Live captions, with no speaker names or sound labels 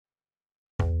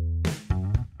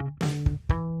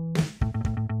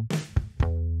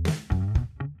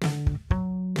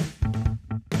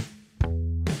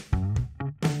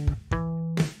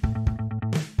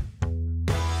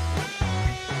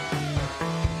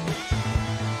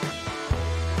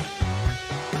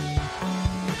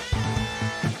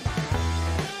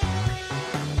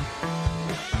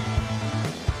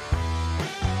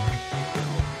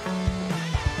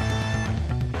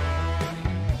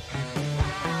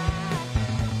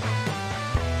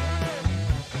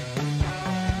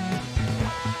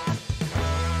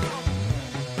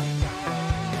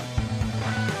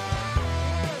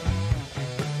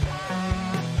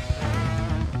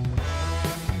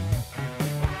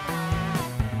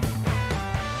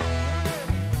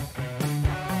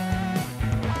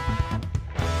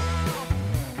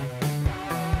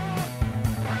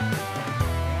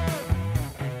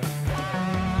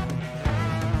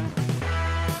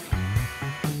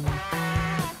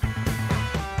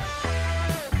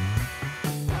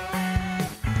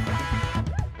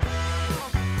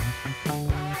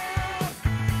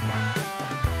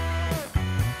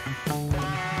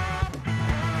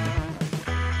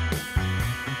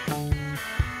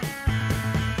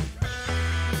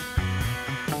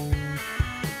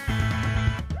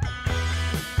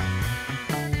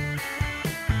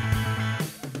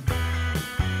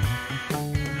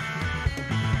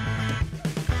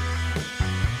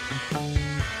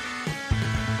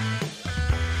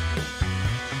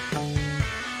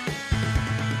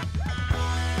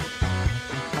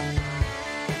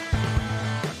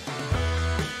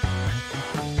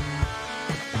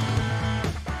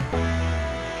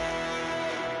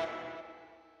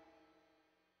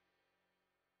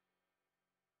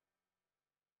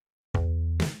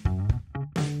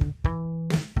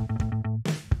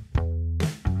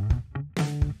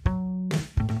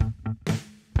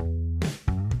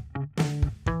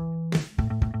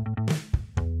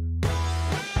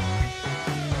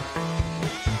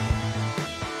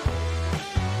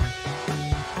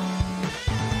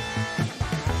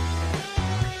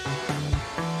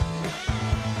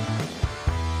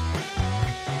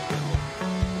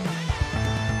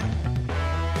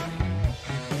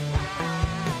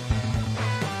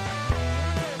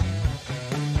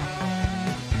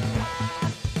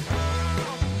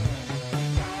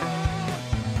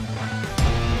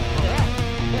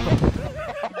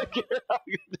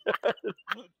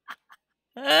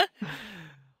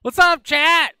What's up,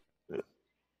 chat?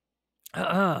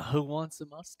 Who wants a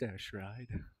mustache ride?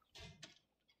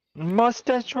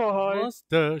 Mustache ride.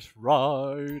 Mustache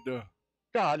ride.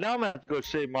 God, now I'm gonna have to go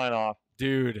shave mine off.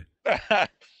 Dude,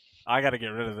 I gotta get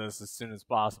rid of this as soon as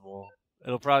possible.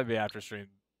 It'll probably be after stream.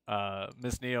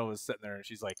 Miss Neo was sitting there and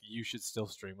she's like, "You should still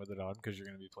stream with it on because you're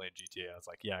gonna be playing GTA." I was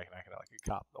like, "Yeah, I can act like a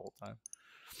cop the whole time."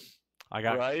 I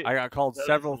got called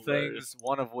several things.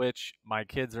 One of which my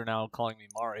kids are now calling me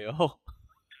Mario.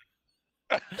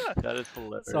 That is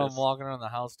hilarious. So I'm walking around the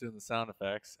house doing the sound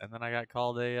effects, and then I got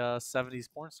called a 70s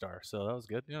porn star. So that was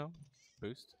good, you know,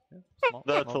 boost. Yeah,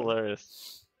 That's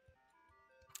hilarious.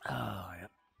 Oh yeah.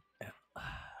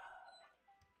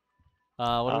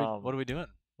 What are we doing?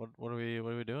 What are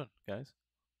we doing, guys?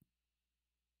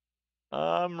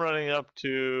 I'm running up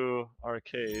to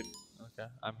arcade. Okay,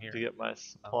 I'm here to get my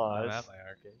supplies. I'm at my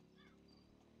arcade.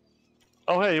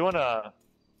 Oh hey, you wanna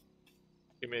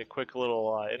give me a quick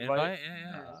little invite?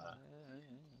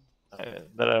 Yeah.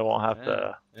 That I won't have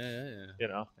to, you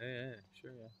know,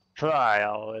 sure, yeah. try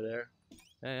all the way there.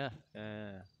 Yeah.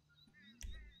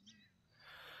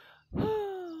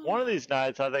 One of these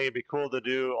nights, I think it'd be cool to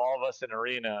do all of us in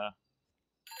arena.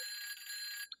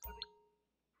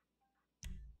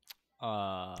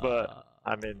 But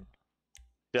I mean,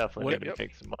 definitely gonna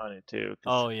take some money too.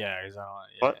 Oh yeah, because I don't.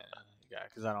 Yeah, what? Yeah,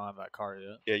 because I don't have that car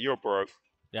yet. Yeah, you're broke.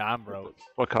 Yeah, I'm broke.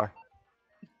 What car?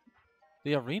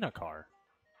 The arena car.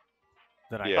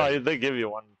 Oh, they give you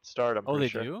one to start. I'm pretty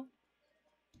sure. They do.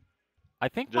 I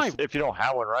think just if you don't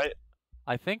have one, right?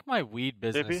 I think my weed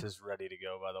business is ready to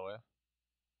go. By the way,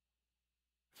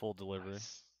 full delivery.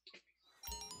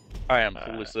 I am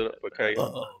fully set up. Okay.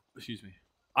 Excuse me.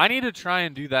 I need to try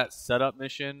and do that setup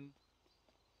mission,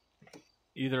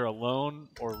 either alone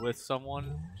or with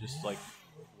someone. Just like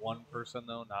one person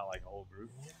though, not like a whole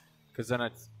group. Because then I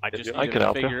need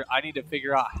to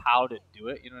figure out how to do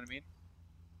it. You know what I mean?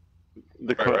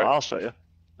 I'll show you.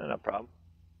 No problem.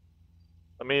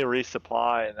 Let me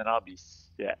resupply and then I'll be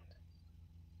set.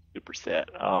 Super set.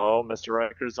 Oh, Mr.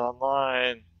 Riker's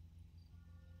online.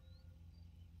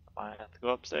 I have to go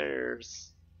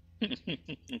upstairs.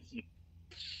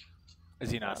 Is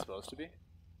he not supposed to be?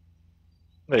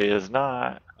 He is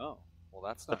not. Oh, well,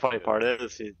 that's not the funny part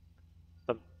is he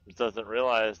doesn't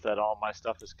realize that all my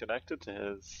stuff is connected to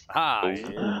his. Yes,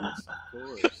 of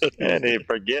course. And he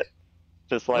forget.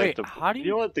 Just like how do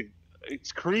you know what?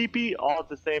 It's creepy all at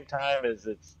the same time as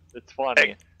it's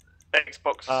funny.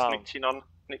 Xbox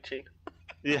snitching.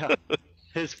 Yeah.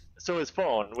 His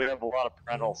phone. We have a lot of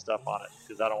parental stuff on it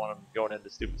because I don't want him going into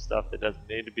stupid stuff that doesn't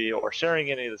need to be, or sharing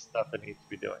any of the stuff that needs to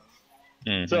be doing.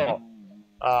 Mm-hmm. So,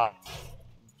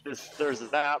 there's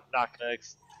an app. Not gonna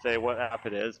say what app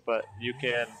it is, but you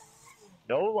can,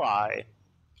 no lie,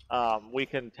 we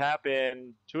can tap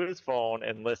in to his phone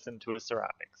and listen to his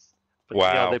surroundings. But, wow.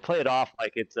 You know, they play it off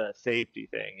like it's a safety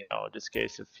thing, you know, just in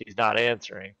case if he's not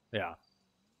answering. Yeah.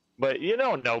 But you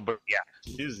don't know, but yeah,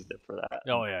 uses it for that.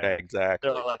 Oh yeah. Exactly.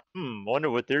 They're like,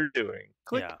 wonder what they're doing.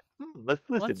 Click. Yeah. Let's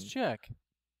listen. Let's check.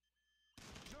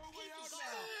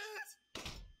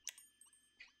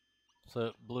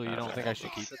 So, Blue, you don't think I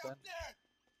should keep it then?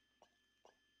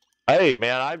 Hey,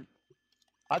 man,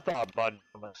 I thought about it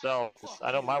for myself.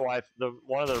 I know my wife.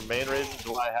 One of the main reasons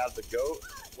why I have the goat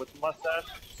with the mustache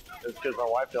is because my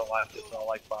wife don't like it, so I don't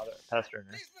like pestering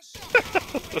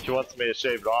her. She wants me to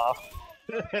shave it off,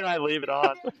 and I leave it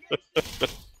on.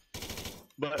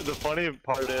 But the funny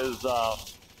part is,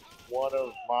 one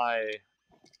of my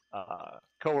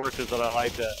coworkers that I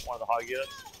liked at one of the hog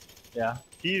units. Yeah.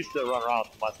 He used to run around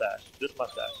with a mustache, this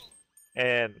mustache,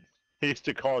 and he used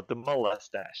to call it the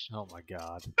mustache. Oh my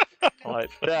god. I'm like,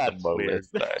 that's weird.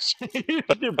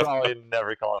 You probably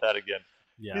never call it that again.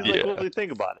 Yeah. He's like, what do you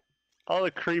think about it? All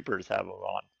the creepers have them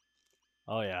on.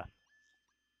 Oh yeah.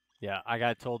 Yeah, I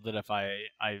got told that if I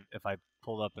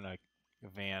pulled up in a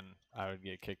van, I would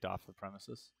get kicked off the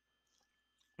premises.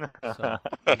 So,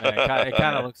 it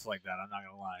kind of looks like that. I'm not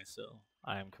gonna lie. So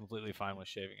I am completely fine with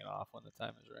shaving it off when the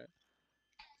time is right.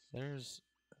 Where's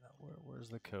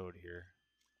the code here?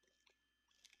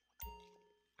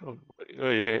 Oh,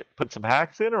 you put some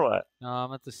hacks in or what? No,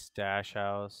 I'm at the stash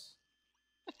house.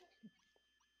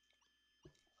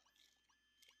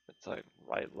 It's like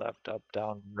right, left, up,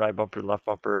 down, right bumper, left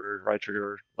bumper, right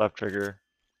trigger, left trigger.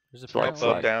 There's a select,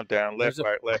 up, down, left,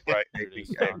 right,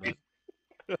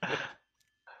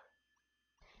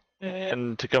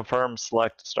 And to confirm,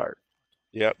 select start.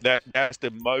 Yep, that's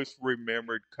the most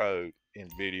remembered code in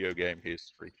video game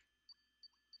history.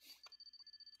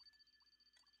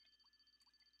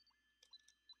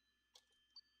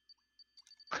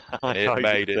 It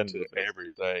made it to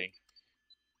everything.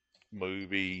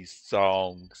 movies,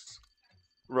 songs,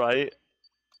 Right?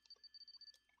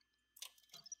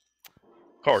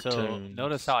 cartoons. So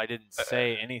notice how I didn't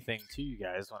say anything to you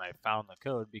guys when I found the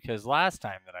code, because last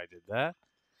time that I did that,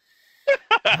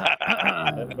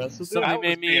 mess with somebody I was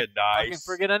made me being fucking nice.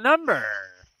 forget a number.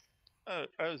 I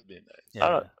was being nice. I Yeah.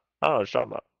 don't know what you're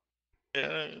talking about.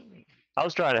 Yeah. I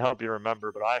was trying to help you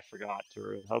remember, but I forgot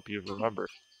to help you remember.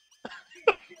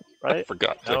 I Right?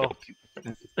 forgot to No. help you.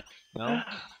 No,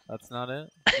 that's not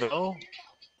it. No?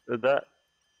 Did that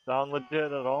sound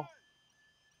legit at all?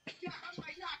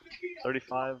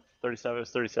 35, 37, it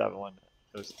was 37 when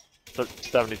it was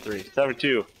 73,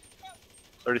 72,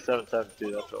 37,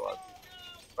 72, that's what it was.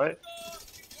 Right?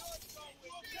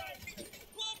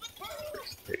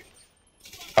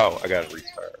 Oh, I got to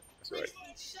restart. That's right.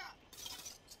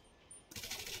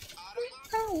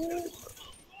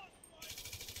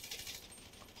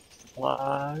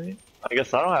 Why? I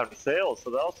guess I don't have any sales, so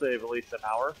that'll save at least an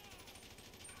hour.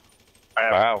 I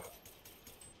have, Wow.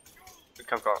 I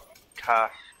think I've got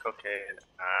cash, cocaine,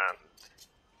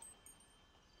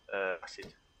 and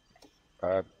acid.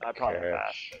 I probably have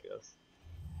Cash. fast, I guess.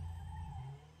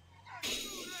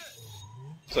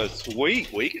 So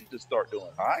sweet, we can just start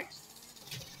doing heists.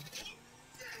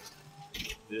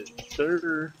 Yes,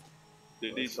 sir.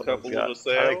 Do these Someone's couple got-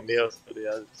 little I cells. think Neo's pretty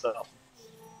has himself.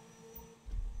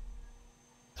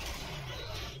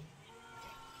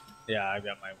 Yeah, I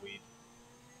got my weed.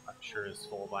 I'm sure it's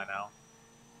full by now.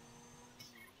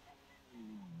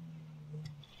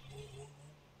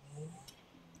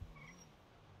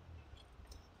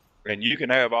 And you can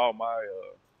have all my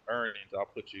earnings. I'll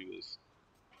put you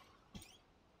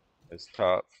as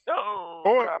top. No!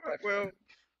 Or crap, well,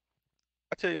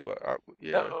 I tell you what.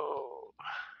 Yeah. No.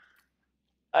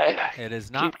 I It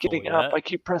is not keep getting full up. yet. I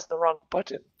keep pressing the wrong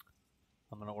button.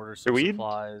 I'm gonna order some weed?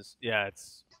 supplies. Yeah,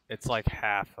 it's like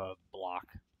half a block.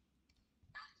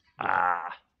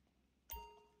 Ah,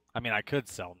 I mean, I could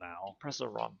sell now. press the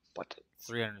wrong button.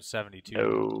 372.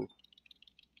 No.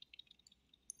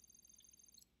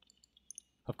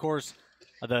 Of course,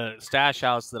 the stash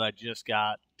house that I just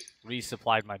got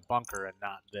resupplied my bunker and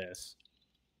not this.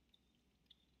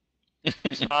 It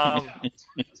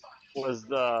was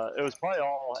probably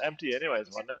all empty anyways,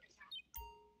 wasn't it?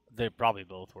 They probably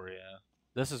both were, yeah.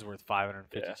 This is worth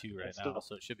 552 Yeah, right that's now, still-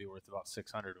 so it should be worth about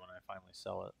 600 when I finally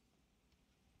sell it.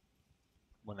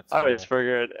 When it's I always full.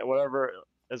 figured whatever,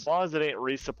 as long as it ain't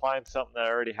resupplying something that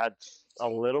already had a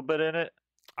little bit in it,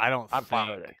 I don't I'm think. fine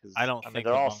with it. 'Cause, I don't mean, think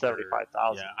they're the all bunker,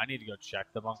 75,000. Yeah, I need to go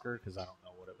check the bunker because I don't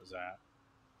know what it was at.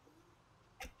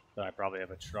 But I probably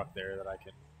have a truck there that I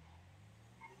can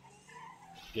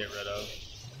get rid of.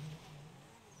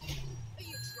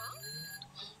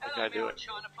 Okay, I do it.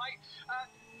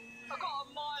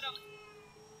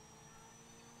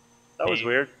 That was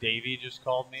weird. Davey just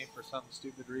called me for some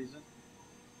stupid reason.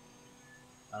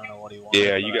 I don't know what he wanted.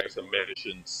 Yeah, you but got some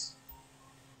missions.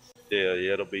 Yeah,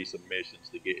 it'll be some missions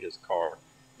to get his car.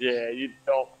 Yeah, you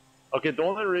don't. Okay, the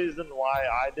only reason why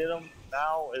I did them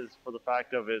now is for the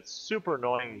fact of it's super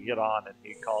annoying to get on and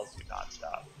he calls you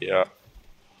nonstop. Yeah.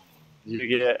 You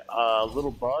get a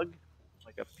little bug,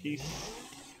 like a piece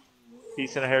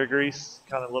and a hair grease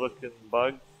kind of looking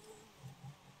bug.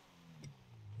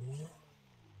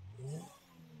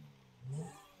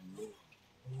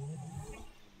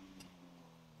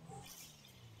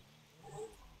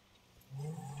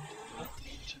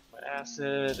 Check my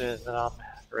acid and then I'm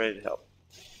ready to help.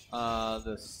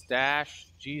 The stash,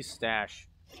 G stash.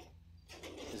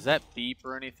 Does that beep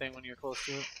or anything when you're close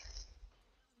to it?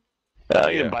 You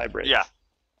Yeah. can vibrate. Yeah,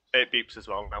 it beeps as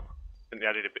well now. And they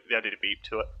added a beep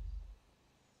to it.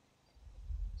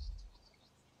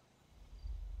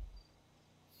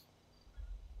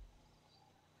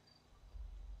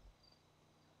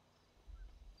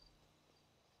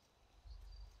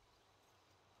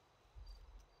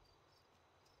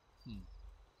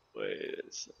 Wait,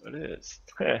 it is.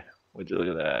 Would you look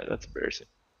at that? That's embarrassing.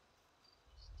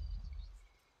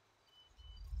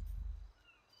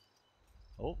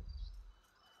 Oh.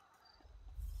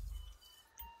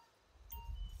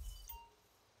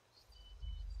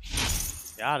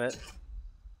 Got it.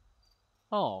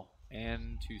 Oh,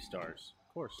 and 2 stars.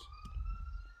 Of course.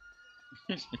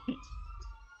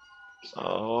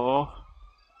 Oh.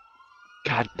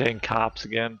 God dang cops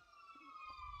again.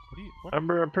 What do you. What?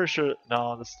 Remember, I'm pretty sure.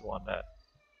 No, this is the one that.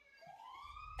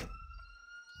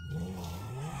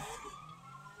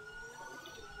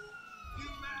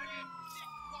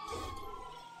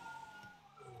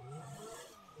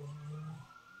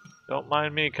 Don't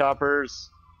mind me, coppers.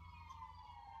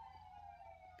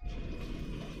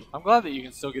 I'm glad that you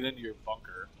can still get into your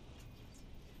bunker.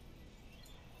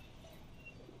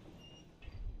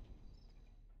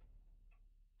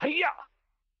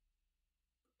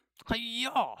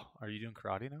 Are you doing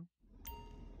karate now?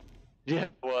 Yeah, it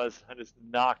was. I just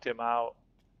knocked him out.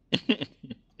 I'm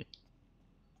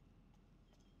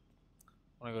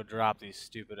gonna go drop these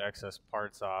stupid excess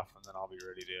parts off, and then I'll be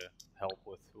ready to help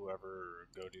with whoever, or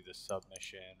go do the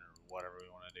submission, or whatever we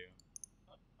want to do.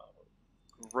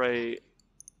 Great.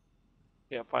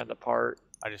 Can't find the part.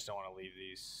 I just don't want to leave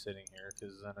these sitting here,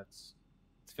 because then it's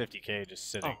 50K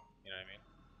just sitting. Oh. You know what I mean?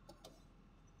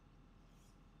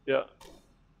 Yeah.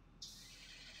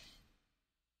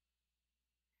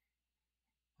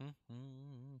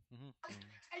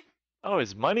 Oh,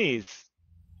 his money's.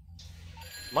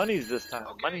 Money's this time.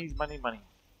 Money's money.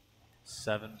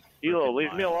 7. Hilo, frickin'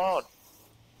 leave me miles. alone.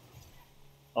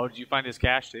 Oh, did you find his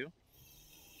cash too?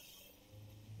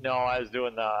 No, I was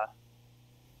doing the,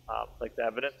 like the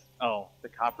evidence, Oh, the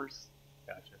coppers.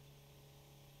 gotcha.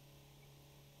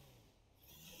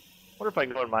 Wonder if I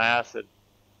can go in my acid.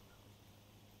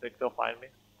 Think they'll find me?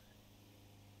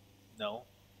 No,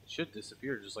 it should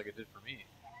disappear just like it did for me.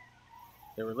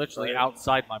 They were literally Right.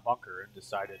 outside my bunker and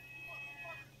decided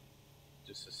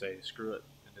just to say screw it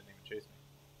and didn't even chase me.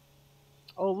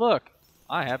 Oh look,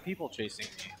 I have people chasing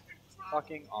me.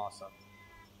 Fucking awesome.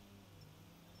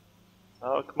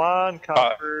 Oh, come on,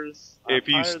 coppers. I'm if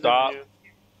you higher than stop you.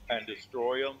 and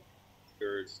destroy them,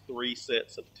 there's 3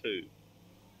 sets of 2.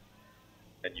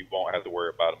 And you won't have to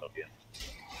worry about them again.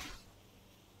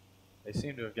 They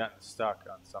seem to have gotten stuck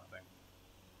on something.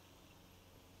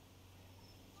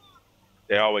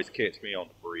 They always catch me on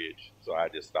the bridge, so I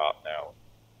just stop now.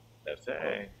 That's Dang.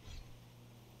 it.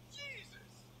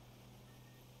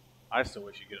 I still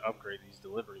wish you could upgrade these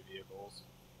delivery vehicles.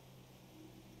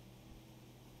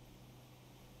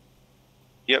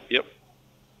 Yep.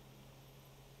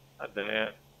 I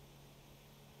didn't.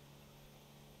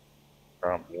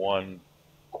 I'm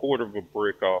 1/4 of a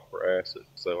brick off for acid,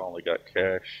 so I only got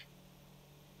cash.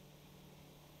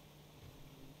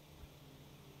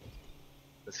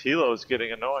 This Hilo's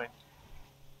getting annoying.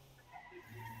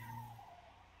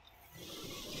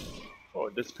 Oh,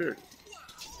 it disappeared.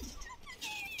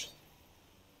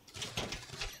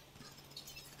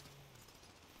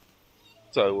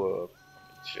 So,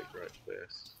 check right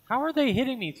fast. How are they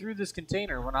hitting me through this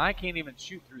container when I can't even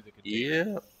shoot through the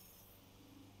container?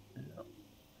 Yeah.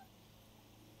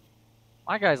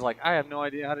 My guy's like, I have no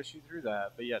idea how to shoot through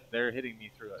that, but yet they're hitting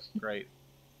me through it. Great.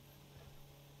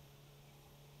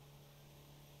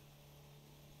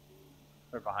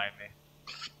 They're behind me.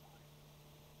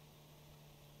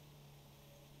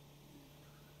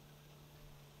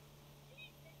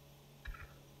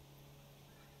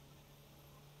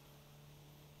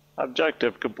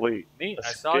 Objective complete. Neat. I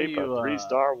Escape saw you. a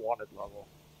 3-star wanted level.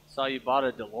 Saw you bought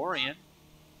a DeLorean.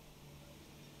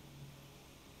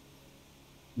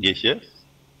 Yes.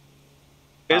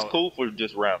 It's Oh. cool for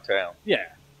just around town.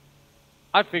 Yeah.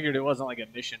 I figured it wasn't like a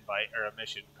mission bike or a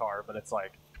mission car, but it's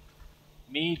like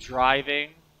me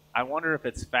driving. I wonder if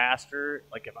it's faster.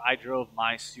 Like if I drove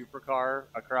my supercar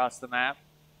across the map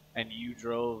and you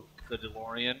drove the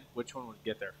DeLorean, which one would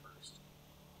get there first?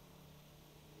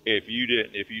 If you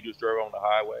just drove on the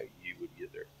highway, you would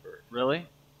get there first. Really?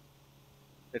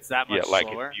 It's that much Yeah, like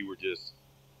slower? if you were just,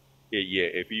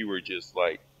 if you were just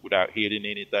like without hitting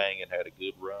anything and had a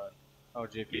good run, Oh,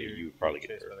 JP, yeah, you're you would probably chased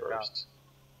get there by the cops. first.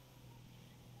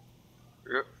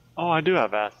 Yep. Oh, I do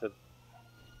have acid.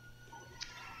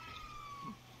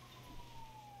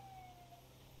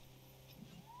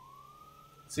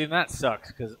 See, and that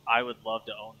sucks because I would love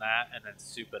to own that and then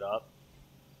soup it up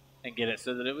and get it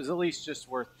so that it was at least just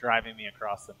worth driving me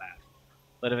across the map.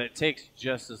 But if it takes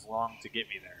just as long to get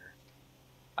me there,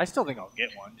 I still think I'll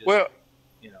get one. Just, Well,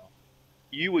 you know,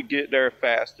 you would get there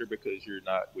faster because you're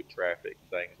not with traffic and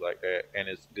things like that, and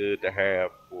it's good to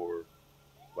have for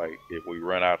like if we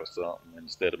run out of something,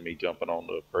 instead of me jumping on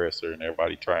the oppressor and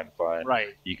everybody trying to find,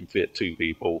 right? you can fit 2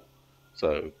 people.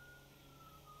 So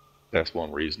that's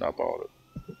one reason I bought it.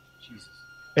 Jesus.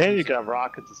 And you can have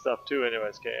rockets and stuff too,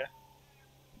 anyways, can't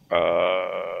you?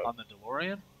 On the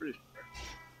DeLorean? Pretty sure.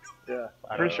 Yeah, I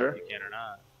don't pretty know sure. if you can or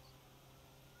not.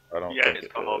 I don't Yeah, think it's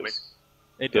it come on me. does.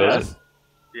 It Does does.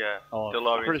 Yeah. Oh,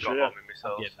 DeLorean's pretty got sure, yeah. on me I'm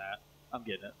myself. getting that. I'm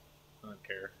getting it. I don't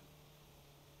care.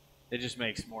 It just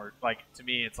makes more like to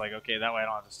me. It's like okay, that way I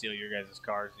don't have to steal your guys'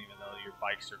 cars, and even though your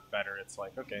bikes are better, it's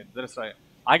like okay, that's like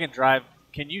I can drive.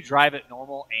 Can you drive it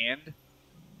normal and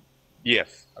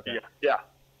Yes. okay? Yeah.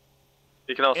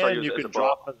 You can also And use you it as can a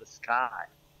drop boat. from the sky.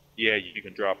 Yeah, you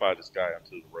can drop out of the sky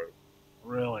onto the road.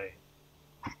 Really?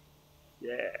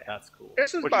 Yeah. That's cool.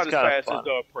 This is Which about is as kinda fast fun. as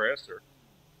the oppressor.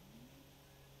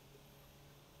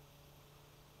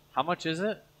 How much is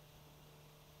it?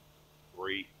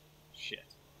 3. Shit.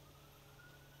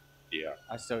 Yeah.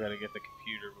 I still gotta get the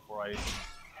computer before I.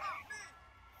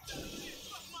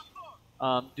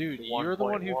 Dude, you're the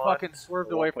one who 1.1, fucking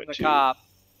swerved away from the 1.2. cop,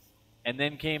 and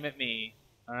then came at me.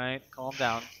 All right, calm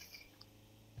down.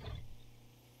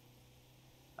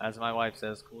 As my wife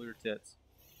says, cool your tits.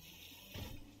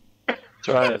 That's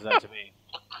right. She says that to me.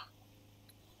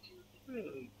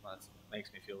 That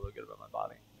makes me feel really good about my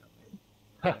body.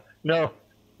 You know what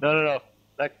No.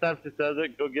 Next time she says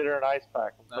it, go get her an ice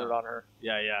pack and put it on her. I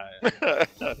mean?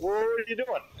 Yeah. What are you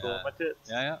doing? Cool my tits.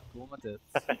 Yeah, cool my tits.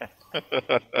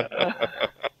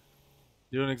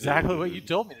 Doing exactly what you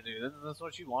told me to do. That's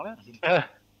what you wanted? That's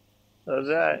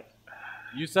right.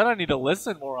 You said I need to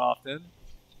listen more often.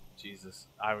 Jesus,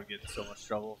 I would get in so much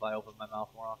trouble if I opened my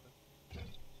mouth more often.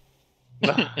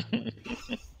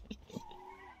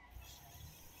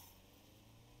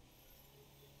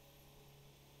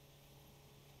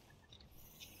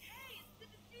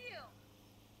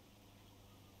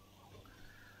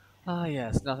 Ah,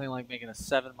 yes, nothing like making a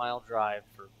 7-mile drive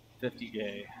for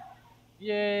 50K.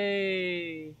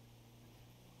 Yay! At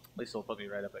least it'll put me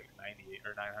right up at 98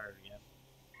 or 900 again.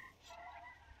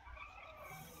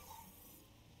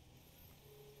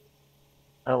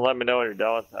 And let me know when you're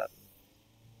done with that.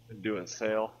 And do a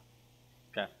sale.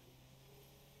 Okay.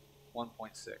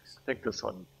 1.6. I think this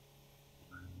one.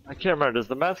 I can't remember. Does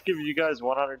the math give you guys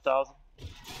 100,000? Yeah,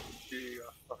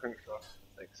 I think so. I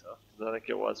think so. 'Cause I think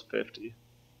it was 50.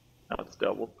 Now it's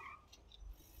doubled.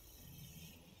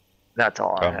 That's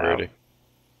all I I'm have. ready.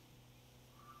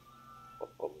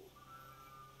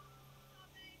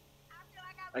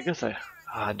 I guess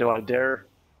do I dare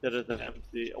get it as an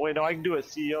MC? Wait, no, I can do a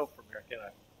CEO from here, can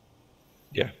I?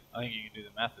 Yeah. I think you can do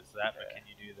the methods of that, but can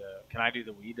you do the? Can I do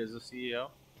the weed as a CEO?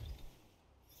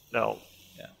 No.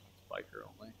 Yeah, it's biker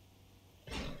only.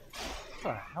 What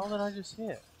the hell did I just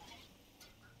hit?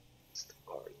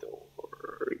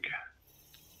 Start.org.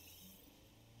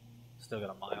 Still got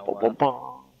a mile left.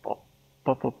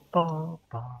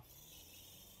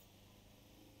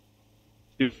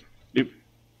 Dude.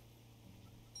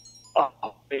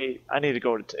 Oh, hey, I need to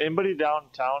go to anybody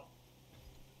downtown.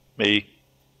 Me.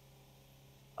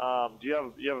 Do you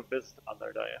have a business down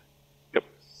there, don't you? Yep.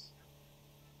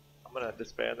 I'm gonna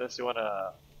disband this. You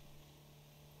wanna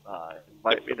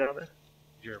invite me down there?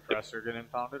 Did your oppressor get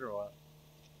impounded or what?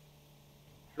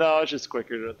 No, it's just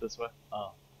quicker to do it this way.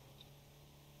 Oh.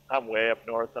 I'm way up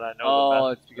north, and I know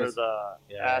it's because the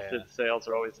acid sales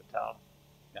are always in town.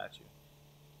 Got you.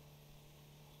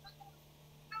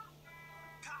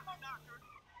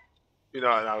 You know,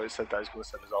 I know he said that he's going to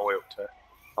send us all the way up to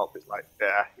help. It's like,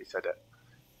 yeah, he said it.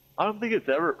 I don't think it's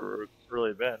ever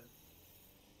really been.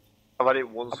 I've had it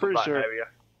once in that area.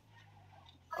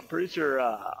 I'm pretty sure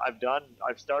I've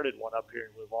started one up here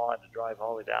in Louvain to drive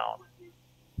all the way down.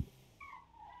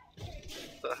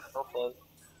 No fun.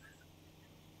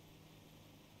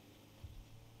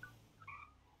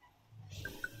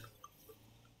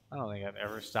 I don't think I've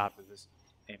ever stopped at this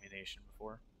ammunition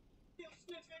before.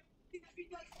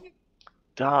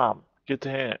 Dom, get the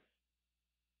hint.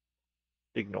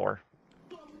 Ignore.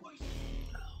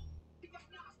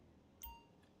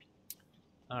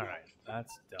 Alright,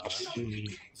 that's done.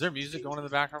 Is there music going in the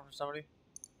background from somebody?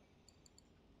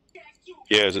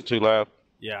 Yeah, is it too loud?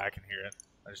 Yeah, I can hear it.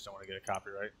 I just don't want to get a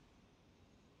copyright.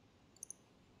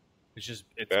 It's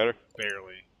better?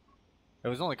 Barely. It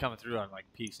was only coming through on like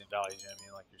peaks and valleys, you know what I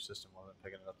mean? Like your system wasn't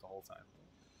picking it up the whole time.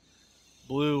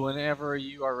 Blue, whenever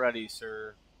you are ready,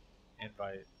 sir.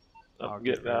 Invite. I'm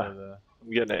getting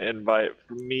an invite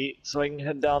from me so I can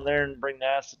head down there and bring the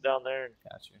acid down there.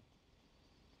 Got you.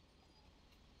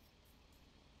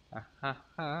 Ha ha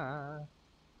ha.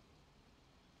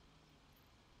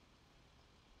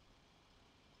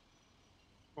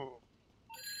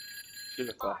 Shit,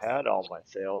 if I had all my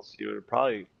sales, you would have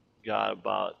probably got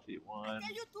about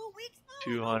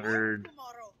 200,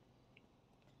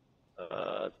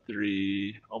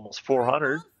 3, almost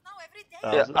 400.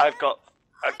 Yeah, I've got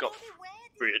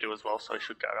 3 to do as well, so I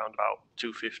should get around about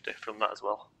 250 from that as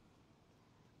well.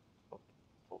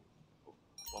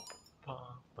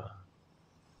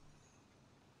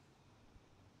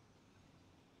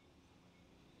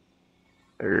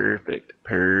 Perfect.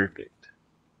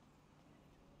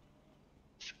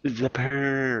 The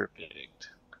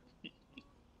perfect.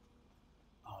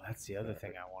 Oh, that's the other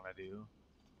thing I want to do.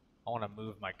 I want to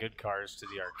move my good cars to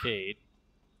the arcade,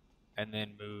 and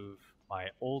then move my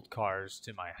old cars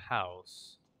to my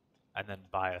house, and then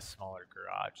buy a smaller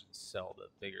garage and sell the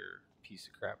bigger piece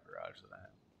of crap garage that I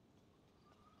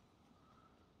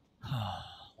have.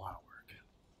 A lot of work.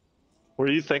 Were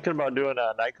you thinking about doing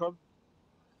a nightclub?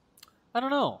 I don't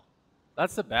know.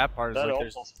 That's the bad part. Is That'd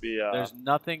like almost be. there's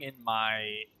nothing in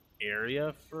my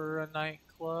area for a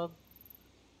nightclub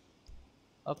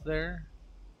up there.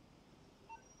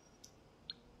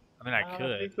 I mean, I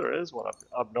could. I think there is one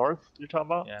up north. You're talking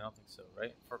about? Yeah, I don't think so.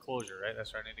 Right? Foreclosure, right?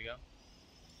 That's where I need to go.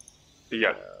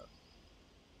 Yeah.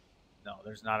 No,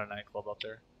 there's not a nightclub up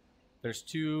there. There's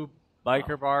 2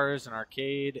 biker bars, an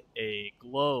arcade, a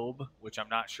globe, which I'm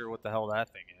not sure what the hell that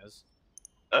thing is.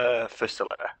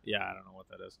 Facility. Yeah, I don't know what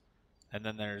that is. And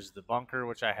then there's the bunker,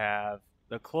 which I have.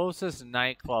 The closest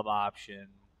nightclub option.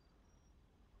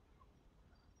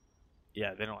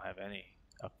 Yeah, they don't have any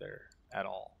up there at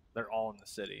all. They're all in the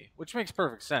city, which makes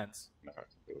perfect sense. No,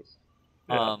 it was-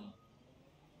 Yeah.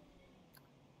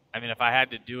 I mean, if I had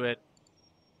to do it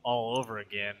all over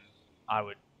again, I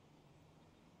would.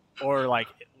 Or like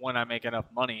when I make enough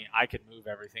money, I could move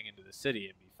everything into the city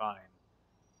and be fine,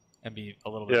 and be a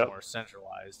little bit Yeah. more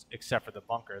centralized. Except for the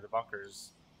bunker. The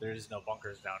bunkers, there is no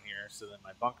bunkers down here, so then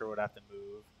my bunker would have to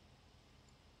move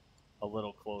a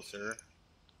little closer,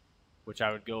 which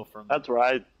I would go from That's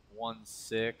right.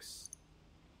 1-6.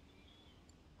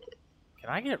 Can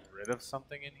I get rid of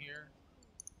something in here?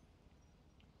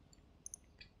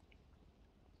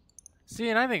 See,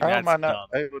 and I think How that's am I dumb.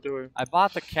 not able to I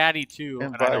bought the caddy too,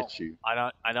 and invite you?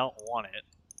 I don't want it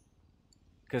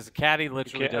because the caddy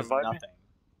literally can't does invite me? nothing.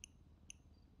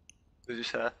 Did you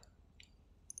say?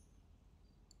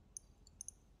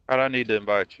 How do I need to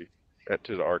invite you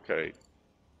to the arcade?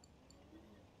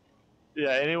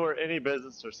 Yeah, anywhere, any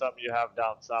business or something you have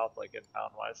down south, like in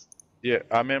town wise. Yeah,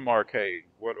 I'm in my arcade.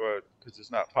 What? Because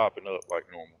it's not popping up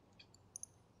like normal.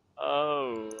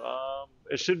 Oh,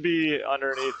 it should be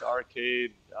underneath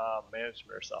arcade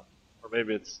management or something, or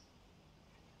maybe it's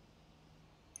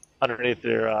underneath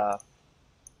their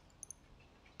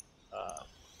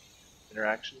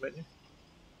interaction menu.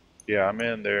 Yeah, I'm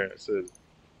in there and it says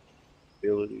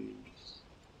abilities,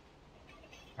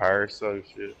 hire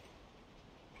associate.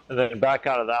 And then back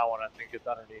out of that one, I think it's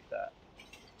underneath that.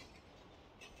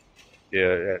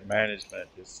 Yeah, at management,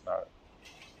 it's not.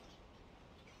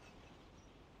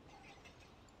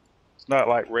 It's not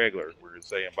like regular where you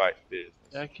say invite business.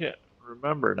 Yeah, I can't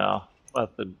remember now.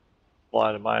 Let the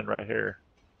line of mine right here.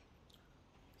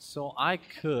 So I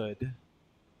could.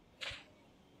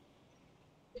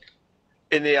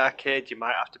 In the arcade, you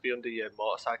might have to be under your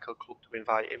motorcycle club to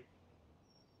invite him.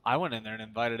 I went in there and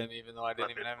invited him, even though I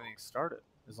didn't even have anything started.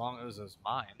 As long as it was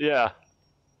mine. Yeah.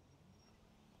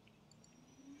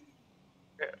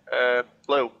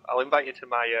 Blue, I'll invite you to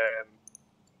my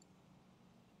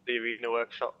the arena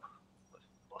workshop.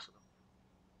 Awesome.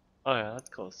 Oh yeah, that's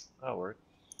close. That'll work.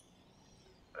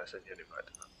 I sent you an invite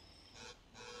to that.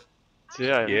 So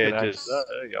yeah, you Yeah, can it just-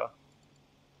 there you go.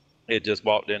 It just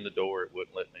walked in the door. It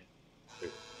wouldn't let me.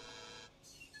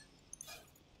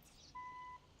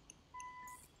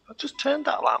 I just turned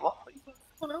that alarm off.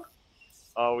 Oh, no.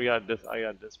 Oh, I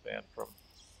got disband from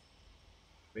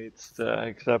Meets to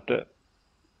accept it.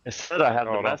 It said I have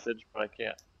the Hold on. message, but I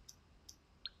can't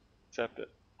accept it.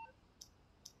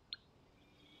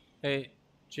 Hey,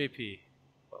 JP.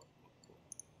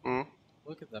 Hmm?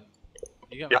 Look at them.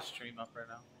 You got Yeah. my stream up right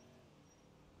now?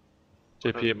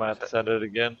 JP, you might have to send it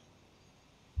again.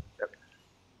 Yep.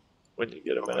 When you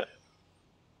get a minute.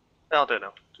 I'll do it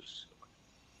now. Just...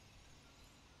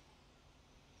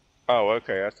 Oh,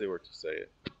 okay. I see what you said.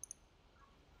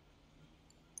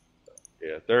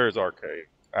 Yeah, there's arcade.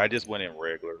 I just went in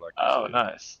regular, like you Oh, said.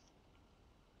 nice.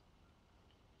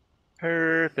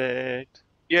 Perfect.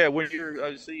 Yeah, when you're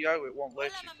a CEO, it won't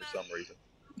let you for some reason.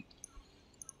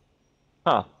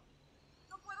 Huh.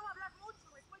 No puedo hablar mucho,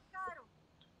 es muy caro.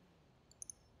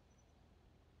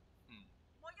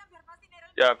 Voy a enviar más dinero.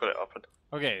 Yeah, I've got it open.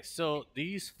 Okay, so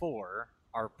these 4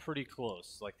 are pretty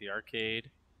close. Like the arcade,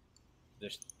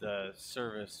 the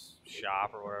service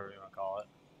shop, or whatever you want to call it,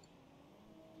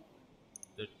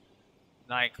 the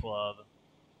nightclub,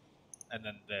 and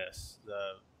then this,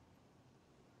 the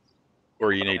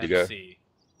Where you need to go. MC.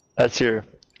 That's your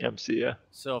MC, yeah.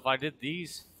 So if I did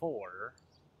these 4,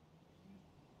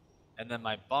 and then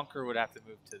my bunker would have to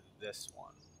move to this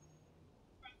one.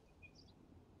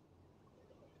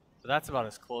 But that's about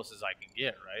as close as I can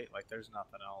get, right? Like there's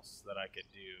nothing else that I could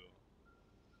do.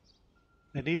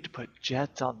 They need to put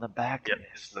jets on the back Yeah, of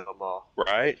it's this. no more.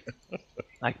 Right?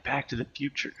 Like Back to the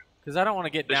Future. Because I don't want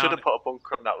to get They down should have put a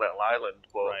bunker on that little island,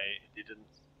 but right, they didn't.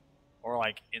 or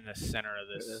like in the center of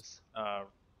There it this is.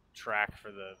 track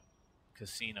for the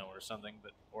casino or something,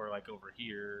 but or like over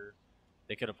here.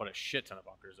 They could have put a shit ton of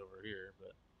bunkers over here,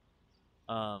 but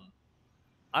I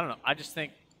don't know. I just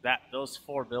think that those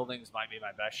 4 buildings might be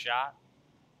my best shot,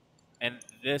 and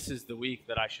this is the week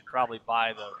that I should probably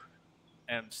buy the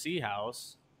MC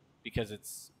house because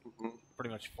it's pretty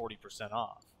much 40%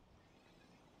 off.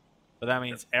 But that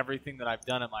means everything that I've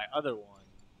done at my other one.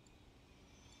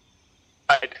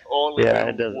 I'd only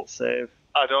it doesn't save.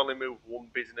 I'd only move one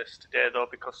business today though,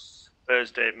 because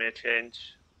Thursday it may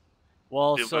change.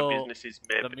 Well, The so other businesses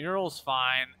may. the mural's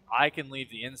fine. I can leave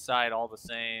the inside all the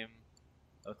same.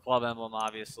 The club emblem,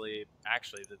 obviously.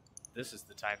 Actually, this is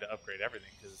the time to upgrade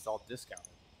everything because it's all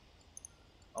discounted.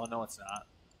 Oh, no, it's not.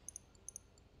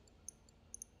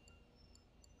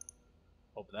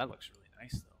 Oh, but that looks really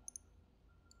nice,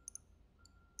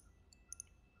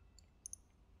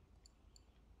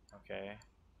 though. Okay.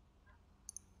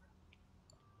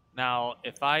 Now,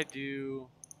 if I do...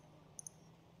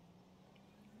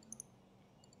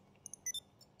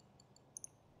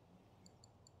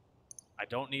 I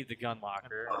don't need the gun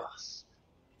locker,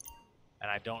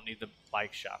 and I don't need the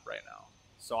bike shop right now.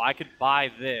 So I could buy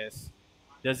this.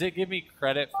 Does it give me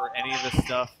credit for any of the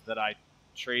stuff that I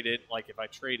traded? Like if I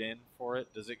trade in for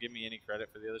it, does it give me any credit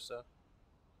for the other stuff?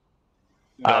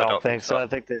 No, I don't think so. I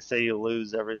think they say you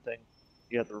lose everything.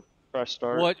 You have to fresh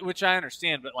start. Which I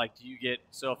understand, but like, do you get?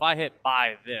 So if I hit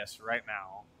buy this right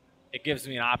now, it gives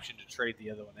me an option to trade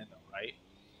the other one in, though, right?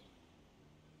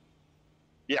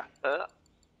 Yeah.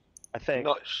 I think.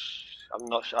 I'm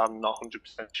not 100%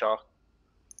 sure.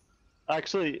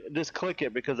 Actually, just click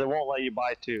it because it won't let you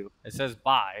buy two. It says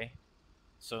buy.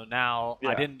 So now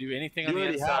I didn't do anything on the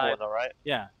inside. You already have one, though, right?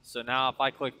 Yeah. So now if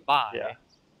I click buy. Yeah.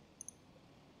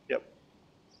 Yep.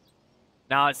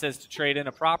 Now it says to trade in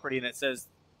a property, and it says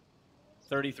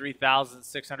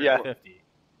 33,650.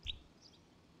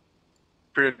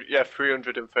 Yeah,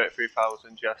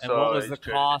 333,000. Yeah. And what was the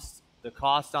cost? The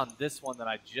cost on this one that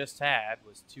I just had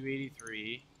was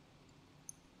 283.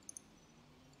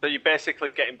 So you're basically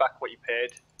getting back what you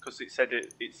paid, because it said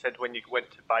when you went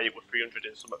to buy it with 300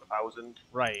 and some thousand.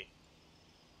 Right.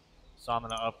 So I'm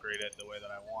gonna upgrade it the way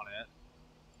that I want it,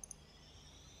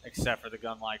 except for the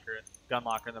gun locker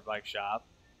in the bike shop.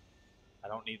 I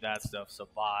don't need that stuff. So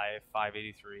buy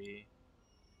 583.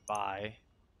 Buy.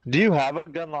 Do you have a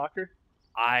gun locker?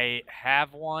 I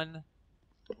have one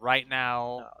right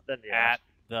now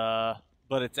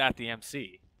but it's at the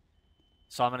MC.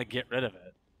 So I'm gonna get rid of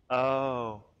it.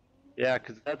 Oh. Yeah,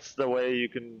 because that's the way you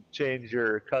can change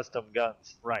your custom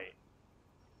guns. Right.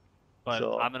 But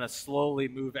I'm going to slowly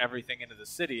move everything into the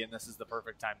city, and this is the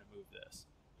perfect time to move this.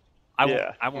 I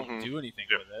won't do anything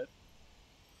with it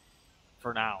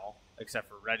for now, except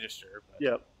for register.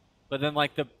 But, but then,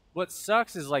 like, what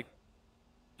sucks is, like,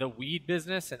 the weed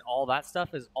business and all that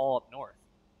stuff is all up north.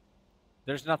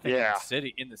 There's nothing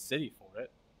in the city for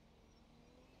it.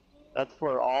 That's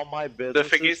where all my businesses.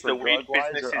 The thing is, the weed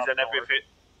businesses and everything.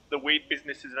 The weed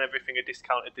businesses and everything are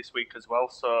discounted this week as well,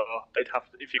 so they'd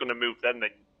have to, if you're going to move them,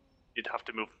 then you'd have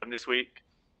to move them this week.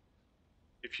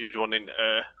 If you're wanting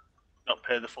to not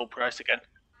pay the full price again.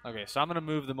 Okay, so I'm going to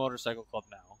move the motorcycle club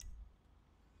now.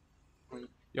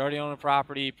 You already own a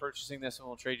property. Purchasing this one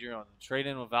will trade your own. The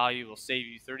trade-in will value will save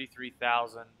you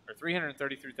 $333,650.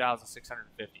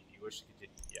 If you wish to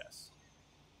continue, yes.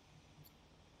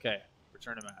 Okay,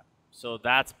 return to map. So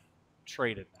that's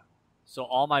traded now. So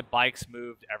all my bikes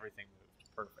moved, everything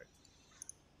moved. Perfect.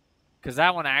 Because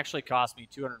that one actually cost me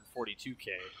 $242K.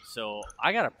 So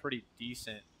I got a pretty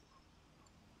decent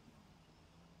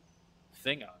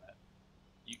thing on it.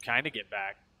 You kind of get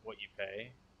back what you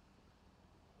pay.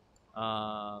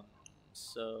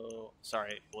 So,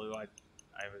 sorry, Blue, I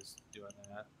was doing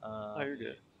that. Oh, you're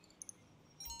good.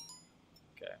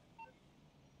 Okay.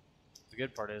 The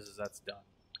good part is that's done.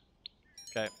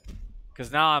 Okay. Because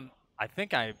now I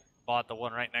think I bought the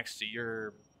one right next to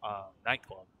your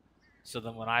nightclub. So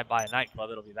then when I buy a nightclub,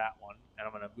 it'll be that one, and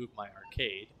I'm going to move my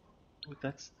arcade. Ooh,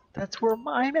 that's where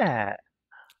mine at.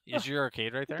 Is your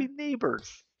arcade right there? Be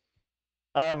neighbors.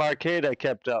 Arcade I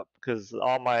kept up because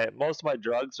most of my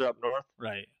drugs are up north.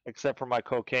 Right. Except for my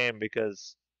cocaine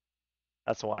because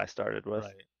that's the one I started with.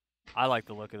 Right. I like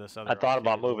the look of this other. I thought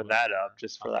about moving that up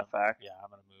just for that fact. Yeah, I'm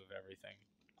going to move everything.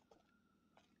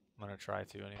 I'm gonna try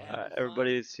to anyway.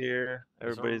 Everybody's here.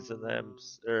 Everybody's in the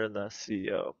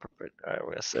CEO. Perfect. All right,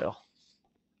 we're gonna sail.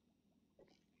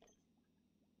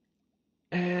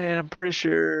 And I'm pretty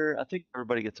sure. I think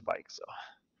everybody gets a bike. So.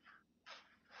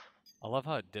 I love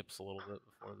how it dips a little bit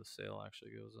before the sail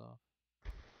actually goes off.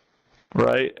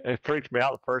 Right. It freaked me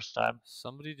out the first time.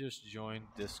 Somebody just joined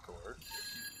Discord.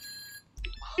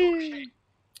 Okay.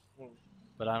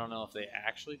 But I don't know if they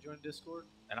actually joined Discord,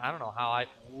 and I don't know how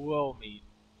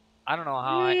I don't know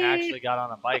how I actually got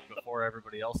on a bike before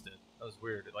everybody else did. That was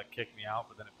weird. It like kicked me out,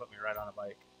 but then it put me right on a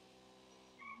bike.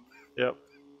 Yep.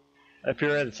 If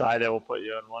you're inside, it will put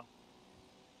you in one.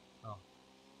 Oh.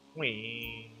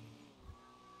 Wee.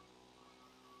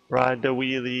 Ride the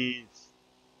wheelies.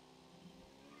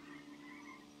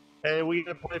 Hey, we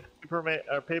gonna play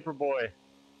Paper Boy.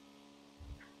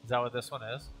 Is that what this one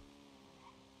is?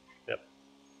 Yep.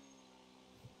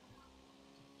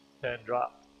 10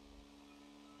 drop.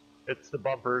 It's the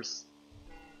bumpers.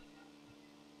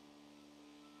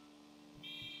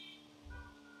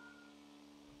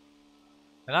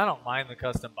 And I don't mind the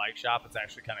custom bike shop. It's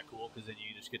actually kind of cool because then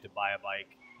you just get to buy a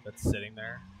bike that's sitting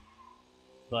there.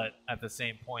 But at the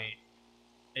same point,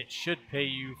 it should pay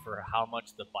you for how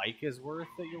much the bike is worth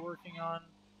that you're working on.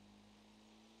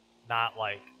 Not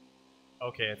like,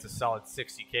 okay, it's a solid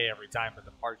 60K every time, but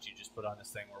the parts you just put on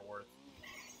this thing were worth,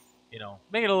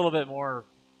 make it a little bit more,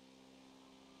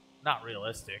 not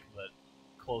realistic, but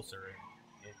closer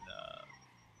in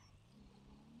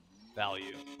value.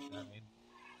 You know what I mean?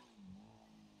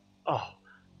 Oh,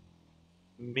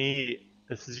 me.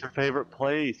 This is your favorite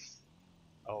place.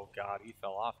 Oh, God, he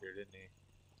fell off here, didn't he?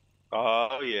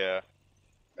 Oh yeah,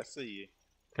 I see you.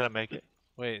 Can I make it?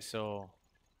 Wait, so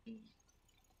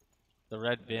the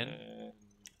red bin?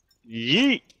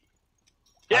 Yeet!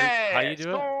 How you do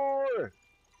it? Score!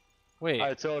 Wait,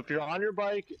 Alright, so if you're on your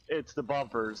bike, it's the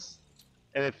bumpers.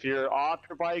 And if you're off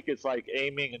your bike, it's like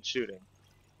aiming and shooting.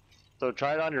 So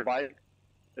try it on your bike.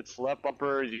 It's left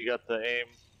bumper, you got the aim.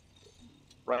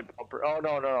 Right bumper. Oh,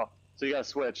 no. So you gotta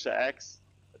switch to X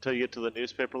until you get to the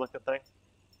newspaper looking thing.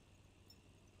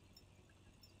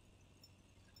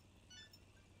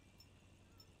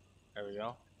 there we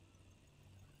go.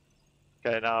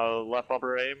 Okay, now left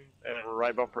bumper aim and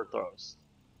right bumper throws.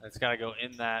 It's got to go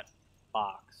in that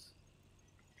box.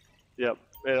 Yep,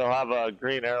 it'll have a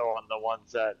green arrow on the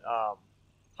ones that How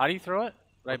do you throw it?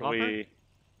 Right bumper?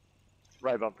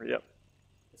 Right bumper, yep.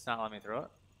 It's not letting me throw it?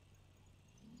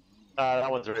 That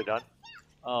one's already done.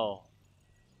 Oh.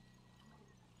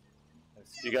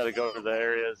 You gotta go to the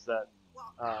areas that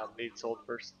need sold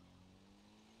first.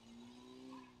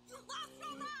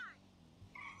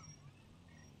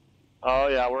 Oh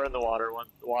yeah, we're in the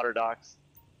water docks.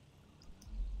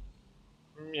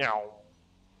 Meow.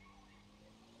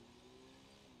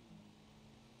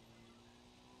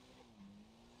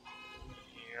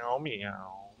 Meow,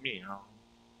 meow, meow.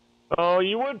 Oh,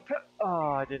 you would.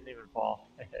 Oh, I didn't even fall.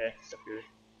 So good.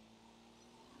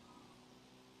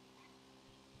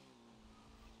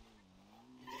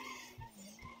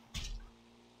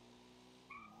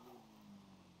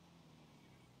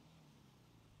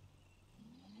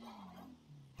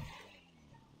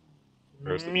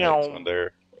 There's the Meow. next one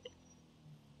there.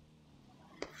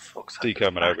 See you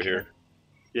coming over here.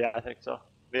 Yeah, I think so.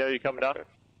 Yeah, you coming down?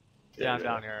 Yeah, I'm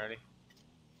down here already.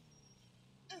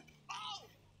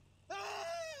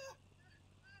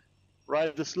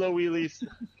 Ride the slow wheelies.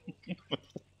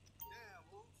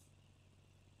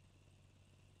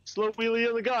 Slow wheelie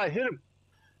on the guy. Hit him.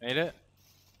 Made it?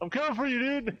 I'm coming for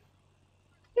you, dude.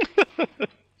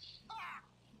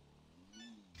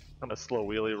 I'm a slow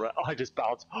wheelie. Right. Oh, I just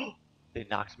bounced. They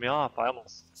knocked me off. I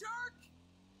almost.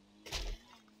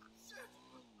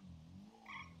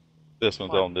 This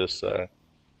one's on this side.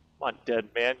 Come on, dead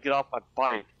man. Get off my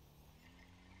bike.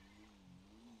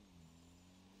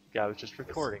 The guy was just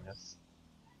recording us.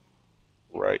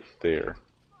 Right there.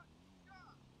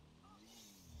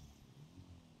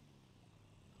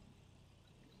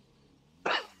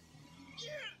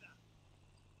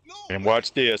 And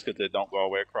watch this, because they don't go all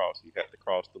the way across. You have to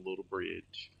cross the little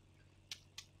bridge.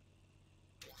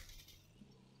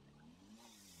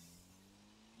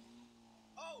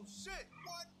 Oh shit!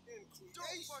 What in creation?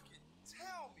 Don't fucking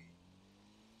tell me.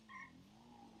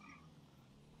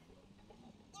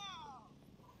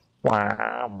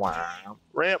 Wow, wow.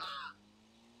 Ramp.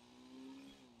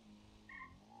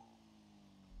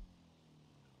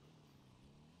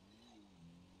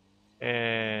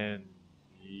 And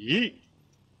yeet.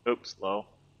 Oops, low.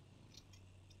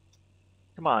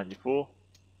 Come on, you fool.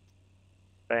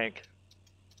 Bank.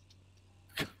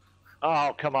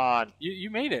 Oh, come on.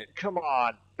 You made it. Come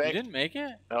on. Bank. You didn't make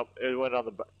it? Nope, it went on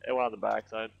the back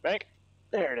side. Bank.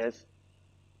 There it is.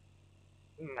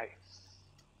 Nice.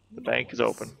 The bank is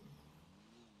open.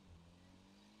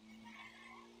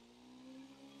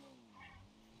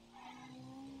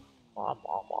 Mom.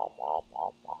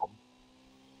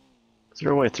 Is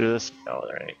there a way through this? No,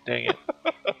 there ain't. Dang it.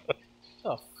 What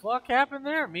the fuck happened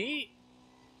there, meat?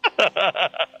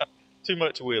 Too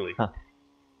much wheelie. Huh.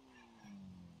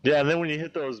 Yeah, and then when you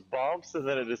hit those bumps, and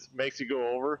then it just makes you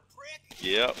go over.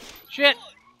 Yep. Shit!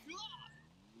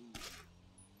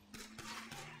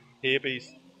 Hippies.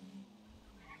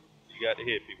 You got the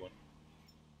hippie one.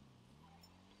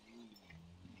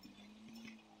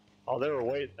 Oh, they were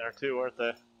waiting there too, weren't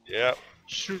they? Yep.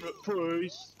 Shoot it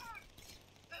first.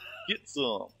 Get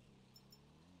some.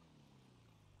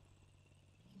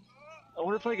 I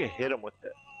wonder if I can hit him with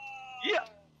it. Yeah.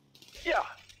 Yeah.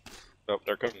 Oh,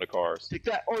 they're coming the cars. Take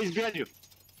that. Oh, he's behind you.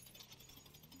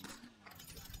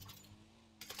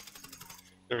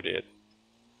 They're dead.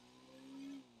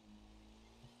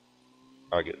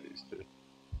 I'll get these two.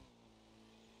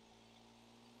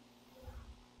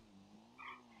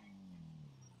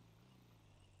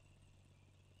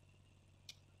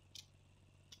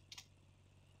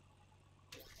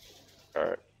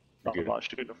 Alright. Thought about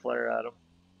shooting a flare at him.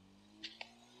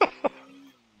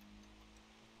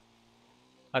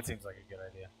 That seems like a good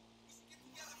idea.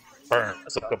 Burn.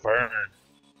 That's like a burn.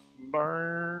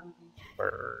 Burn.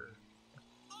 Burn.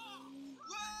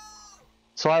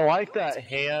 So I like that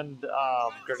hand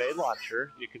grenade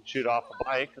launcher. You can shoot off a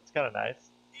bike. That's kind of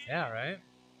nice. Yeah, right?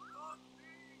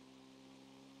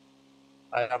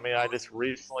 I mean, I just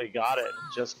recently got it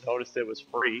and just noticed it was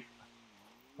free.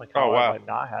 Like, Oh, how wow. have I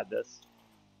not had this?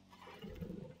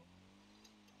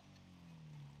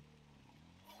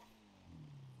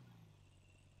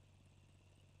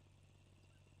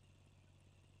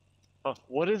 Oh,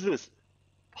 what is this?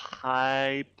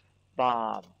 Pipe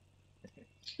bomb.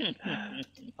 I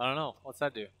don't know. What's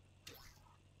that do?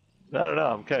 I don't know.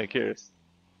 I'm kind of curious.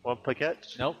 Want to play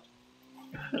catch? Nope.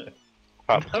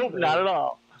 Nope, not at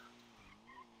all.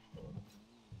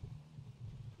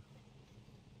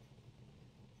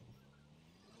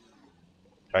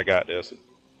 I got this.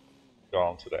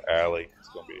 Gone to the alley. It's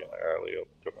gonna be in the alley up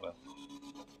coming up.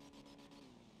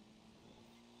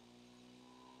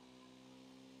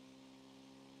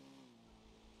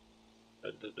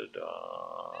 Dun, dun, dun, dun.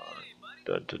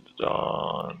 Dun, dun, dun,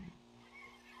 dun.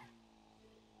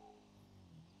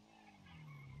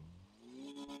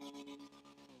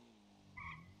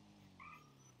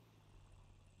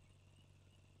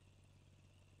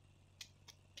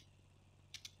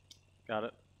 Got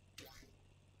it.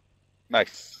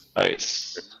 Nice.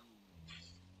 Nice.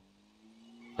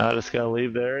 I just gotta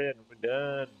leave the area and we're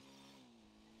done.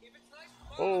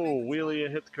 Oh, wheelie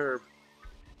and hit the curb.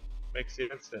 Makes the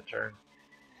instant turn.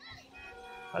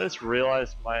 I just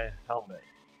realized my helmet.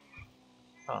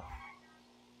 Huh.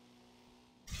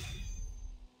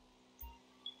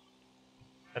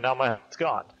 And now my helmet's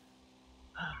gone.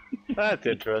 That's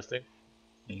interesting.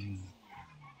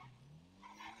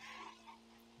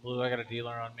 Blue, I got a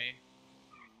dealer on me.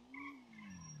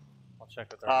 I'll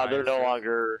check with their They're no highest.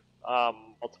 longer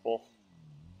multiple.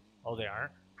 Oh, they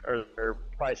aren't? Or their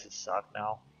prices suck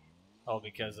now. Oh,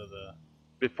 because of the...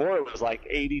 Before it was like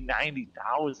 80,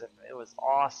 90,000. It was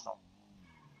awesome.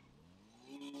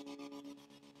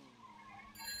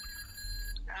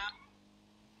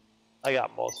 I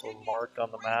got most of them marked on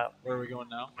the map. Where are we going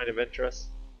now? Point of interest.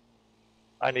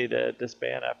 I need to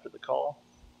disband after the call.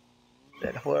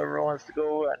 Then whoever wants to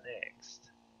go next.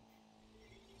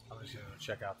 I'm just going to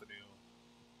check out the new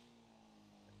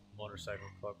motorcycle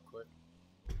club quick.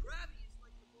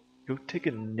 Go take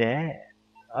a nap.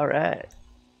 Alright.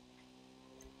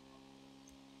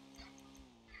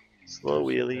 Slow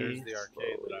wheelie. There's the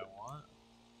arcade that I want.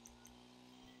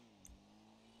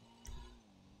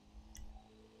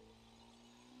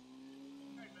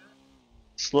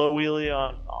 Slow wheelie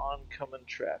on oncoming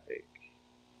traffic.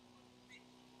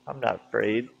 I'm not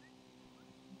afraid.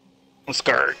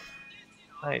 Skirt.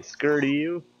 Nice skirty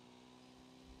you.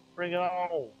 Bring it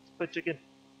on. Split chicken.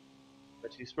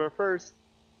 But you spur first.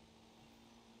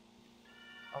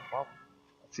 Oh,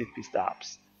 let's see if he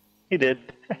stops. He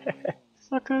did.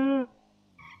 Sucker. I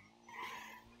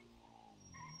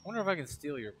wonder if I can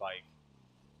steal your bike.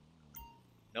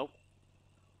 Nope.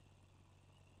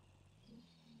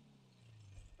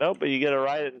 Nope, but you get to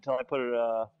ride it until I put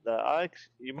it,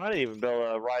 you might even be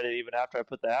able to ride it even after I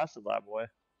put the acid lab away.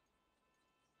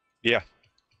 Yeah.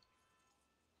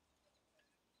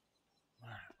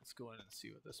 Alright, let's go in and see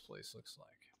what this place looks like.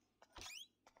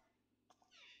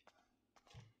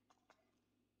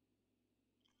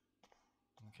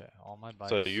 Okay, all my bikes.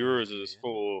 So yours is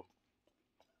full,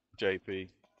 JP.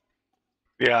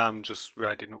 Yeah, I'm just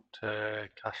riding up to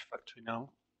Cash Factory now.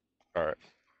 All right.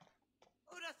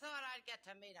 Who'd have thought I'd get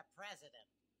to meet a president?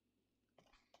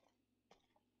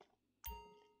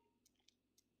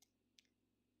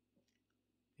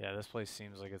 Yeah, this place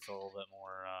seems like it's a little bit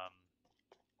more,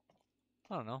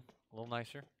 I don't know, a little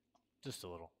nicer. Just a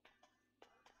little.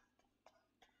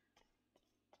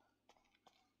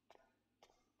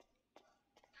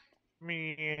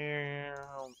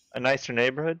 Meow. A nicer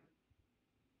neighborhood.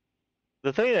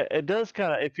 The thing that it does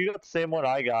kind of, if you got the same one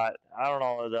I got, I don't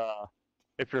know,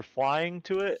 if you're flying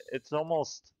to it, it's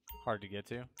almost Hard to get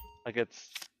to. like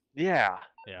it's Yeah,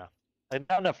 Yeah. like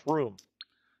not enough room.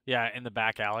 Yeah, in the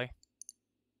back alley.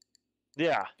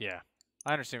 Yeah. Yeah.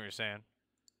 I understand what you're saying.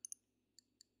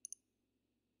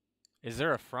 Is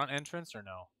there a front entrance or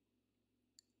no?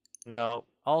 No.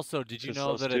 Also, did you Just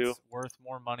know those that two. it's worth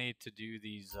more money to do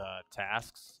these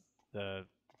tasks, the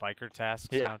biker tasks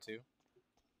Yeah. now too?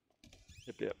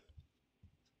 Yep.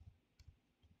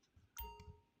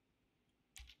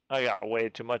 I got way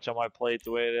too much on my plate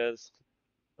the way it is.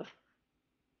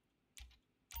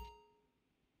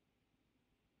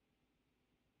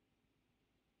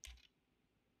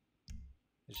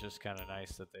 It's just kind of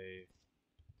nice that they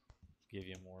give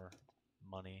you more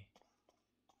money,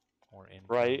 more income.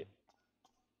 Right.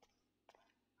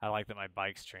 I like that my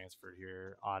bike's transferred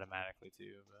here automatically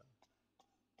too, but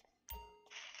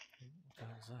what the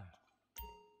hell is that?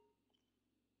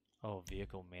 Oh,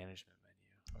 vehicle management menu.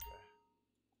 Okay.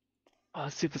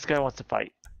 Let's see if this guy wants to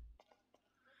fight.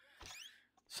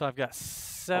 So I've got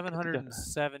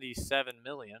 777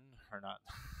 million, or not,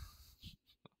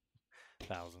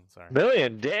 thousand. Sorry.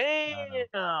 Million. Damn.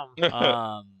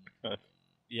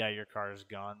 Yeah, your car is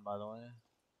gone, by the way.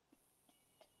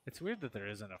 It's weird that there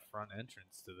isn't a front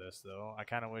entrance to this, though. I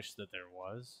kind of wish that there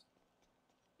was.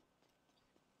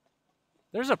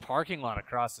 There's a parking lot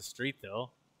across the street,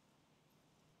 though.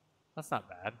 That's not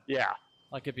bad. Yeah.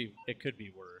 Like it could be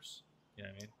worse. You know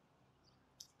what I mean?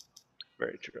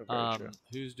 Very true. Very true.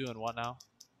 Who's doing what now?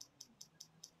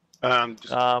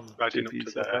 Just riding up to GP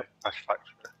the setup. Ash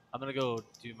Factory. I'm gonna go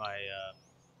do my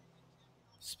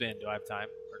spin. Do I have time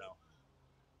or no?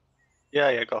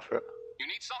 Yeah, go for it. You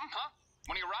need something, huh?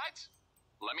 One of your rides?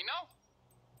 Let me know.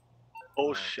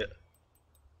 Oh shit.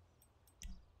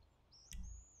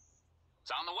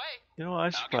 It's on the way. You know, I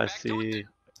should I'll get probably back to it see.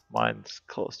 Mine's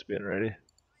close to being ready.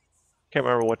 Can't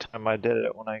remember what time I did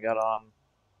it when I got on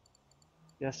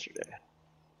yesterday.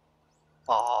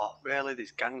 Oh, really?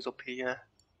 These gangs up here?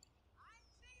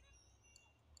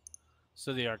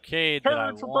 So the arcade that I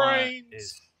Turn for want brains.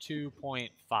 is 2.5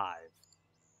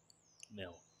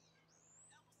 mil.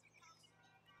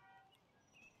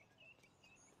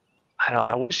 I don't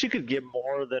know. I wish you could get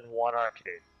more than one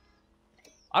arcade.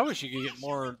 I wish you could get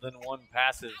more than one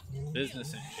passive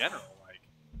business in general. Like,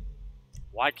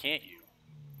 why can't you?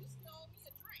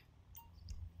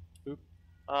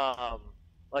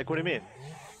 Like, what do you mean?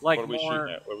 Like What are we more.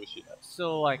 shooting at? What are we shooting at?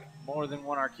 So like more than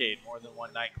one arcade, more than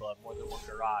one nightclub, more than one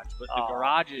garage. But the Oh,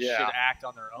 garages yeah. should act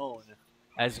on their own,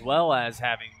 as well as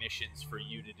having missions for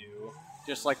you to do,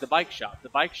 just like the bike shop. The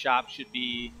bike shop should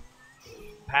be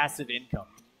passive income.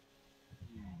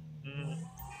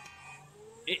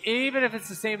 Even if it's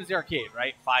the same as the arcade,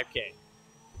 right? 5K.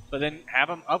 But then have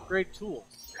them upgrade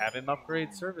tools, have him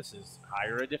upgrade services,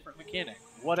 hire a different mechanic,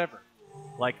 whatever.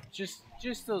 Like just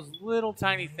those little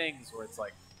tiny things where it's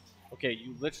like, okay,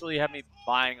 you literally have me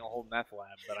buying a whole meth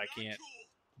lab, but I can't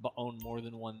own more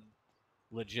than one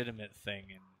legitimate thing,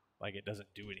 and like it doesn't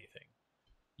do anything.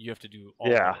 You have to do all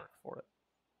the Yeah. work for it.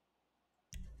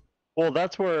 Well,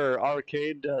 that's where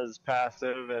arcade does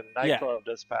passive and nightclub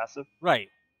does passive. Right.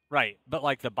 But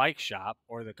like the bike shop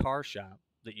or the car shop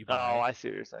that you buy, Oh, I see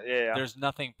what you're saying. Yeah. there's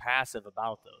nothing passive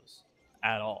about those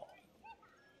at all.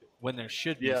 When there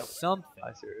should be Yeah. something.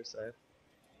 I see what you're saying.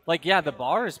 Like, yeah, the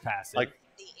bar is passive, Like-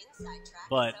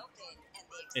 but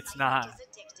it's not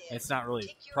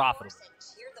really profitable.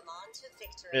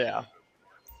 Yeah.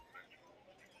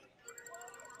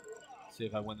 See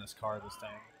if I win this car this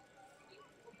time.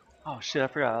 Oh shit! I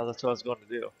forgot. That's what I was going to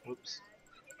do. Oops.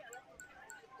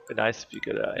 Be nice if you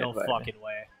could No invite fucking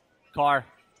way. Car.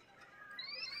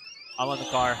 I'm on the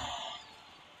car.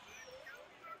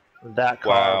 me. That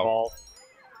car Wow. ball.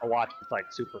 I watch it's like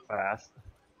super fast.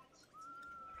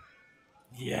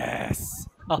 Yes.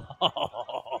 I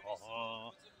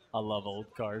love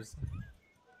old cars.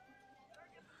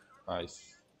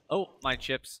 Nice. Oh, my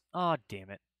chips. Oh, damn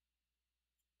it.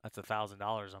 That's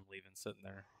 $1,000 I'm leaving sitting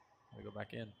there. I go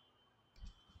back in.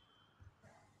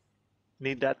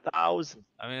 Need that 1,000.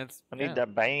 I mean, it's. I need yeah.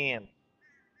 that band.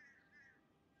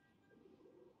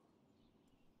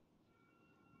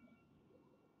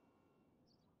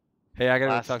 Hey, I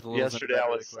gotta talk to Little Yesterday I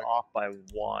was off by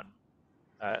 1.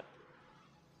 Are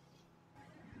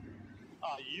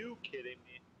you kidding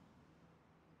me?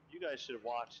 You guys should have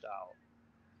watched out.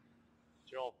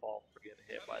 It's your own fault for getting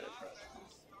hit by the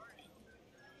president.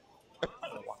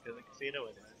 I walked in the casino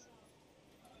anyways.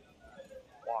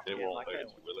 Walked It in won't like let I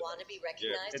you, will it? Want to be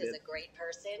recognized it as is. a great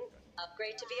person?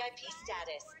 Upgrade to VIP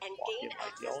status and Walk gain in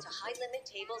like the access old to high limit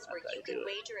tables where That's how you you can do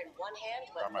it. wager in one hand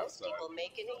what I'm most outside. people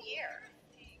make in a year.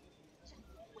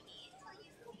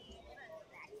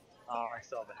 Oh, I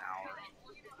still have an hour.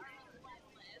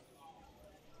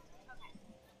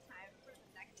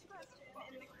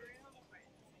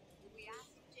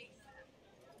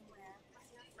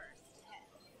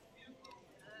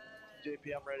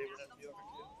 JP, I'm ready whenever you are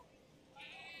too.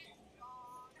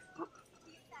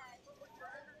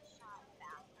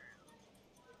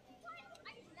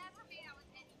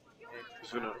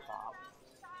 Just gonna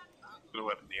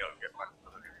let Neo get back to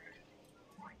the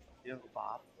You have a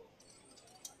Bob?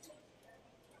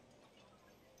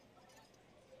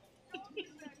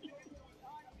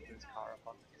 His car up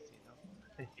on the casino.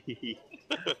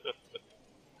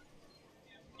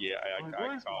 Yeah, I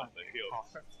Where's called my the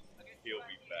car? he'll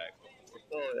be back.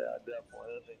 Oh yeah,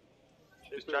 definitely.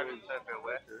 Just driving further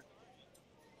away.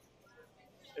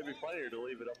 It'd be funnier to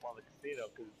leave it up on the casino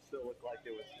because it still looked like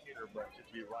it was here, but it'd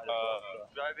be right above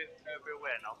the. Drive it further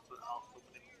away and I'll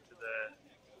summon him to the.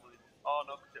 Oh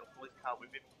no, because it'll pull his car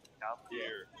with him.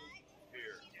 Here.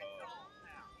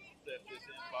 Set this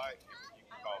invite. You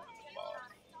can call it the boss.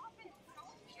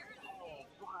 Oh,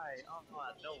 why? Oh,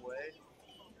 no way.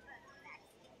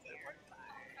 There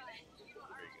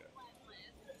you go.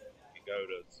 You go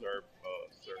to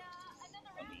services.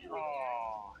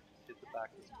 Oh, hit the back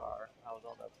of his car. I was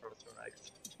on that proto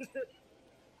next.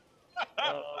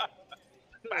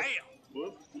 Bam!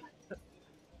 Whoops.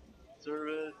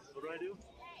 Service. What do I do?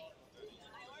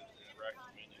 Right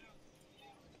menu.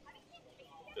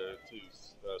 Go to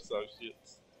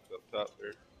associates up top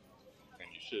there, and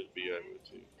you should be able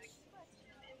to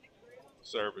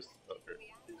service up there.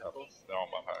 Down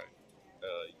behind.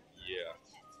 Yeah.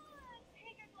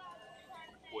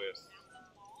 West.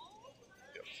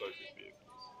 Yep, associate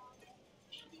vehicles.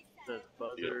 Says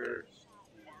buzzer.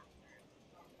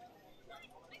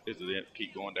 Is it in?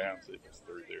 Keep going down, see if it's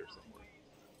through there somewhere.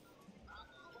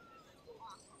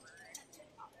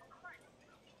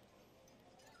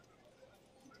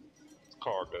 It's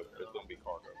cargo. It's gonna be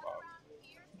cargo, Bob.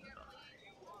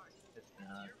 It's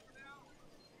not.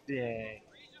 Dang.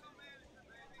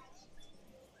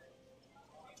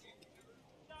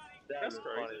 That's was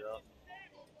crazy. funny though.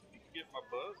 You can get my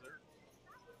buzzer.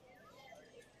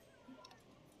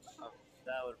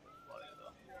 That would have been funny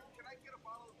though.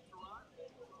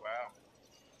 Wow.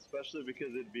 Especially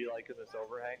because it'd be like in this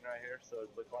overhang right here, so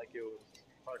it'd look like it was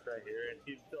parked right here, and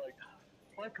he'd be like,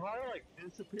 my car like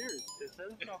disappears. It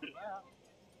says it's on the map.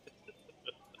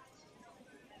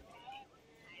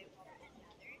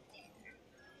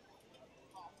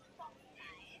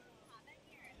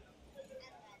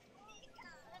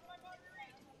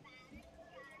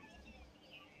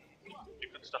 You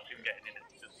could stop him getting in and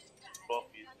just both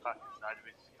of you park inside of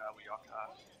his car with your car.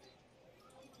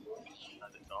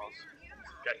 And it does.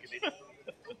 Get in.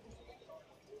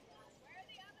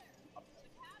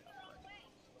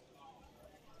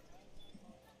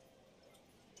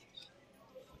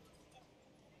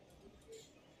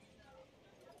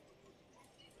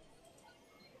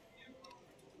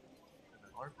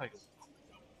 Or if I could,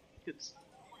 is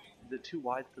it too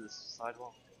wide for this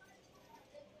sidewalk?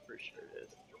 Pretty sure it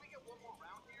is.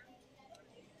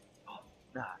 Oh,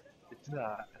 nah, it's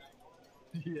not.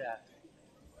 Yeah.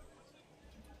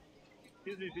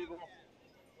 Excuse me, people.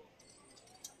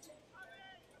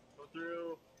 Go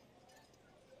through.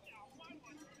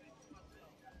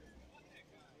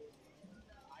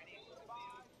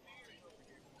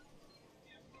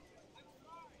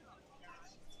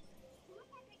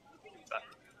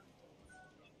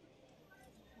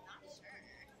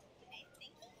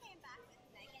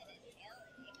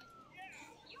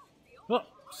 Oh,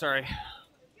 sorry.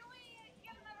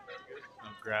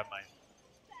 I'll grab my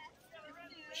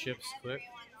chips quick.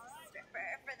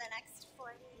 For the next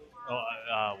 4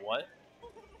 Oh, what?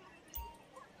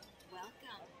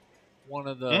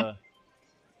 Welcome.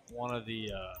 One of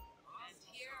the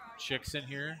chicks in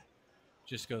here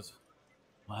just goes,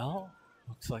 well,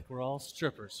 looks like we're all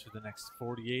strippers for the next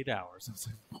 48 hours. I was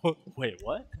like, what? Wait,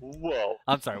 what? Whoa.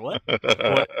 I'm sorry, what?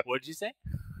 What'd you say?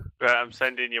 Right, I'm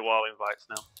sending you wall invites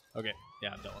now. Okay,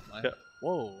 yeah, I'm done with mine. Yeah.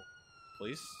 Whoa,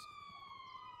 police?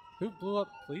 Who blew up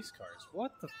police cars?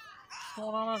 What the f***'s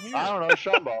going on out here? I don't know,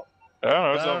 Shumbo. I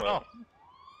don't know. I don't know.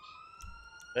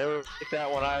 They were like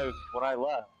that when I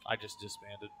left. I just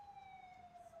disbanded.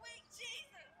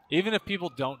 Even if people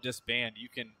don't disband, you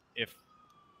can,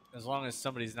 as long as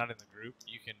somebody's not in the group,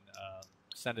 you can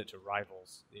send it to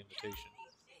rivals, the invitation.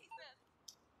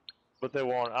 But they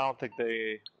won't. I don't think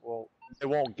they will. They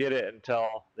won't get it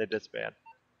until they disband.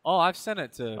 Oh, I've sent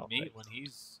it to Oh, Meat thanks. when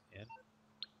he's in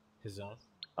his own.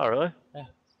 Oh, really? Yeah.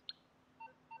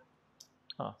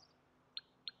 Huh.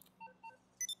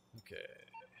 Okay.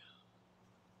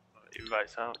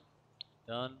 Invites out.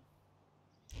 Done.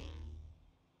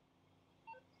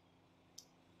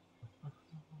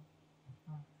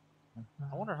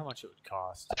 I wonder how much it would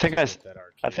cost. I think to I get that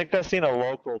arcade. I think I've seen a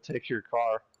local take your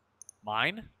car.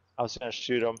 Mine? I was gonna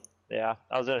shoot him. Yeah,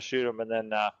 I was gonna shoot him, and then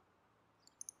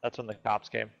that's when the cops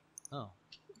came. Oh.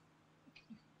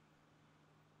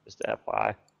 Just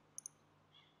FYI.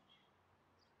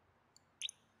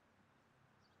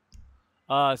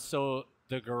 So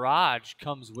the garage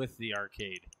comes with the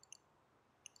arcade,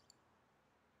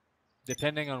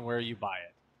 depending on where you buy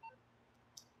it.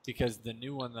 Because the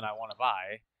new one that I want to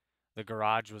buy, the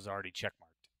garage was already checkmarked.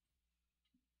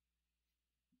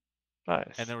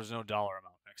 Nice. And there was no dollar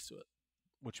amount next to it,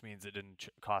 which means it didn't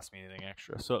cost me anything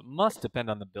extra. So it must depend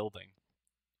on the building.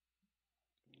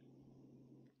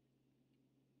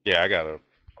 Yeah, I got a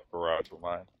garage for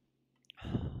mine.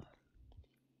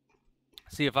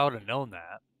 See, if I would have known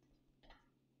that.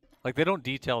 Like, they don't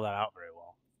detail that out very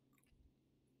well.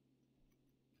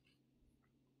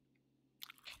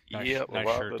 Yeah, a nice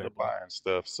lot shirt of the there, bud. buying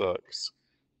stuff sucks.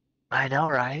 I know,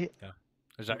 right? Yeah.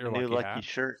 Is that your New lucky hat?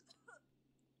 shirt.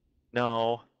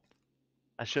 No,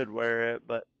 I should wear it,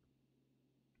 but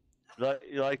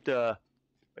you like the.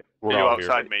 We're Are you all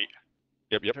outside, here. mate?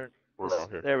 Yep. Turn, We're all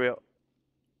here. there we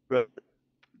go.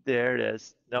 There it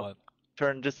is. No, What?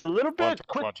 turn just a little bit.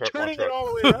 Quit turning it all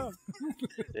the way around.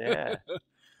 Yeah.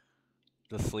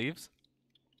 The sleeves?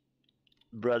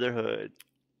 Brotherhood.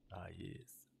 Ah, yes.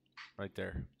 Right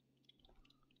there.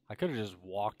 I could have just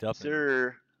walked up.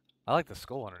 Sir. I like the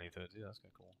skull underneath it, too. That's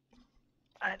kind of cool.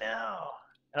 I know.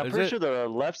 And I'm Is pretty it- sure the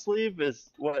left sleeve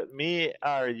is what me,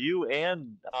 or you,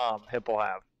 and Hippo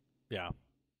have. Yeah.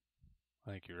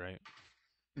 I think you're right.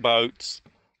 Boats.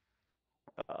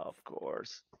 Of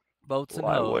course. Boats and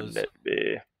Why hoes. wouldn't it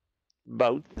be?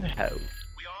 Boats and hoes.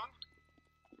 We on?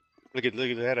 Look at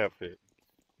that outfit.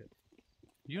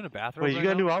 You in a bathrobe Wait, you right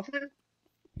got a now? new outfit?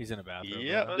 He's in a bathrobe.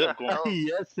 Yeah, right that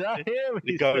Yes, I am. the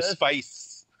he ghost says.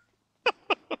 face.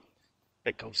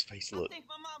 That ghost face look. think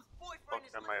my mom's boyfriend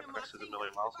is Fuck, my living in impress is a secret.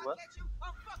 million miles If I away. catch you,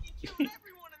 I'm fucking killing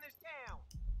everyone in this town.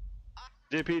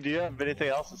 JP, do you have anything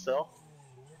else to sell?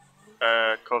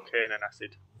 Cocaine and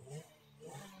acid.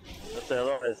 Let's say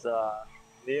otherwise,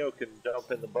 Neo can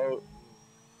jump in the boat.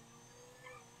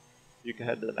 You can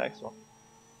head to the next one,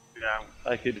 Yeah.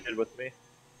 like he did with me.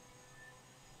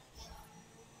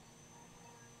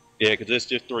 Yeah, because it's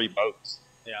just 3 boats.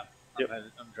 Yeah. Yep.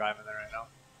 I'm driving there right now.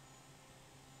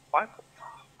 Why?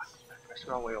 Press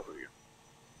the wrong way over here.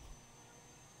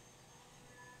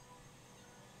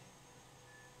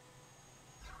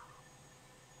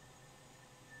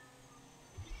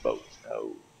 Boats,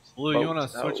 no. Blue, you want to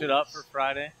switch it up for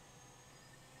Friday?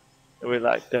 We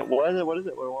like that. What is it? What is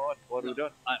it? What are we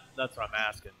doing? That's what I'm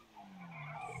asking.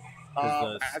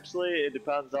 'Cause the- Actually, it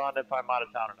depends on if I'm out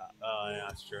of town or not. Oh, yeah,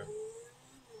 that's true.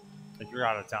 If you're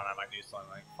out of town, I might do something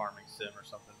like Farming Sim or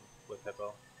something with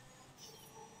Hippo.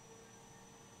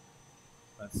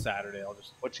 Then Saturday, I'll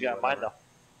just. What you do got in mind, whatever.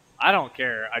 though? I don't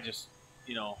care. I just,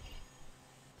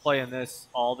 playing this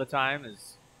all the time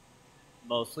is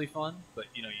mostly fun, but,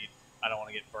 I don't want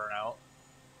to get burnt out.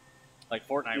 Like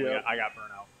Fortnite, Yeah. I got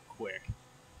burnt out quick.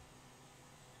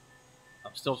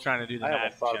 I'm still trying to do the I Madden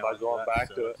almost thought about challenge, going but that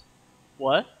back to it. sucks.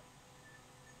 What?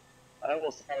 I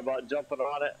almost thought about jumping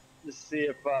on it just to see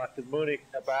if, because Mooney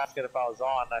kept asking if I was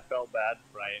on, and I felt bad.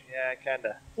 Right. Yeah, kind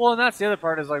of. Well, and that's the other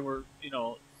part is like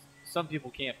some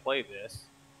people can't play this.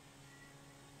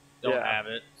 Don't Yeah. have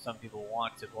it. Some people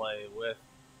want to play with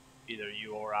either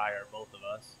you or I or both of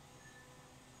us.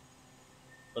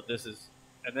 But this is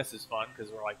fun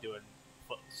because we're like doing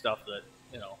stuff that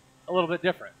a little bit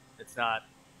different. It's not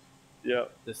Yeah.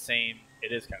 the same.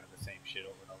 It is kind of the same shit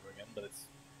over and over again, but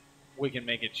we can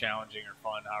make it challenging or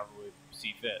fun however we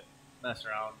see fit. Mess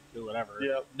around, do whatever.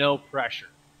 Yep. No pressure,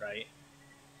 right?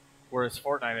 Whereas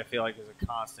Fortnite, I feel like is a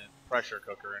constant pressure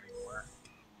cooker anymore.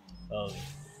 Of,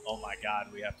 oh my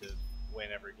god, we have to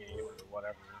win every game or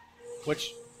whatever.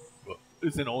 Which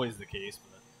isn't always the case,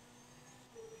 but.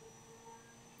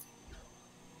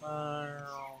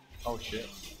 Oh shit.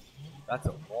 That's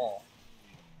a wall.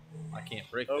 I can't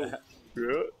break Oh. that.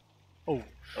 Yeah. Oh.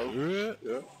 Oh.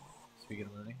 Yeah. Speaking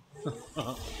of Mooney.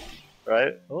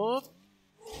 Right? Oh.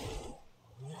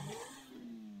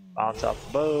 Bounce off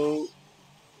the boat.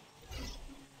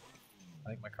 I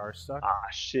think my car's stuck. Ah,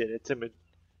 shit. It's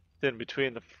in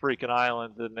between the freaking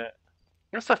islands, isn't it?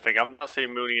 That's the thing. I've not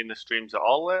seen Mooney in the streams at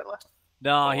all lately.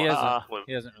 No, he Uh-uh. hasn't.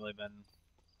 He hasn't really been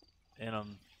in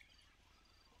them.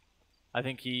 I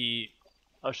think he.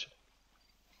 Oh, shit.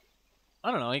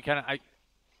 I don't know. He kind of.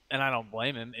 And I don't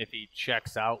blame him if he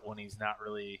checks out when he's not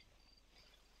really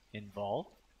involved.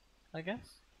 I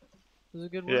guess is a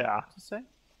good word Yeah. to say.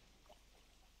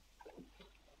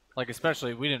 Like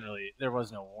especially, we didn't really. There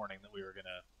was no warning that we were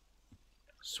gonna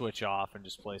switch off and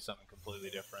just play something completely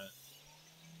different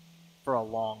for a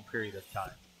long period of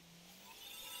time.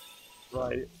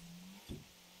 Right.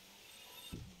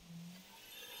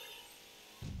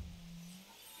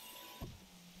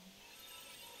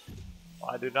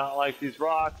 I do not like these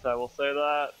rocks, I will say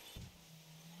that.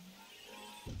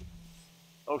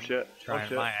 Oh shit. Trying oh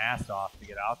shit. my ass off to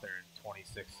get out there in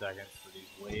 26 seconds for these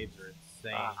waves are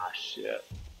insane. Ah, shit.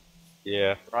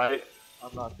 Yeah. Right?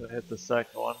 I'm not gonna hit the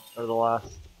second one, or the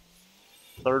last.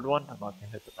 Third one? I'm not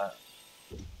gonna hit that.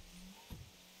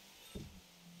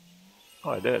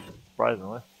 Oh, I did,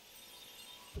 surprisingly.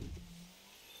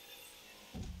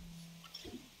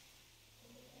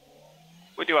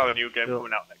 We do have a new game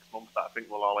coming out next month that I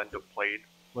think we'll all end up playing.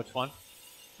 Which one?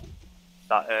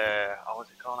 That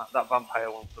what's it called? That vampire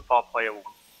one, the 4-player one.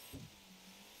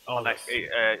 Oh, next the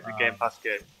Game Pass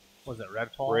game. Was it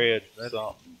Redfall? Red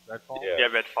Redfall? Yeah. Yeah,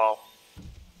 Redfall.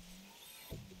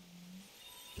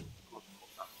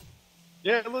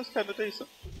 Yeah, it looks kind of decent.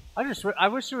 I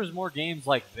wish there was more games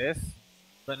like this,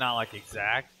 but not like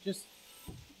exact. Just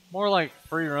more like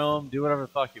free roam, do whatever the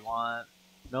fuck you want.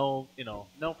 No,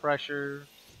 no pressure.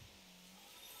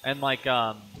 And like,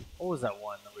 what was that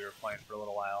one that we were playing for a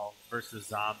little while? Versus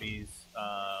zombies,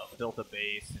 built a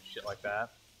base and shit like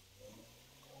that.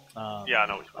 Yeah, I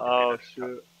know which one. Oh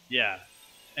shoot. Yeah,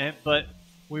 but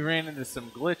we ran into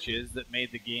some glitches that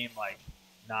made the game like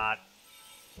not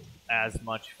as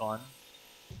much fun.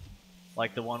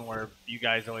 Like the one where you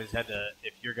guys always had to,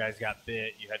 if your guys got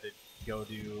bit, you had to go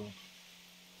do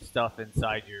stuff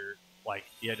inside your, like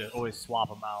you had to always swap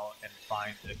them out and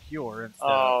find a cure instead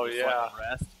of just letting them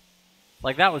rest.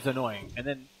 Like that was annoying. And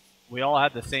then we all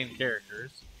had the same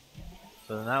characters,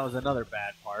 so then that was another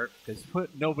bad part because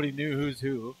nobody knew who's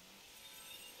who.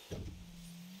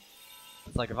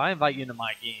 It's like if I invite you into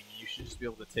my game, you should just be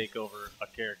able to take over a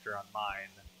character on mine,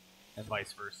 and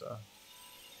vice versa.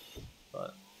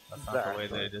 But that's not the way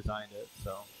they designed it,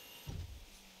 so.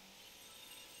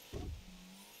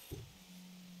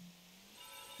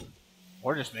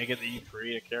 Or just make it that you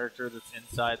create a character that's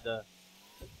inside the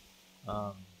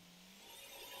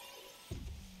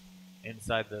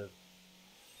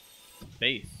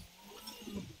base.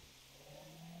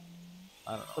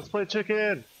 I don't know. Let's play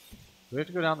chicken. Do we have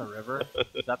to go down the river?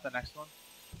 Is that the next one?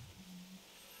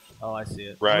 Oh, I see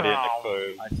it. Right in the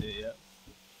cove. I see it, yeah.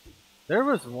 There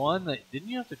was one that, didn't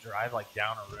you have to drive like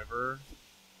down a river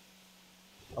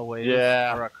away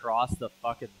or across the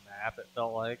fucking map, it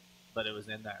felt like, but it was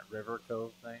in that river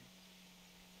cove thing?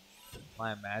 Am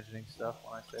I imagining stuff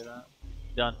when I say that?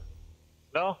 Done.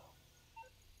 No?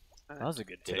 That was a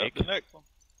good Get take. up the next one.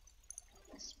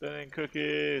 Spinning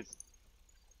cookies.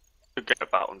 Could get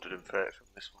about 130 from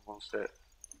this one once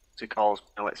it calls me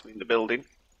and lets me in the building.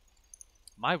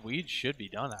 My weed should be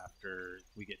done after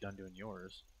we get done doing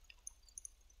yours.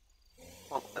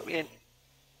 Well, let me in.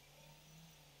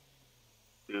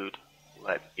 Dude,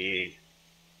 let me in.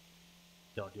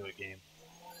 Don't do it, game.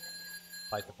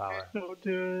 Fight the power. Don't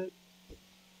do it.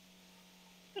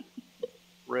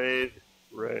 Raid.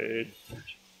 Raid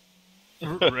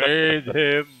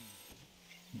him.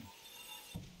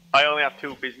 I only have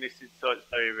 2 businesses, so it's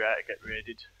very rare to get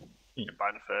raided. You can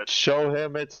find a third. Show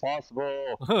him it's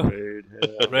possible. Raid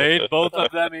him. Raid both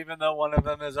of them, even though one of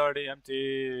them is already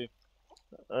empty.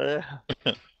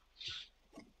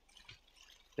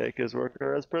 Take his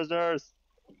worker as prisoners.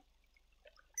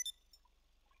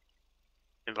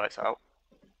 Invites out.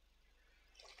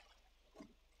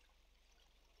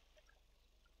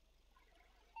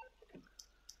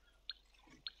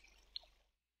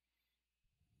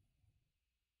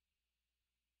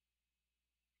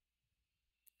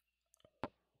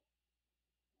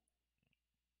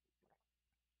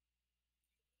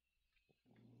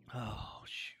 Oh,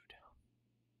 shoot.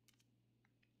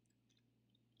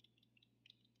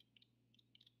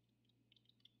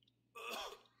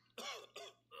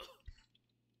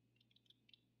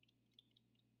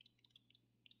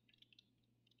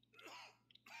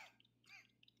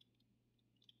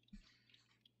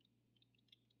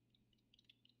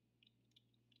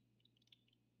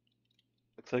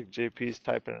 Looks like JP's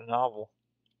typing a novel.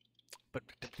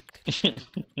 Sweet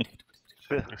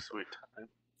time.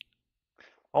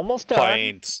 Almost done.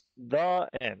 Planes. The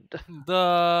end.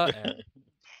 The end.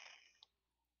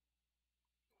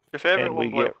 Your favorite And we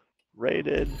one, get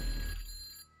raided.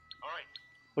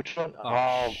 Which one?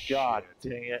 Oh, God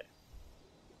dang it.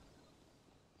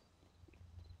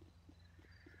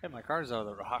 Hey, my car's out of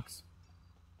the rocks.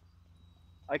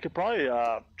 I could probably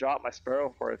drop my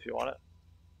sparrow for it if you want it.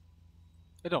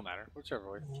 It don't matter.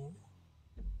 Whichever way.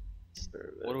 Sparrow.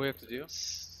 What do we have to do?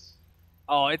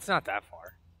 Oh, it's not that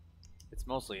far. It's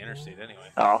mostly interstate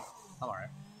anyway. Oh. I'm alright.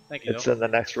 Thank you, It's though. in the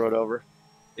next road over.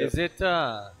 Is it,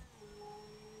 The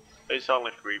It's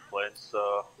only 3 planes,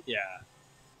 so Yeah.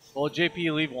 Well,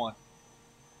 JP, leave one.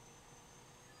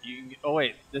 You can, oh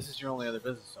wait, this is your only other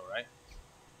business, though, right?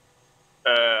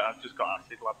 I've just got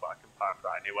acid lab, but I can park that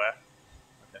anywhere.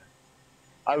 Okay.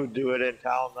 I would do it in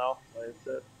town though, like I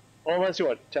said. Well, unless you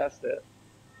want to test it.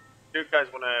 Do you guys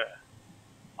want to?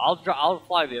 I'll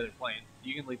fly the other plane.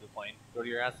 You can leave the plane. Go to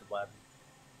your acid lab.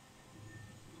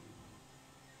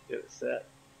 Get it set.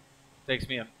 Takes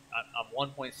me. I'm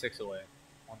 1.6 away.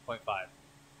 1.5.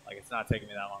 Like it's not taking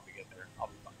me that long to get there. I'll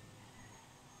be fine.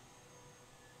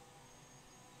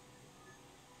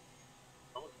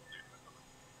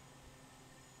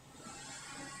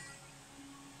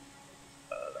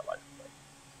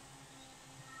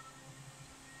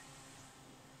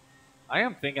 I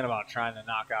am thinking about trying to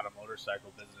knock out a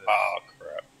motorcycle business. Oh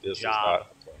crap! This job. is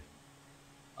not the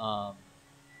plan.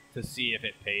 To see if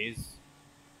it pays.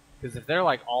 Because if they're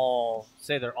like all,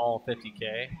 say they're all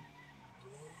 50K,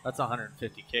 that's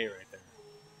 150K right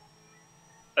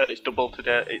there. It's double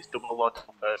today. It's double lot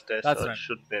on Thursday, That's so what it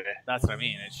should be. That's what I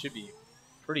mean. It should be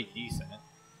pretty decent.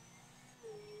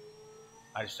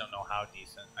 I just don't know how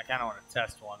decent. I kind of want to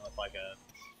test one with like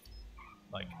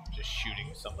just shooting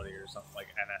somebody or something, like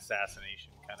an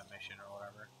assassination kind of mission or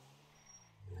whatever.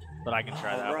 But I can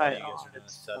try that while you guys are doing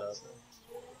the setup.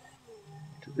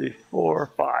 2, 3,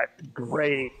 4, 5.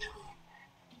 Great.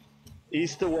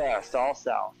 East to west, all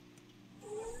south.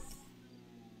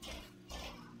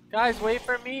 Guys, wait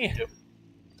for me. Yep.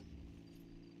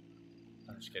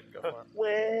 I'm just kidding. Go for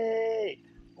it.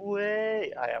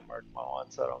 Wait. I have marked my one,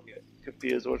 so I don't get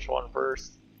confused which one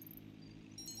first.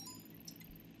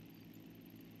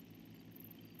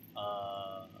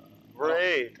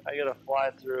 Great. I gotta fly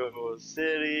through a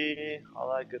city,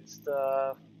 all that good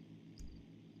stuff.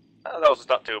 That was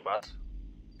not too bad.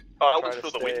 Oh, I Try was to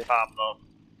through the stay- wind farm though.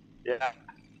 Yeah.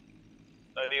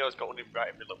 Neo's got one right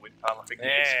in the middle of the wind farm. I think.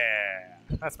 Yeah,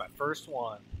 that's my first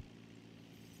one.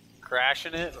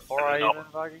 Crashing it before I even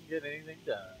fucking get anything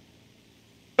done.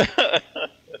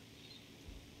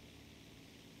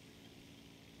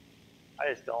 I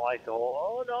just don't like the whole,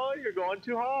 oh no, you're going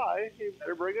too high. You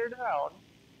better bring her down.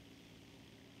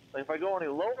 Like if I go any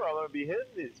lower, I'm going to be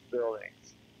hitting these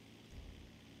buildings.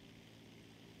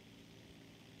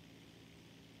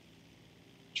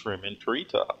 Trimming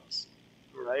treetops.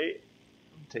 Right?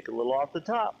 Take a little off the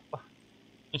top.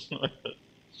 I'm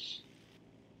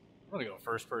gonna go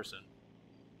first person.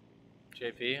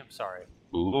 JP, I'm sorry.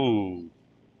 Ooh.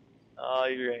 Oh,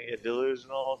 you're going to get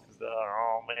delusional because,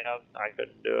 oh man, I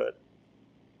couldn't do it.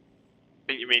 I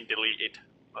think you mean deleted,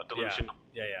 not delusional.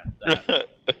 Yeah.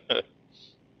 That.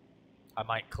 I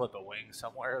might clip a wing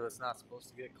somewhere that's not supposed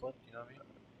to get clipped. You know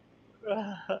what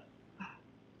I mean?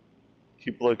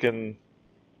 Keep looking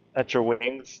at your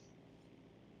wings.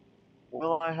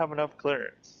 Will I have enough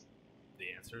clearance? The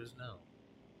answer is no.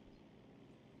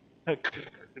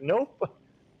 Nope.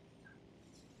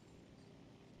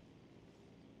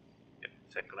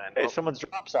 Hey, someone's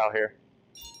drops out here.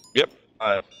 Yep.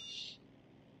 Oh,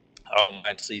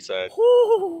 man, seaside.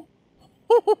 Oh,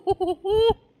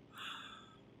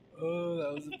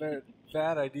 that was a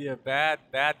bad idea. Bad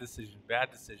decision.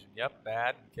 Bad decision. Yep,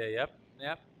 bad. Okay, yep.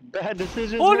 Bad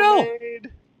decisions Oh, no!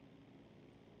 made.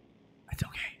 It's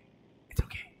okay.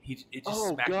 It just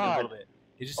Oh, smacked me a God. little bit.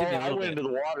 It just hit me a I little went bit. into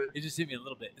the water. It just hit me a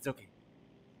little bit. It's okay.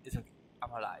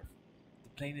 I'm alive. The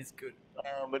plane is good.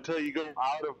 Until you go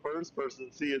out of first person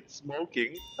and see it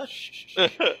smoking. Shh.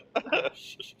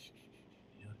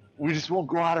 We just won't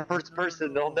go out of first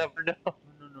person. They'll never know. No.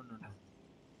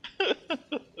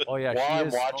 Oh yeah, While she I'm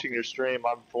is watching smoking. your stream,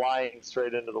 I'm flying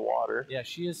straight into the water. Yeah,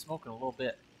 she is smoking a little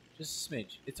bit. Just a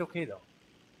smidge. It's okay though.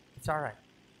 It's all right.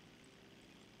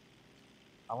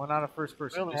 I went out of first We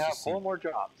person. only just have to see. 4 more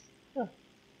drops.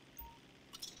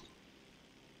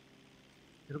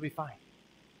 It'll be fine.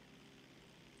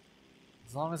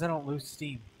 As long as I don't lose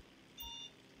steam.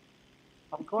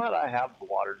 I'm glad I have the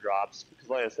water drops because,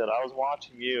 like I said, I was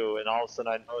watching you, and all of a sudden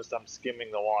I noticed I'm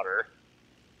skimming the water.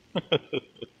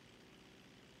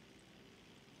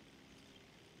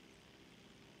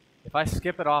 If I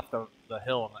skip it off the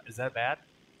hill, is that bad?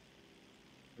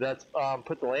 That's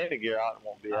put the landing gear out, it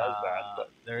won't be as bad.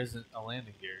 But There isn't a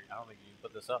landing gear. I don't think you can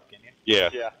put this up, can you?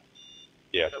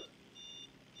 Yeah.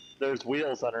 There's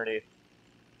wheels underneath.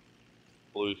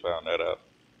 Blue found that out.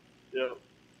 Yep.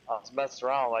 I was messing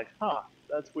around like,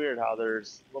 that's weird how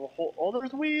there's little hole. Oh,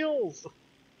 there's wheels.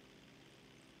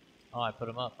 Oh, I put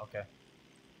them up. Okay.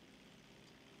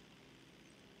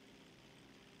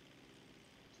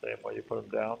 Same way you put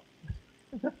them down.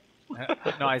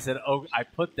 No, I said, I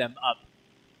put them up.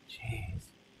 Jeez.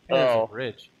 Hey, there's a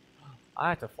bridge. I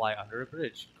have to fly under a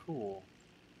bridge. Cool.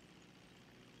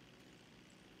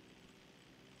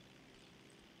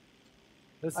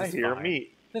 This is I hear fine.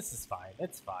 meat. This is fine.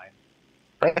 It's fine.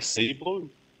 I see blue.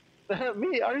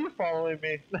 Me, are you following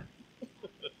me?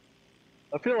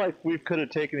 I feel like we could have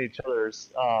taken each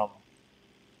other's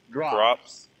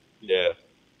Drops. Yeah.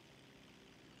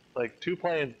 Like 2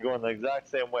 planes going the exact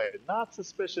same way. Not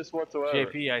suspicious whatsoever.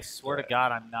 JP, I swear to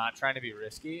God, I'm not trying to be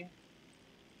risky.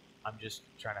 I'm just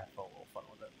trying to have a little fun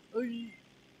with it.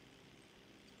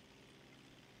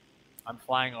 I'm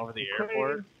flying over the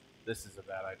airport. This is a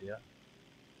bad idea.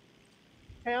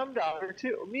 Hey, I'm down there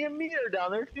too. Me and me are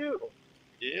down there too.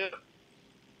 Yeah.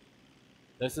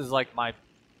 This is like my.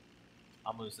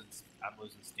 I'm losing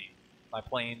steam. My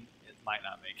plane might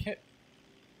not make it.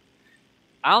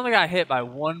 I only got hit by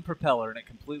one propeller, and it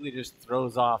completely just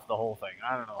throws off the whole thing.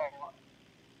 I don't know.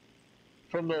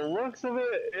 From the looks of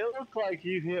it, it looked like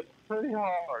you hit pretty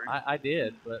hard. I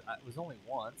did, but it was only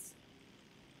once.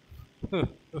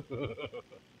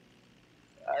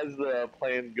 As the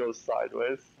plane goes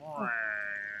sideways.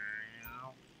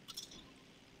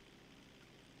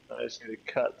 I just need to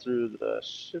cut through the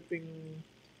shipping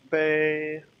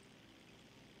bay,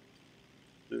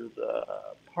 through the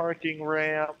parking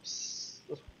ramps.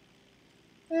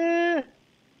 Don't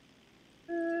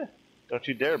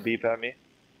you dare beep at me.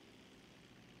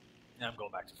 Yeah, I'm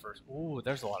going back to first. Ooh,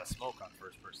 there's a lot of smoke on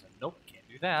first person. Nope, can't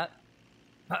do that.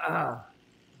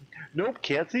 Nope,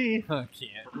 can't see. Can't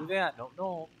do that. No,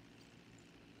 no.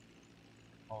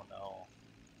 Oh no.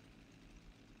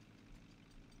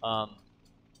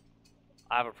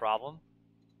 I have a problem.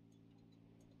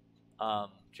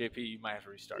 JP, you might have to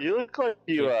restart. You look like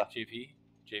you, JP.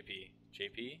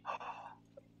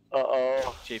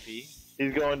 Uh-oh. JP.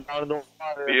 He's going down in the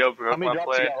water. Yeah, How many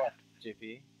drops you got left?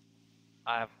 JP.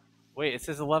 I have. Wait, it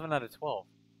says 11 out of 12.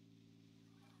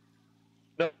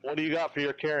 No, what do you got for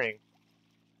your carrying?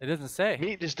 It doesn't say.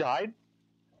 Meat just died?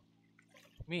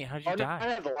 Meat, how'd you No, die? I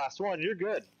have the last one. You're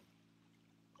good.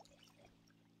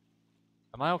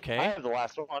 Am I okay? I have the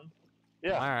last one.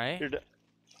 Yeah. Am I alright? You're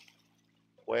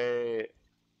Wait.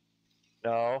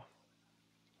 No.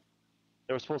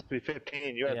 There was supposed to be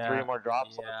 15. You had 3 more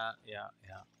drops left. Yeah.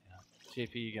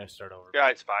 JP, you gotta start over. Yeah,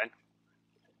 it's fine.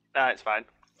 Nah, it's fine.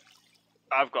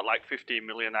 I've got like 15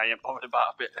 million. I ain't bothered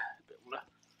about a bit.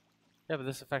 Yeah, but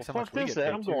this affects Well, how much fuck we this, get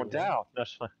paid I'm too, going right? down.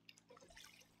 That's fine.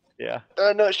 Yeah.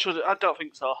 No, it should. I don't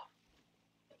think so.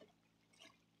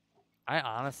 I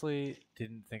honestly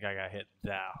didn't think I got hit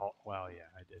that hard. Well, yeah,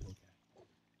 I did. Okay.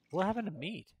 What happened to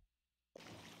meat?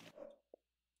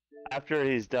 After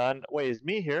he's done. Wait, is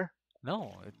me here?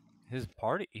 No, his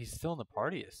party. He's still in the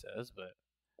party. It says, but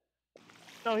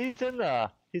No, he's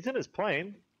in his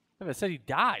plane. yeah, but it said he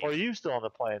died. Or are you still on the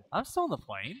plane? I'm still in the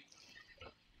plane.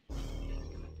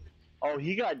 Oh,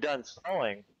 he got done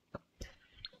selling.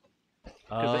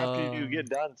 Because after you get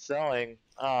done selling,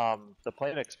 the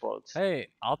plane explodes. Hey,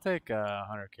 I'll take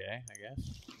 100K, I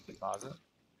guess. Deposit.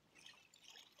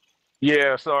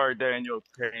 Yeah, sorry, Daniel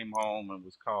came home and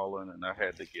was calling, and I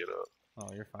had to get up.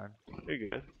 Oh, you're fine. You're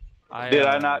good. Did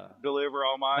I not deliver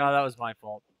all mine? No, that was my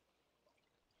fault.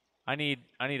 I need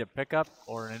a pickup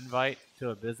or an invite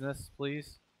to a business,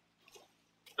 please.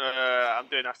 I'm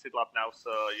doing acid lab now, so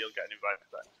you'll get an invite for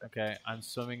that. Okay, I'm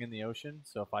swimming in the ocean,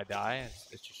 so if I die,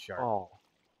 it's just shark. Oh.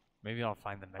 Maybe I'll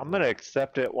find the megalodon. I'm going to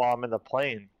accept it while I'm in the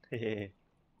plane. Maybe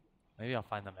I'll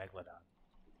find the megalodon.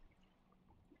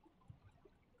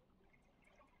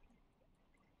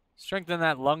 Strengthen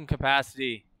that lung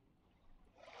capacity.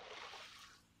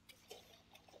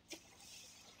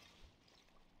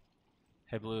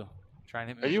 Hey, Blue, try and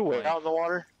hit me. Are you way out in the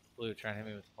water? Blue, try and hit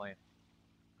me with the plane.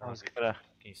 I was gonna.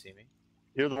 Can you see me?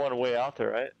 You're the one way out there,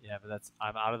 right? Yeah, but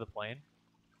I'm out of the plane.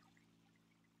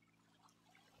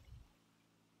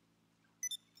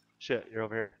 Shit, you're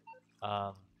over here.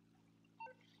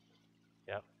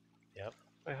 Yep.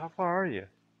 Wait, how far are you?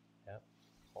 Yep.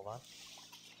 Hold on. I'm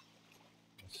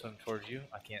gonna swim towards you.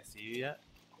 I can't see you yet.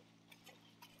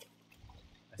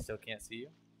 I still can't see you.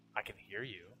 I can hear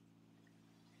you.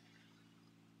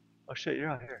 Oh shit, you're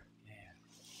out here. Yeah.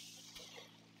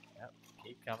 Yep.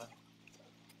 Keep coming.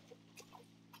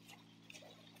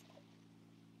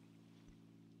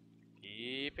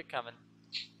 Keep it coming.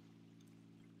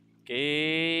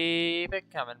 Keep it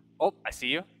coming. Oh, I see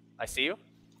you. I see you.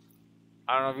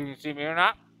 I don't know if you can see me or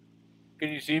not. Can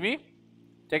you see me?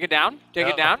 Take it down. Take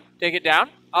it down. Take it down.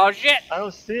 Oh, shit. I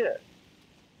don't see it.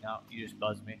 No, you just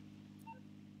buzzed me.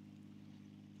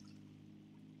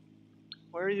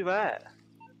 Where are you at?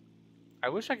 I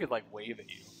wish I could, like, wave at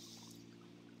you.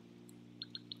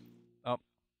 Oh.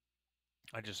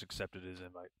 I just accepted his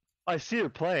invite. I see your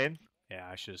plane. Yeah,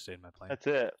 I should have stayed in my plane. That's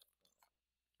it.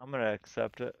 I'm gonna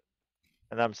accept it.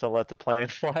 And I'm just gonna let the plane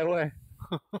fly away.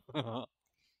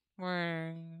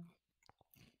 I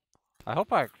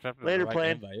hope I accepted Later, the right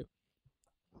plane. invite.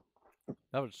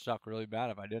 That would suck really bad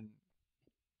if I didn't.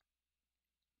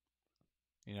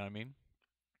 You know what I mean?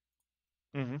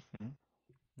 Mm-hmm.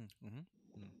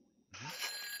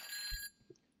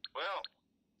 Well,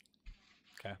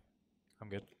 Okay, I'm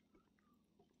good.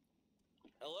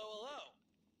 hello.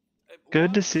 Hey,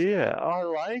 Good to boys. see you. Oh, I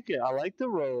like it. I like the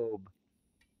robe.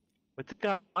 What's it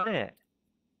got on it?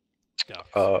 Ducks.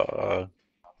 I'm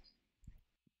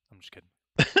just kidding.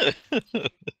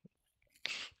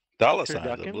 Dollar Sure, signs,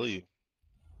 I ducking? believe.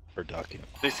 For ducking.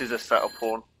 This is a setup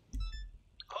one.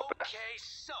 Okay,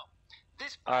 so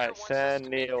this Alright, wants us send to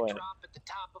make Neil a in. drop at the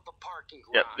top of a parking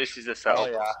Yep, garage. this is a setup. Oh,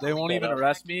 yeah. They won't even Setup.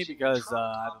 arrest me Package in the because trunk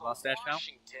I have of a mustache now.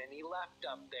 Washington he left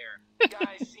up there.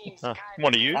 Guy seems Huh. kinda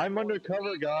One of you? I'm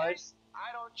undercover, guys.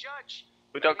 I don't judge.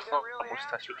 We don't Maybe call they're it really a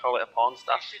mustache, we after call it a him. porn They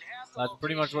stash. should have the That's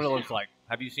pretty much what it location looks like.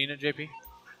 Have you seen it, JP?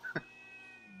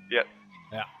 Yep.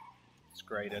 Yeah. It's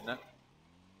great, isn't it?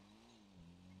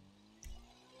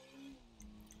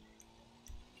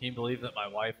 Can you believe that my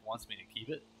wife wants me to keep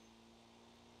it?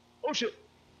 Oh, shit.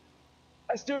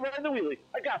 I stood right in the wheelie.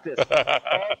 I got this. No,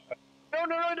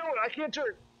 I can't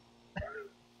turn.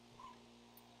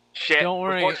 Shit. Don't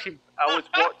worry. I was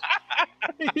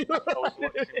watching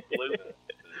Blue.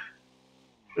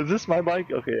 Is this my bike?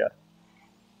 Okay, yeah.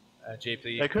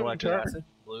 JP I couldn't collected turn. acid.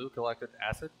 Blue collected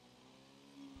acid.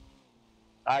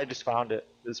 I just found it.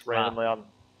 Just randomly on the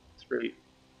street.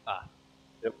 Ah.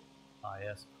 Yep. Ah,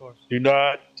 yes, of course. Do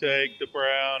not take the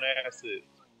brown acid.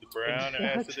 The brown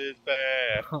acid is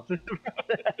bad.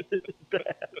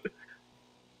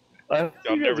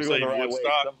 Y'all never seen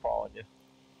Woodstock? I'm following you.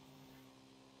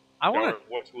 I Y'all want ever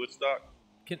watch Woodstock?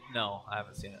 to. No, I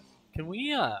haven't seen it. Can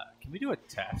we do a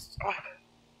test?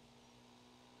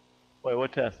 Wait,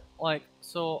 what test? Like,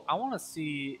 so I want to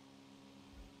see.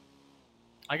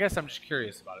 I guess I'm just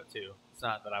curious about it too. It's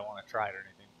not that I want to try it or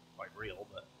anything like real,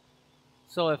 but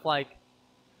so if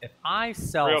I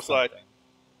sell Real something, side.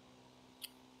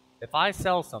 if I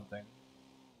sell something,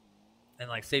 and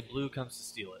like say Blue comes to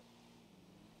steal it,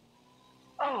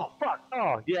 Oh, fuck.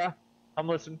 Oh, yeah. I'm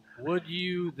listening. would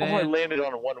you Oh, I then landed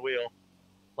on one wheel.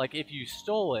 like if you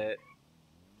stole it,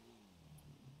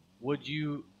 would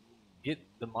you get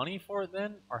the money for it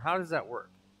then, or how does that work?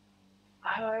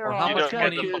 Or how You much don't,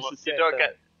 get money?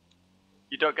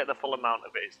 you don't get the full amount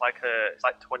of it. It's like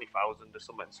 20,000 or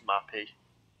something, some RP.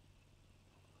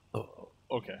 Oh,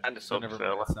 okay. And a So never mind,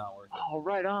 sub-trailer. it's not worth it. Oh,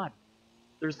 right on.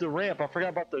 There's the ramp. I forgot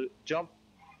about the jump.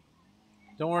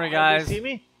 Don't worry, Oh, guys. they see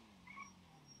me?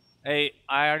 Hey,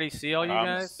 I already see all you I'm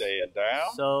guys. staying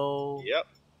down. So Yep.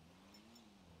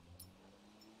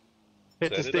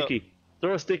 Hit the Set it up. sticky.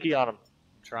 Throw a sticky on him.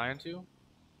 I'm trying to.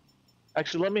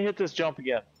 Actually, let me hit this jump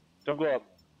again. Don't go up.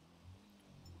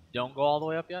 Don't go all the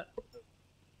way up yet.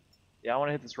 Yeah, I want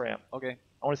to hit this ramp. Okay.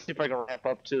 I want to see if I can ramp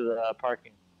up to the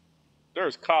parking.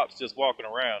 There's cops just walking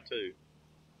around too.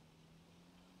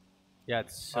 Yeah,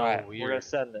 it's so All right, weird. we're gonna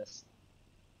send this.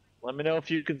 Let me know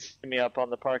if you can see me up on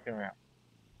the parking ramp.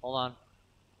 Hold on.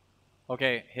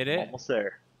 Okay, hit I'm it. almost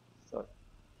there. So,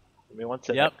 give me 1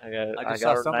 second. Yep. I got, I just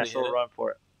got saw a somebody nice hit little it. run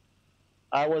for it.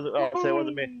 I wasn't. Oh, say it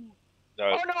wasn't me. No,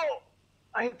 Oh no!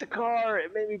 I hit the car.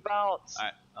 It made me bounce. All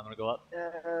right, I'm gonna go up.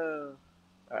 No.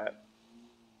 All right.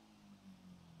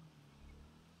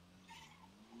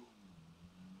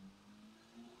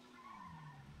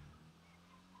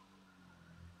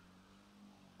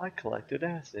 I collected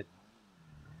acid.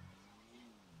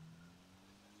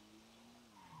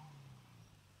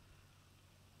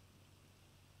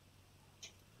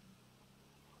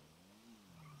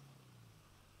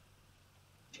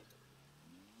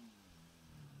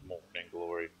 Morning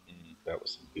Glory. That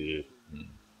was some good.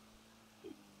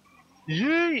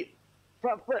 Yeet!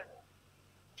 Front foot.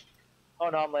 Oh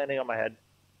no, I'm landing on my head.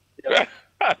 Yep.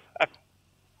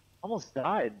 Almost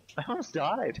died. I almost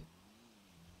died.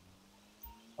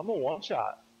 I'm a one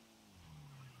shot.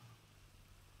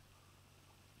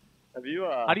 Have you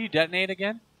How do you detonate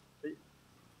again?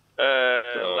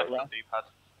 Left left. D-pad.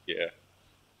 Yeah.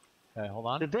 Okay, hold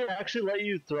on. Did they actually let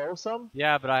you throw some?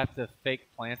 Yeah, but I have to fake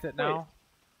plant it now.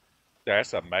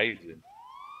 That's amazing.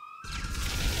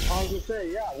 I was gonna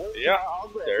say, yeah. Yeah, I'll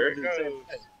go ahead there and it do the same goes.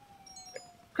 thing.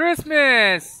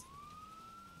 Christmas.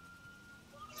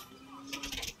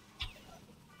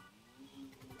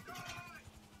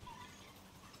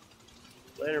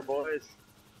 Later, boys.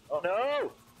 Oh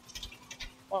no!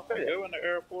 Oh, They go in the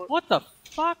airport. What the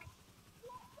fuck?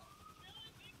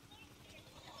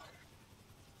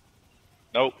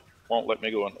 Nope. Won't let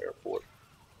me go in the airport.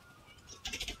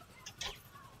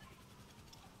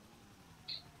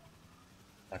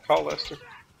 Now call Lester.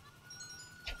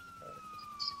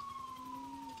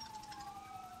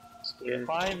 Can't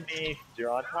find me.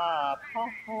 You're on top. Ha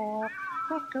ha.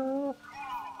 Fucker.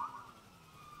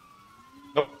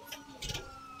 Nope.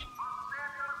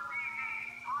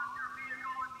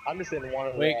 I'm just in one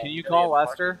of the. Wait, can you call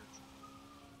Lester?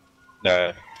 Nah.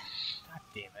 God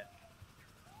damn it.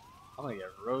 I'm gonna get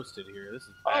roasted here. This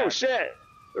is Oh bad. shit!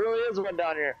 There really is one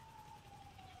down here.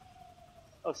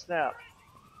 Oh snap!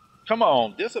 Come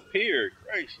on, disappear.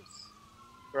 Gracious.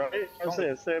 Right? I'm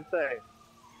saying the same thing.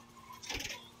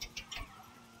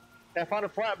 I found a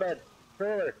flatbed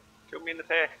trailer. Shoot me in the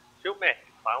face. Shoot me,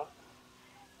 clown.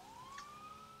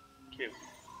 Cute.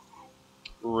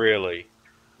 Really?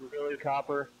 Really,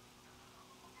 copper?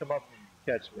 Come up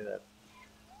and catch me then.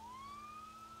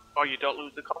 Oh, you don't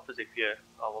lose the coppers if you.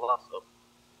 Oh, well, that's up.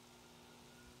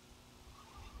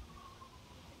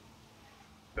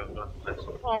 Go. Let's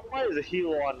go. Oh, why is a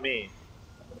heal on me?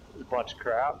 This is a bunch of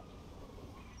crap.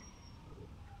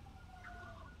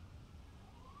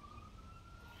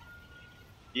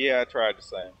 Yeah, I tried the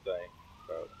same thing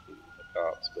about the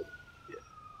cops, but yeah,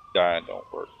 dying don't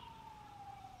work.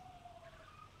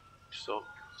 So,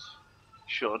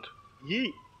 should.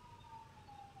 Yeet.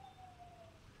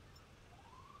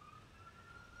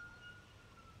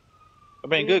 I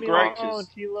mean, Leave good me alone, gracious.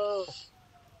 Tilo.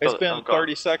 It's Oh, been I'm gone.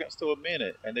 30 seconds to a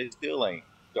minute, and they still ain't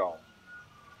gone.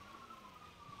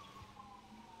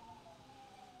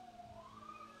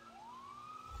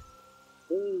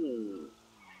 Ooh.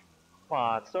 Come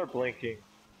on, start blinking.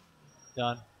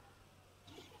 Done.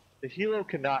 The helo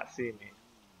cannot see me.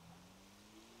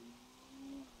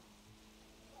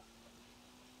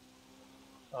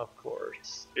 Of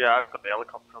course. Yeah, I've got the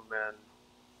helicopter on there.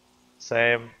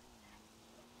 Same.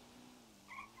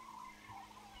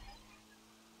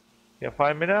 Can't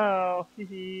find me now. Hee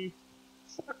hee.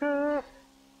 Sucker.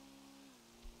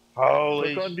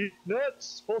 Holy Look on these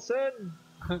nuts. Full send.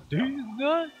 These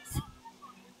nuts.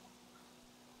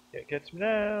 Can't catch me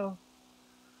now.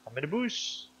 I'm in a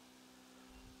bush.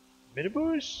 I'm in a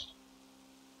bush.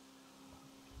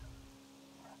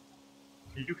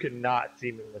 You cannot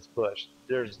see me in this bush.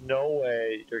 There's no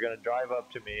way you're gonna drive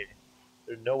up to me.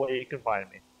 There's no way you can find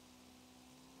me.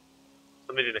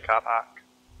 Somebody in the car park.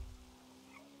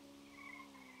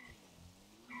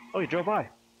 Oh, you drove by.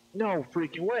 No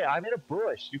freaking way. I'm in a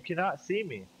bush. You cannot see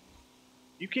me.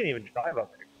 You can't even drive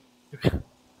up here.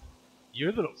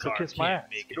 Your little So car kiss can't my ass.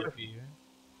 make it up here.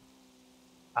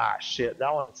 Ah, shit.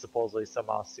 That one supposedly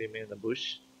somehow see me in the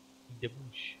bush. The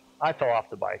bush. I fell off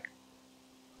the bike.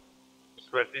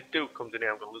 So if this dude comes in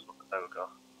here, I'm gonna lose my car.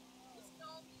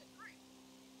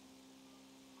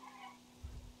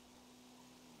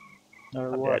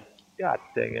 I'm dead. God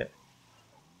dang it.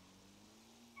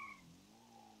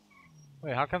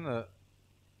 Wait, how come the...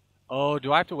 Oh,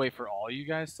 do I have to wait for all you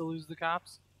guys to lose the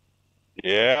cops?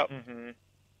 Yeah. Mm-hmm.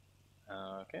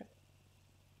 Okay.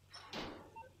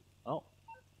 Oh,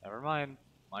 never mind.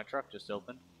 My truck just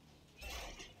opened.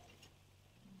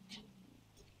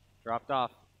 Dropped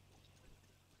off.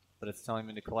 But it's telling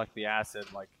me to collect the acid,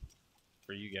 like,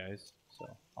 for you guys. So,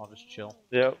 I'll just chill.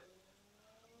 Yep.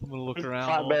 I'm gonna look around.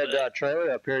 Flatbed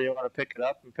trailer up here. You want to pick it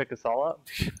up and pick us all up?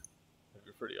 That'd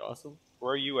be pretty awesome.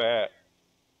 Where are you at?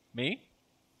 Me?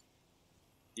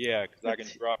 Yeah, because I can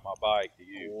drop my bike to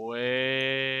you.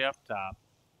 Way up top.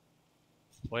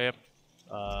 Way up,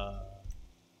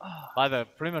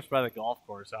 pretty much by the golf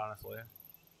course, honestly.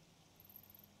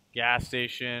 Gas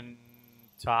station,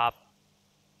 top,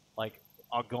 like,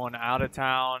 going out of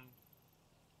town.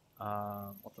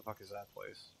 What the fuck is that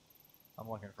place? I'm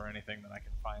looking for anything that I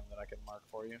can find that I can mark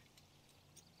for you.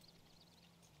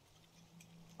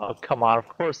 Oh, come on. Of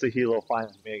course the helo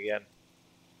finds me again.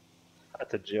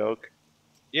 That's a joke.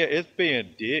 Yeah, it's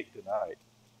being dick tonight.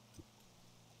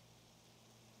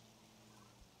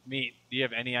 Meat, do you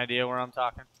have any idea where I'm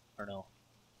talking? Or no?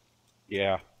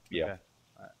 Yeah. Okay. Alright.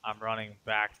 I'm running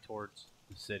back towards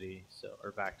the city,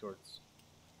 or back towards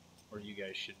where you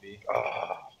guys should be.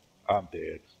 I'm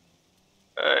dead.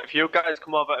 If you guys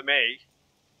come over to me,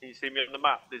 and you see me on the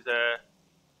map, there's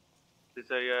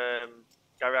a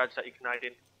garage that you can hide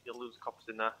in. You'll lose cops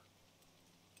in there.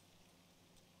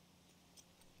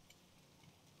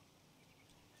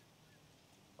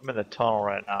 I'm in the tunnel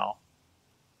right now.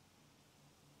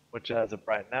 Which as of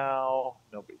right now,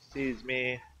 nobody sees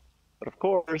me. But of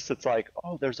course, it's like,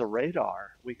 oh, there's a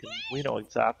radar. We know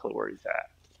exactly where he's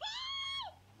at.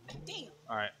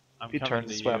 Alright, I'm If he coming turns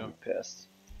to this way, you. I'm pissed.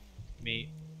 Meat,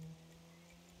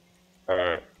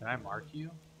 Alright. can I mark you?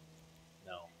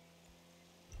 No.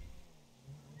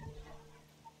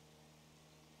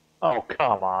 Oh,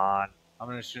 come on.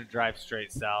 I'm just gonna drive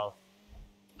straight south.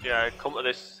 Yeah, come to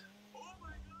this.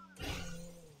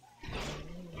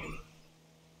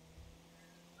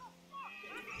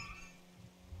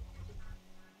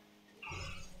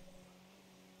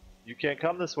 You can't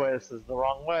come this way. This is the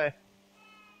wrong way.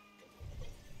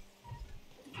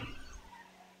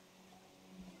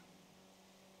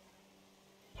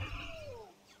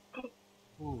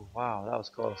 Ooh, wow, that was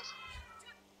close.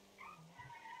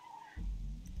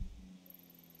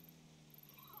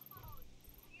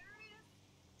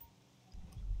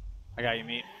 I got you,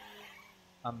 meat.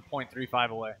 I'm 0.35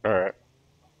 away. All right.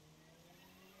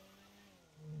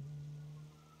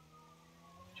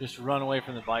 Just run away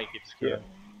from the bike if you can.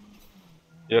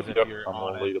 Yep, If yep. you're I'm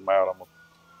on gonna it. lead them out. I'm gonna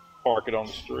park it on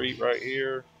the street right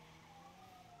here,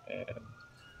 and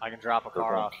I can drop a They're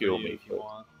car gonna off for kill you me, if you but-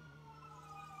 want.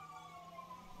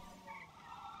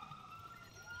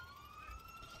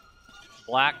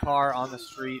 Black car on the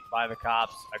street by the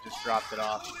cops. I just dropped it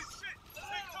off.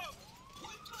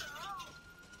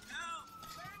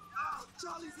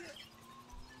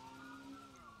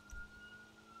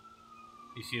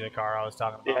 You see the car I was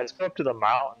talking about? Yeah, let's go up to the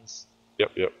mountains.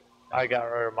 yep, yep. I got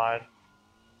rid of mine.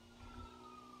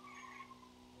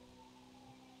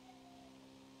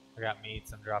 I got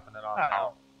meats. I'm dropping it off Ow.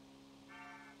 now.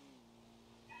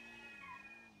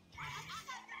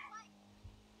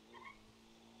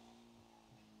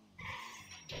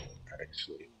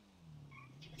 Actually,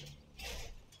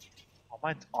 Oh,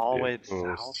 mine's all the way it was-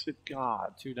 south. Good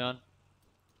God. 2 done.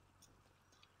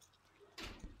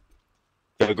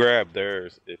 go grab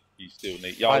theirs if you still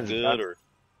need. Y'all Mine's good done. or?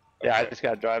 Yeah, I Okay. just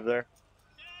gotta drive there.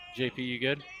 JP, you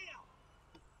good?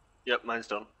 Yep, mine's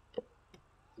done.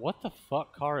 What the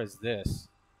fuck car is this?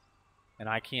 And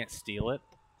I can't steal it?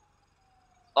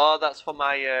 Oh, that's for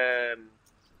my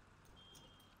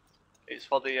it's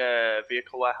for the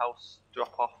vehicle warehouse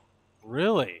drop off.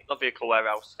 Really? Not vehicle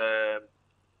warehouse. Do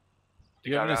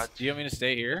you want me garage. to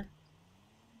stay here?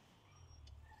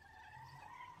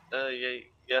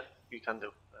 Yeah, you can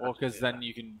do. Well, because then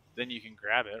you can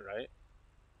grab it, right?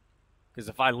 Because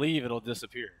if I leave, it'll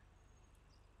disappear.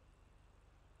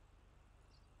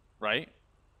 Right?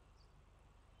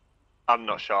 I'm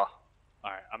not sure.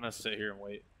 All right, I'm gonna sit here and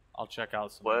wait. I'll check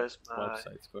out some Where's my-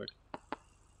 websites quick.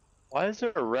 Why is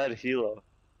there a red Hilo?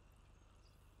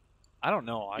 I don't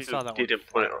know. I You saw that one didn't put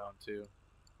flying it- around too.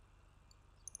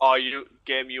 Oh, you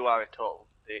are a total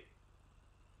dick.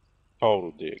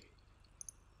 Total dig.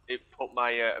 It put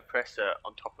my oppressor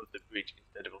on top of the bridge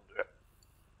instead of under it.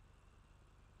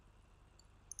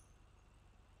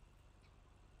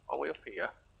 Are we up here?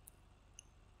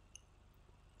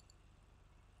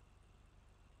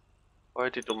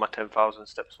 Already done my 10,000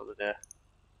 steps for the day. I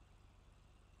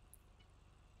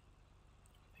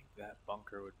think that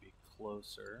bunker would be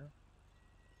closer.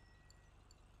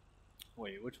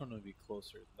 Wait, which one would be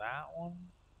closer? That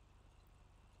one?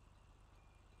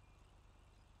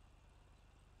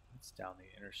 It's down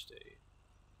the interstate.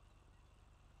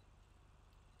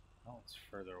 That one's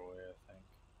further away, I think.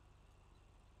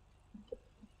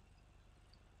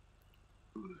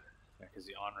 Yeah, because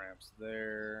the on-ramp's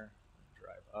there.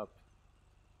 Drive up.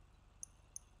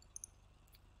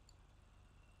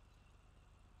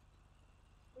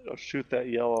 Go shoot that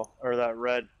yellow or that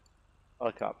red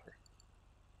helicopter.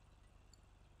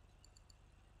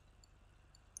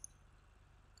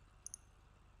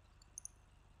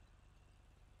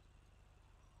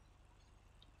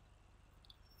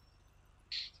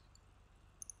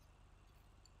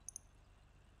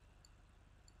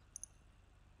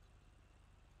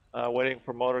 Waiting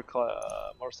for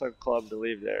motorcycle club to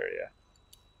leave the area.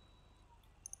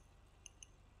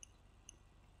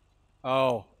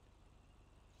 Oh.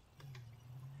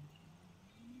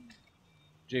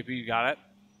 JP, you got it?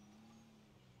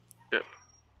 Yep.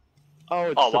 Oh,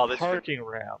 it's Oh, the wow, this parking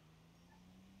ramp.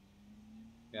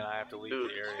 Yeah, I have to leave Dude,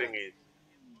 the this area.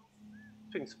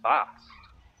 thing's fast.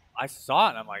 I saw it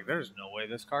and I'm like, there's no way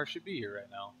this car should be here right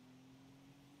now.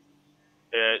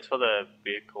 Yeah, it's for the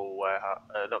vehicle warehouse.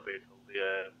 Not vehicle.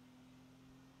 The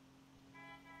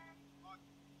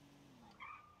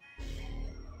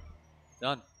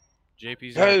Done.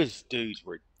 JP's got, Those dudes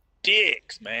were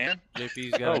dicks, man.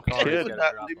 JP's got a Oh, car. kid. He's Would gotta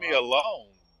not drop leave me off. alone.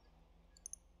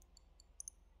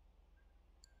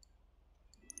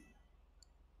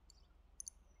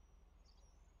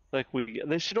 Like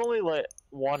they should only let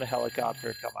one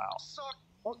helicopter come out.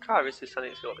 what car is this? I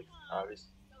think it's got like car is.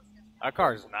 That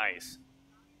car's nice.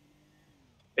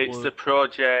 It's Well- the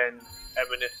ProGen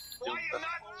M&S Super.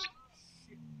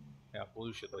 Yeah,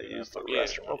 blue should Let me leave. use the Yeah.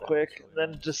 restroom real quick.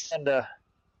 Then just send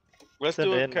Let's an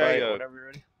do a invite KO. whenever you're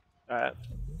ready. Alright.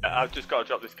 I've just got to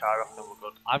drop this car off and we're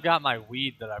good. I've got my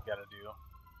weed that I've got to do.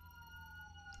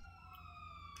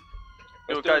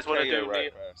 You Let's guys do a want to KO do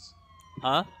right me? fast.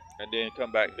 Huh? And then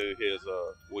come back to his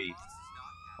weed.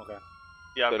 Okay.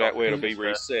 Yeah, So I've that got way it'll be this,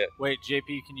 reset. Wait,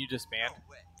 JP, can you disband?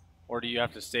 Or do you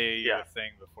have to say Yeah. your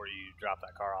thing before you drop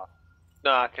that car off?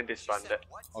 No, I can disband it.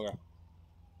 Okay.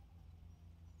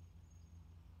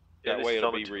 Yeah, That this way is it'll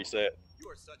only be two. reset. You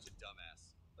are such a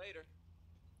dumbass. Later.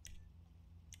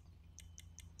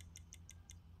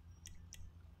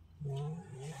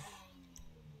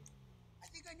 I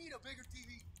think I need a bigger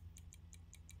TV.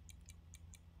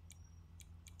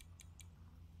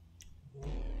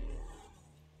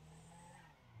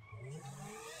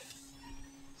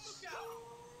 Look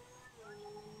out!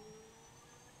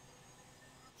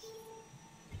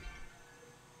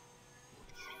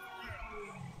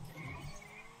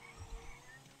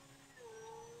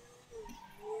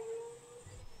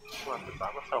 I'll have to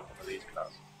buy myself one of these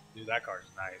cars. Dude, that car's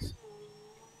nice.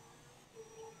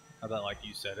 How about like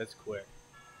you said, it's quick.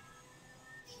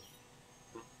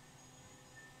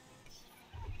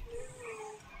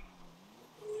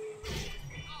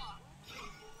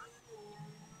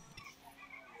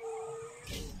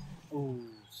 Ooh,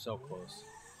 so close.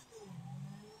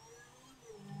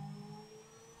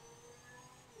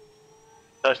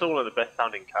 That's still one of the best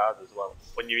sounding cars as well.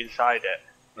 When you're inside it,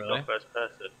 you Really? go first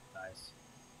person. Nice.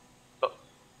 But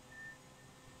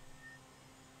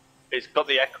it's got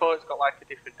the echo, it's got like a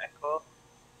different echo.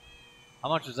 How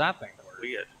much is that thing worth?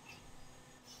 Weird.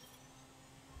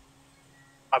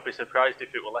 I'd be surprised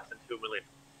if it were less than 2 million.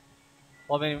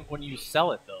 Well, I mean, when you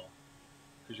sell it though,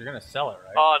 because you're gonna sell it,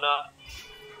 right? Oh no.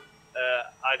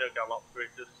 I don't get a lot for it,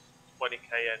 just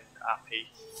 20k and happy.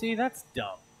 See, that's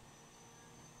dumb.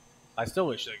 I still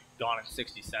wish like Gone in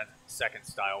 60 Seconds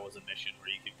style was a mission where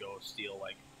you could go steal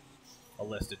like a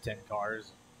list of 10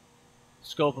 cars,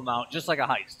 scope them out, just like a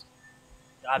heist.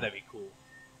 God, that'd be cool.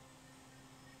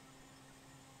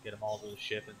 Get them all to the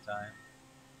ship in time.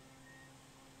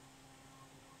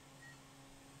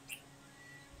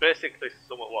 Basically,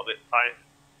 somewhat what it's fine.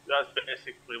 That's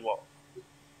basically what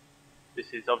this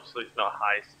is. Obviously, it's not a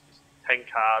heist. It's 10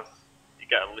 cars. You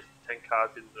get a list of 10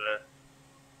 cars in the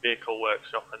vehicle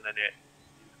workshop, and then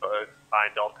you've got to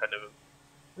find all 10 of them.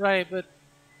 Right, but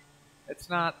it's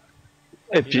not.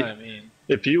 If You know what I mean?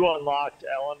 If you unlocked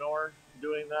Eleanor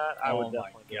doing that, I would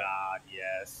definitely. Oh my god,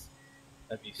 yes.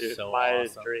 That'd be Dude, so my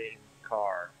awesome. dream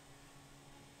car.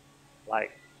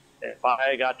 Like, if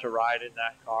I got to ride in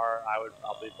that car, I would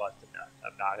probably bust a nut.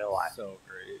 I'm not gonna lie. So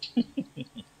great.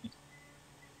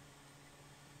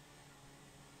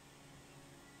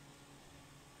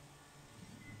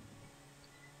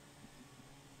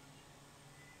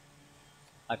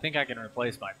 I think I can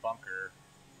replace my bunker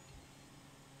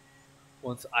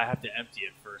once I have to empty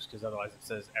it first, because otherwise it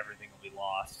says everything will be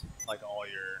lost, like all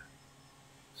your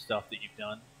stuff that you've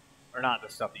done, or not the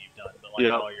stuff that you've done, but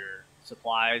like all your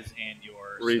supplies and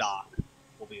your stock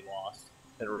will be lost.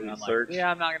 And And I'm research. like,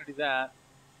 yeah, I'm not gonna do that.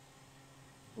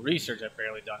 Research I've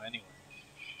barely done anyway.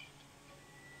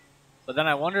 But then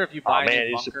I wonder if you buy Oh a man, new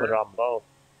you bunker. should put it on both.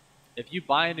 If you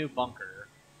buy a new bunker,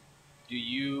 do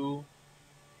you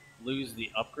lose the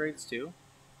upgrades too?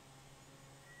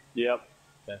 Yep.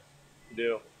 Okay. You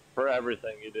do. For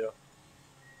everything you do.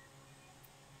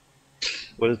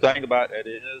 Well, the thing about that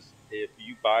is, if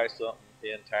you buy something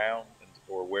in town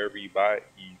or wherever you buy it,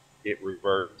 it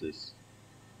reverses.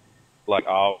 Like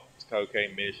all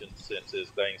cocaine missions, since there's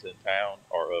things in town,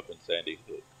 are up in Sandy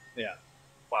Hook. Yeah.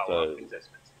 Wow, So- things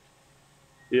expensive.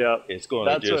 Yeah. It's going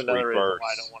to That's just another reason reverse. why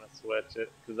I don't want to switch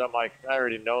it. Because I'm like, I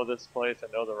already know this place.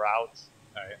 I know the routes.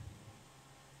 Alright.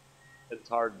 It's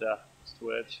hard to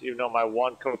switch. Even though my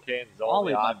one cocaine is I'll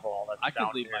only leave my- oddball. That's I could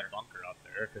down leave here. my bunker up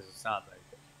there because it's not like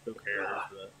who cares.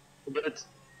 But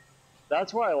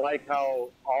that's why I like how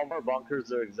all of our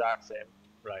bunkers are exact same.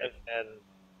 Right. And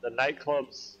the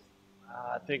nightclubs,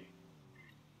 I think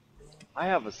I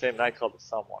have the same nightclub as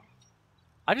someone.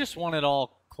 I just want it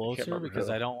all closer remember because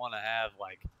who. I don't want to have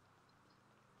like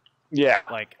Yeah.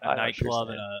 a I know what you're nightclub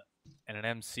saying. and an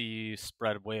MC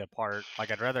spread way apart.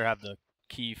 Like I'd rather have the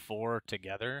key 4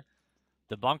 together.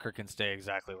 The bunker can stay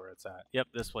exactly where it's at. Yep,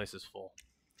 this place is full.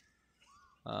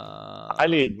 I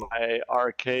need my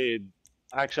arcade.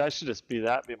 Actually, I should just be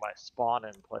my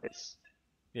spawn-in place.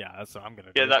 Yeah, that's what I'm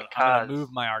gonna Yeah, do. that I'm gonna car's-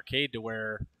 move my arcade to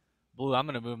where Blue. I'm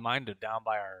gonna move mine to down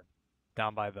by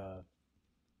the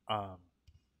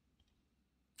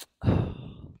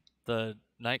the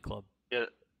nightclub. Yeah,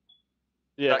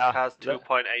 Yeah. that car's that-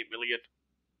 2.8 million.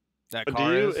 That But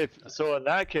car do you? is. So in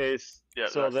that case, Yeah,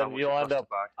 so that's how then much you'll it end costs up. to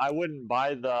buy. I wouldn't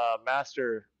buy the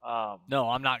master No,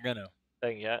 I'm not gonna.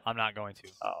 thing yet. I'm not going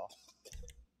to. Oh.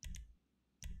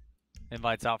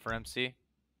 Invites out for MC.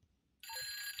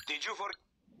 Did you for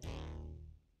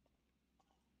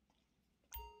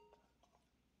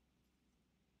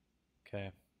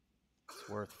Okay. It's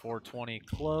worth 420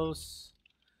 close.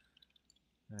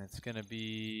 And it's gonna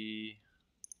be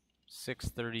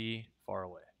 6:30 far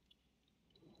away.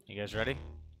 You guys ready?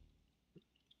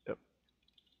 Yep.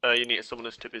 You need to summon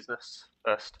us to business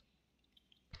first.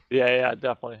 Yeah,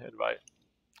 definitely. Invite.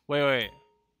 Wait.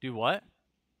 Do what?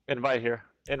 Invite here.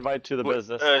 Invite to the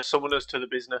business. Summon us to the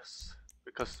business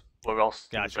because we're all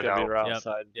Gotcha. Gonna be right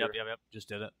outside. Yep. Just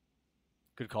did it.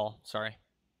 Good call. Sorry.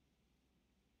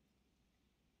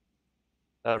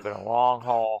 That'd have been a long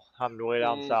haul. I'm way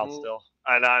down south still.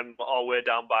 And I'm all the way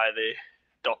down by the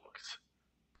docks.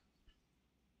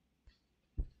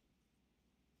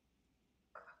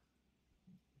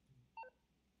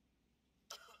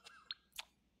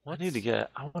 I want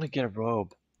to get a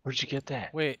robe. Where'd you get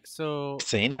that? Wait, so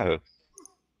Casino.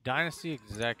 Dynasty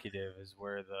Executive is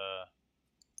where the...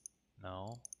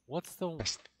 No. What's the...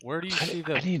 Where do you see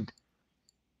the...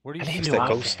 Where do you see That's the... that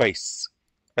ghost face.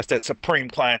 That's that supreme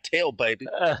clientele, baby.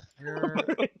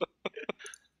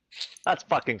 That's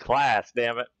fucking class,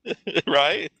 damn it.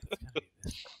 Right?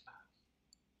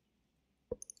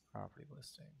 Property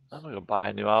listings. I'm gonna go buy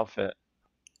a new outfit.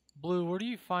 Blue, where do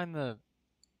you find the...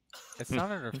 It's not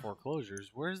under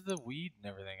foreclosures. Where's the weed and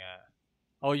everything at?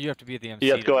 Oh, you have to be at the MC.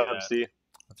 You have to go do MC.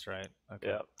 That's right. Okay.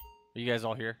 Yep. Are you guys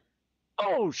all here?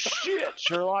 Oh shit,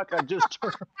 Sherlock! I just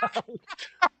turned around.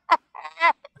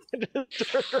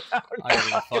 I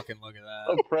gotta fucking look at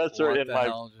that. Oppressor What in the my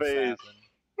hell just face. happened?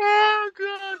 Oh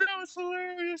god, that was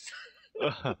hilarious.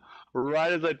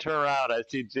 Right as I turn around, I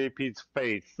see JP's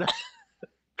face.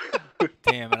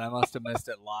 Damn it, I must have missed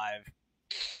it live.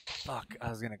 Fuck, I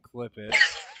was gonna clip it.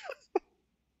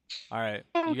 Alright,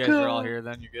 you guys are all here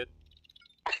then? You good?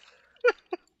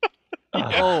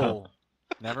 Oh,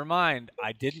 never mind.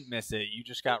 I didn't miss it. You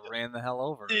just got ran the hell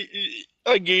over.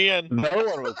 Again. The other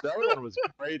one was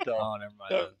great though. Oh, never mind.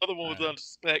 The other one was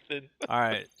unexpected.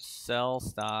 Alright, sell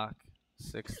stock,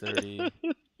 6:30.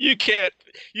 You can't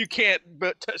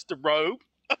but touch the robe.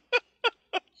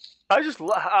 How did you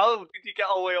get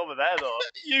all the way over there though?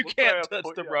 You Look can't where I touch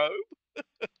put the you. robe.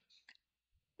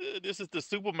 This is the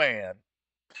Superman.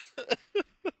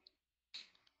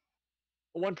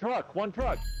 One truck. One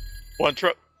truck. So,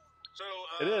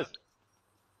 It is.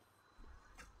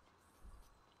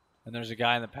 And there's a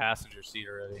guy in the passenger seat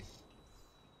already.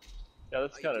 Yeah,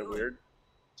 that's kind of weird.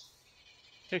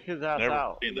 Kick his ass Never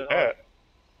out. seen that.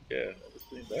 Yeah, never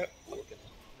seen that.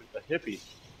 A hippie.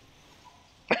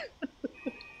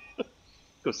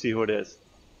 Go see who it is.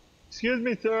 Excuse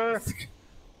me, sir.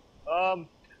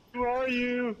 Who are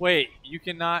you? Wait, you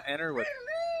cannot enter with...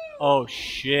 Oh,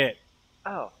 shit.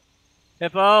 Oh,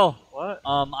 Hippo! what?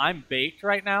 I'm baked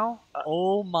right now?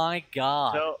 Oh my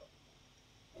god. No.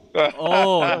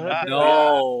 Oh,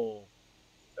 no.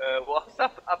 What's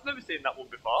that? I've never seen that one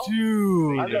before.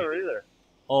 Dude. I've never either.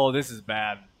 Oh, this is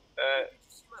bad.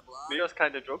 Leo's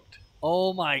kind of drugged.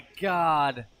 Oh my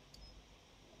god.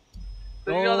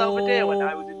 So you know that other day when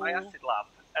I was in my acid lab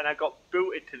and I got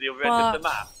booted to the other end of the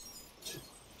map?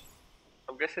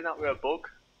 I'm guessing that was a bug.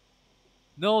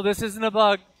 No, this isn't a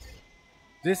bug.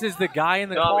 This is the guy in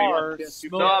the car.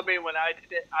 No, I mean when I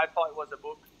did it, I thought it was a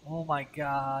bug. Oh my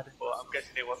god. But I'm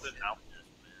guessing it wasn't now.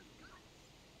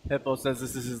 Hippo says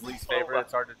this is his least favorite.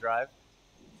 It's hard to drive.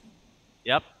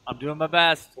 Yep, I'm doing my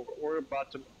best. We're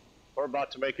about to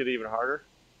make it even harder.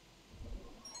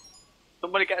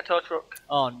 Somebody get a tow truck.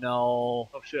 Oh no.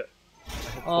 Oh shit.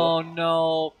 Oh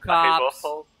no, I hit both cops.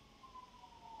 holes.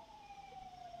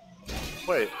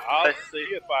 Wait. I'll see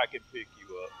if I can pick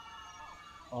you up.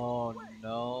 Oh Hold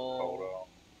no.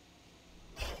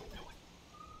 on.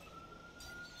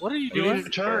 What are you You doing? need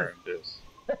to turn. This.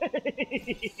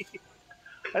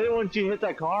 I didn't want you to hit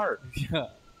that car.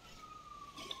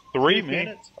 3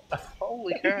 minutes?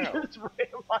 Holy cow. You just ran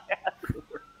my ass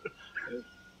over.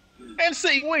 And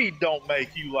see, weed don't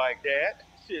make you like that.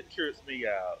 Shit trips me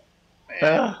out.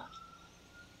 Man.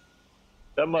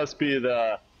 That must be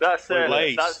the That's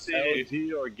Lace. that's the.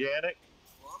 LG organic.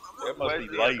 That must Where's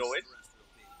be Leo lace. going?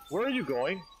 Where are you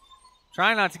going?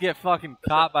 Trying not to get fucking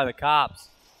caught by the cops.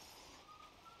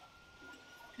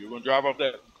 You're gonna drive off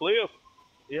that cliff?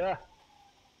 Yeah.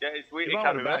 Yeah, it's weird. You It might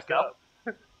can't be wanna back back up.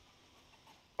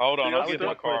 Hold on, Yeah, I'll get we'll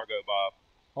my do it cargo, Bob.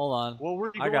 Hold on. Well, where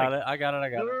are you I going? got it. I got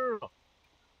it. No.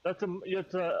 That's a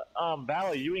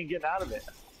valley. You ain't getting out of it.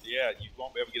 Yeah, you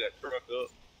won't be able to get that truck up.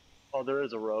 Oh, there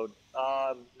is a road.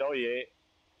 No, you ain't.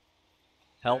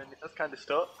 Help. And that's kind of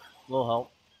stuck. Little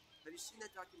help. have you seen that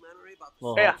documentary about the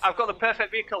Little Hey, help. I've got the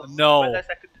perfect vehicle. No. Wait there a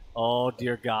second. Oh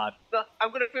dear God. No,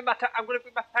 I'm gonna bring my tank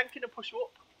in and push you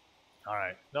up. All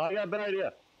right. No, I got a better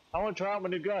idea. I want to try out my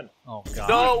new gun. Oh God.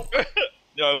 No.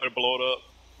 No, I'm gonna blow it up.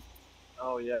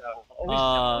 Oh yeah.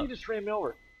 Oh, he just ran me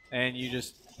over. And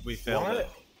we failed What? it.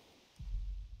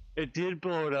 It did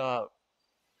blow it up.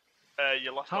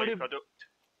 You lost How all your did- product.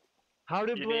 How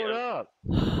did it You blow need it to- up?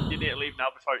 You need to leave now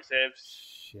before it saves.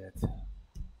 Shit.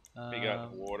 He got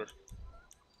in the water.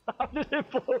 How did it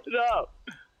blow it up?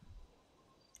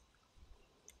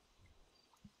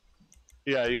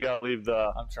 Yeah, you gotta leave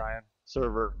the I'm trying.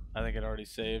 server. I think it already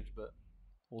saved, but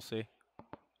we'll see.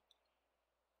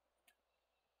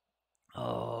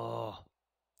 Oh.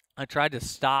 I tried to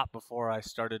stop before I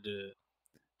started to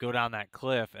go down that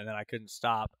cliff, and then I couldn't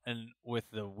stop. And with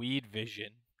the weed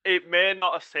vision, It may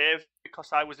not have saved because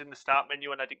I was in the start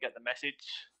menu and I didn't get the message.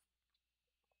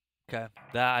 okay,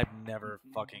 that I've never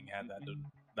fucking had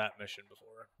that mission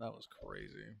before. That was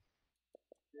crazy.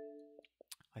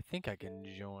 I think I can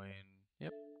join.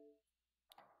 Yep.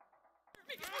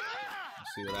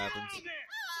 Let's see what happens.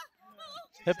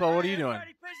 Hippo, what are you doing?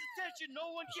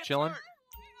 Just chilling?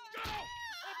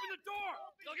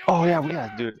 Oh yeah, we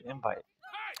gotta do an invite.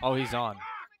 Oh, he's on.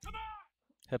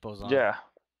 Hippo's on. Yeah.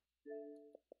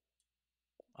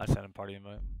 I sent him party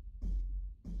invite.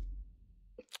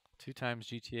 2 times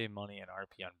GTA money and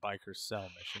RP on biker sell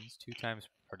missions. 2 times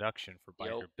production for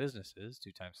biker businesses.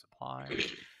 2 times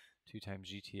supplies. 2 times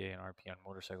GTA and RP on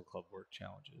motorcycle club work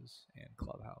challenges and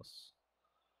clubhouse.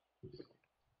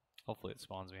 Hopefully it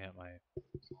spawns me at my.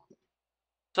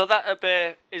 So that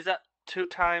is that 2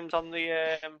 times on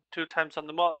the 2 times on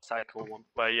the motorcycle one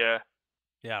where you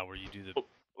Yeah, where you do the.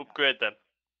 upgrade them.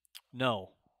 No,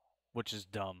 which is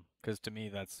dumb because to me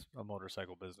that's a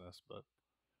motorcycle business, but.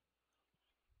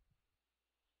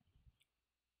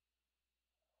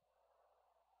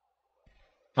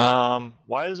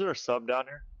 Why is there a sub down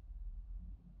here?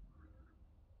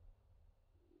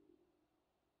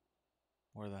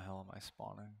 Where the hell am I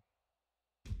spawning?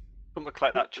 Don't look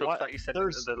like that truck What? that you said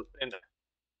There's- in the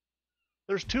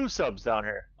There's 2 subs down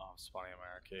here. Oh, I'm spawning in my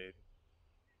arcade.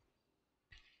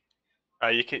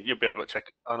 you'll be able to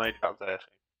check. Oh no, you can't there.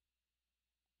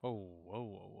 Whoa, whoa,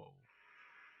 whoa, whoa.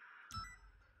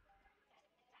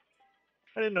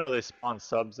 I didn't know they spawn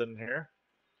subs in here.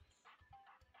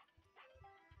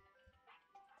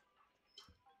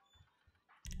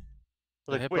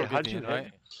 Did Like, Hippo wait, get how'd the you invite?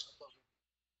 hit?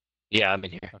 Yeah, I'm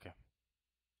in here. Okay.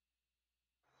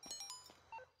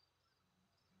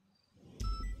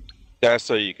 That's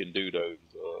so you can do those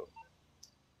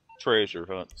treasure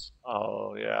hunts.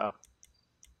 Oh yeah.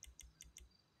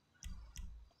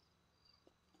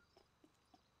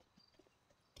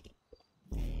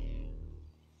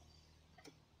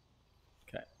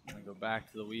 Okay, I'm gonna go back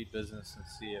to the weed business and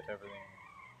see if everything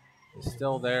is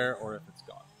still there or if it's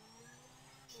gone.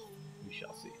 We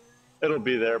shall see. It'll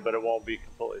be there, but it won't be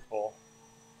completely full.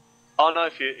 Oh no,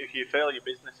 if you fail your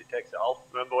business, it takes it off.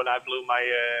 Remember when I blew my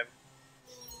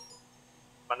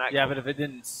my neck? Yeah, but if it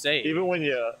didn't save. Even when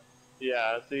you,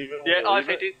 yeah, so even when Yeah, you oh, leave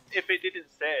if it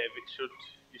didn't save,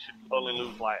 you should only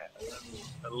lose like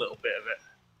a little bit of it.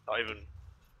 Not even.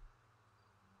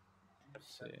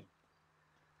 Let's see.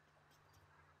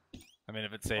 I mean,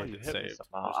 if it saved, you it hit me saved.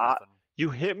 somehow. There's nothing. You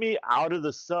hit me out of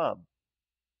the sub.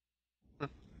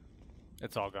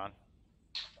 It's all gone.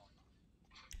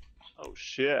 Oh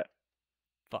shit.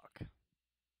 Fuck.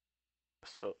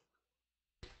 So,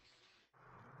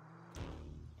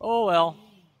 Oh well.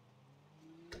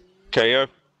 KO?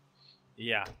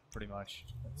 Yeah, pretty much.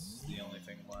 That's the only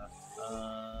thing left.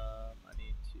 I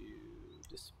need to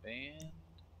disband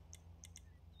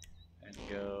and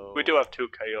go. we do have 2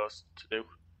 KOs to do.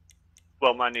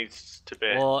 Well, mine needs to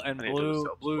be. Well, and I need to do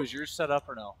the blue, subs. is yours set up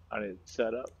or no? I need to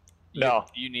set up. You- No.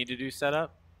 You need to do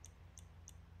setup.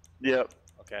 Yep.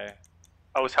 Okay.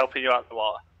 I was helping you out in the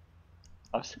water.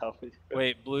 I was helping.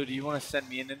 Wait, Blue, do you want to send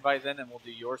me an invite then, and we'll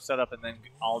do your setup, and then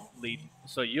I'll lead.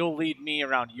 So you'll lead me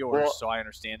around yours, Well- so I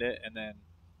understand it, and then,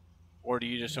 or do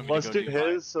you just want me Let's to go do do his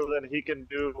mine? so then he can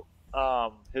do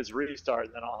his restart,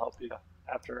 and then I'll help you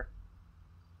after.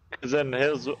 Because then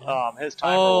his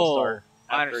timer will start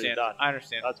I after he's understand. done. I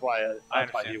understand. That's why I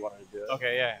that's why he understand. wanted to do it.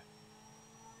 Okay, yeah.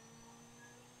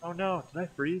 Oh no, did I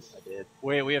freeze? I did.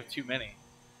 Wait, we have too many.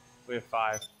 We have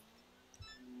 5.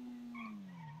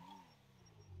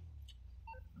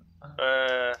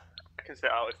 I can sit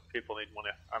out if people need money.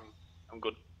 I'm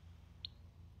good.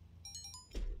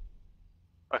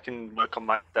 I can work on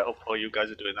my setup while you guys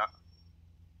are doing that.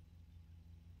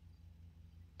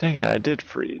 Dang it, I did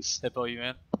freeze. Hippo, you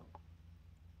in?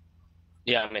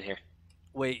 Yeah, I'm in here.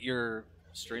 Wait, your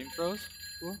stream froze?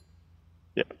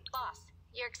 Boss,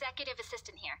 your executive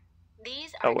assistant here.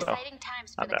 These Oh, are well. exciting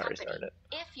times for I'm the not company. restarting it.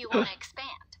 If you want to expand.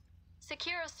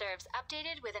 SecuroServe's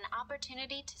updated with an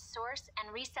opportunity to source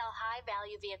and resell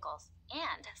high-value vehicles.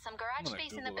 And some I'm garage gonna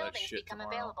space in the Google that buildings shit become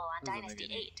tomorrow. available on Doesn't make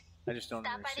Dynasty any- 8. I just don't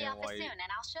Stop by the understand office why soon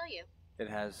and I'll show you. it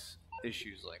has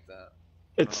issues like that.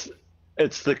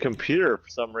 It's the computer for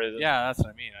some reason. Yeah, that's what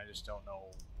I mean. I just don't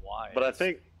know why. But I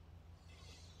think,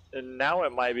 and now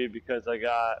it might be because I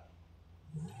got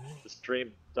the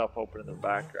stream stuff open in the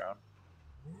background.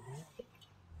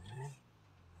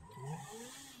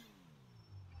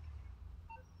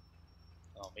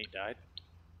 Oh, meat died?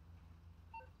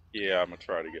 Yeah, I'm gonna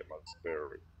try to get my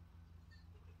spare. It's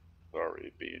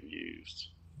already being used.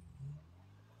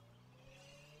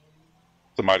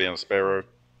 Somebody in the sparrow?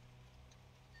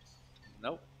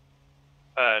 Nope.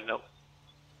 No.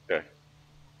 Okay.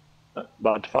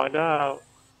 About to find out.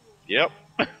 Yep.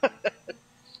 As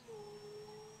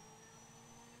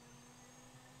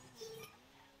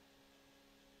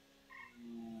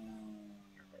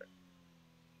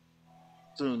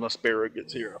soon as my sparrow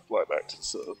gets here, I'll fly back to the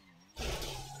sub.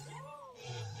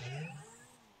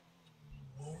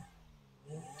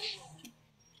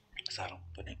 I don't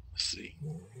think. Let's see.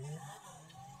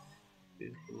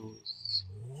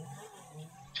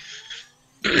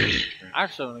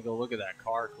 Actually, I'm gonna go look at that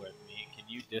car quick. Can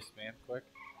you disband quick?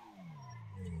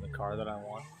 The car that I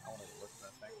want. I want to look at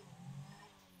that thing.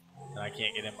 And I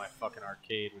can't get in my fucking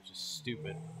arcade, which is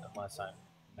stupid unless I'm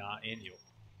not in you.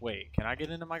 Wait, can I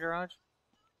get into my garage?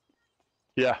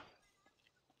 Yeah.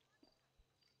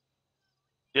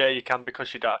 Yeah, you can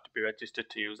because you don't have to be registered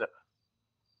to use it.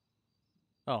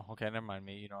 Oh, okay. Never mind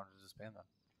me. You don't have to disband them.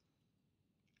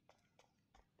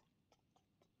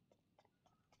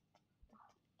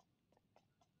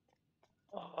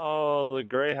 Oh, the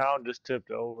Greyhound just tipped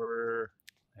over.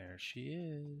 There she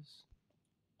is.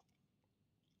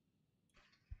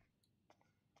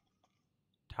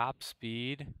 Top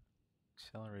speed.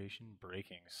 Acceleration.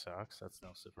 Braking sucks. That's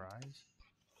no surprise.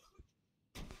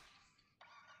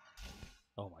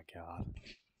 Oh my god.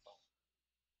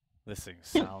 This thing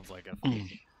sounds like a...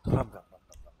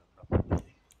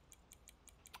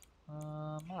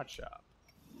 mod shop.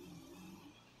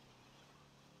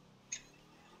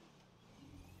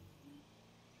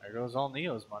 There goes all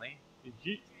Neo's money.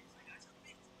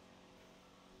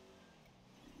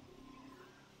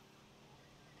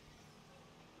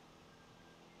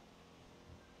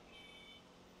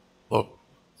 Look.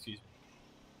 Excuse me.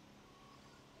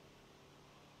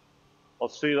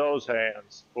 Let's see those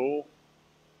hands, fool.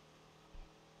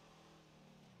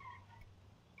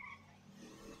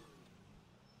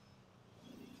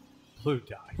 Blue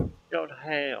died. Go to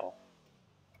hell.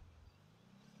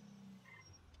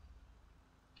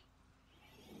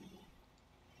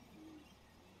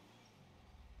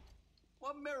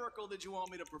 What miracle did you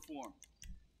want me to perform?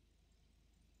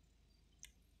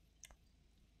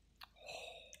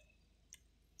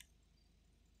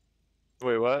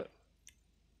 Wait, what?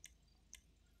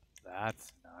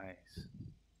 That's nice.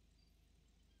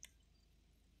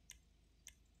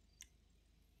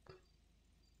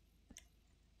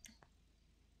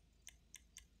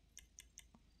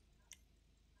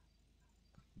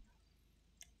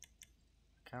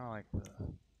 Kind of like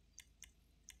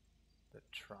the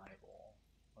tribal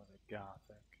or the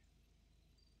gothic.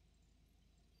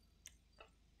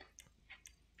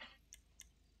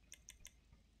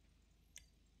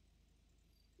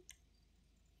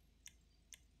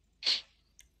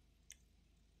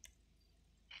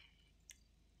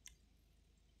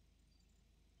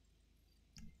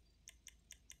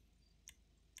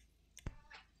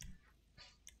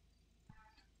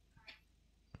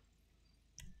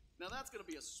 Now that's gonna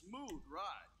be a smooth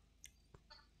ride.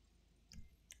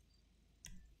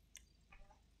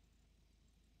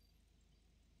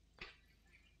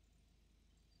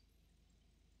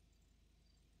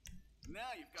 Now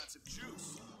you've got some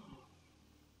juice.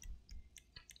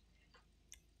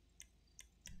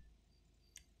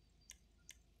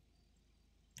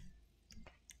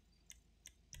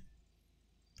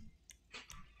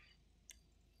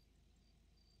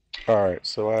 Alright,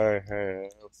 so I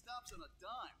have Stops on a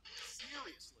dime.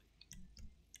 Seriously.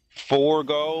 4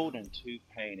 gold and 2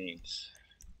 paintings.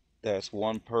 That's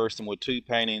one person with 2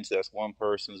 paintings. That's one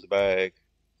person's bag.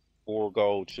 4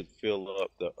 gold should fill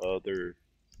up the other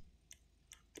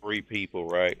 3 people,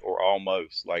 right? Or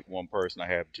almost. Like one person I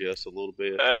have just a little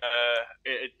bit.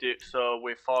 So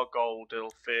with 4 gold,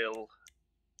 it'll fill.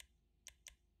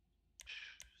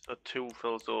 So 2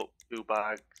 fills up 2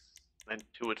 bags, then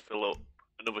 2 would fill up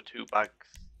another 2 bags.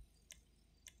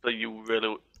 So you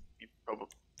probably.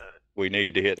 We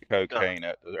need to hit the cocaine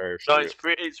at the airstrip. No, it's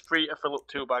free. It's free to fill up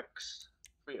 2 bags.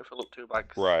 Free to fill up 2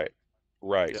 bags. Right.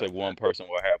 Yeah. So one person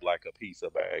will have like a piece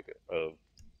of bag of.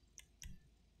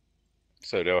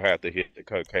 So they'll have to hit the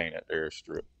cocaine at the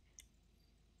airstrip.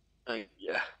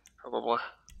 Yeah, probably.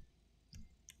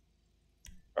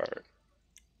 Alright.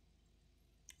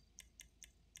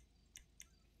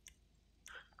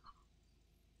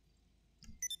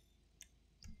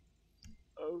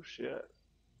 Oh shit.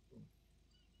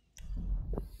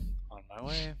 On my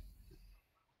way.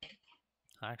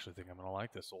 I actually think I'm gonna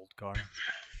like this old car.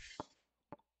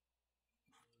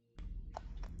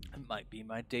 It might be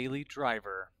my daily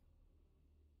driver.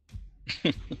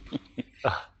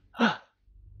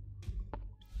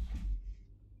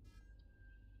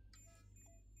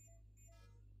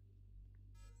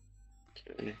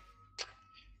 Okay.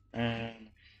 And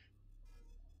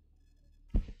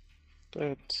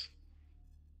that's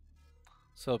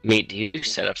So, Meat, do you do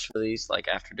setups for these, like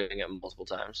after doing it multiple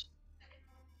times?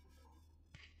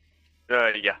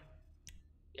 Yeah.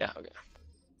 Yeah, okay.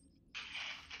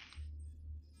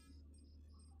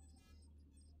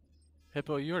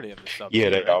 Hippo, you already have the sub. yeah,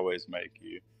 too, they right? always make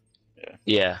you.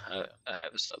 Yeah, I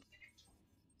have a sub.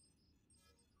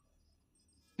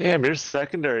 Damn, your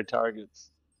secondary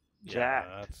targets. Yeah, Jacked.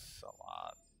 that's a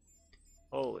lot.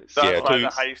 Holy That's Yeah, shit. like two- the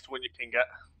highest one you can get.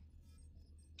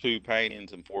 2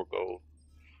 paintings and 4 gold.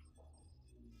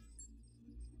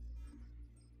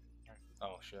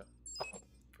 Oh shit!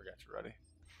 Forgot you're ready.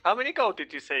 How many gold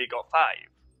did you say you got? 5?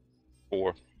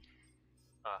 4.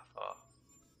 Ah,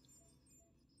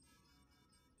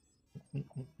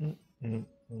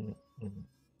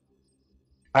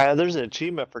 4. There's an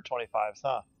achievement for 25s,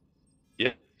 huh?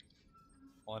 Yeah.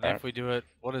 Well, and if we do it,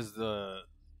 what is the?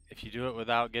 If you do it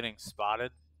without getting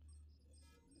spotted,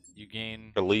 you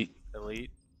gain Elite.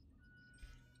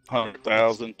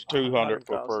 100,000 to 200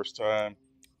 for 100,000. first time.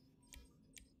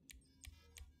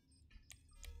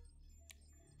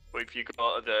 But if you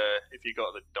go to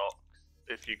the docks,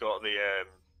 if you go to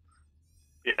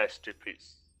the airstrip,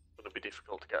 it's going to be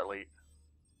difficult to get elite.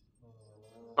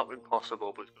 Not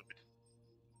impossible, but it's going to be.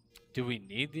 Do we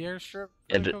need the airstrip for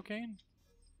Yeah, the the- cocaine?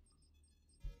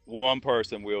 One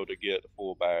person will to get the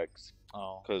full bags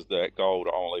Oh, because that gold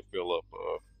only fill up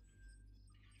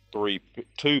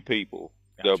 2 people.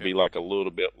 There'll gotcha. be like a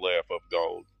little bit left of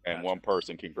gold, and Gotcha. one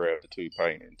person can grab the 2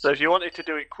 paintings. So if you wanted to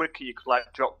do it quicker, you could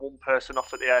like drop one person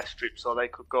off at the airstrip, so they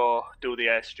could go do the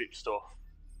airstrip stuff,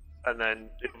 and then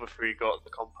the other 3 go to the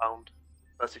compound.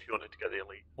 That's if you wanted to get the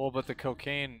elite. Well, but the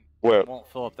cocaine Well, won't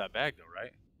fill up that bag, though,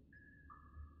 right?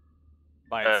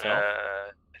 By itself.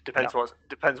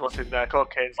 Depends what's in there.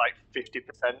 Cocaine's like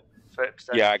 50%, 30%.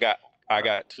 yeah, I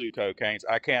got 2 cocaines.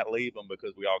 I can't leave them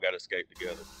because we all got to escape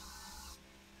together.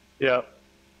 Yeah.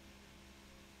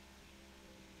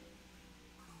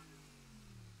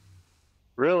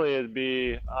 Really, it'd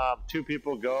be 2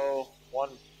 people go,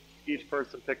 each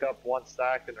person pick up 1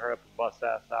 stack and hurry up and bust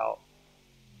ass out.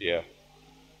 Yeah,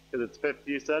 Because it's 50,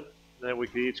 you said? And then we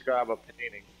could each grab a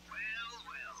painting.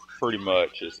 pretty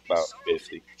much. It's about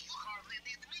 50.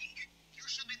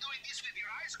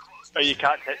 But you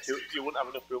can't take 2. You wouldn't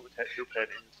have enough room to take 2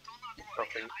 paintings. I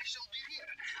think.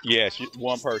 Yes,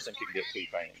 one person can get 2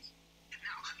 paintings.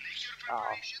 Oh.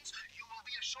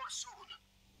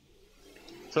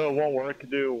 So it won't work to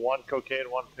do 1 cocaine,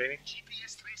 1 painting?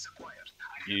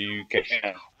 You can.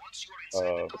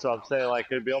 That's what I'm saying, like,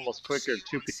 it'd be almost quicker,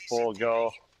 2 people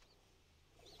go.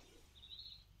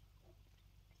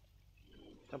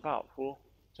 Jump out, fool.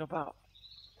 Jump out.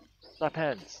 Stop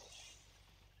heads.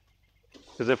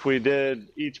 Because if we did,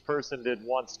 each person did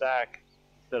 1 stack,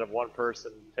 instead of 1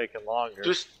 person taking longer.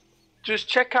 Just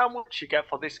check how much you get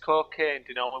for this cocaine,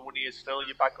 you know, when you fill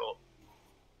your bag up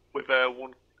with 1,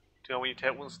 you know, when you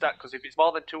take 1 stack, because if it's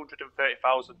more than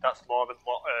 230,000, that's more than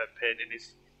what painting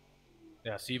is.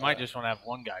 Yeah, so you might just want to have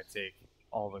one guy take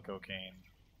all the cocaine,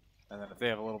 and then if they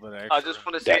have a little bit of extra, I just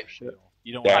want to see.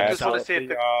 you don't want I to just want to see if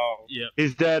the, yeah,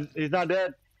 He's dead. He's not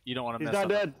dead. you don't want to He's mess not up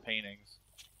dead. the paintings.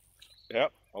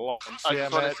 Yep, along. I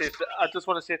just want to see if I just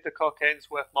want to see if the cocaine's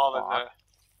worth more than the.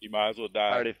 You might as well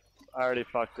I die. already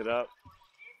fucked it up.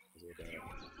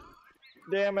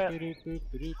 Damn it. Just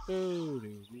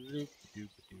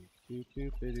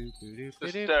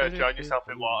join yourself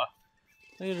in water.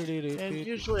 And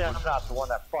usually I'm not the one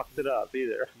that fucked it up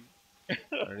either.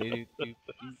 What are you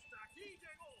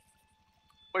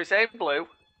saying, Blue?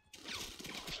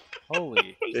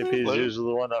 Holy, JP's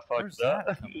usually the one that where's fucks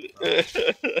that it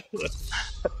coming from?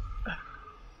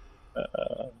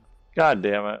 up. God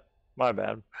damn it. My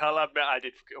bad. I'll admit I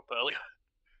did fuck it up earlier.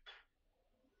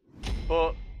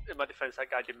 But in my defense, that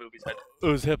guy did move his head. It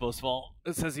was Hippo's fault.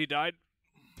 It says he died.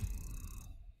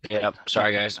 Yeah,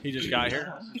 sorry guys. He just got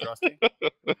here. This is Rusty.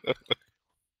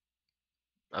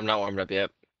 I'm not warmed up yet.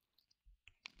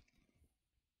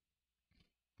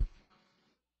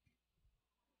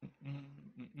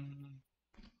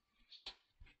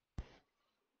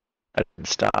 I didn't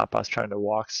stop. I was trying to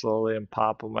walk slowly and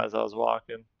pop him as I was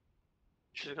walking. You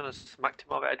should have gonna smacked him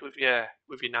over the head with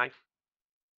your knife.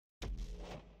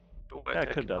 Yeah, I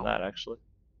could have done that actually.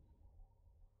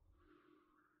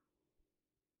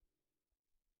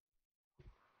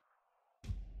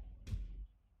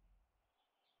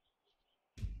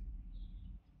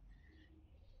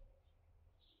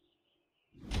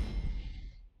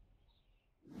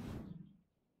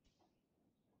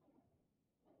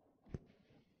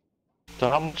 So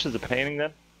how much is the painting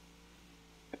then?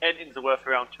 Paintings are worth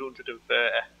around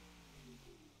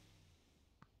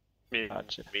 230.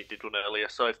 Gotcha. Me did one earlier.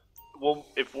 So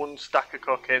if one stack of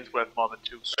cocaine's worth more than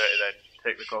 230, then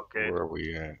take the cocaine. Where are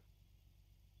we at?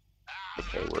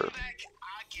 Okay, we're a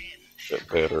bit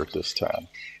better this time.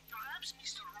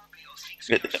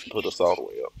 It didn't put us all the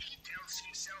way up.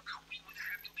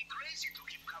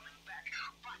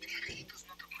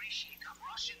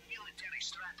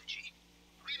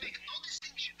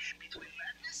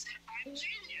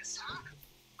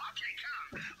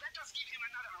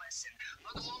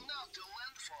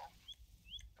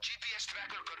 GPS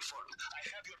tracker confirmed. I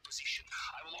have your position.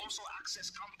 I will also access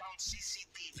compound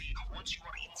CCTV once you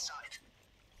are inside.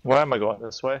 Why am I going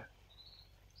this way?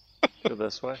 Go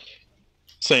this way.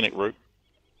 Scenic route.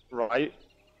 Right.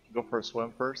 Go for a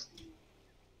swim first.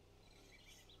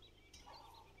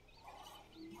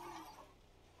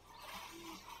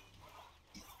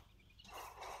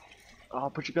 Oh,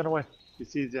 put your gun away. He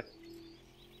sees you.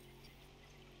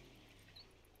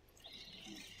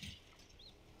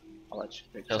 I'll let you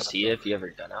pick He'll that see you up. if you have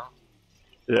your gun out.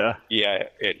 Yeah. Yeah,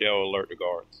 they'll alert the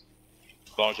guards.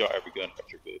 As long as y'all have your gun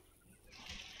out, you're good.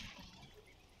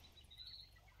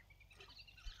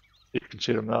 You can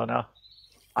shoot him though now.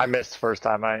 I missed the first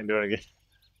time. I ain't doing it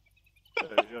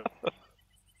again.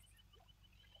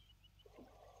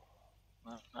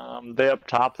 They up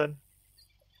top then?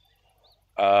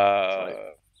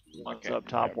 One's up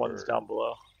top, one's down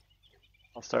below.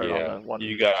 I'll start on the one.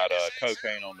 You got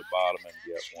cocaine on the bottom and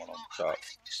you got one on the top.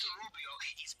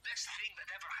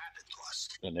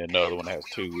 And then another one has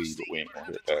 2 weed, but we ain't gonna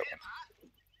hit that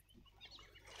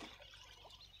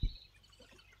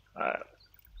one. Alright.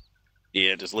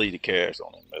 Yeah, just leave the carrots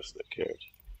on and mess that carrots.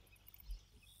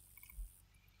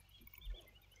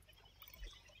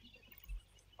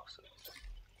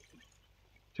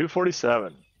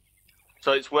 $247.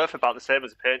 So it's worth about the same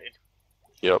as a painting.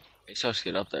 Yep. It's supposed to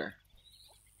get up there.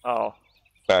 Oh.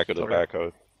 Back of the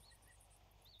backhoe.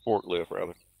 Forklift,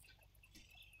 rather.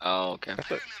 Oh, okay.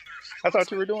 I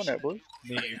thought you were doing that, boy.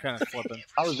 Me, you're kind of flipping.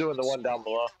 I was doing the one down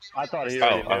below. I thought he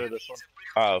already knew this one.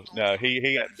 Oh, no, he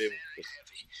hadn't been with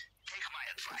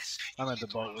us. I meant the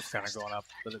boat was kind of going up,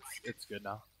 but it's good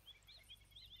now.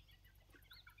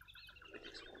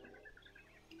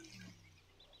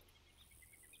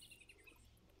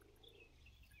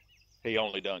 He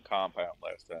only done compound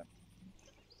last time.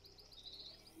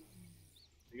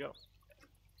 There you go.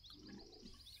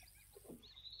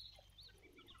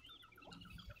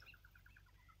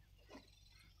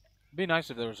 It'd be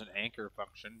nice if there was an anchor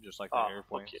function, just like the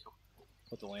airplane.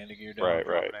 Put the landing gear down, Right,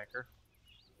 drop right. an anchor.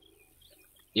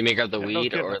 You may grab the Yeah,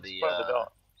 weed no or kidding. the. Probably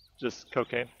don't. Just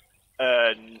cocaine.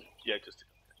 Yeah, just.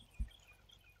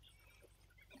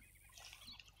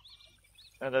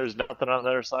 And there's nothing on the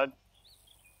other side?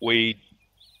 Weed.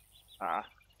 Ah.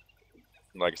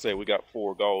 Like I said, we got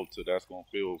 4 gold, so that's gonna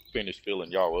finish filling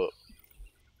y'all up.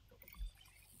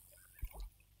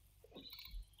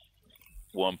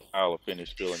 1 pile of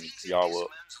finish filling y'all up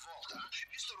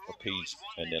a piece,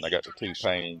 and then I got the 2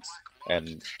 paintings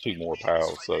and 2 more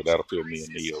piles, so that'll fill me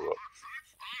and Neo up.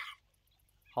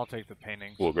 I'll take the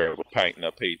painting. We'll grab a painting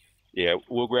a piece. Yeah,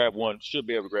 we'll grab one. Should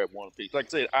be able to grab one piece. Like I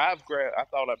said, I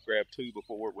thought I'd grabbed 2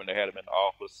 before when they had them in the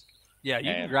office. Yeah,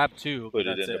 you can grab 2. Put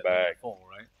it in the bag. Full,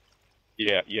 right?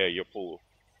 Yeah, you're full.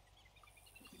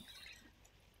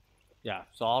 Yeah,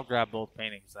 so I'll grab both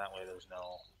paintings. That way, there's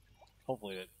no.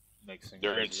 Hopefully, it makes things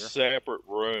They're in easier. separate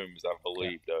rooms, I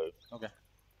believe, though. Okay.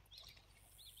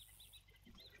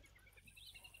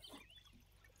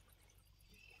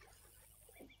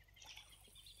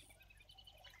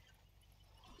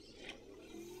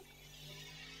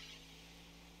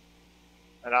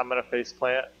 And I'm going to face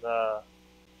plant the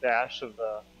dash of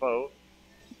the boat.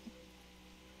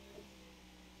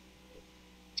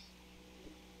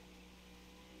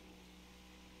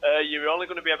 You're only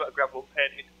going to be able to grab one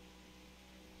painting.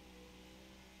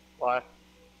 Why?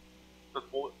 So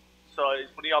is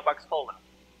one of your bags full now?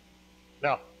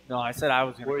 No. No, I said I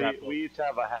was going to grab both. We each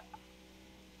have a half.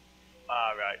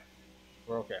 Ah, right.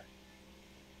 We're okay.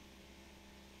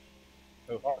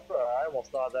 I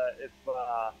almost thought that if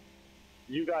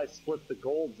you guys split the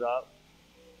golds up.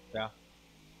 Yeah.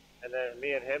 And then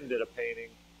me and him did a painting.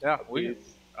 Yeah,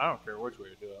 I don't care which way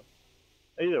you do it.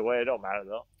 Either way, it don't matter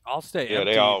though. I'll stay empty. Yeah,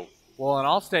 they all. Well, and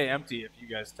I'll stay empty if you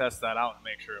guys test that out and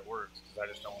make sure it works, because I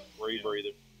just don't want to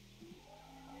breather.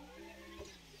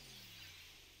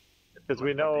 Because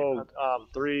we know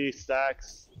 3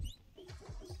 stacks.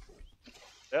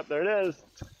 Yep, there it is.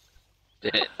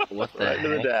 What the Right into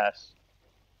the heck? dash.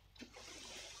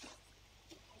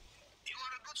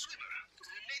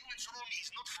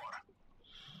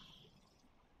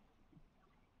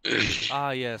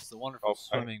 Ah, yes, the wonderful Oh,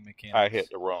 swimming mechanics. I hit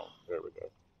the wrong. There we go.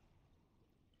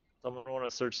 Someone want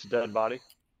to search the dead body?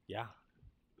 Yeah.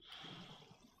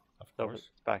 Of Over course.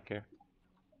 back here.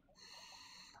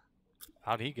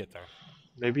 How'd he get there?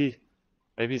 Maybe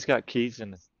he's got keys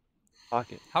in his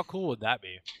pocket. How cool would that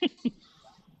be?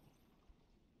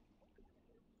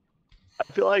 I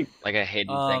feel like a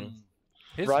hidden thing.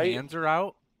 His Right? hands are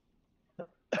out.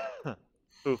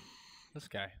 Who? This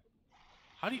guy.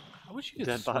 I wish you could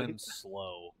Dead swim body?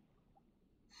 slow.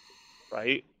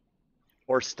 Right?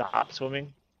 Or stop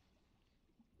swimming.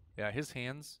 Yeah, his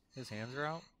hands are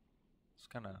out. It's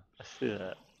kind of. I see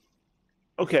that.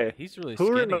 Okay. He's really Who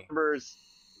skinny. remembers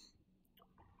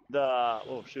the?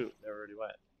 Oh shoot! They already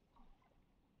went.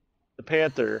 The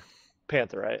panther,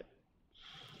 right?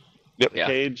 Yep. Yeah.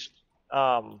 Caged.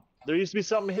 There used to be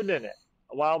something hidden in it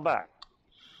a while back.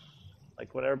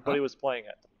 Like when everybody was playing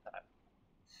it.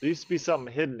 There used to be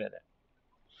something hidden in it.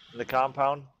 In the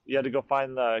compound, you had to go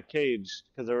find the cage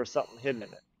because there was something hidden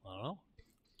in it. I don't know.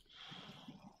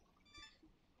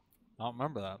 I don't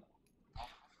remember that.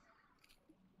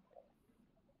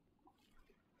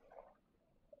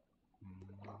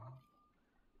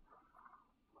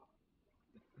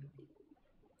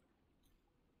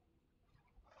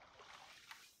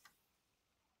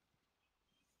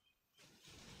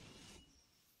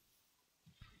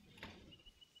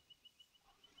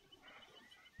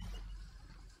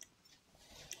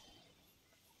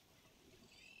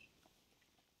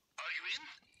 Are you in?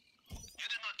 You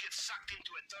did not get sucked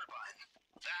into a turbine.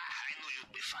 I knew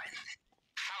you'd be fine.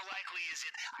 How likely is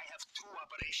it I have two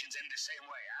operations in the same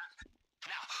way, huh?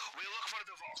 Now, we'll look for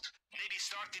the vault. Maybe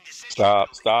start in the center.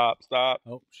 Stop.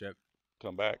 Oh shit!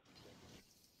 Come back.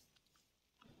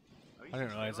 I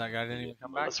didn't realize that guy didn't even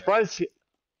come back.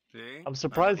 I'm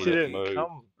surprised he didn't Move.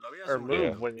 come or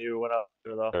move when you went up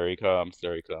there though. There he comes.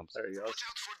 There he goes. Watch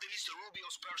out for the Mr.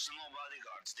 Rubio's personal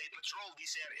bodyguards. They patrol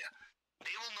this area.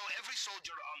 They will know every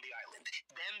soldier on the island.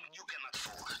 Them you cannot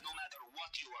fool, no matter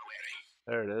what you are wearing.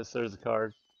 There it is. There's the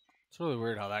card. It's really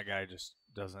weird how that guy just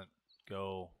doesn't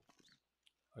go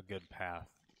a good path.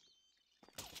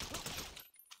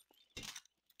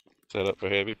 Set up for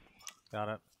heavy. Got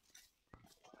it.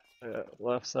 Yeah,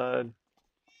 left side.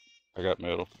 I got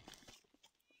middle.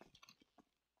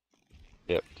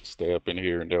 Yep. Stay up in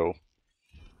here and go.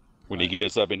 When he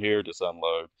gets up in here, just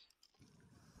unload.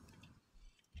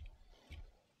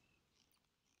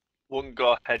 One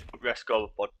go ahead, but rest go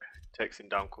the body. Takes him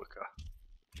down quicker.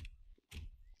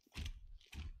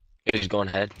 He's going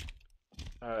ahead.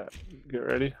 Alright, get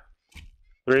ready.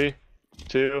 3,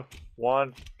 2,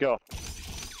 1, go.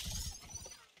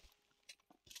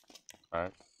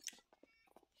 Alright.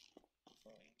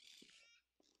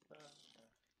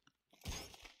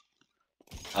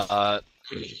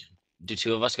 Do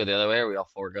two of us go the other way, or we all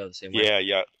four go the same way?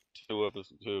 Yeah. Two of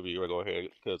you go ahead.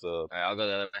 Because All right, I'll go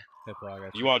the other way. Hippo, I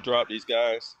got you want to drop these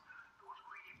guys?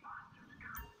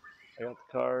 I got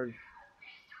the card.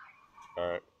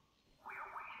 Alright.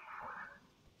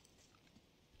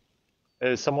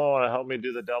 Hey, someone want to help me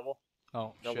do the double?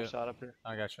 Oh, Double shit. shot up here?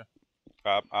 I got you.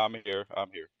 I'm here.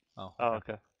 Oh, Oh,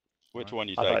 okay. Which one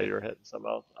you I thought taking? you were hitting something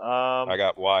else. I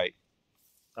got white.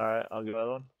 Alright, I'll go the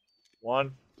other one.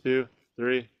 1, 2,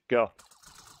 3, go.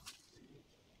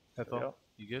 Hippo, go.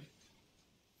 you good?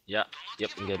 Yeah.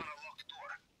 Yep, I'm good. Why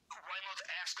not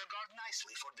ask the guard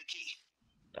nicely for the key?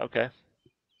 Okay.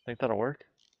 Think that'll work?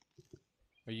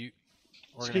 Are you?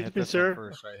 We're Excuse gonna hit me, this sir. one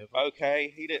first, right, Hippo?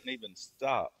 Okay, he didn't even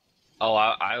stop. Oh,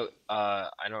 I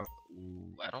don't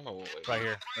know what way. Right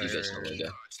here. You Right guys here. know where to go.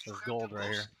 There's gold right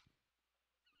here.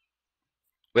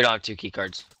 We don't have two key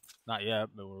cards. Not yet,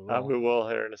 but we will. We will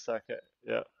here in a second.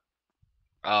 Yeah.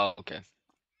 Oh, okay.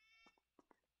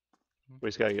 We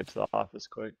just gotta get to the office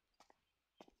quick.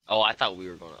 Oh, I thought we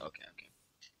were going to. Okay.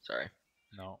 Sorry.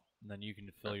 No. And then you can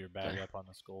fill your bag up on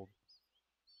this gold.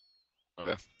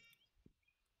 Okay.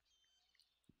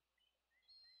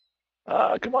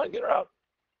 Come on, get her out.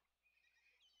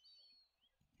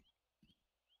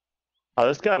 Oh,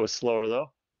 this guy was slower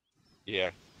though.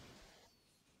 Yeah.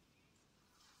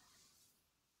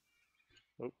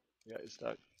 Oh, yeah, he's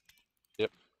stuck. Yep.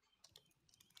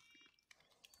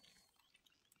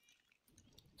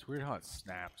 It's weird how it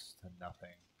snaps to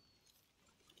nothing.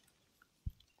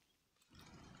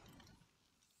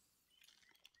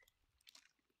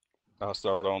 I'll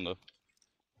start on the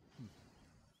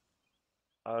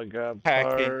I'll grab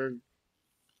Hacking. card.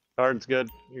 Card's good.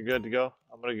 You're good to go.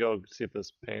 I'm gonna go see if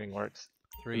this painting works.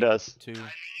 3, It does. 2, 1,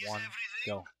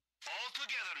 go. All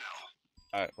together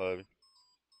now. Alright, love you.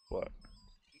 What?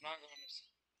 I'm not going to.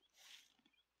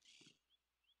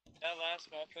 That last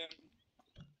weapon.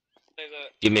 Do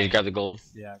you mean to grab the gold?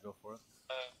 Yeah, go for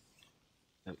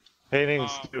it.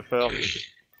 Paintings too, Phil.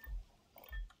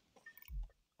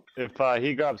 If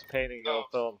he grabs painting, it'll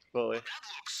fill him fully.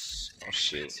 Oh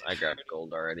shoot, I grabbed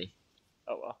gold already.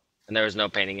 Oh well. And there was no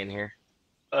painting in here.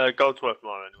 Gold's worth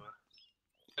more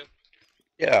anyway.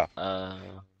 Yeah.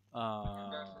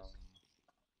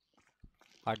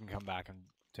 I can come back and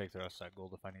take the rest of that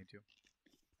gold if I need to.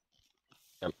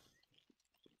 Yep.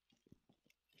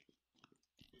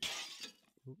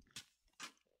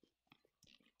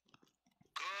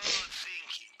 Good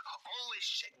thinking. Always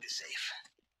check the safe.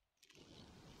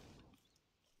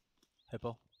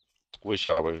 Hippo? Wish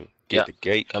I would get the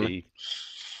gate key.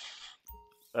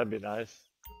 That'd be nice.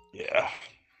 Yeah.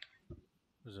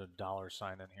 There's a $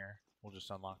 sign in here. We'll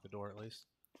just unlock the door at least.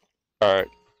 All right.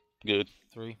 Good.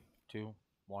 3, 2,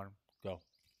 1, go.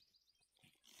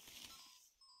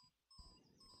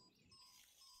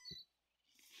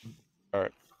 All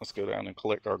right. Let's go down and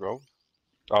collect our gold.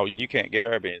 Oh, you can't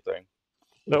grab anything.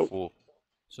 Nope. Full.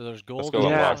 So there's Let's gold. go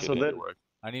Yeah, unlock so it then- anyway.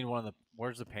 I need one of the.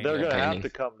 Where's the painting? They're gonna have painting. to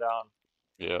come down.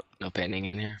 Yeah. No painting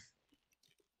in here.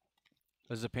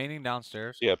 Is the painting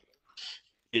downstairs? Yep.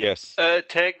 Yes.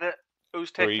 Take the.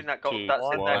 Who's taking 3, that gold 2, that's in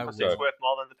there? 1, Because go. it's worth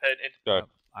more than the painting. Go. Yep,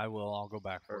 I will. I'll go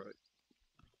back for it.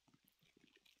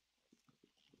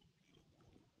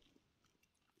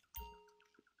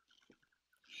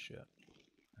 Shit.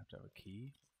 I have to have a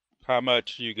key. How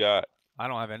much you got? I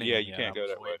don't have any. Yeah, you can't go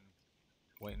that way.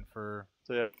 Waiting for.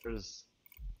 So yeah, there's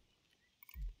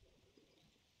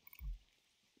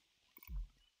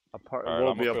a part. All right,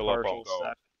 Will I'm be gonna a fill up on partial gold.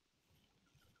 stack.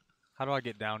 How do I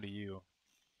get down to you?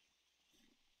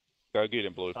 Go get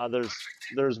him, Blue.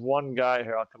 There's one guy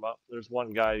here. I'll come up. There's one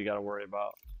guy you got to worry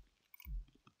about.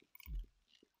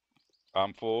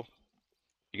 I'm full.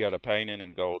 You got a painting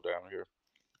and gold down here.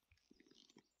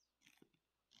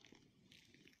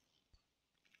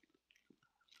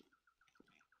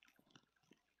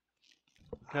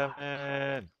 Come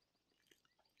in.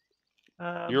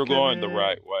 You're going the coming.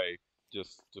 right way.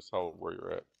 Just hold where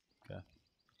you're at.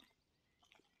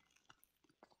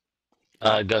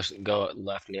 Go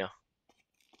left, Neo.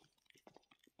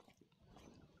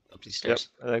 Up these Yep, stairs.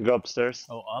 and then go upstairs.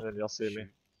 Oh, up. And then you'll see me.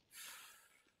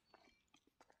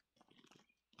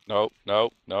 Nope.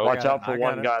 Watch out for I got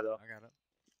one it. guy though. I got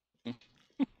it.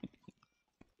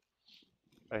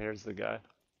 Right, here's the guy.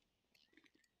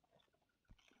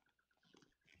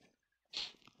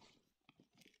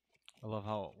 I love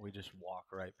how we just walk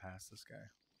right past this guy.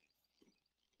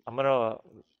 I'm gonna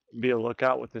be a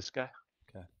lookout with this guy.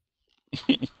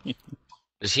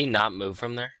 Does he not move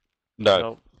from there? No.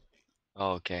 Nope.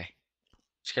 Oh, okay.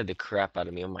 Scared the crap out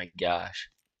of me. Oh my gosh.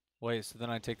 Wait, so then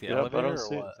I take the Yep, I elevator don't or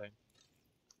see what? anything.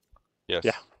 Yes.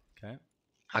 Yeah. Okay.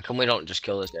 How come we don't just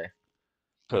kill this guy?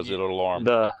 Because it'll alarm.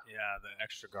 The Yeah, the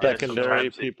extra guard. secondary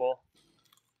sometimes it- people.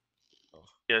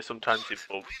 Yeah, sometimes it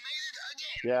will.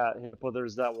 Yeah, but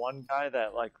there's that one guy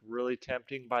that like really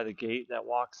tempting by the gate that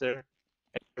walks there.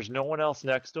 And there's no one else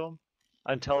next to him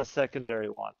until a secondary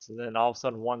wants, and then all of a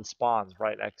sudden one spawns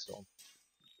right next to him.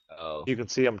 Oh. You can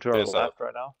see him to our It's left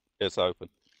right now. It's open.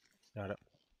 Got it.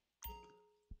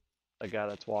 The guy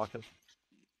that's walking.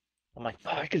 I'm like, oh,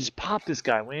 I could just pop this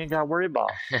guy. We ain't got to worry about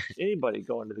anybody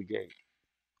going to the gate.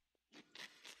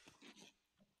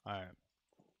 All right.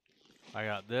 I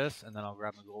got this, and then I'll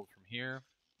grab the gold from here.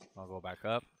 I'll go back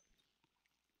up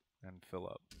and fill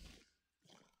up.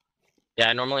 Yeah,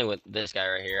 I normally with this guy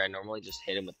right here, I normally just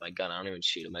hit him with my gun. I don't even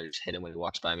shoot him. I just hit him when he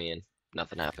walks by me and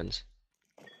nothing happens.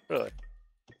 Really?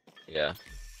 Yeah.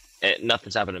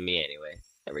 Nothing's happened to me anyway.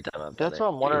 Every time I've done That's it. what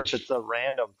I'm wondering if it's a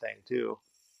random thing too.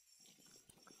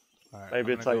 All right,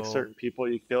 Maybe I'm it's gonna like go- certain people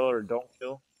you kill or don't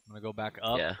kill. I'm gonna go back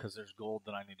up Yeah. because there's gold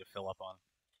that I need to fill up on.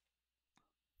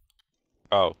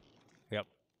 Oh. Yep.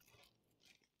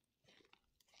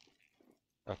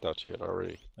 I thought you had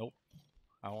already. Nope.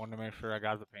 I wanted to make sure I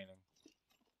got the painting.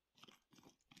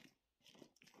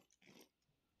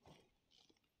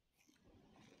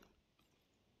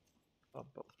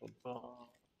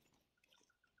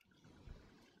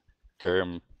 Carry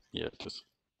him. Yeah, just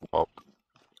walk.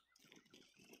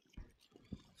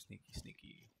 Sneaky,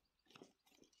 sneaky.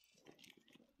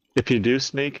 If you do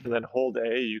sneak and then hold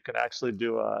A, you can actually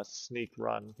do a sneak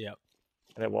run. Yep.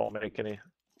 And it won't make any.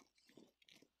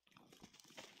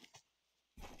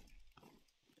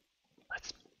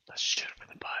 Let's shoot him in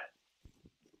the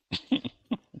butt.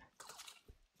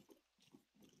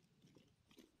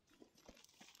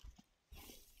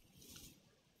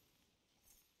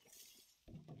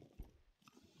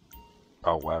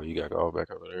 Oh wow, you gotta go all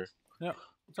back over there. Yep.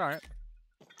 It's all right.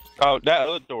 Oh, that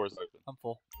other door's open. I'm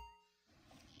full.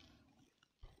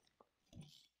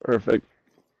 Perfect.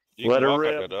 You Let can her walk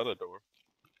rip. out that other door.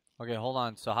 Okay, hold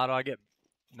on. So how do I get?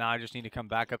 Now I just need to come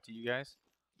back up to you guys.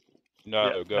 No,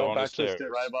 Yeah, go nope, on the actually stairs.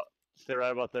 stay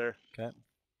right about there. Okay.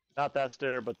 Not that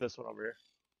stair, but this one over here.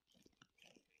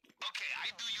 Okay, I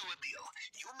do you a deal.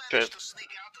 You manage Okay. to sneak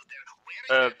out of there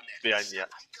wearing that Behind necklace. you. I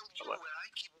tell you where I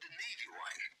keep the Navy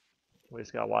wine. We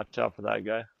just gotta watch out for that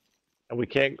guy. And we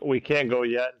can't go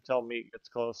yet until meat gets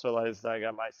close, otherwise that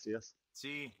guy might see us.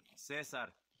 Sí, César.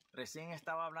 Recién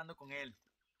estaba hablando con él.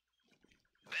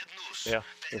 Bad news. Yeah, They have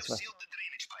this way. sealed the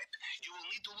drainage pipe. You will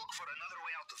need to look for another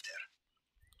way out of there.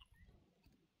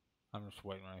 I'm just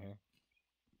waiting right here.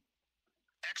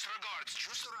 Extra guards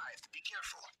just arrived. Be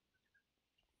careful.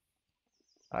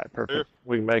 Alright, perfect.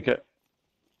 We can make it.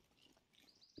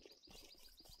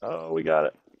 Oh, we got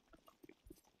it.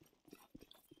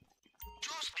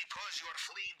 Just because you are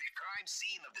fleeing the crime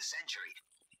scene of the century.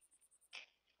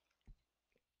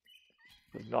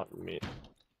 It's not me.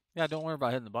 Yeah, don't worry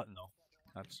about hitting the button though.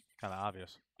 That's kind of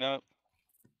obvious. No.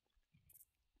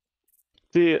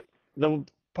 See, the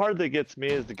part that gets me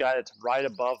is the guy that's right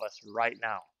above us right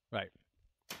now. Right.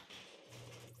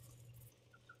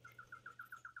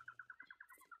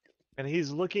 And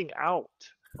he's looking out.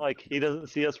 Like, he doesn't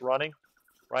see us running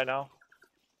right now.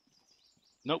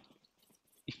 Nope.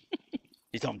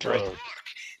 He's on track.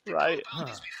 Right. Huh.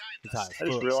 I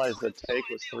just realized the take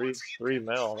was three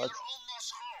mil. That's,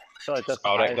 I feel like that's the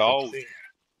All that highest gold. I've seen.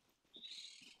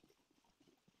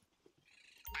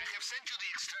 I have sent you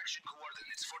the extraction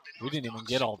coordinates for the We didn't even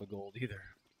get all the gold either.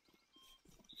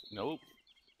 Nope.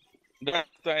 That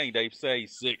thing they say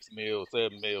 6 mil,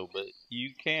 7 mil, but you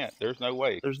can't. There's no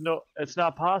way. It's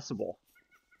not possible.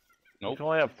 You Nope. can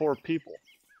only have 4 people.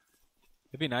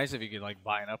 It'd be nice if you could like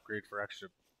buy an upgrade for extra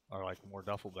or like more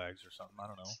duffel bags or something. I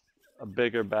don't know. A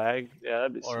bigger bag? Yeah,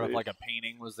 that'd be Or sweet. if like a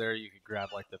painting was there, you could grab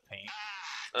like the paint,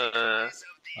 like a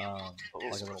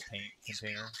little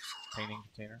painting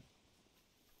container.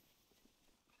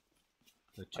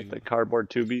 The like tube. the cardboard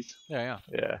tubies? Yeah.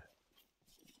 Yeah.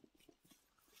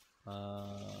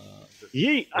 Yeet!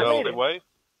 Yeet! I made it! Way.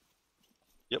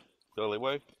 Yep. Gully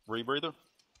way. Rebreather.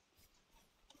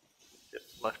 Yep,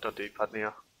 left on D-pad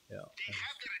near. Yeah. They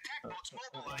have their attack boats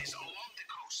mobilized along the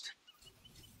coast.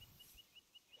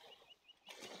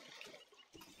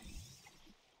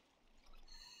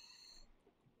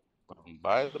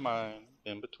 By the mine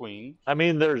in between. I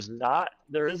mean, there isn't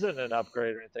an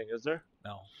upgrade or anything, is there?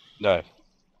 No. No.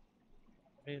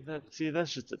 I mean,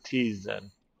 that's just a tease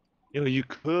then. You know, you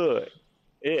could.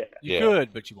 Yeah. You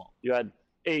could, but you won't. You had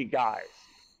 8 guys.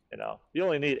 You know, you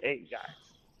only need 8 guys.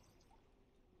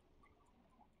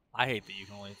 I hate that you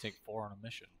can only take 4 on a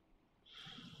mission.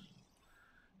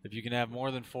 If you can have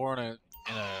more than 4 in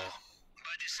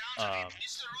a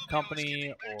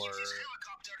company or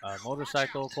a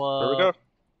motorcycle club There we go.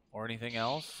 or anything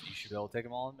else, you should be able to take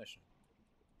them all on a mission.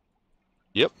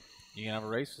 Yep. You can have a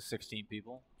race with 16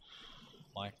 people.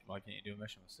 Why can't you do a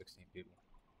mission with 16 people?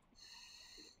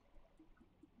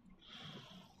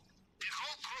 The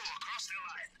whole crew across the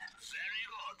line. Very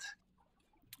good.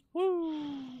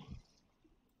 Woo!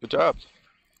 Good job.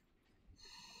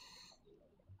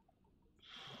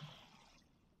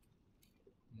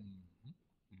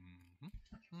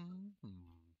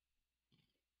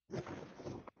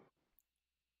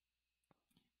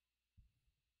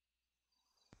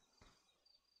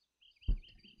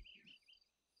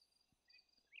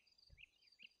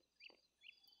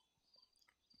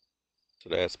 So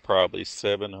that's probably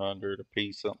 700 a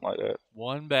piece, something like that.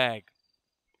 1 bag.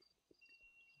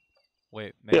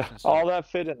 Wait, Yeah, all that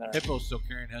fit in there. Hippo's still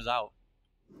carrying his out.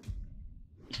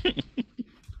 You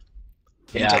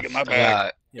taking my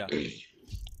bag? Yeah.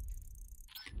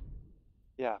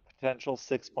 Yeah, potential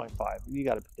 6.5. You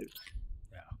got to do.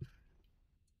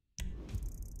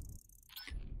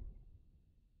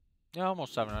 Yeah,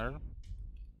 almost 700.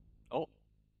 Oh.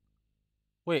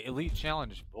 Wait, Elite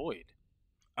Challenge void.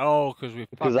 Oh, because we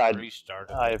fucking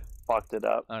restarted. I fucked it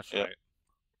up. That's right.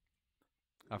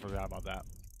 I forgot about that.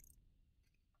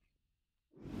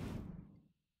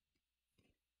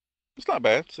 It's not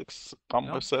bad. 6,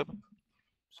 almost 7.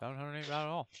 700 ain't bad at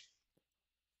all.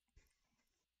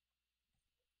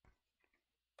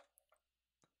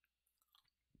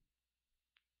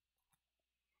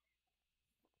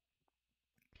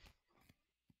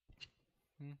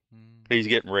 He's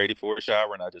getting ready for a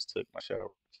shower, and I just took my shower.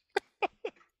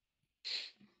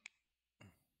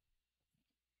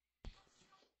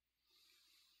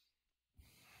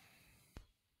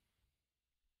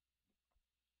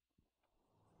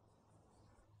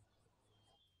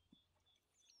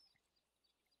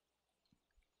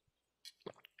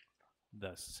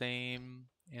 The same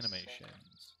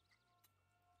animations.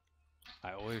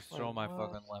 I always throw my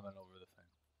fucking lemon over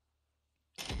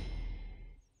the thing.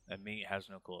 And meat has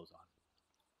no clothes on.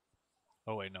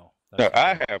 Oh wait, no. No, That's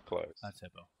I Hippo. have clothes. That's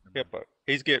Hippo. Hippo.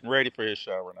 He's getting ready for his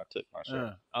shower, and I took my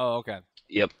shower. Oh, okay.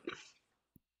 Yep.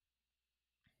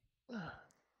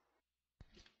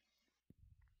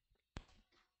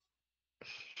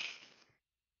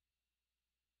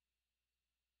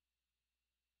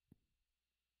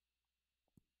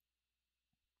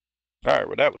 All right,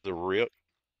 well that was a rip.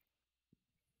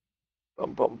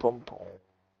 Bum, bum, bum, bum.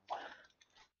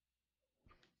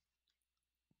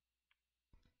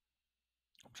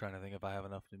 I'm trying to think if I have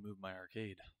enough to move my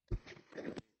arcade.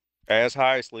 As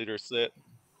heist leader set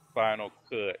final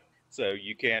cut, so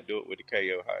you can't do it with the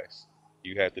KO heist.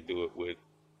 You have to do it with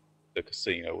the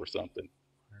casino or something.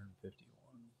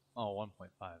 151. Oh,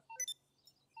 1.5.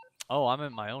 Oh, I'm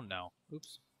in my own now.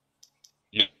 Oops.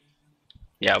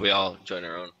 Yeah, we all join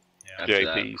our own. Yeah. After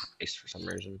JP's. that, for some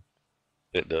reason.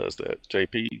 It does that.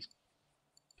 JP's.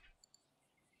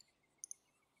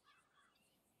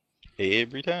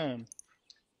 Every time.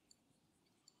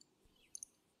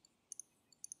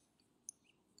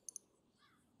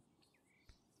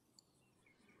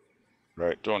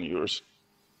 Right, join yours.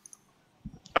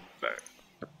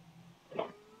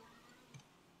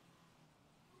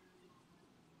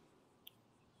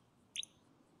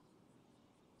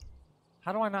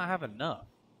 How do I not have enough?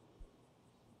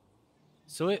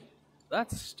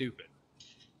 That's stupid.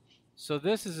 So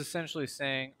this is essentially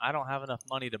saying I don't have enough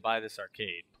money to buy this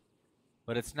arcade,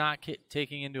 but it's not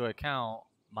taking into account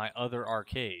my other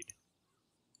arcade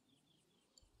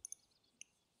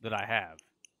that I have.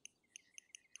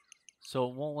 So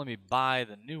it won't let me buy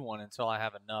the new one until I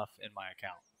have enough in my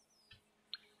account,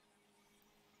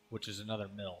 which is another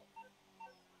mill.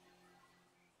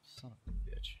 Son of a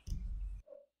bitch.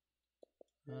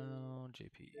 Oh,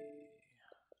 JP.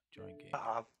 Join game.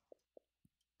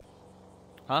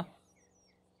 Huh?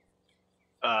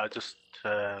 Just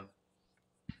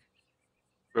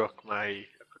broke my.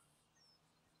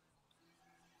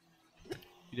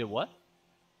 You did what?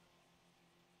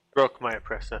 Broke my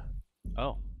oppressor.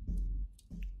 Oh.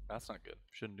 That's not good.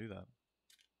 Shouldn't do that.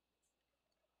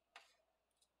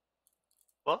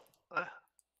 What?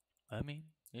 I mean,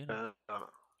 you know.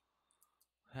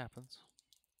 Happens.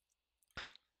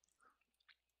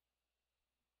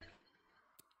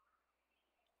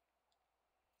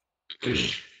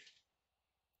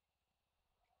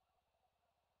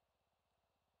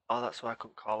 Oh, that's why I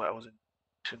couldn't call it. I was in.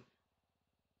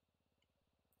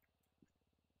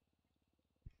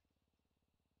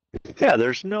 Yeah,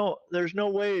 there's no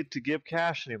way to give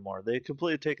cash anymore. They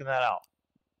completely taken that out.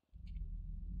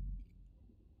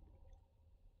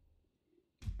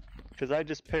 Because I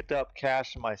just picked up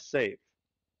cash in my safe,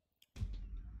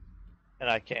 and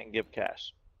I can't give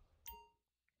cash.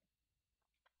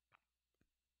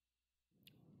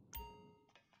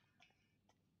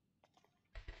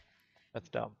 That's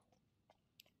dumb.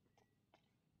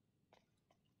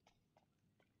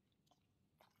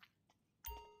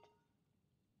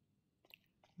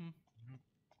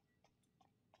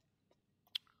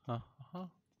 Uh-huh.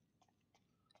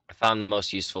 I found the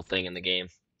most useful thing in the game.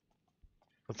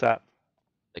 What's that?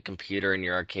 The computer in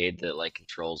your arcade that like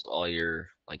controls all your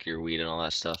your weed and all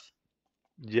that stuff.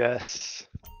 Yes.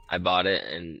 I bought it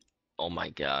and oh my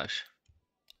gosh.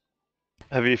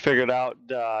 Have you figured out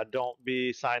don't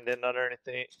be signed in under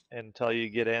anything until you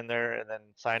get in there and then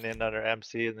sign in under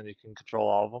MC and then you can control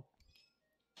all of them?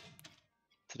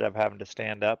 Instead of having to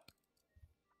stand up.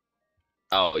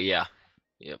 Oh yeah.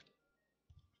 Yep.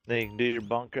 Then you can do your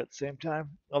bunker at the same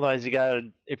time. Otherwise you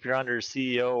gotta, if you're under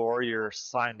CEO or you're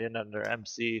signed in under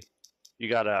MC, you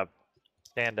gotta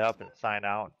stand up and sign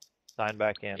out, sign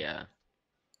back in. Yeah.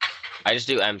 I just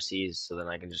do MCs so then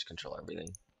I can just control everything.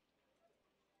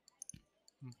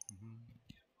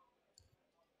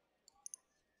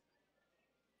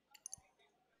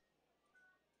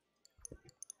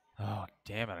 Oh,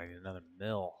 damn it. I need another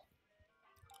mill.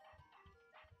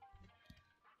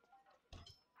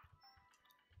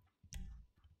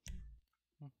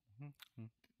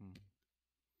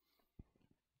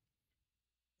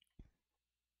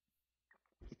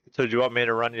 So do you want me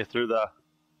to run you through the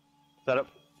setup?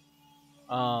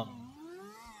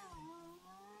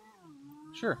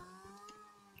 Sure.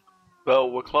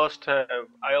 Well, we're close to.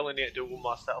 I only need to do one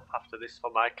more setup after this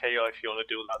for my KO. If you want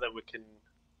to do that, then we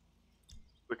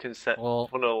can set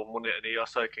funnel money to Neo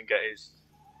so he can get his.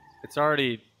 It's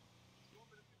already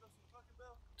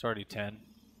 10,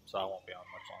 so I won't be on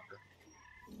much longer.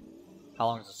 How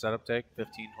long does the setup take?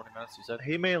 15, 20 minutes, you said?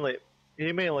 He mainly,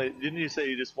 didn't you say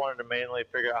you just wanted to mainly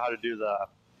figure out how to do the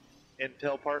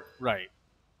intel part? Right.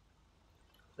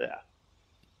 Yeah.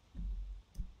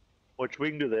 Which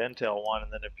we can do the intel one,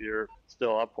 and then if you're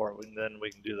still up for it, we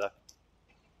can do the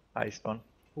heist one.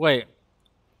 Wait,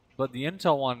 but the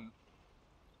intel one.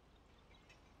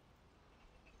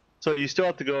 So you still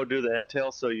have to go do the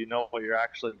intel, so you know what you're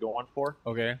actually going for.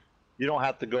 Okay. You don't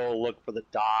have to go look for the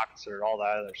docks or all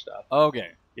that other stuff. Okay.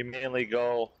 You mainly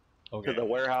go to the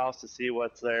warehouse to see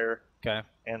what's there. Okay.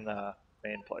 And the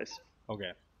main place.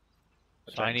 Okay.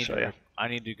 Which So I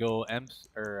need to go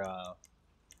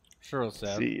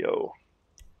Shurosev. CEO.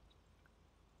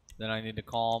 Then I need to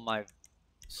call my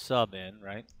sub in,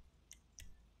 right?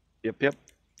 Yep.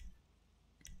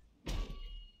 And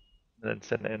then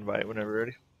send an invite whenever you're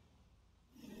ready.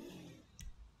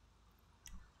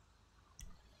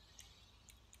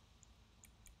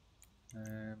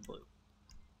 And blue.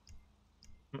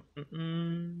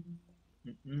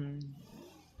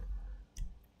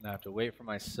 Now I have to wait for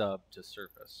my sub to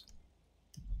surface.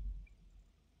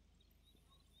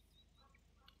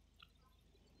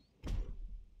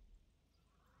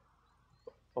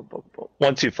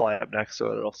 Once you fly up next to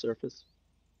it, it'll surface.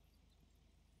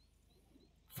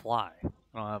 Fly?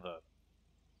 I don't have a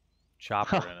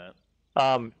chopper in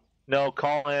it. No,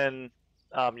 call in.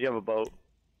 You have a boat.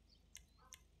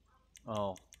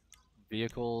 Oh.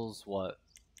 Vehicles, what?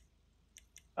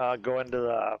 Go into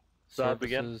the sub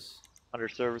again. Services. Under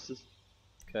services.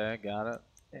 Okay, got it.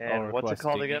 And what's it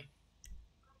called dinghy. again?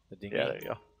 The dinghy? Yeah, there you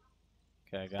go.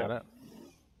 Okay, got it.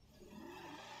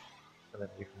 And then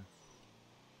you can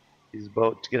use the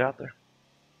boat to get out there.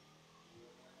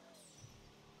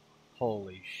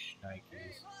 Holy shnikes.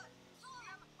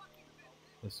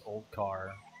 This old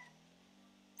car.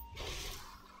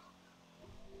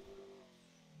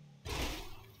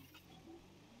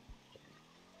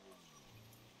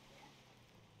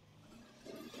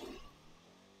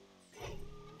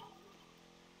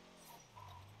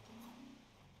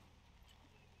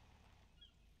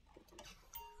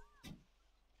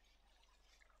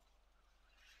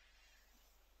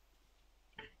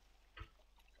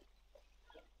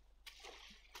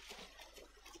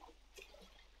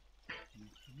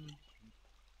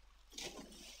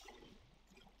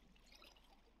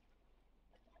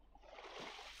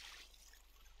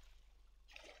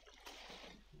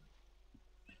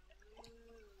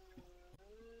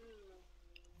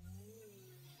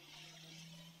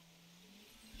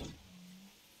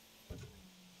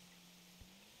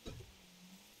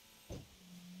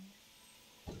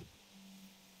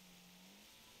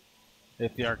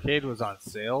 If the arcade was on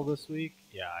sale this week,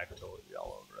 yeah, I'd totally be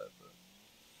all over it.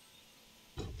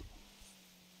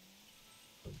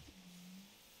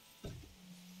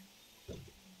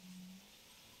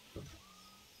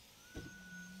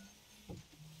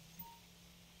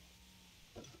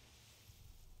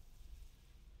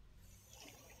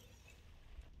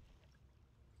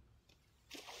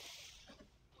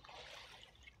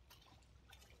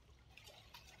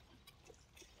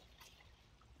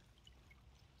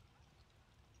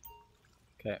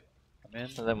 Okay, I'm in.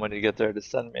 And then when you get there,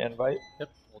 just send me an invite. Yep,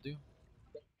 we'll do.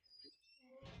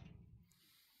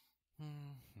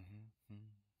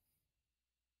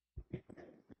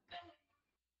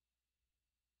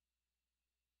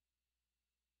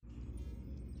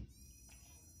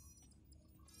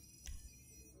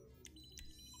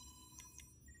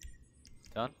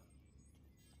 Done?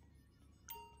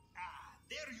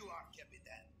 There you are,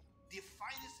 Capitan. The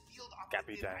finest field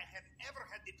operative Capitan. I have ever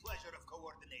had the pleasure of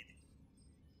coordinating.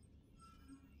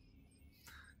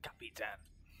 Capitan.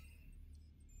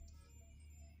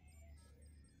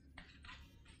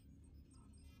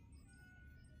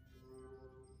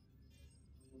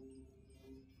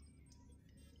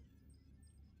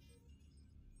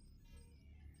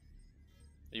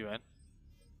 Are you in?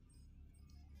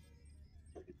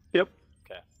 Yep.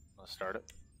 Okay, let's start it.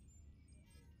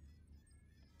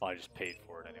 Well, I just paid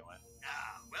for it anyway.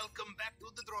 Welcome back to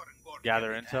the drawing board.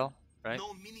 Gather Capitan. intel, right?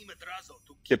 No mini madrazo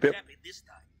to Yep, keep yep. happy this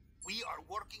time. We are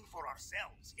working for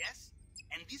ourselves, yes?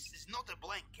 And this is not a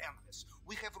blank canvas.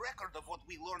 We have record of what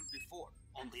we learned before.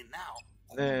 Only now,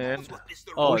 who Then- knows what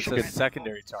Mr. Oh, it Roach says has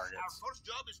secondary proposed. targets. Our first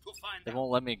job is to find They out.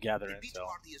 won't let me gather The beach intel.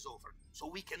 party is over, so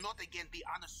we cannot again be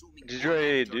unassuming. Did you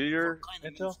already do for your kind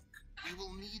of intel? music. We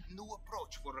will need new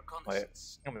approach for Wait,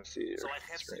 reconnaissance. I'm gonna see your So I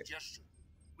have screen. suggestion.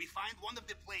 We find one of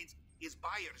the planes his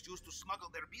buyers used to smuggle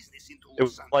their business into It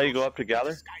Los won't let you Santos. go up to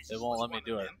gather? Disguises They won't was let me one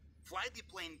do of it. them. Fly the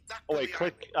plane back Oh to wait, the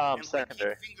click island, and we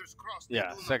secondary. keep fingers crossed they Yeah,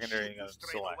 do not secondary shoot and you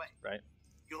straight select, away. right?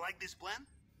 You like this plan?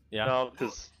 Yeah. No,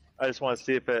 because I just want to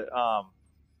see if it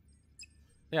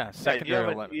Yeah, you secondary will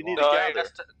haven't- let me. you need walk. to gather.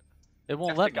 It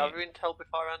won't let me. intel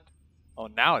beforehand. Oh,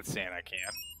 now it's saying I can.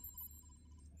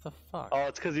 What the fuck? Oh,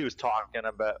 it's because he was talking.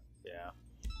 I bet. Yeah.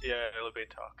 Yeah, it'll be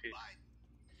talky.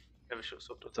 Never shuts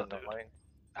up, does It's that, dude? annoying.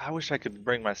 I wish I could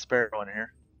bring my spare one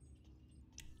here.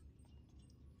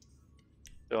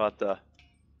 Go out the.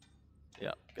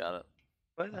 Yeah, got it.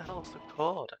 Where the hell's the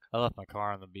code? I left my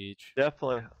car on the beach.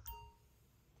 Definitely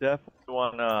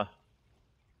want.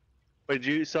 Wait,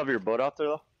 do you still have your boat out there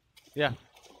though? Yeah.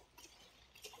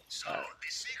 So, Alright.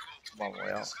 the sequel to Come on, the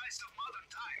way out. greatest heist of modern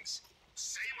times.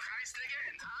 Same heist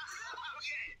again, huh?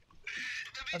 Okay.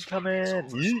 The I'm beach coming. party is over,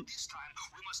 so Yeet. this time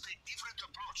we must take different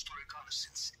approach to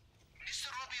reconnaissance.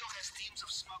 Mr. Rubio has teams of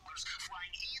smugglers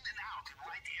flying in and out in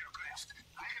light aircraft.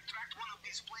 I have tracked one of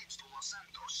these planes to Los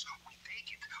Santos. We take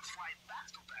it, fly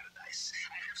back to Paradise.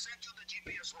 I have sent you the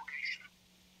GPS location.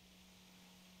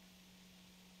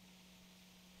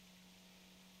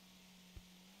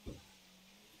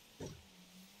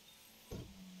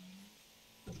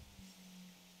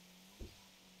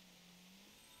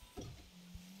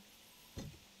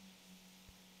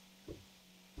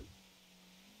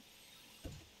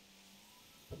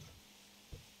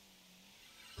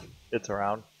 It's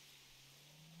around.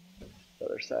 The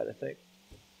other side, I think.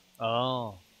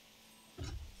 Oh.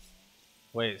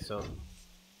 Wait, so.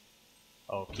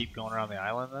 Oh, keep going around the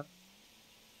island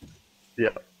then? Yeah.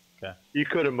 Okay. You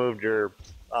could have moved your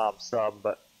sub,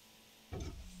 but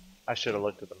I should have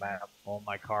looked at the map. Well,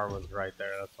 my car was right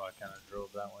there, that's why I kind of drove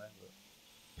that way.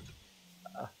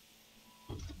 But...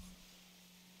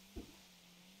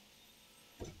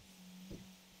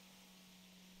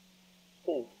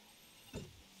 Oh.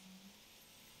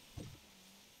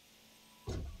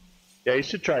 Yeah, you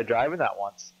should try driving that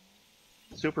once.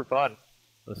 Super fun.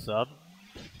 The sub?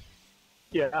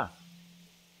 Yeah.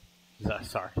 Is that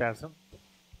sarcasm?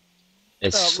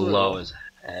 It's Oh, slow little. as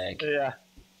heck. Yeah.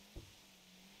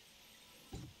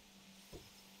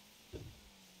 Is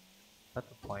that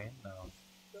the plane? No.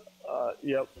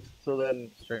 Yep. So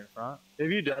then, Straight in front? have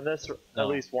you done this No. at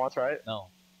least once, right? No.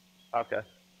 Okay.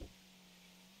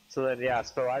 So then, yeah,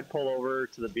 so I'd pull over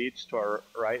to the beach to our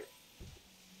right.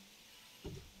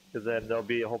 Because then there'll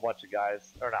be a whole bunch of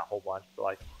guys, or not a whole bunch, but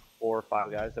like 4 or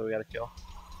 5 guys that we gotta kill.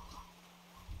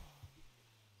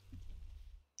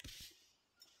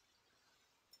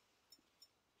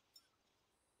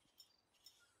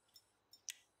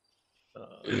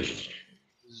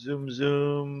 Zoom,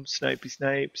 zoom, snipey,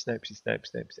 snipe, snipey, snipe,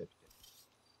 snipe, snipe.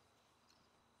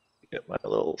 Get my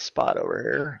little spot over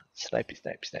here. Snipey,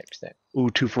 snipe, snipe, snipe. Ooh,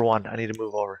 2 for 1. I need to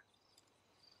move over.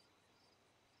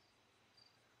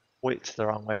 Wait, it's the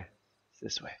wrong way. It's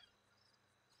this way.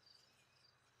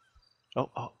 Oh,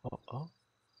 oh, oh, oh.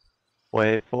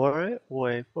 Wait for it.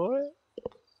 Wait for it.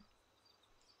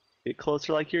 Get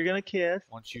closer like you're gonna kiss.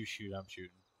 Once you shoot, I'm shooting.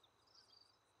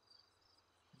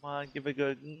 Come on, give it a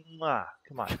good mwah.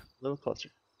 Come on, a little closer.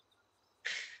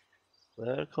 A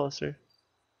little closer.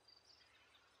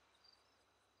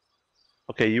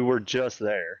 Okay, you were just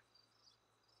there.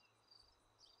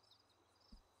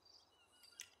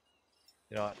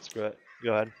 You know what? Screw it.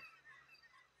 Go ahead.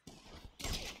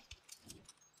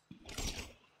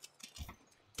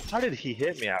 How did he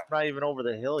hit me? I'm not even over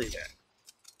the hill yet.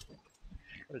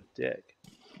 What a dick.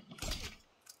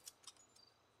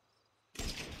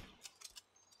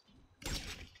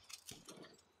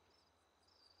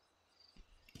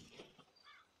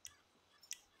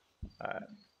 Alright.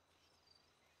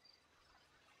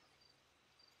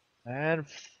 And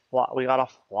we gotta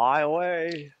fly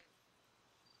away.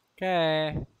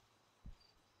 Okay.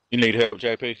 You need help,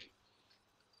 JP?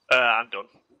 I'm done.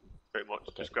 Pretty much.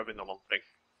 Just grabbing the one thing.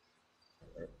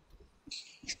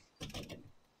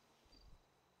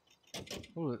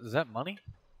 Ooh, is that money?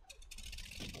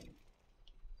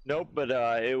 Nope, but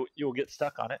you'll get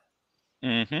stuck on it.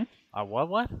 Mm-hmm.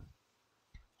 What?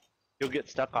 You'll get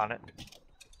stuck on it.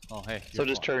 Oh, hey. So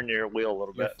just turn your wheel a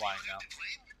little You're bit. flying now.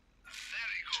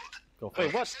 Go for Wait,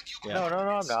 it. what? Yeah. No,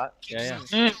 I'm not. Yeah.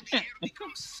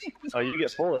 Oh, you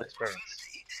get full experience.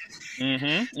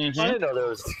 Mm-hmm. I didn't know there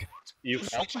was. You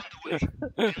fell?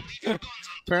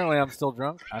 Apparently I'm still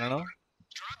drunk. I don't know.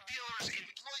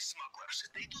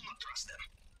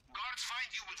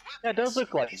 Yeah, it does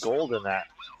look like gold in that.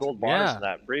 Gold bars Yeah. in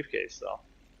that briefcase, though.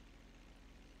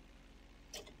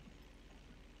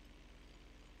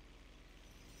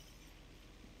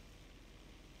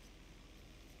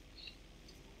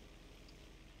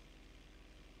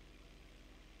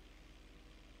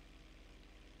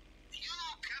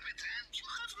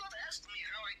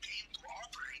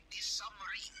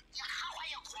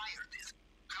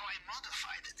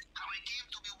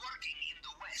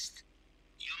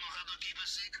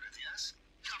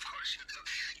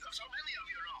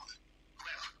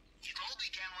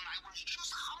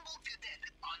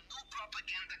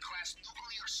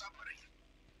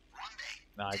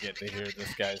 Now I get to hear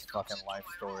this guy's fucking life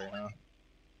story, huh?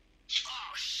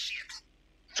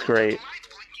 It's great.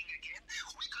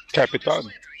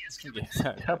 Capitan.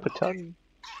 Capitan.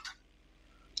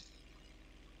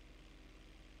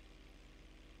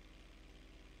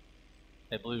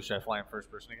 Hey, Blue, should I fly in first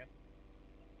person again?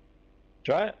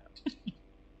 Try it.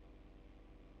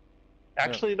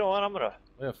 Actually, you know what? I'm gonna.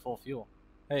 We have full fuel.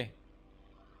 Hey.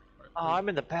 Oh, I'm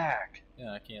in the back.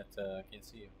 Yeah, I can't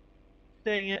see you.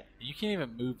 Dang it. You can't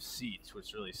even move seats,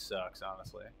 which really sucks,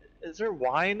 honestly. Is there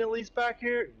wine at least back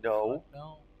here? No.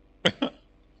 No.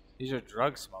 These are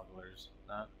drug smugglers,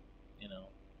 not, you know.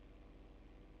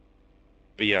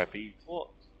 VIP.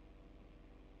 Well,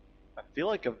 I feel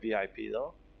like a VIP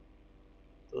though.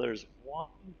 So there's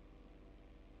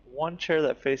one chair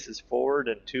that faces forward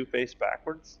and two face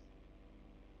backwards.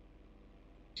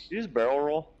 You just barrel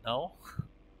roll? No.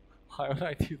 Why would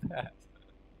I do that?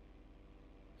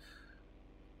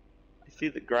 I see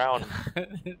the ground.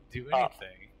 Do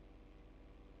anything.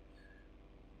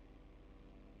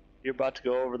 You're about to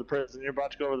go over the prison. You're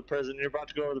about to go over the prison. You're about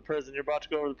to go over the prison. You're about to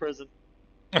go over the prison.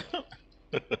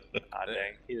 Ah,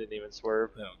 dang. He didn't even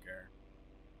swerve. They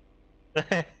don't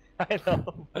care. I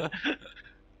know.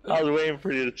 I was waiting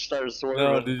for you to start swerving.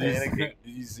 No, did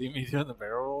you see me doing the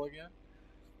barrel roll again?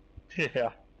 Yeah.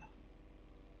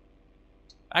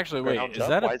 Actually, wait. Ground Is up.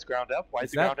 that Why's ground up?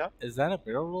 Why's the ground up? Is that a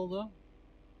barrel roll though?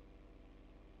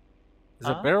 Is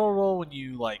Huh? a barrel roll when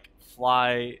you like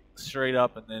fly straight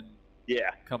up and then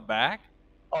come back?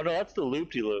 Oh no, that's the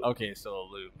loop-de-loop. Okay, so a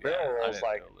loop. Barrel yeah, I roll's didn't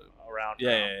like know loop. around.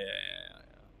 Yeah.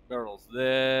 Barrel roll's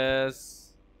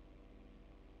this.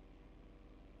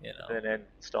 You know. Then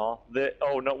install.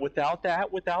 Oh no, without that.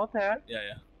 Yeah.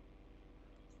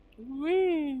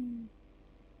 Whee!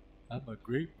 I'm a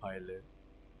great pilot.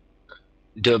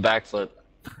 Do a backflip.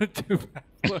 Do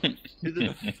a backflip. Do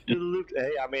the loop.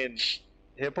 Hey, I mean,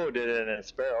 Hippo did it in a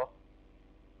Sparrow.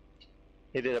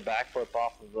 He did a backflip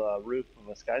off of the roof of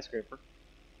a skyscraper.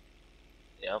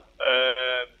 Yep,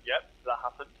 Yep, that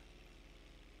happened.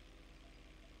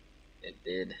 it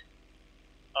did.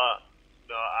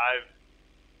 No, I've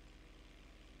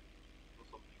done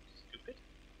something stupid.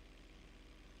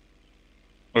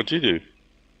 What'd you do?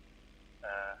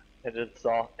 End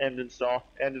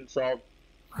install.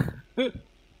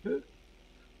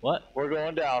 What? We're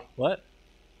going down. What?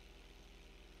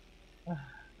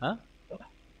 Huh?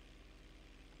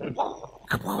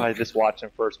 I just watching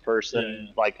first person,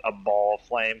 Yeah. like a ball of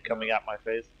flame coming out my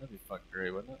face. That'd be fucking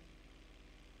great, wouldn't it?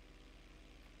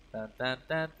 Dun, dun,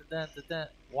 dun, dun, dun, dun.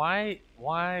 Why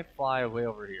fly way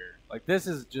over here? Like, this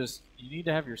is just, you need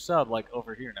to have your sub like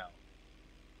over here now.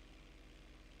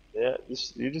 Yeah,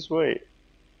 you just wait.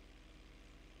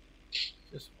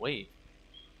 Just wait.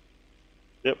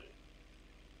 Yep.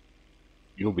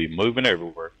 You'll be moving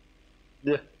everywhere.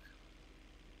 Yeah.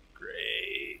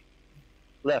 Great.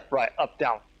 Left, right, up,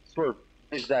 down, swerve,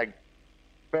 zigzag,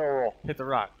 barrel roll, Hit the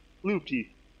rock.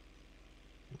 loopy.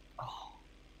 Oh.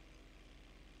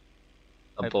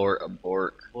 Abort.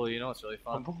 Well, you know what's really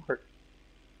fun? Abort.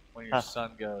 When your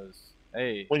son goes,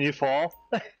 hey. When you fall.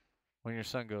 When your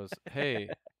son goes, hey,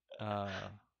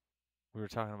 we were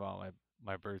talking about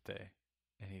my birthday.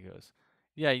 And he goes,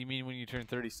 yeah, you mean when you turn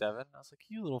 37? I was like,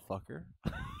 you little fucker.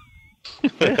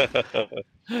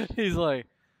 He's like,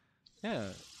 yeah,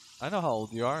 I know how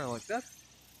old you are. And I'm like, that's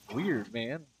weird,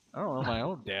 man. I don't know my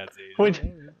own dad's age.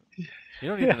 You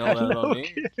don't even know that about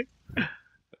me.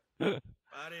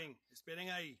 Paren, esperen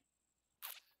ahí.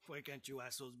 Why can't you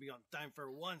assholes be on time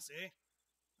for once, eh?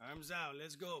 Arms out,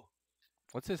 let's go.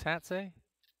 What's his hat say?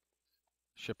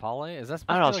 Chapale? Is that supposed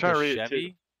I don't know, I was to trying to be read like it a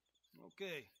Chevy?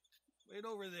 Okay, wait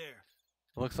over there.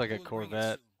 It looks like a We'll bring it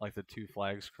Corvette, soon. like the two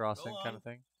flags crossing kind of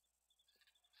thing.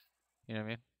 You know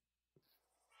what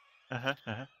I mean?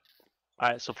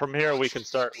 Alright, so from here we can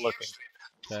start looking.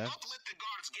 Okay.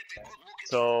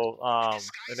 So,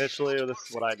 initially this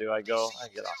is what I do. I get off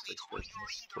this person.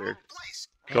 This is weird.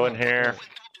 Go in here,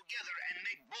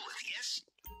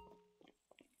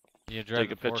 You drive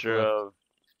take a the picture forklift. of.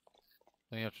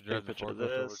 Then you have to Take a drive the picture of forklift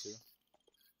over this. too.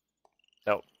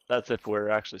 No, that's if we're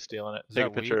actually stealing it. Is Take a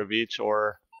that picture weed? of each,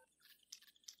 or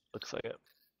looks like it.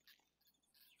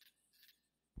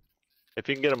 If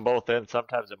you can get them both in,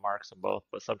 sometimes it marks them both,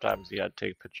 but sometimes you gotta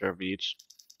take a picture of each.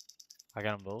 I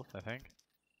got them both, I think.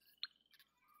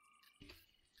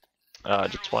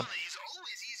 Just one.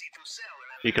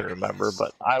 You can remember,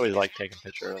 but I always like taking a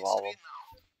picture of all of them.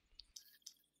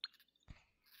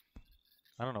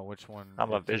 I don't know which one.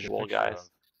 I'm a to take visual picture guy. of.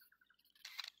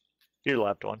 Your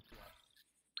left one.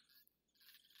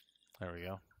 There we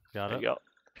go. Got There it. you go.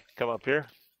 Come up here.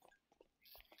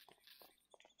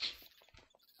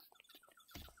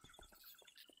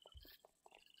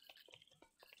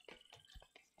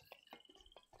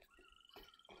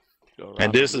 Go around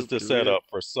And this the is loop, the do it. setup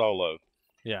for solo.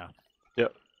 Yeah.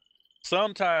 Yep.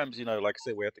 Sometimes, you know, like I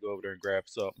said, we have to go over there and grab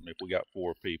something if we got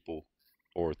 4 people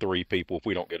or 3 people if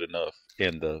we don't get enough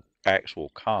in the actual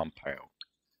compound.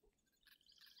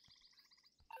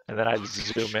 And then I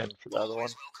just zoom in for the other one.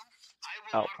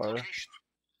 Out farther.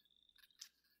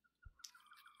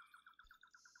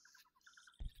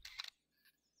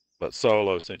 But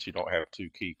solo, since you don't have 2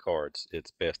 key cards,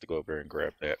 it's best to go over there and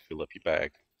grab that, fill up your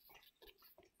bag.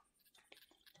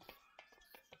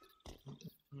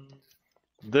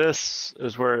 This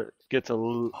is where it gets a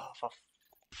little.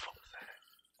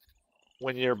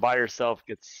 When you're by yourself,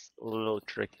 it gets a little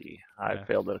tricky. I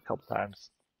failed it a couple times.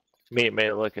 Me made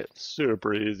it look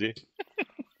super easy.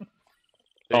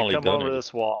 They Only come done over it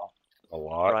this wall, a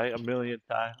lot, right? A million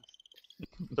times.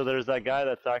 So there's that guy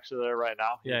that's actually there right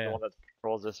now. He's the one that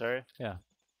patrols this area. Yeah.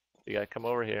 You gotta come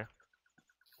over here.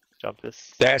 Jump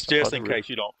this. That's up on just the in roof. case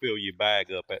you don't fill your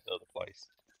bag up at the other place.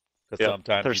 Because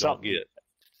sometimes There's you don't something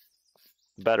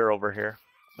get. better over here.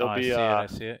 There'll be I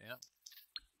see it. Yeah.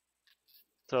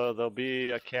 So there'll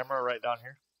be a camera right down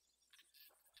here,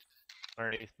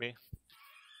 underneath me,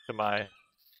 to my.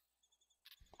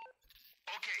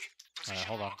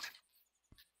 Hold on.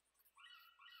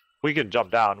 We can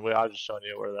jump down. I was just showing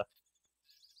you where the.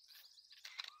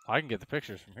 I can get the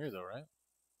pictures from here though, right?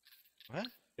 What?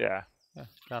 Yeah. Yeah,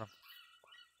 got him.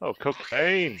 Oh,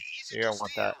 cocaine! You're gonna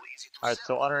want that. All right,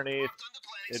 so underneath,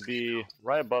 it'd be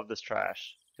right above this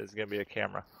trash. There's gonna be a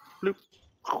camera. Bloop.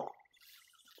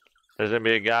 There's gonna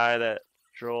be a guy that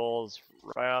strolls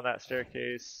right on that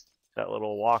staircase, that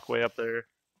little walkway up there.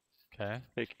 Okay.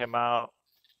 Take him out.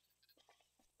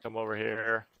 Come over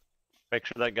here. Make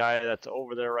sure that guy that's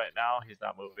over there right now, he's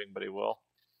not moving, but he will.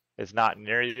 Is not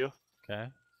near you. Okay.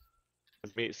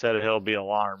 As Meat said, he'll be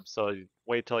alarmed. So you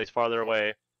wait till he's farther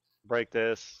away. Break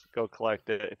this. Go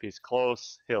collect it. If he's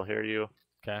close, he'll hear you.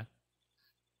 Okay.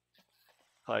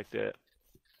 Collect it.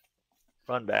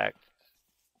 Run back.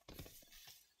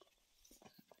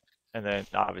 And then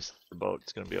obviously the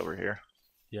boat's going to be over here.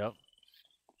 Yep.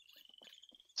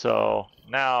 So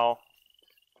now,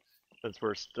 since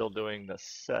we're still doing the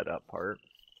setup part.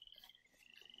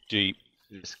 Jeep.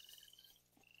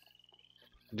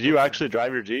 Do you actually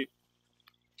drive your Jeep?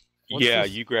 Yeah,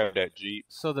 you grab that Jeep.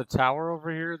 So the tower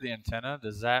over here, the antenna,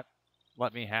 does that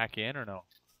let me hack in or no?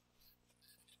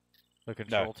 The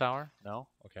control tower? No?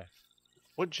 Okay.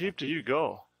 What Jeep do you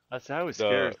go? I was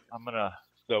scared. I'm gonna.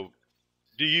 Do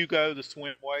you go the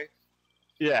swim way?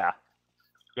 Yeah.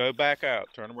 Go back out.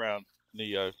 Turn around,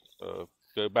 Neo.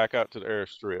 Go back out to the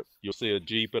airstrip. You'll see a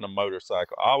Jeep and a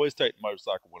motorcycle. I always take the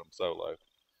motorcycle when I'm solo.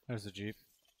 There's the Jeep.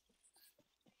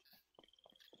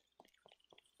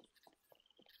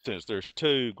 Since there's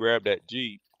 2, grab that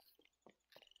Jeep.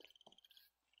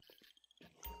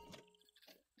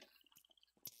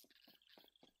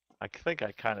 I think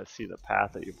I kind of see the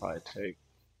path that you probably take.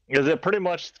 Is it pretty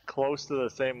much close to the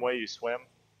same way you swim?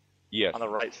 Yes. On the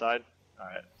right side?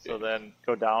 Alright, so then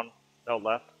go down, no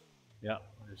left. Yeah,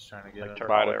 I'm just trying to get it. Turn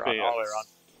all the way around, all the way around.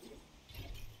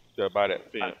 Go by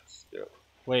that fence. Yeah.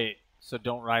 Wait, so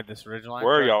don't ride this ridge line?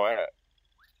 Where are y'all at?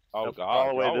 Oh, Nope, God. all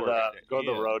the way y'all to were the, at go to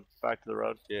the end. road, back to the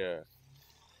road. Yeah.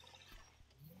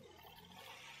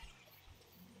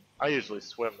 I usually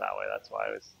swim that way, that's why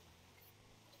I was.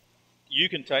 You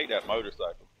can take that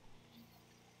motorcycle.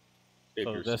 If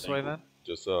So you're this way single. then?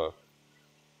 Just,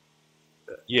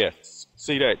 yes.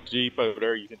 See that Jeep over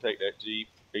there? You can take that Jeep,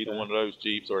 either one of those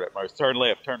Jeeps or that motorcycle. Turn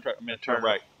left, turn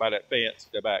right, by that fence.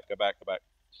 Go back.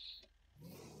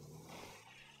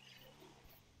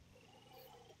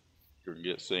 You're going to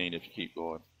get seen if you keep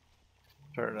going.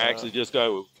 Actually, just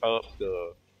go up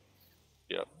the,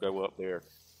 go up there.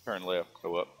 Turn left,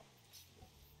 go up.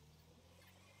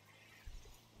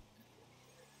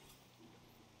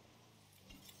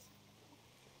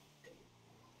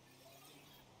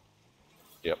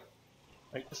 Yep.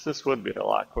 I guess this would be a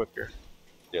lot quicker.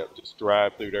 Yep, just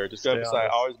drive through there. Just go Stay on beside,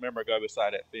 this. always remember, go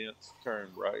beside that fence, turn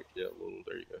right. Yeah,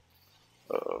 there you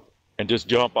go. And just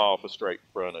jump off straight in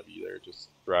front of you there. Just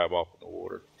drive off in the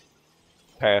water.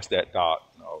 Past that dock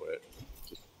and all that.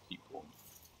 Just keep going.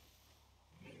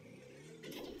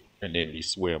 And then you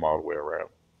swim all the way around.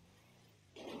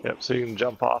 Yep, so you can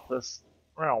jump off this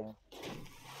realm.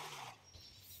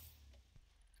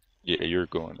 Yeah, you're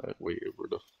going that way over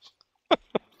the...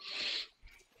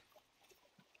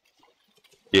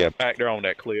 Yeah, back there on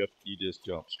that cliff, you just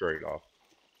jump straight off.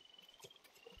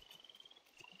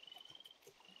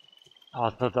 Oh, I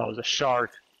thought that was a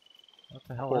shark. What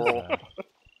the hell is that?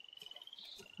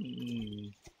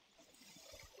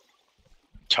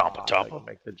 Chompa I can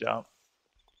make the jump.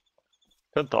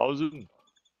 10,000.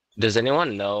 Does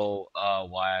anyone know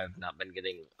why I've not been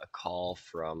getting a call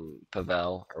from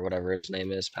Pavel or whatever his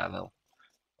name is, Pavel,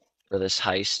 for this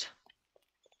heist?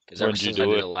 Because ever When'd you since I do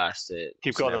did it? it last, Keep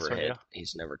it's going never this way, hit. yeah.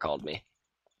 He's never called me.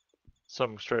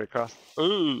 Something straight across.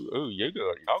 Ooh, y'all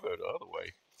go the other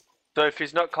way. So if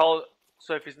he's not called,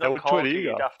 which way do you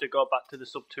you'd go? have to go back to the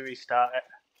sub to restart it.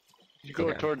 You go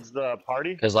Okay. towards the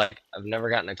party? Because like I've never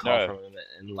gotten a call No. from him,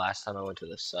 and last time I went to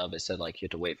the sub, it said like you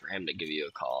had to wait for him to give you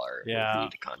a call or wait for Yeah, you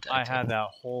to contact I him. had that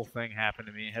whole thing happen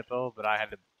to me, Hippo, but I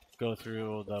had to go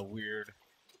through the weird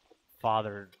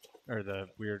father or the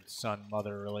weird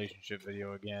son-mother relationship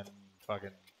video again.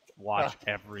 Fucking watch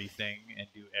everything and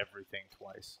do everything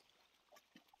twice.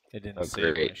 It didn't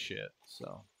save my shit,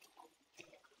 so.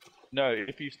 No,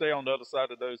 if you stay on the other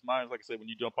side of those mines, like I said, when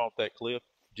you jump off that cliff,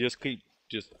 just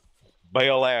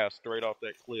bail ass straight off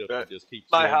that cliff and just keep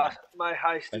My swimming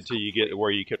heist until you get to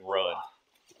where you can run.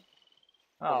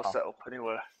 I'll set up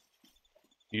anywhere.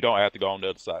 You don't have to go on the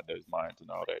other side of those mines and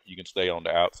all that. You can stay on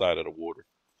the outside of the water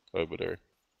over there.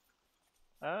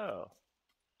 Oh.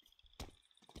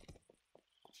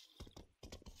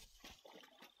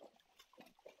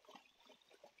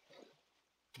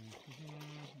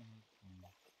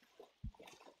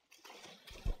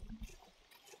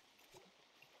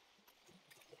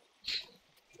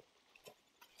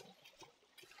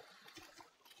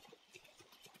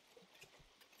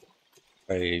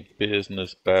 A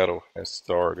business battle has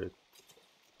started.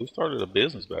 Who started a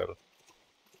business battle?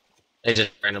 They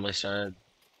just randomly started.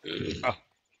 Oh.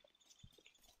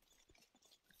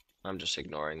 I'm just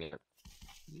ignoring it.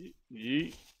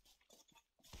 Yeet.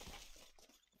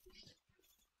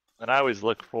 And I always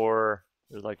look for,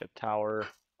 there's like a tower,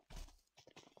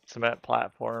 cement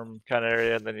platform kind of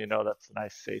area, and then you know that's a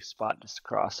nice safe spot just to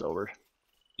cross over.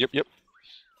 Yep.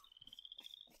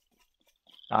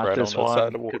 Not Right this on the one, side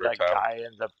of the 'cause water that tower. guy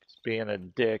ends up being a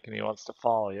dick and he wants to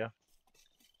follow you.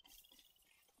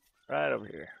 Right over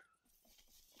here.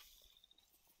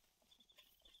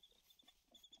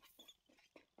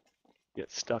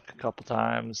 Get stuck a couple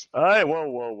times. Hey,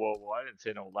 whoa. I didn't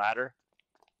say no ladder.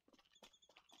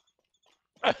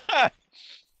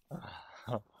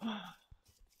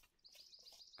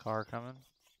 Car coming?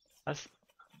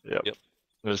 Yep.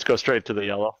 Just go straight to the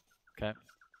yellow. Okay.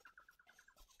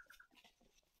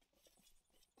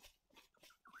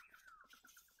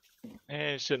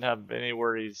 And you shouldn't have any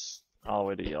worries all the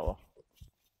way to yellow.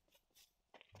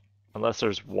 Unless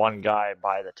there's one guy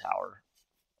by the tower.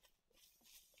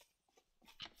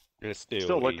 It's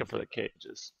Still looking for the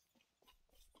cages.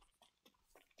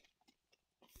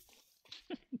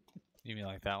 You mean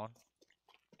like that one?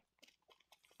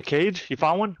 The cage? You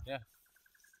found one? Yeah.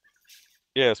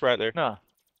 Yeah, it's right there. No.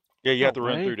 Yeah, you No have to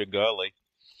run way. through the gully.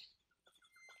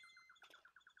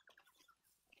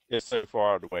 It's so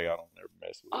far out of the way, I don't ever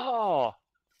mess with it. Oh.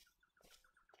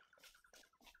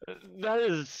 That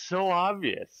is so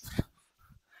obvious.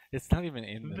 It's not even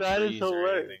in the That is trees or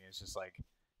hilarious. anything. It's just like,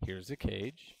 here's a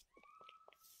cage.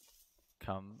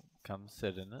 Come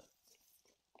sit in it.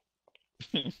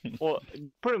 Well,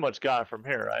 you pretty much got it from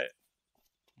here, right?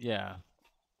 Yeah.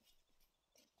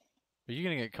 Are you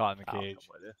gonna get caught in the cage?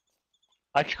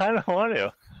 I kind of want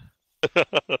to.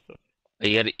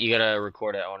 You gotta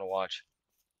record it. I want to watch.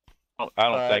 I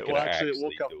don't think it'll well, actually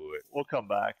do it. We'll come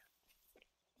back.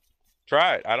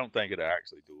 Try it. I don't think it'll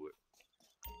actually do it.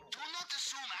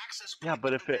 Yeah,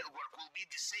 but if it...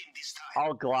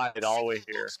 I'll glide all the way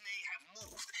here.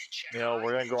 You know,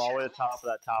 we're going to go all the way to the top of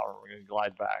that tower. We're going to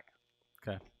glide back.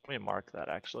 Okay. Let me mark that,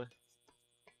 actually.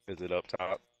 Is it up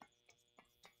top?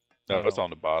 No, it's on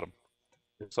the bottom.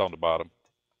 It's on the bottom.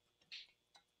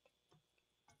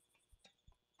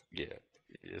 Yeah,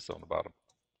 it's on the bottom.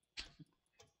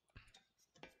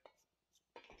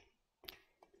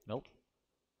 Nope.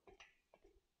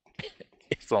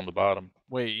 It's on the bottom.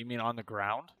 Wait, you mean on the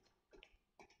ground?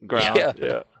 Ground,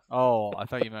 yeah. Oh, I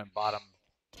thought you meant bottom.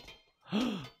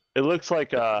 It looks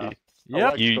like a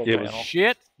Yep. electrical panel.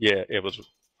 Shit. Yeah, it was.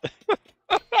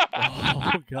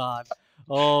 Oh god.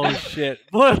 Oh shit.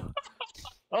 Look.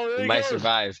 Oh, there You he might goes.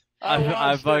 survive.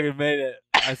 I fucking made it.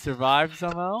 I survived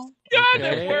somehow. God,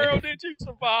 Okay. in the world did you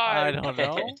survive? I don't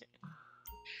know.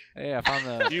 Hey, I found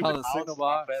the You found the bounced signal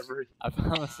off box. every- I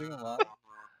found the signal box.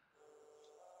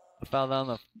 I fell down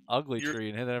the ugly tree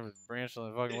and hit every branch on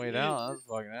the fucking way down. That was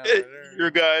fucking out right there. Your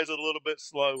guy's a little bit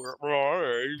slower.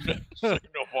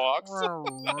 Signal box.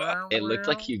 It looked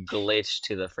like you glitched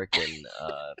to the freaking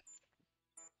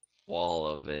wall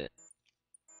of it.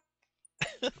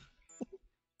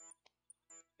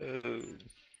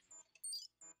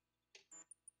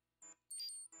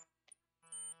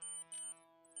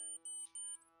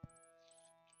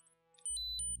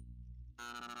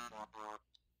 I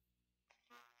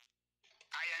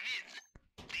am in.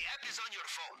 The app is on your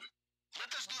phone.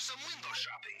 Let us do some window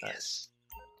shopping. Nice.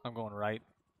 I'm going right.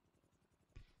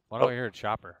 Why do I hear a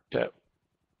chopper? Okay.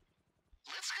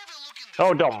 Let's have a look in the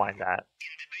Oh, don't mind that.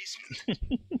 in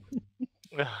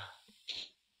the basement.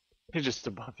 He's just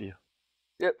above you.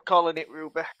 Yep, calling it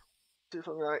Ruby. See if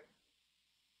I'm right.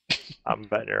 I'm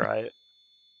betting you're right.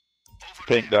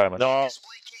 Pink diamond. No,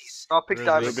 Oh, Pink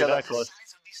Diamond. Ruby Yeah, that's... necklace.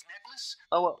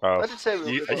 Oh, well, Oh. I did say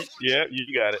Ruby, but Yeah, you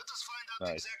got it.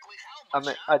 Nice.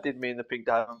 I did mean the Pink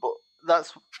Diamond, but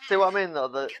that's... See what I mean, though?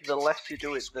 The less you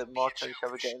do it, the more chance you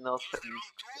ever getting those things.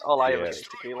 All I ever get is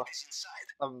tequila.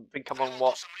 I think I'm on,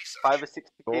 what, 5 or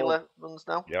 6 tequila runs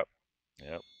now? Yep.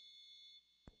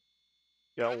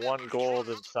 Got 1 gold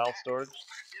in south storage.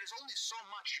 There's only so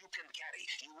much you can carry.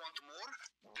 You want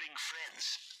more? Bring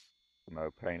friends. No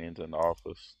paintings in the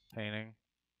office. Painting.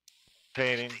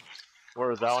 Painting. Where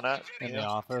was that one at? In the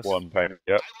office. 1 painting.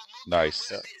 Yep.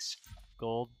 Nice. Yep.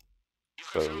 Gold.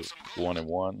 So 1 and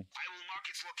 1.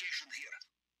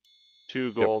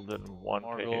 2 gold and 1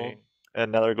 More painting. gold.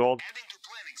 Another gold.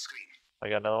 I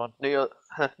got another one. Neil's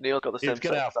got the same He's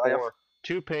gonna have set as I 4.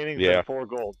 2 paintings Yeah. and 4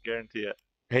 gold. Guarantee it.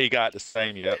 He got the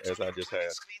same as I just had.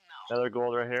 Another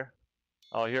gold right here.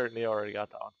 Oh, here Neil already got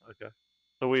that one. Okay.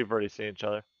 So we've already seen each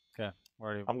other. Okay.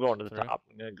 Already I'm going to the through. top.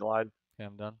 I'm gonna glide. Okay,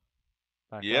 I'm done.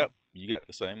 Back Yep. up. You got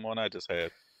the same one I just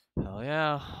had. Hell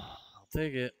yeah. I'll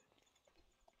take it.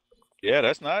 Yeah,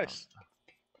 that's nice.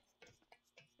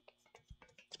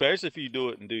 Especially if you do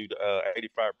it and do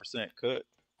 85% cut.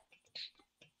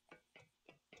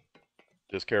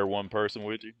 Just carry 1 person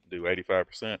with you. Do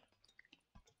 85%.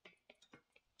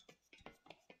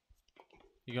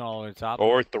 You going all the way to the top?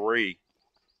 Or 3.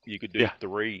 You could do Yeah.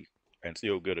 3 and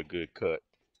still get a good cut.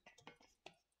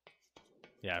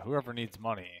 Yeah, whoever needs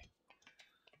money,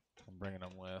 I'm bringing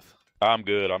them with. I'm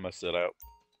good. I'm going to sit out.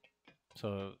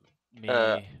 So, me,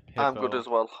 I'm Hippo. good as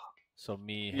well. So,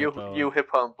 me, You, Hippo, you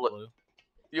Hippo and Blue. Blue.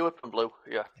 You Hippo and Blue,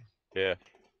 yeah. Yeah.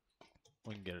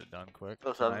 We can get it done quick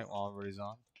That's tonight while everybody's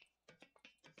on.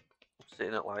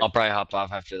 Sitting at like... I'll probably hop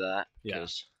off after that. Yeah,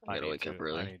 'cause I I gotta need wake to. up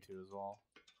early. I need to as well.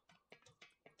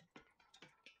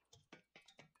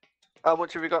 How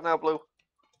much have you got now, Blue?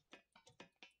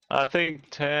 I think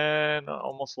 10,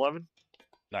 almost 11.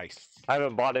 Nice. I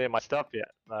haven't bought any of my stuff yet.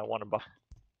 I want to buy.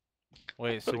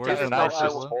 Wait, so But where's it's the kinda nice I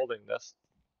just will- holding this.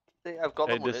 See, I've got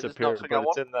It them with it. There's disappeared, nothing I but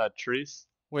it's want. in the trees.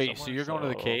 Wait, so somewhere, you're going to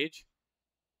the so- cage?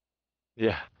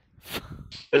 Yeah.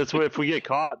 That's why if we get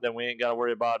caught, then we ain't gotta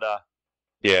worry about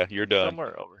Yeah, you're done.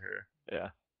 somewhere over here. Yeah.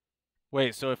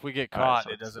 Wait, so if we get Alright, caught, so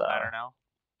it it's, doesn't matter now?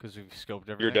 Because we've scoped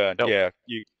everything? You're done. Nope.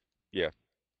 Yeah.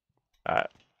 Alright.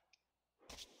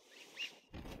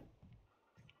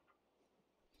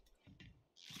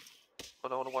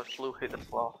 But I want to watch Blue hit the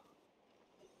floor.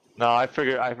 No, I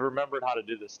remembered how to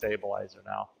do the stabilizer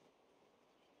now.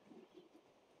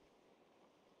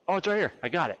 Oh, it's right here. I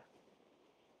got it.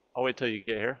 I'll wait till you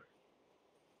get here.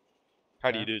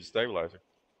 How do you do the stabilizer?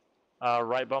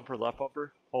 Right bumper, left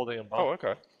bumper, holding a bump. Oh,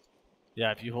 okay.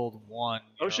 Yeah, if you hold 1,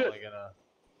 Oh, you're shit. only gonna...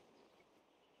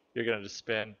 You're gonna just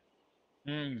spin.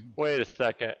 Wait a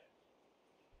second.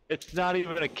 It's not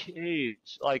even a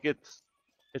cage. Like it's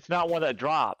not one that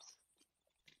drops.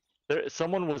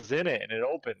 Someone was in it and it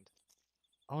opened.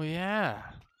 Oh, yeah.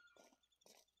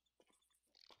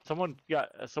 Someone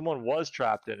was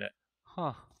trapped in it.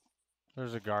 Huh.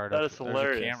 There's a guard That up. is There's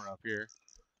hilarious. a camera up here.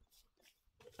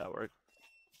 That worked.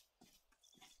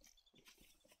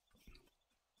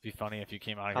 It'd be funny if you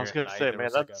came out here I was at gonna night, say, there man,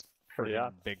 was like that's a pretty friggin'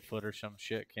 odd. Bigfoot or some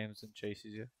shit comes and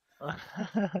chases you.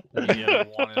 Like you have a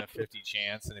 1 in a 50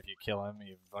 chance, and if you kill him,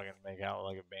 you fucking make out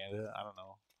like a bandit. I don't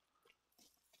know.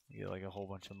 You get like a whole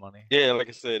bunch of money. Yeah, like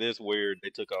I said, it's weird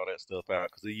they took all that stuff out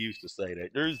because he used to say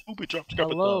that. There's booby traps.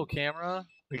 Hello, camera.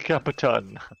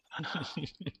 Capitan.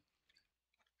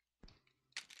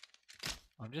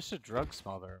 I'm just a drug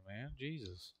smuggler, man.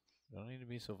 Jesus. You don't need to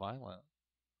be so violent.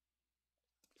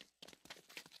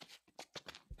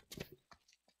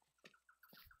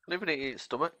 Living in your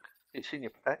stomach. It's in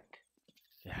your peck.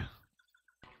 Yeah.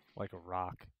 Like a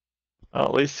rock. Oh,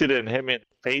 at least he didn't hit me in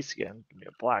the face again. Give me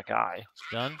a black eye.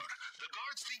 Done?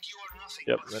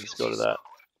 Yep, let's go to that.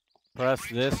 Press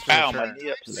this to Ow, my return.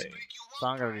 knee up today. It's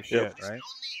not gonna do shit, right?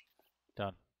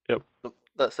 Done. Yep.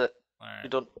 That's it. Alright. You're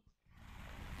done.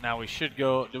 Now we should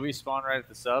go. Do we spawn right at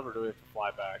the sub, or do we have to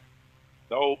fly back?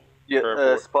 Nope. Yeah,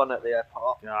 Airport. spawn at the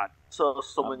airport. God. So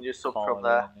summon your sub Call from it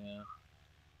there. in, yeah.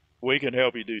 We can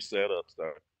help you do setups,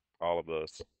 though. All of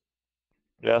us.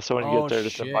 Yeah, so when you Oh get there,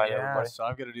 just shit! invite Yeah. everybody. So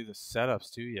I've got to do the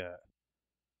setups too yet.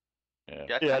 Yeah. Yeah, I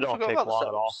Yeah, kinda don't forgot take about the long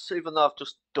at all. setups, even though I've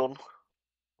just done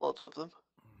lots of them.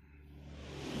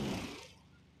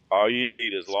 All you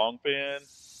need is long pin,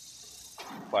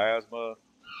 plasma,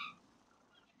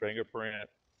 fingerprint,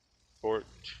 torch,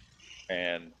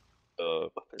 and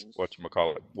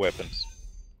weapons.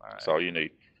 That's all you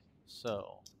need.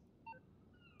 So,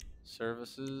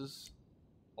 services.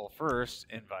 Well, first,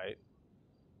 invite.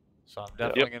 So I'm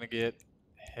definitely going to get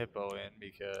Hippo in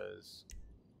because...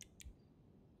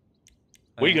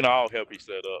 We can all help you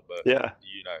set up, but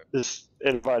just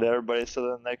invite everybody so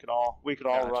then we can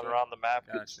all run around the map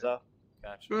and stuff.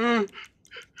 Gotcha.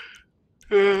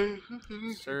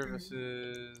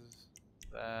 Services,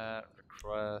 that,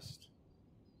 request,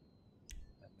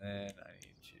 and then I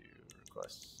need to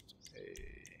request a...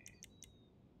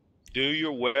 Do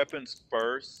your weapons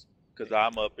first, because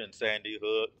I'm up in Sandy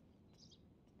Hook.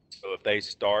 So if they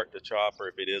start the chopper,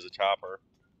 if it is a chopper,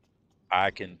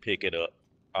 I can pick it up.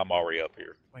 I'm already up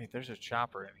here. Wait, there's a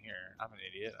chopper in here. I'm an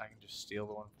idiot. I can just steal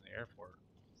the one from the airport.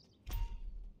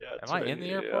 Yeah, Am I in the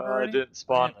airport already? It didn't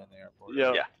spawn. I am in the airport.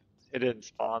 Yeah. It didn't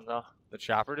spawn though. The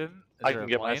chopper didn't? I can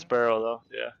get my Sparrow though.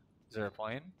 Yeah. Is there a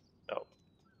plane? No.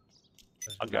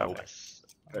 I'll get my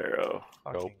Sparrow.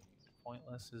 Nope.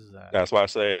 Pointless is that? That's why I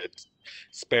said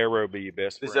Sparrow be your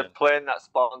best friend. There's a plane that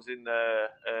spawns in the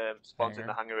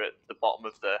hangar at the bottom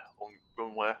of the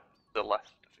runway, to the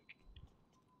left. I think.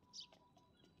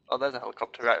 Oh, there's a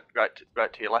helicopter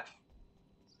right to your left.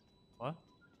 What?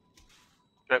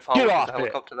 Straight forward, there's a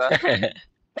helicopter there.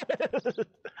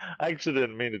 I actually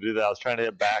didn't mean to do that. I was trying to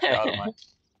get back out of my.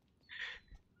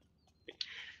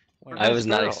 I was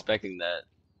not expecting that.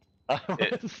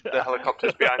 The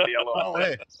helicopter's behind the yellow. Oh,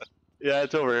 wait. Yeah,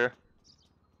 it's over here.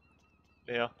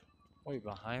 Yeah. Wait,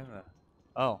 behind the...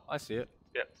 Oh, I see it.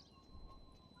 Yep.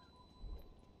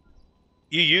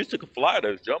 You used to fly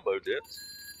those jumbo jets.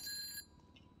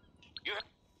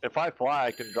 If I fly,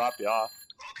 I can drop you off.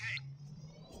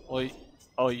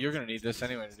 Well, you're going to need this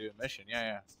anyway to do a mission.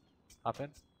 Yeah. Hop in.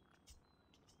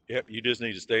 Yep, you just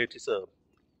need to stay at your sub.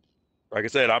 Like I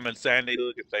said, I'm in Sandy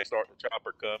Hook. If they start the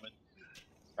chopper coming,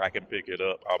 I can pick it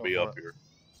up. I'll be up here.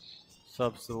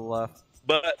 Subs to the left.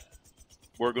 But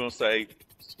we're going to say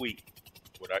sweet.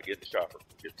 We're not getting the chopper.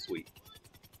 We're getting sweet.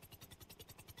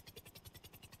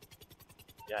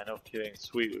 Yeah, I know getting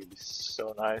sweet would be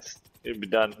so nice. It'd be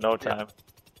done in no time.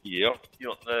 Yep. You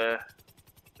want the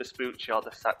Spoochie or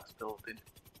the Sax building?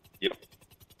 Yep.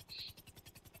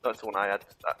 That's the one I had.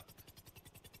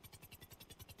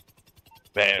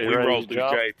 Man, we rolled through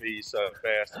JP so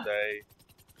fast today.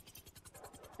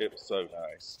 It was so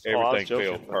nice. Everything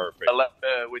felt perfect.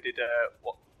 We did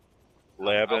what?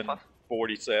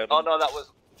 11:47. Oh no, that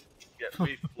was. Yeah,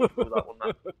 we flew through that one.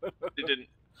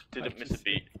 Didn't miss a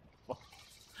beat.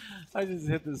 I just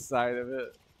hit the side of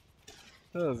it.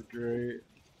 That was great.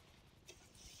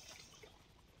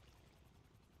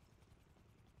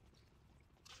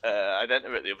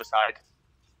 Identity at the other side.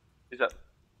 Is that?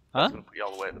 Huh? That's gonna put you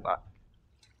all the way at the back.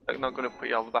 They're not gonna put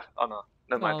you all the back. Oh no,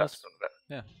 never mind. That's done of it.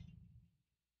 Yeah.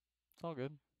 It's all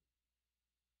good.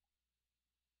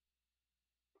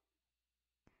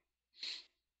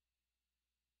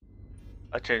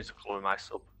 I changed the colour of my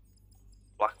sub.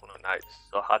 Black one at night,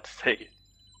 so hard to see.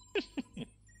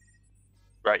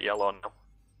 Bright yellow now.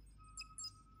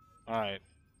 Alright.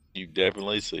 You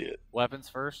definitely see it. Weapons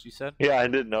first, you said? Yeah, I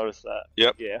did notice that.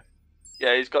 Yep. Yeah.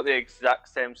 Yeah, he's got the exact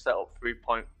same setup. 3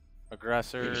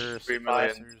 Aggressor, 3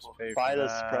 million. Buy the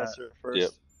suppressor first.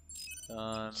 Yep.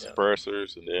 Done.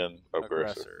 Suppressors and then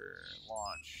aggressor.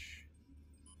 Launch.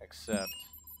 Accept.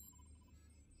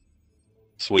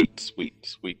 Sweet. You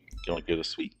want to get a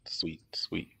sweet.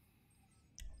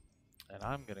 And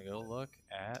I'm gonna go look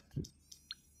at.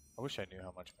 I wish I knew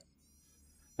how much.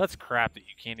 That's crap that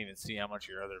you can't even see how much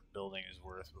your other building is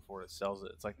worth before it sells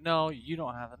it. It's like, no, you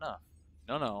don't have enough.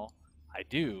 No, I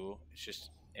do. It's just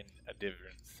in a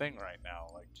different thing right now.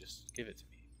 Like, just give it to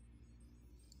me.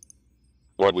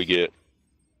 What'd we get?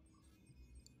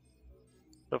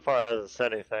 So far, it hasn't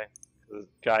said anything. The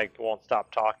guy won't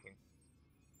stop talking.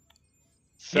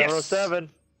 707.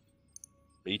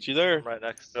 Beat you there. Right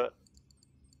next to it.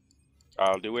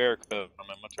 I'll do air cover. I'm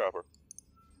in my chopper.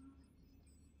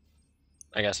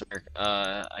 I got some air.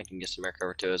 I can get some air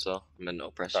cover too as well. I'm in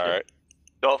no pressure. All right.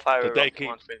 Don't fire a rocket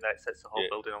launcher that sets the whole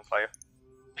building on fire.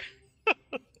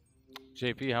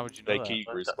 JP, how would you know They keep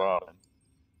respawning.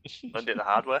 Learned it the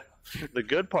hard way. The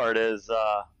good part is,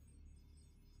 oh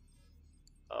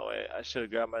wait, I should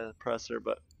have grabbed my suppressor,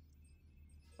 but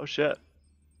oh shit.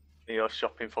 You're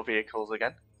shopping for vehicles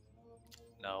again?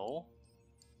 No.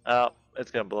 Oh,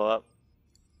 it's gonna blow up.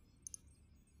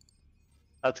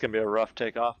 That's gonna be a rough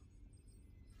takeoff.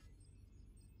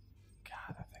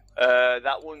 God,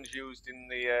 that one's used in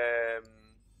the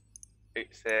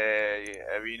It's a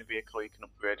arena vehicle. You can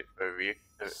upgrade it for arena.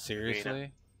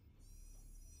 Seriously?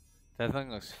 That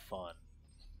thing looks fun.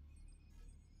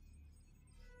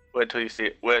 Wait until you see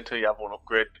it. Wait until you have one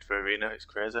upgraded for arena. It's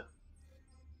crazy.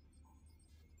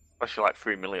 Actually, like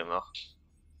 3 million though.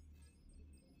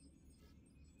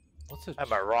 What's it? I had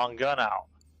my wrong gun out.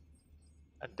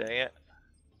 God dang it.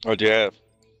 What'd you have?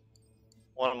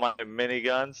 One of my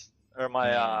miniguns, or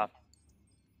my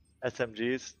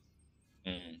SMGs.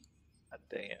 God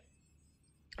dang it.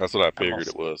 That's what I figured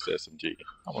it was, SMG.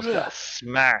 Almost got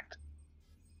smacked.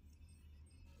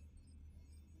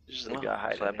 There's a guy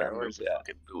hiding there. Where's he at?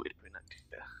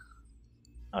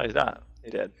 Oh, he's not.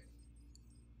 He did.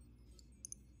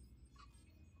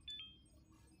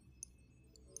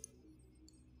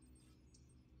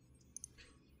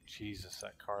 Jesus,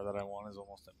 that car that I want is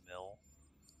almost a mil.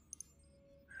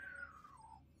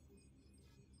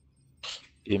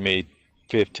 Give me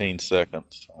 15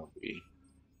 seconds.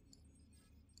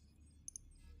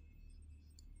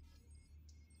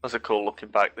 That's a cool looking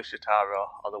bike, the Shitaro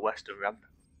or the Western Ram.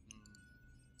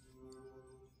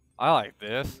 I like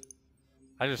this.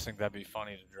 I just think that'd be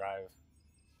funny to drive.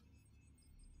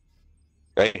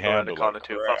 They Go around handle the corner like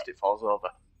too crap. fast it falls over.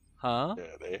 Huh? Yeah,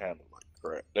 they handle like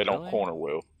crap. They don't Really? corner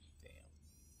well.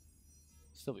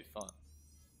 Still be fun. What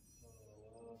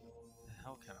the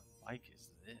hell kind of bike is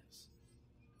this?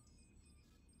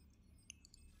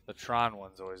 The Tron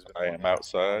one's always been. I am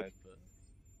outside.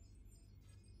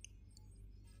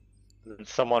 And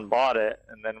someone bought it,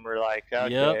 and then we're like,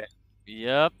 okay.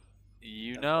 Yep.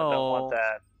 You know. I don't want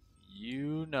that.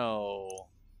 You know.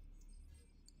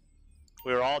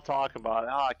 We were all talking about,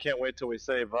 I can't wait till we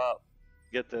save up,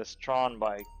 get this Tron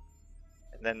bike.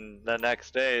 And then the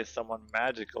next day, someone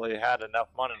magically had enough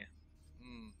money.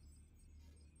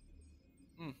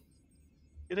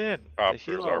 Get in.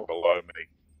 Options are below me.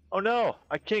 Oh no,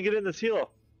 I can't get in this helo.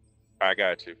 I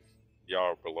got you.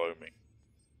 Y'all are below me.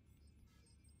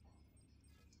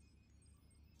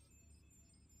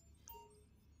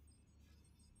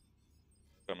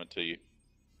 Coming to you.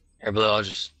 Here, Blue, I'll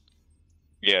just...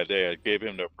 Yeah, Dad, give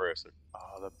him the oppressor.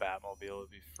 Oh, the Batmobile would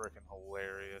be freaking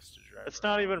hilarious to drive. It's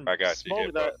not even I got you,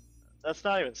 smoke. yeah, That's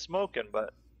not even smoking,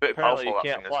 but Bit apparently you powerful,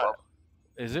 that can't thing as fly. well.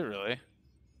 Is it really?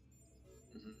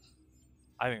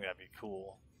 I think that'd be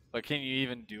cool. Like, can you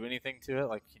even do anything to it?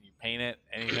 Like, can you paint it?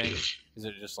 Anything? Is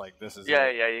it just like this is? Yeah,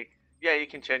 it? you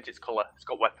can change its colour. It's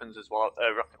got weapons as well.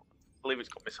 Rocket. I believe it's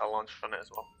got missile launcher on it as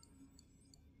well.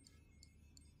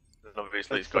 And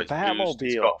obviously, It's it's got the its boost.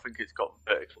 It's Batmobile. got, I think it's got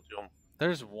vertical jump.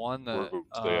 There's one that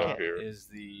Stay up here. is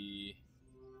the.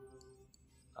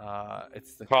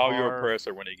 It's the Call car... your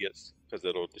oppressor when he gets, because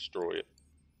it'll destroy it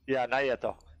Yeah, not yet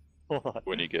though.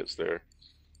 when he gets there.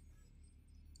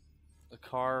 The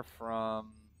car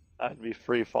from. I'd be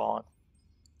free falling.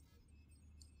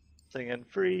 Singing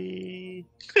free.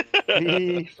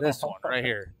 This one right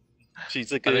here.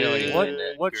 She's a I mean, good. like,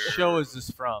 what show is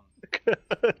this from?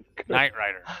 Knight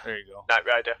Rider. There you go. Knight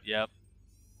Rider. Yep.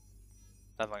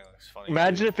 That thing looks funny.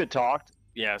 Imagine too. if it talked.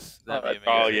 Yes, that'd be amazing.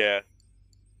 Oh yeah.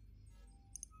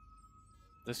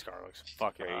 This car looks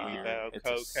fucking weird.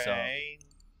 It's Cocaine.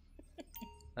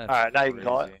 All right, now you can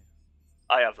call it.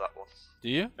 I have that one. Do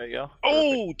you? There you go.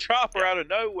 Oh, chopper out of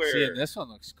nowhere. See, and this one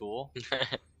looks cool.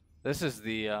 This is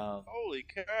the. Holy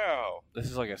cow! This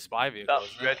is like a spy vehicle.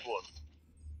 That's isn't red it? one.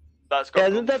 That's got Yeah,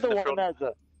 isn't that the guns in one front.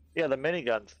 that's the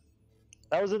miniguns?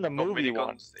 That was in the Got movie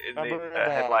one. miniguns in the Remember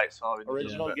headlights or in the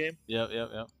original front. game? Yep.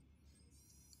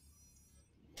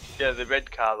 Yeah, the red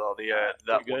car though, that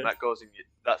Pretty one good. that goes in your,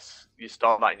 that's you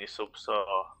start that in your sub, so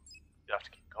you have to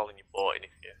keep calling your boat in if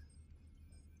you.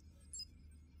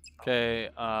 Okay.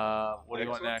 What do you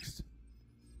want next?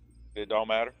 It don't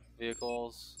matter.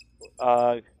 Vehicles.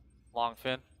 Long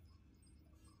fin.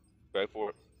 Go for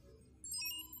it.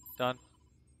 Done.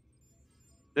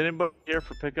 Did anybody here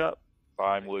for pickup?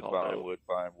 Fine wood, fine wood,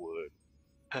 fine wood.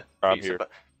 I'm here.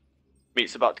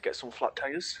 Meat's about to get some flat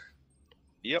tires.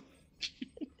 Yep.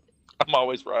 I'm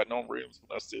always riding on rims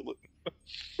when I steal it.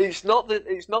 It's not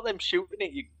them shooting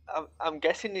it. I'm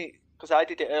guessing it because I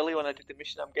did it earlier when I did the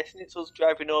mission. I'm guessing it's us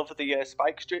driving over the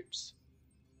spike strips.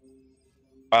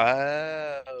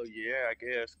 Oh yeah, I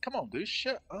guess. Come on, dude,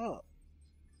 shut up.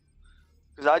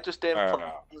 Because I just aim for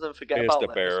guns and forget Here's about the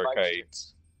them, spike barricades.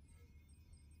 strips.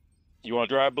 You want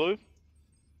to drive blue?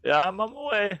 Yeah, I'm on my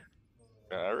way.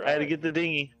 All right. I had to get the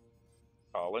dinghy.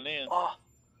 Calling in. Oh,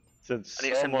 Since I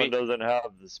need some someone meat. doesn't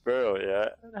have the Sparrow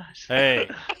yet. Hey.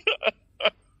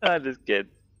 I'm just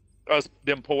kidding. Us,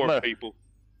 them poor people.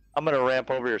 I'm gonna ramp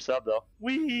over your sub though.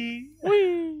 We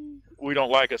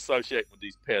don't like associating with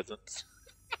these peasants.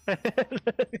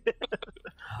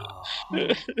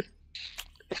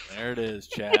 There it is,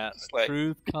 chat. The like,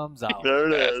 truth comes out. There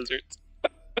it is.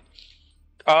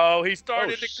 Oh, he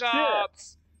started the shit.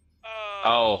 cops.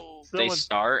 Oh, they someone-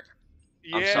 start?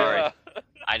 Yeah. I'm sorry.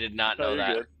 I did not know you're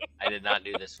that. good. I did not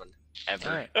do this one ever.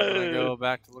 All right, I'm gonna go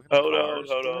back to looking at Hold on, cars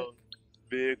hold quick. on.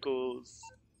 Vehicles.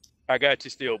 I got you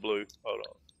still, Blue. Hold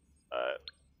on.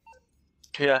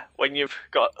 Yeah, when you've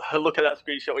got look at that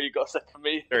screenshot where you got set for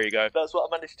me. There you go. That's what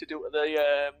I managed to do with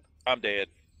the I'm dead.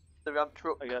 ramp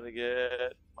truck. I gotta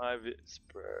get my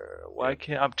Whisper. Why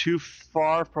can't I'm too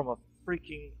far from a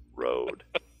freaking road?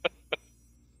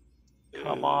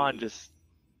 Come on, just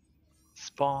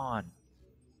spawn.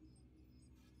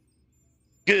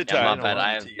 Good Yeah, time. my bad.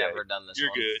 I have TA. never done this You're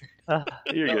one.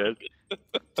 good. You're good.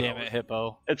 Damn it,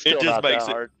 Hippo. It's It still just not makes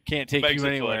that it- hard. Can't take Makes you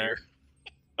it anywhere.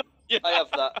 I have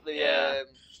that. The Yeah.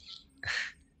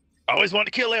 I always wanted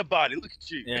to kill everybody. Look at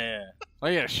you. Yeah.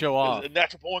 Well, you gotta show off. A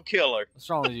natural born killer. What's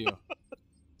wrong with you?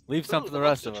 Leave some for the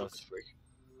rest of us.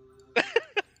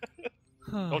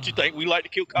 Don't you think we like to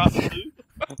kill cops too?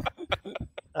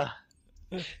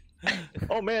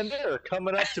 Oh man, they're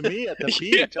coming up to me at the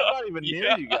beach. I'm not even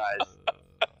near you guys.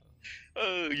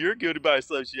 Oh, you're guilty by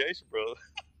association, bro.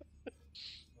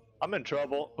 I'm in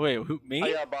trouble. Wait, who? Me?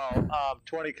 I got about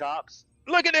 20 cops.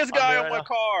 Look at this guy there on right my now.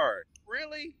 car.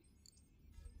 Really?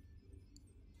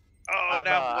 Oh,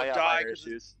 now I'm I gonna got die. minor 'Cause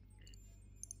issues.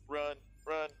 Run,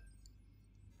 run.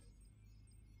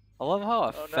 I love how a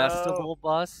Oh, no. festival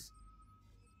bus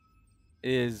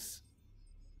is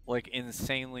like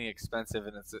insanely expensive,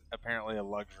 and it's apparently a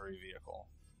luxury vehicle.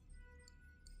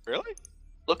 Really?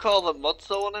 Look all the mods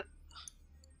though on it.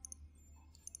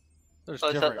 There's Oh,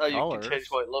 is that different how you colors. can change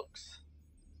how it looks?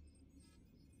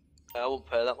 I won't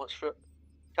pay that much for it.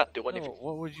 Can't do No, anything.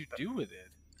 what would you do with it?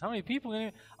 How many people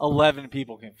can? 11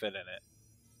 people can fit in it.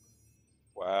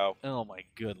 Wow. Oh my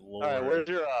good lord! All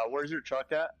right, where's your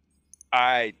truck at?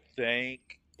 I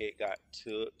think it got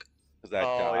took because I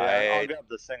Oh yeah, I'll died. grab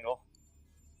the single.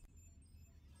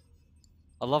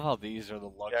 I love how these are the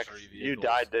Yeah, 'cause luxury vehicles. you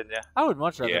died, didn't you? I would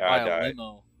much rather Yeah, I buy a died.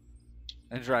 limo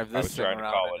and drive I this was thing trying to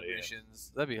around call into it in.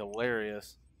 missions. That'd be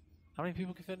hilarious. How many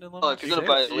people can fit in a limo? Oh, if you're gonna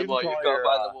buy a You limo, can you've call got to your,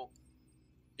 buy the one.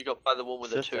 You got to buy the one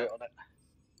with the sister. turret on it.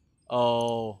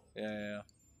 Oh, yeah.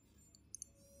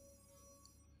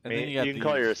 And then you got can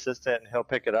call your these. assistant and he'll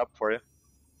pick it up for you.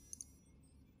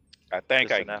 I think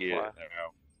Just I an can get it FYI.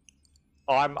 now.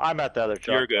 Oh, I'm at the other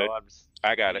truck. You're good. though. I'm just,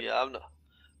 I got it. Yeah, I'm not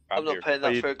I'm not here. paying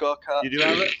that you- for a go kart. you do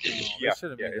have it? Oh, Yeah, they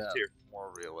should have yeah, made it's that here.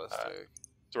 more realistic.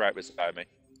 It's right beside me.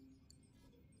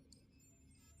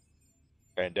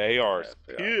 And they are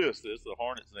Yeah, pissed. There's a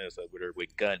hornet's nest over there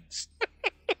with guns.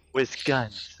 with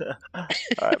guns. All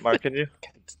right, marking you.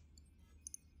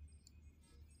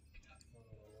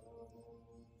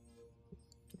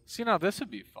 See, now this would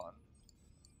be fun.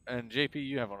 And JP,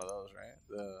 you have one of those, right?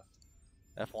 The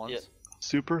F1s? Yeah.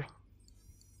 Super.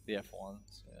 The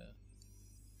F1s, yeah.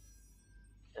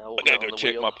 Yeah, I I won gotta that on go the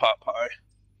check wheel. my pot pie.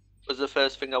 Was the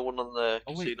first thing I won on the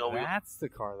Oh, wait, casino wheel. that's the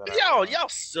car that Y'all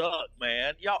suck,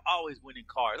 man. Y'all always win in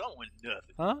cars. I don't win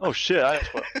nothing. Huh? Oh shit! I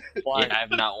just went Yeah, I have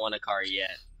not won a car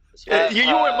yet. Yeah, you in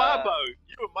my boat.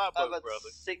 You in my I've boat, had brother.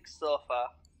 6 so far.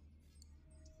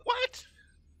 What?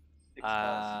 6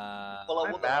 cars. Well, I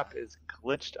my won map is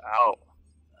glitched out.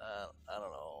 I don't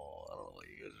know. I don't know what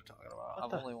you guys are talking about. What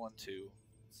I've the- only won 2.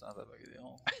 It's not that big a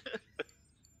deal.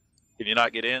 Can you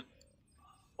not get in?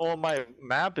 Well, my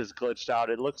map is glitched out.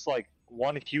 It looks like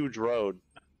one huge road.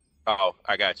 Oh,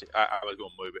 I got you. I was gonna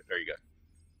move it. There you go.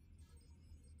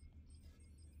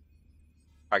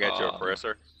 I got your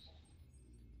oppressor.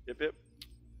 Yep, yep.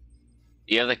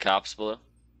 Do you have the cops, Blue?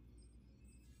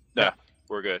 No,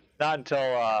 we're good. Not until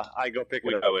I go pick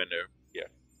We it up. go in there. Yeah.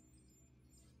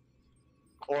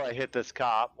 Or I hit this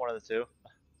cop. One of the two.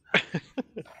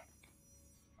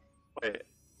 Wait.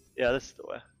 Yeah, this is the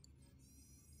way.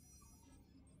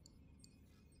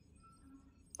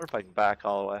 What if I can back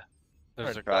all the way?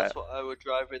 There's a, Try That's it. what I would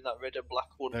drive in that red and black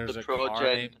one. there's The a Pro car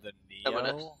Gen named the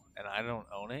M&S. Neo, and I don't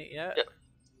own it yet. Yeah.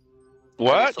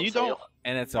 What? It's on You sale. don't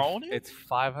And it's own it? it's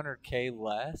 500K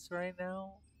less right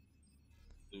now.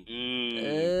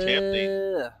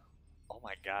 tempting. Oh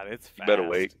my god, it's fast. You better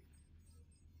wait.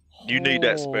 You need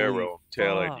that Holy Sparrow, I'm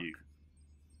telling fuck. you.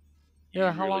 Yeah,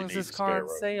 You how long really is need this the car on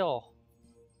Sparrow. sale?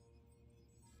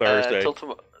 Thursday.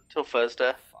 Till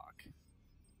Thursday. Fuck.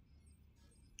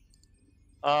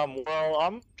 Well,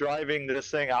 I'm driving this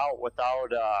thing out without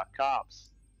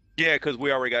cops. Yeah, because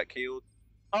we already got killed.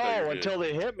 Oh, you're good. until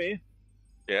they hit me.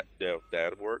 Yeah,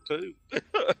 that'd work too.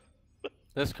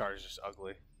 This car is just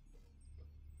ugly.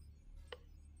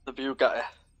 The Bugatti.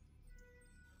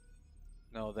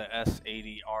 No, the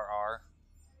S80RR.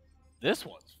 This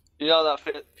one's You know that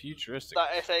futuristic.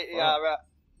 That S80R,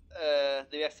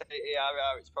 the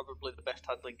S80RR, it's probably the best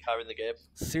handling car in the game.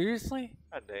 Seriously?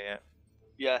 God damn.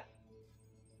 Yeah.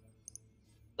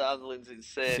 The handling's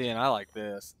insane. See, and I like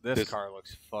this. This car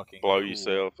looks fucking blow cool.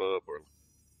 yourself up, or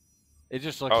It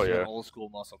just looks like an old school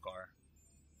muscle car.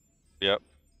 Yep.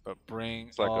 But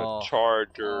it's like a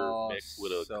Charger mixed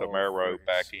with a Camaro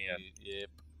back sweet. end. Yep.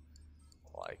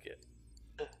 I like it.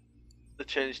 They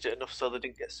changed it enough so they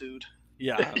didn't get sued.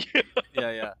 Yeah.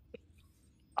 yeah.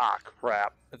 Ah,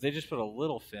 crap. They just put a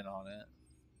little fin on it.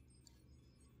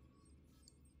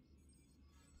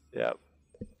 Yep.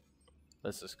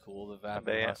 This is cool. The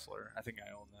Vapid Hustler. I think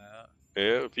I own that.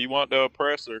 Yeah, if you want the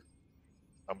oppressor,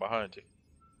 I'm behind you.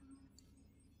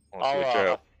 I'll switch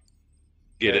out.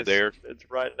 Get it there. It's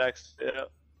right next to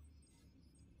it.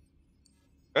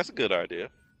 That's a good idea.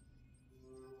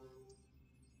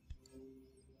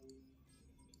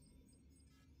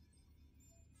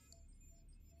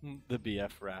 The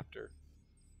BF Raptor.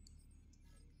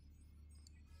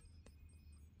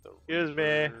 Excuse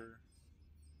me.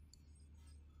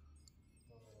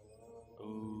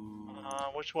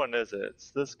 Which one is it? It's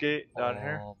this gate down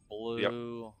here? Blue.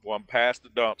 Yep. One past the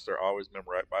dumpster. Always been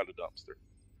right by the dumpster.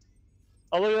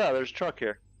 Oh, look at that. There's a truck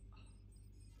here.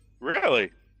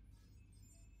 Really?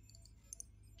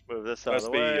 Move this out of the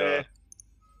way.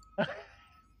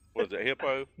 Was it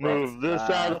Hippo? Move this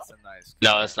out. That's a nice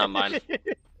No, that's not mine.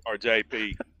 Or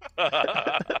JP.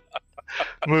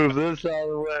 Move this out of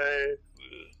the way.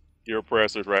 Your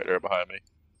oppressor's right there behind me.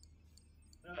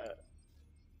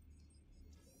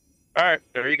 All right,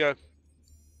 there you go.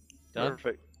 Done?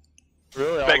 Perfect.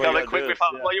 Really? Beg on it quick before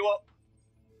I blow you up.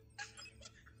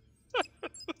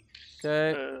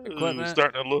 Okay, equipment.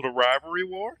 Starting a little rivalry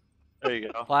war. There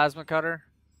you go. Plasma cutter.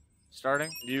 Starting.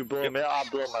 You blow me, I'll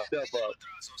blow myself up.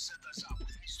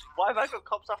 Why have I got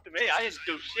cops after me? I didn't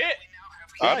do shit.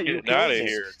 I'm getting out of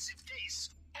here.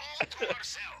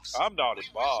 I'm not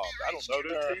involved. I don't know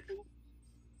those people.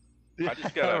 I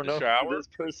just got out of the shower. Who this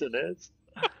person is.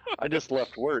 I just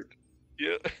left work.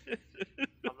 Yeah.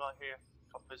 I'm not here.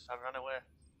 Coppers, I ran away.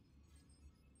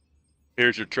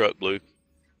 Here's your truck, Blue.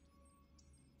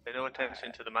 Pay no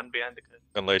attention to the man behind the curtain.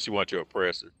 Unless you want your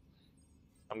oppressor.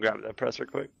 I'm grabbing that oppressor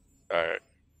quick. All right.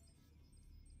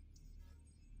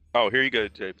 Oh, here you go,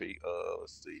 JP.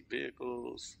 Let's see.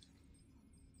 Vehicles.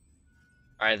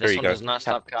 All right, this one does not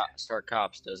start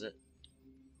cops, does it?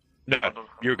 No,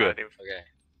 you're good.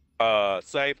 Okay.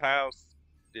 Safe house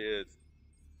is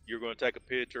you're going to take a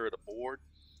picture of the board,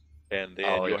 and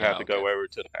then you'll have to go over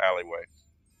to the alleyway.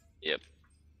 Yep.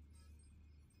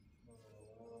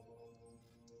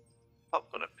 I'm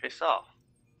gonna piss off,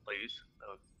 please.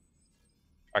 No.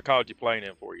 I called you plane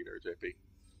in for you there, JP.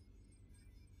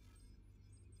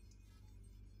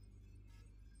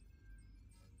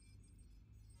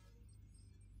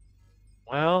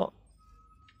 Well,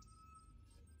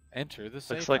 enter the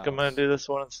safe looks like I'm gonna do this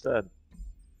one instead.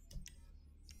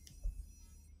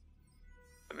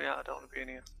 I mean, I don't want to be in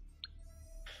here.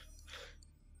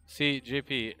 See,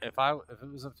 JP, if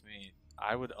it was up to me,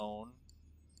 I would own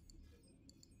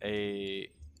a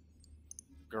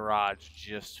garage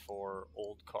just for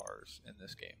old cars in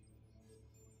this game.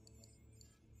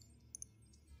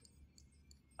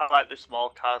 I like the small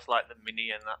cars, like the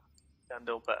Mini and that.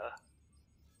 Handle better.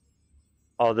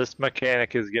 Oh, this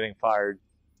mechanic is getting fired.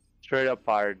 Straight up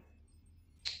fired.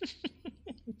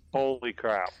 Holy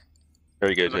crap. There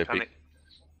you go, JP.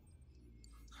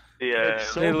 Yeah,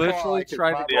 so they literally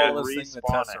tried to call this thing the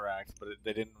respawn Tesseract, but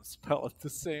they didn't spell it the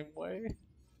same way.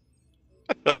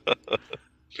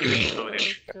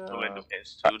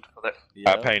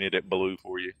 I painted it blue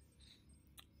for you.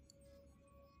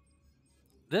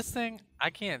 This thing,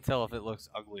 I can't tell if it looks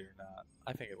ugly or not.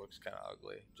 I think it looks kind of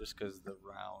ugly, just because the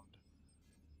round,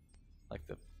 like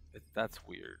that's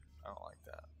weird. I don't like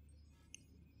that.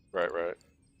 Right.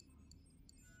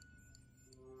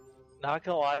 Not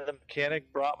gonna lie, the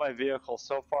mechanic brought my vehicle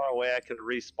so far away I could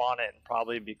respawn it and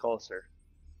probably be closer.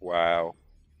 Wow.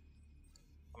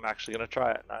 I'm actually gonna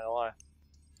try it, not gonna lie.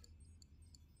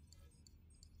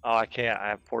 Oh, I can't. I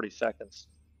have 40 seconds.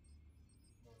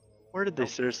 Where did they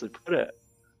seriously put it?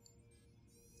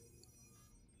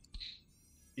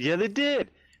 Yeah, they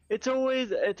did. It's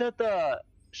at the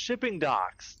shipping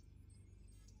docks.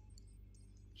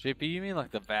 JP, you mean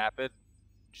like the Vapid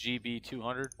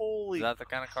GB200? Holy Is that the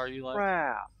kind of car you like?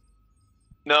 crap.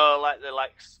 No, like they're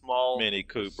like small Mini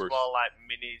Coopers. Small like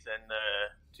minis and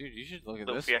dude, you should look at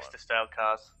little this Fiesta one. style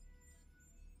cars.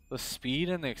 The speed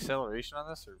and the acceleration on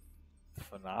this are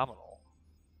phenomenal.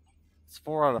 It's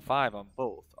 4 out of 5 on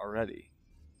both already.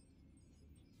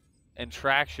 And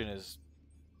traction is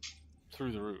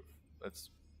through the roof.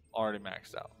 That's already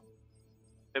maxed out.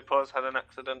 Hippo's had an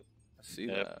accident. I see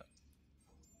Yep. that.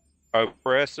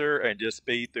 Oppressor and just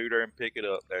speed through there and pick it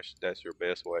up. That's your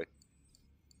best way.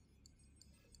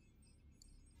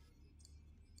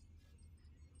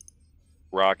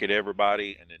 Rocket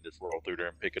everybody and then just roll through there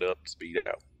and pick it up and speed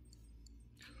out.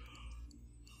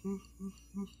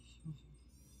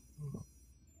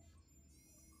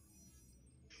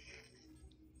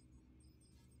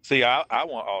 See, I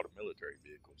want all the military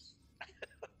vehicles.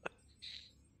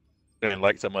 And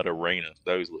like some of the arenas,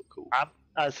 those look cool.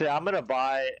 I'm gonna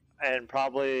buy and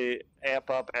probably amp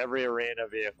up every arena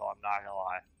vehicle. I'm not gonna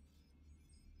lie.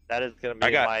 That is gonna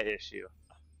be my issue.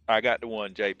 I got the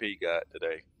one JP got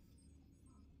today.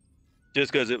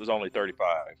 Just because it was only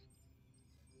 35.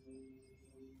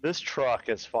 This truck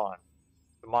is fun.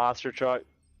 The monster truck.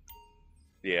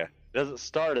 Yeah. It doesn't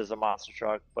start as a monster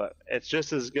truck, but it's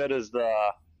just as good as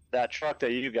that truck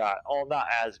that you got. Oh, not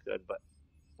as good, but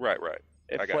right.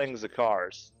 It flings the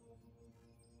cars.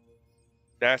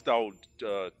 That's the old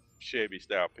Chevy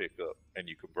style pickup, and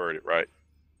you convert it, right?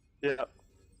 Yeah.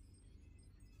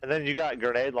 And then you got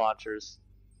grenade launchers.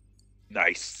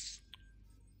 Nice.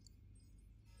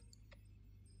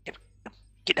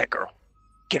 Get that girl.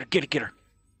 Get her.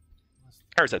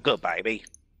 There's a good baby.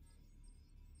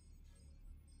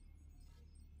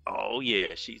 Oh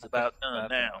yeah, she's about done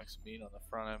now. Like speed on the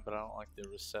front end, but I don't like the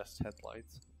recessed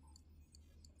headlights.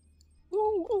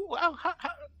 Ooh, wow, ha.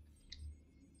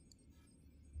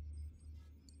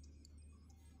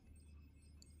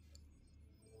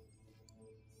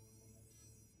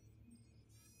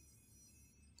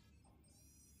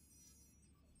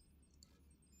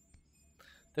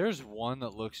 There's one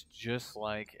that looks just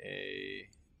like a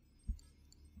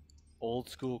old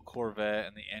school Corvette,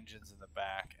 and the engine's in the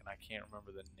back, and I can't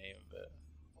remember the name of it.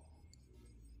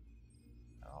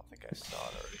 I don't think I saw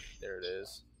it already. There it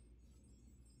is.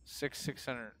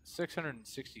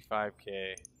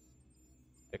 665K.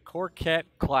 The Corvette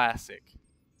Classic.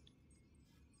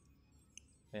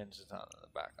 The engine's not in the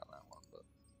back on that one, but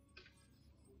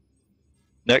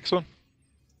next one.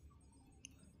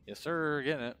 Yes, sir.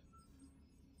 Getting it.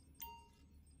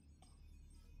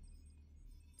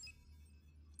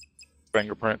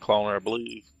 Fingerprint cloner, I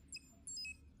believe.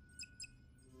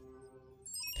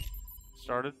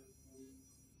 Started.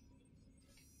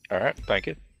 All right, thank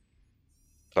you.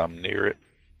 I'm near it.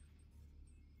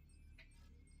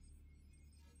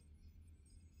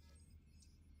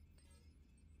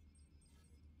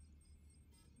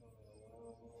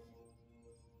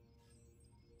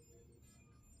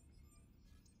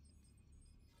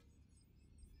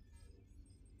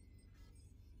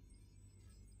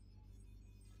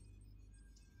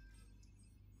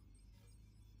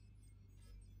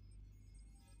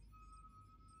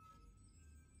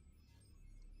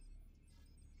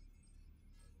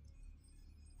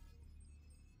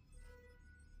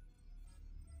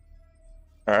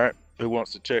 All right. Who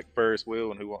wants to check Ferris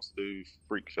wheel and who wants to do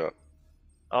freak shot?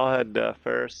 I'll head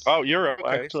Ferris. Oh, you're okay.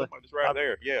 Actually, Somebody's right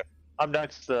there. Yeah. I'm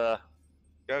next. Go.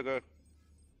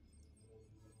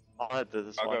 I'll head to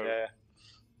this one. Yeah.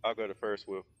 I'll go to Ferris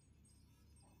wheel.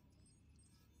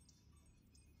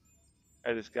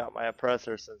 I just got my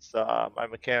oppressor since my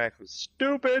mechanic was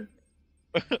stupid.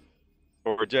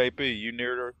 Or JP, you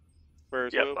near the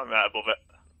Ferris wheel? Yep, I'm right above it.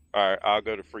 All right, I'll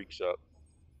go to freak shot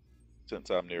since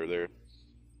I'm near there.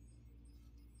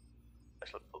 I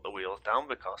should put the wheels down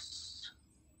because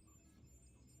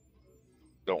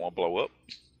don't want to blow up.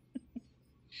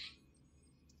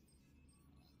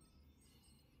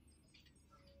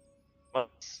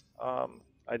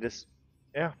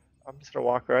 I'm just gonna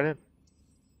walk right in.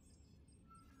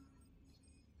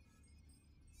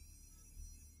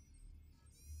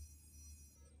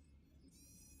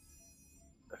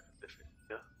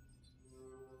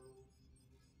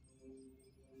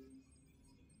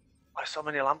 Why so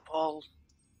many lamp poles?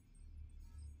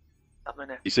 That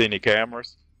many. You see any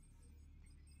cameras?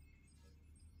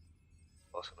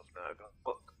 Close enough now. Go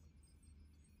look.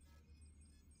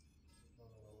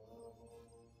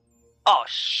 Oh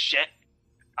shit!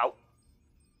 Ow.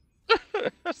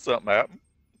 Something happened.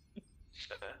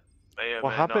 May or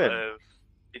What may happened? not have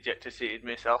ejector seated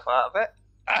myself out of it.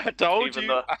 I told Even you.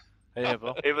 though- Hey,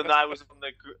 Bo. Even though I was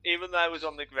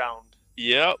on the ground.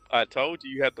 Yep, I told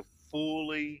you have to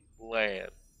fully land.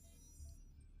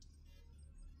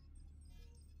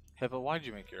 Hippo, why'd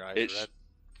you make your eyes It's- red?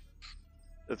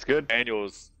 That's good.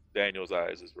 Daniel's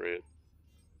eyes is red.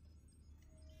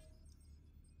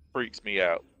 Freaks me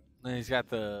out. And he's got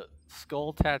the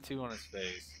skull tattoo on his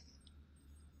face.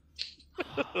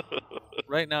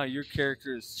 Right now, your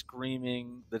character is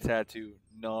screaming the tattoo,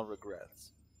 no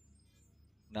regrets.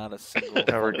 Not a single.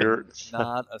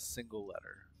 Not a single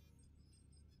letter.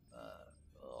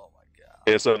 Oh my god.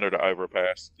 It's under the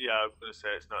overpass. Yeah, I'm gonna say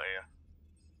it's not here.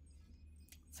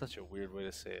 Such a weird way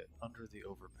to say it. Under the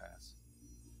overpass.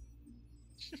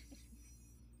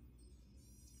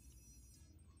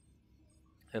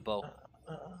 Hippo.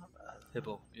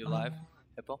 Hippo, you alive?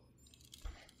 Hippo?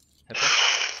 Hippo?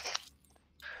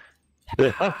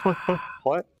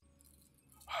 What?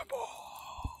 Hippo.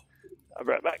 I'll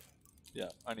be right back. Yeah,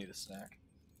 I need a snack.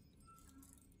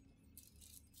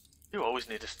 You always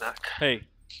need a snack. Hey.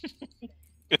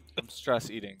 I'm stress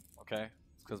eating, okay?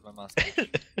 It's because my mustache.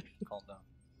 Calm down.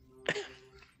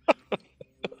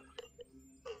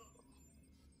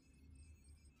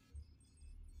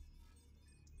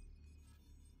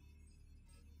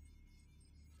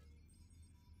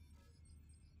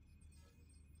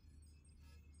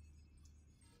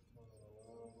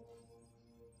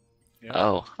 Yeah.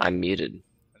 Oh, I'm muted.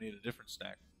 I need a different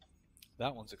snack.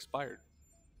 That one's expired.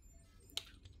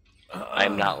 I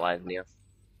am not live, Neo.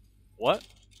 What?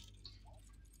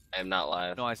 I am not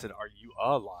live. No, I said, are you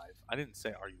alive? I didn't say,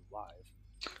 are you live?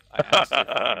 I asked if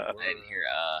you I were didn't hear,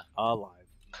 alive.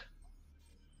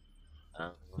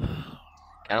 I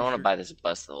don't want to buy this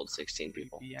bus that holds 16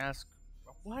 people. He asked,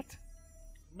 what?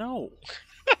 No.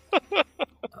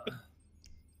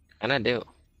 And I do.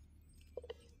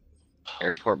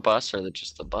 Airport bus or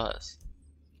just the bus?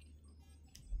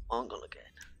 I'm gonna get.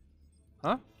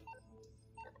 Huh?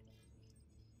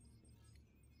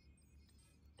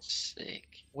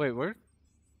 Sick. Wait, where?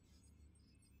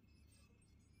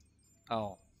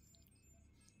 Oh.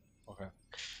 Okay.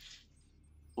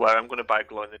 Well, I'm gonna buy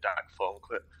glow in the dark phone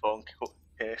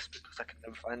case because I can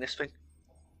never find this thing.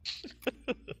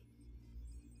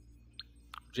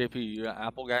 JP, you an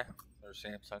Apple guy or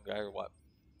Samsung guy or what?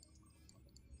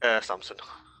 Samsung. Do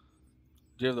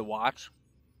you have the watch?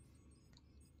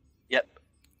 Yep.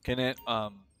 Can it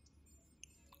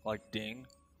like ding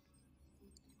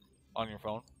on your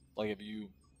phone? Like if you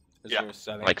is there a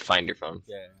setting? Like find your phone.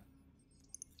 Yeah.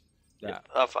 Yeah. Yep,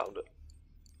 I found it.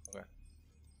 Okay.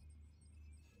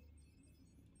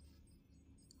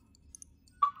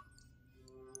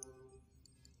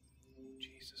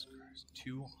 Jesus Christ.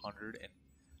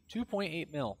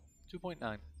 2.8 mil.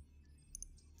 2.9.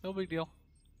 No big deal.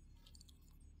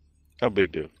 No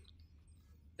big deal.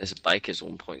 This bike is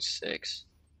 1.6.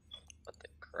 What the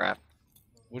crap?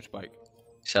 Which bike?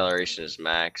 Acceleration is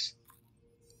max.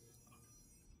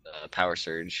 Power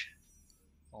surge.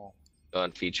 Oh.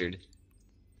 Unfeatured.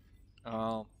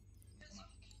 I'm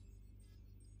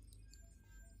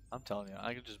telling you,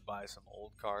 I could just buy some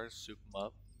old cars, soup them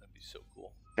up. That'd be so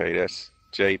cool. Okay, that's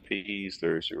JP's.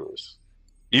 There's yours.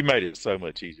 You made it so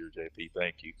much easier, JP.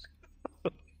 Thank you.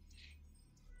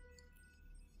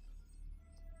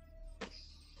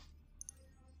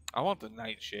 I want the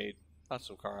Nightshade. That's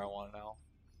the car I want now.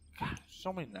 God,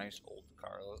 so many nice old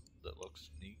cars that looks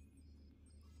neat.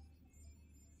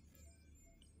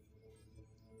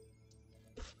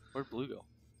 Where'd Blue go?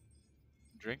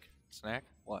 Drink? Snack?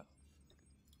 What?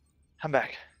 I'm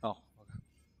back. Oh, okay.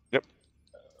 Yep.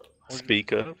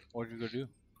 Speak up. What'd you go do?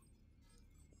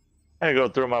 I had to go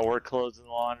throw my work clothes in the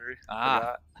laundry.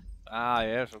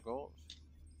 Yes, of course.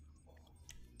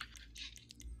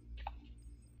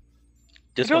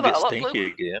 Just You know gonna get that a lot, stinky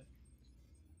Luke? again.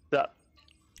 That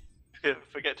Yeah,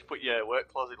 forget to put your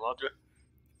work clothes in laundry.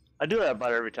 I do that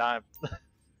about every time. You're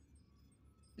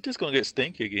just gonna get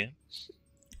stinky again.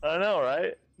 I know,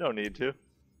 right? No need to.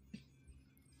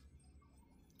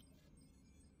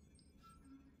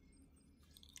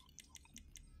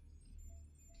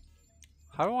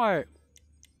 How do I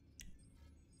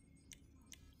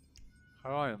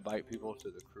invite people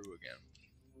to the crew again?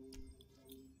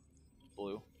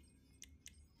 Blue.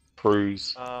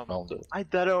 Cruise. I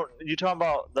don't. You talking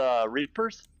about the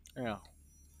Reapers Yeah.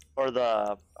 or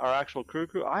our actual crew?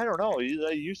 I don't know.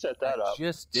 You set that up.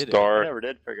 Just did I Start. never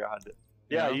did figure out how to.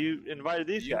 Yeah, Yeah. you invited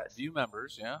these guys. View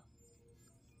members, yeah.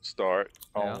 Start.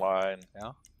 Yeah. Online.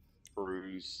 Yeah.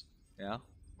 Cruise. Yeah.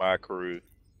 My crew.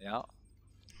 Yeah.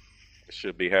 It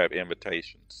should have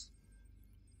invitations.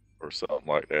 Or something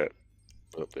like that.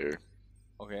 Up there.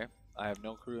 Okay. I have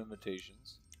no crew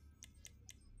invitations.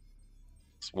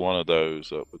 It's one of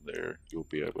those up in there. You'll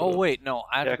be able Oh to. wait, no,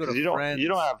 I have Yeah, to go because to friends. you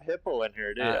don't have Hippo in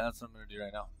here, do you? That's what I'm gonna do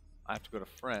right now. I have to go to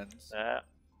friends. Yeah.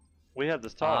 We had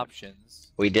this talk.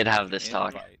 Options. We did have this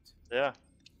talk. Invite. Yeah.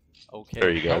 Okay. There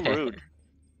you go. How rude.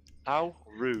 How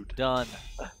rude. Done.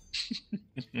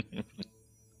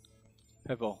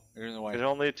 Hippo, you're in the way. It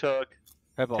only took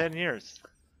Hippo. 10 years.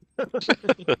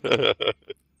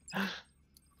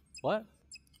 What?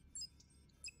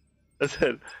 I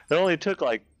said, it only took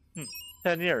like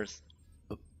 10 years.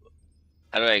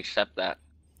 How do I accept that?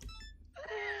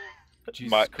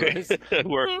 Jesus Christ.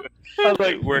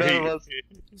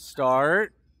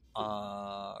 Start.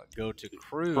 Go to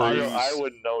cruise. I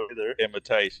wouldn't know either.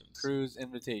 Invitations. Cruise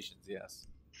invitations, yes.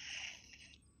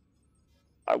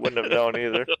 I wouldn't have known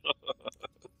either.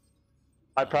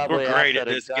 I probably We're great asked at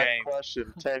that this exact game.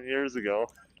 question 10 years ago.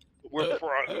 We're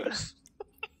pros.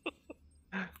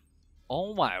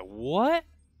 Oh my, what?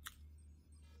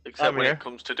 Except when it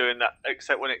comes to doing that.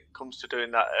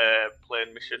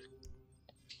 Plane mission.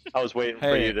 I was waiting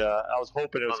for you to. I was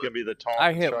hoping it was going to be the tall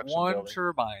I hit construction one building.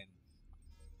 turbine.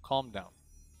 Calm down.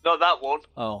 Not that one.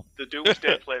 Oh. The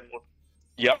Doomsday plane one.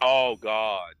 Yeah. Oh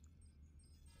God.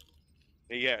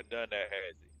 He hadn't done that,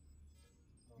 has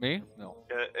he? Me? No.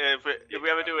 If we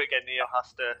ever do it again, Neo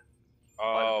has to.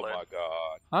 Oh my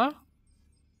God. Huh?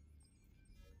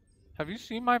 Have you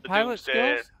seen my pilot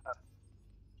skills?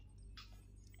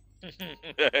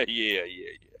 yeah.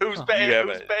 Who's betting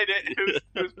it?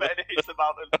 Who's betting it hits the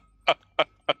mountain?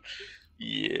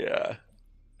 Yeah.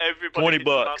 Everybody hits the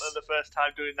 $20. mountain the first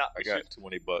time doing that I mission.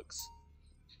 got $20.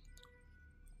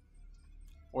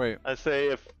 Wait. I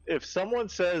say if someone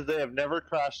says they have never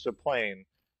crashed a plane,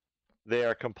 they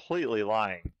are completely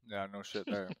lying. Yeah, no shit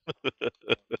there.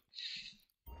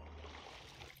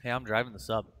 Hey, I'm driving the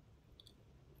sub.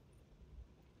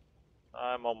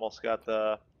 I'm almost got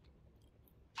the.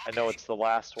 I know it's the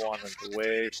last one at the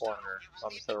way corner. So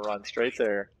I'm just gonna run straight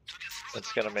there.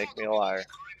 It's gonna make me a liar.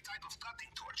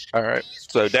 All right.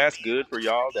 So that's good for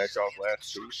y'all. That's y'all's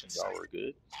last piece, and y'all were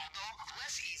good.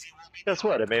 Guess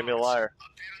what? It made me a liar.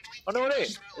 Oh no, it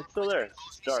ain't. It's still there.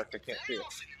 It's dark. I can't see it.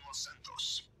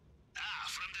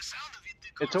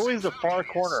 It's always the far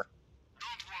corner.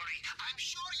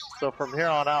 So from here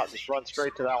on out, just run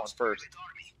straight to that one first.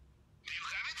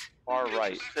 Far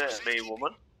right. That's me,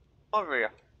 woman. Over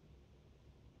here.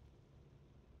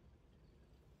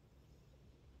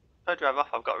 If I drive off,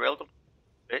 I've got a railgun.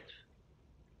 Bitch.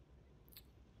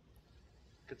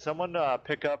 Could someone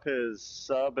pick up his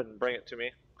sub and bring it to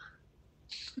me?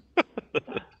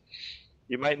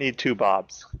 You might need 2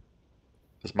 bobs.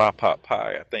 Because my pot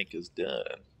pie, I think, is done.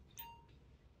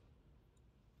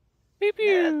 Pew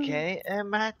pew. Okay, and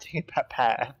my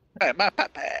pie. My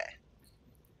pot pie.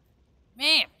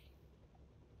 Man.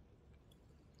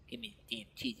 Give me the damn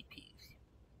cheesy piece.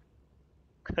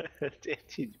 Damn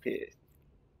cheesy piece.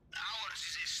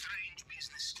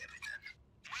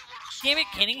 Damn it,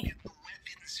 Kenny.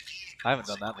 I haven't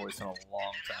done that voice in a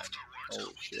long time.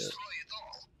 Oh shit.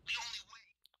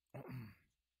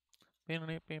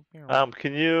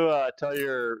 Can you tell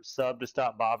your sub to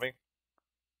stop bobbing?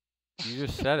 You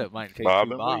just said it might take Bob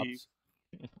 2 and bobs. weave.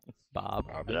 Bob.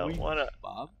 I don't want to.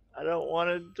 Bob. I don't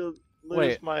want to lose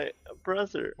Wait. my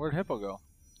oppressor. Where'd Hippo go?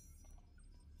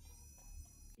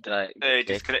 Did I?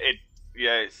 Disconnected.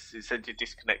 Yeah, it said you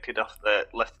disconnected off the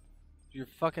left. You're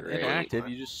fucking Great. inactive.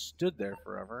 You just stood there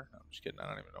forever. No, I'm just kidding. I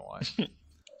don't even know why.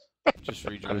 Just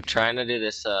rejoin. I'm trying to do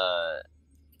this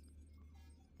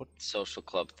social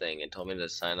club thing. It told me to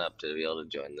sign up to be able to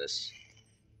join this.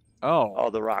 Oh,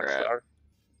 the rock Crap. star.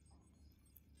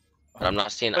 But I'm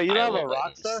not seeing But you don't have Iowa a rock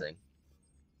Vikings star? thing.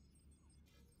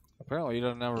 Apparently, you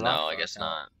don't have a rock No, star I guess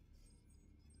account.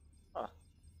 not.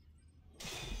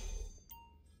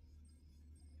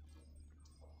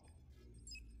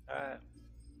 Alright.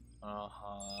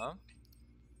 Uh-huh.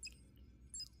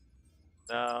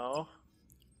 No.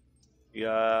 You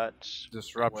got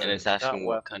Disruption. And it's asking Not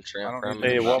what weapons. country I I'm don't from. need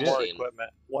Hey, to and one I'm more seeing- equipment.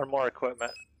 One more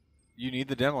equipment. You need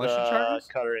the demolition The charges?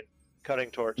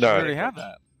 cutting torch. You already have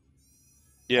that.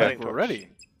 Yeah, I think we're ready.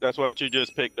 that's what you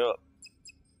just picked up.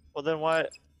 Well, then why?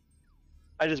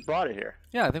 I just brought it here.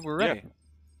 Yeah, I think we're ready.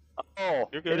 Oh,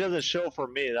 You're it good. doesn't show for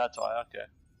me. That's why. Okay.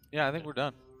 Yeah, I think we're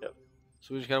done. Yep.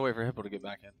 So we just gotta wait for Hippo to get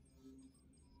back in.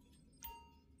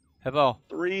 Hippo.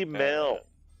 3 mil.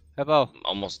 Hippo. I'm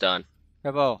almost done.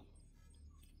 Hippo.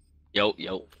 Yo.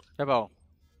 Hippo.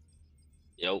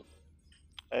 Hey. All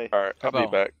right, I'll Hippo.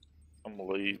 be back. I'm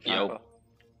gonna leave. Yo.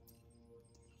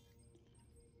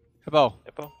 Hippo.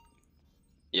 Hippo.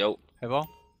 Hippo.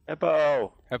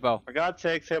 Hippo. Hippo. For God's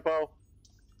sakes, Hippo.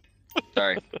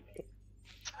 Sorry.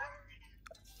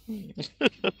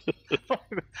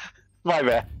 My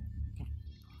bad.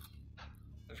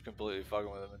 Just completely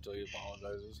fucking with him until he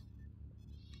apologizes.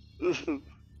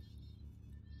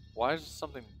 Why is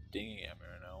something dinging at me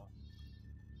right now?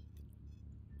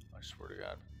 I swear to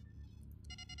God.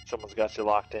 Someone's got you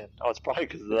locked in. Oh, it's probably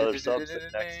because the other sub's sitting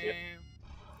next to you.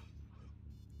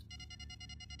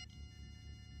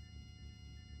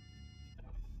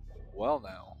 Well,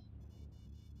 now.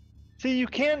 See, you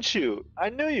can shoot. I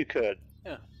knew you could.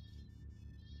 Yeah.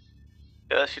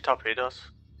 Yeah, that's your torpedoes.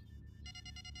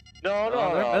 No,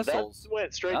 they're missiles. That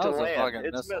went straight That to was a land. fucking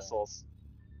It's missile. missiles.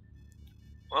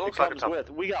 Well, It looks like comes a with.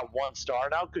 We got 1 star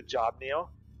now. Good job, Neo.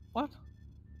 What?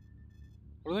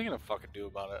 What are they gonna fucking do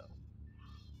about it?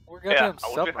 We're a Yeah, goddamn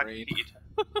I wonder if I can submarine. hit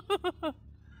you.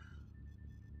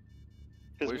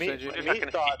 Because What me you said, If I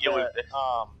can thought hit you with that this.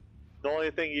 the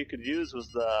only thing you could use was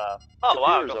the Oh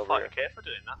wow, I computers got over here. 40k for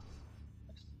doing that.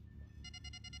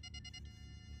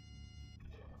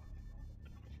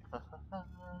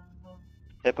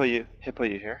 Hippo, you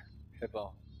here?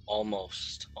 Hippo.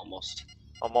 Almost. Almost.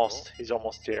 He's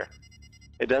almost here.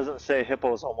 It doesn't say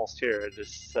Hippo's almost here. It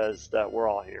just says that we're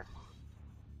all here.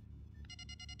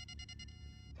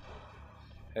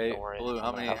 Hey, Don't worry, Blue, how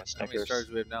I'm many having Snickers. stars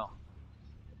do we have now?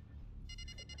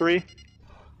 3.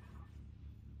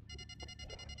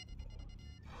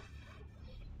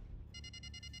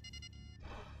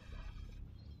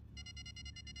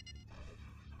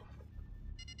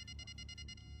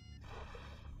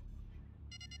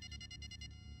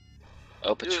 I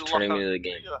hope it's returning me to the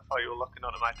game. I thought you were looking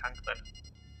onto my tank then.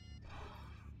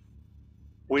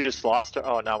 We just lost her.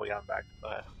 Oh, now we got him back. Go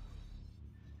ahead.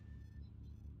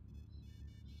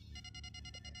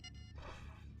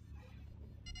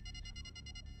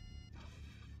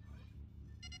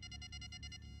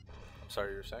 I'm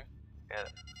sorry, you were saying? Yeah.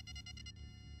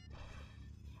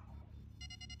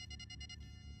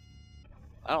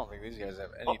 I don't think these guys have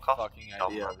any fucking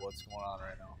idea what's going on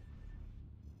right now.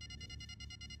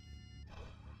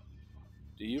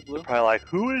 Do you, Blue? They're probably like,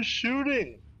 who is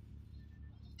shooting?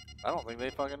 I don't think they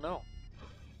fucking know.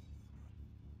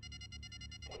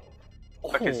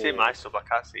 I can see my sub, I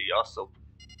can't see your sub.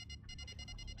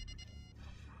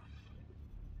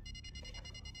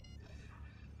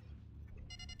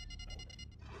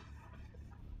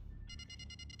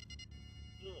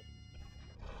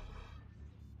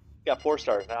 Got 4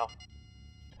 stars now.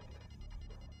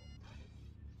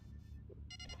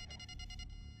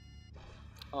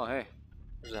 Oh, hey.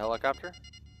 There's a helicopter?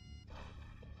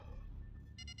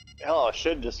 Hell, I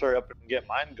should just hurry up and get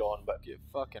mine going, but Get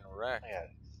fucking wrecked. yeah.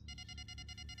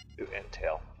 Do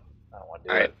intel. I don't want to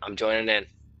do Alright, it. I'm joining in.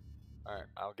 Alright,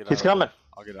 I'll get out He's of coming.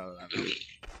 I'll get out of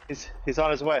that. He's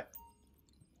on his way.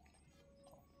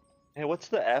 Hey, what's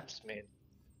the F's mean?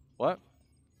 What?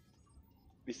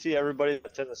 You see everybody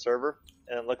that's in the server,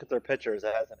 and then look at their pictures.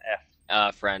 It has an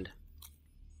F. Friend.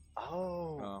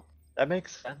 Oh, that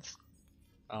makes sense.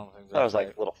 I don't think that's That was right.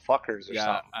 like little fuckers or Yeah,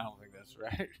 something. I don't think that's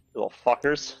right. Little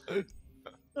fuckers. Look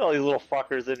at all these little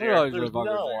fuckers in Look at here. all these There's little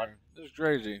another fuckers one. there. This is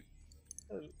crazy.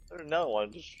 There's another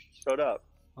one just showed up.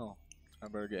 Oh, I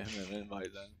better get him an invite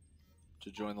then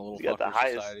to join the little He's got the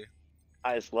fucker society.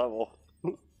 highest level.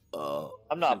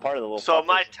 I'm not part of the little. So fuckers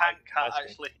my in tank can't screen.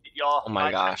 actually hit your. Oh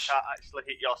my gosh. Tank can't actually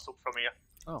hit your sub from here.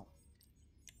 Oh.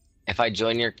 If I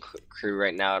join your crew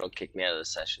right now, it'll kick me out of the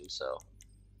session, so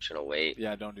should I wait?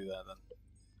 Yeah, don't do that then.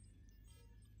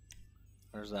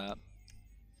 There's that.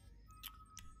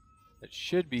 It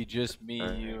should be just me,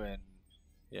 you, and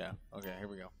yeah. Okay, here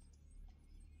we go.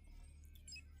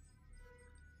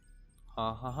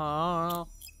 Ha ha ha.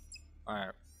 All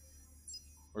right.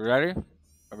 We ready?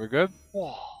 Are we good?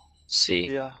 See.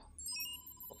 Yeah.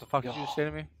 What the fuck did you say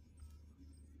to me?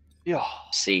 Yeah.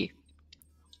 See.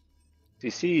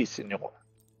 Sí, señor.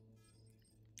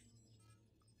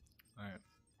 Alright.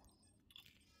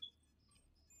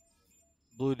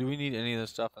 Blue, do we need any of this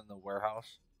stuff in the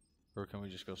warehouse? Or can we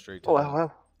just go straight to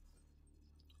Well,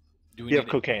 do we you need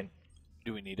have cocaine.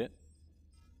 Do we need it?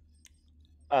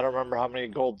 I don't remember how many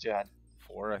golds you had.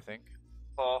 4, I think.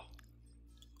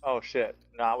 Oh shit!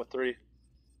 Not with 3.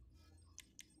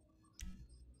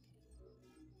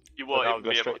 You won't I'll even go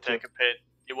be able to straight take to- a paint.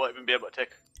 You won't even be able to take.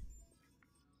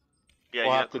 Yeah, We'll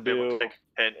you'd have have to to be able do- to take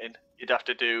a painting. You'd have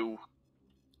to do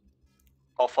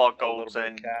all 4 golds bit of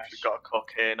and if cash. you've got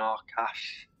cocaine or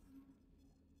cash.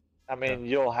 I mean,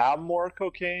 you'll have more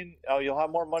cocaine. Oh, you'll have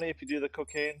more money if you do the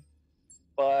cocaine,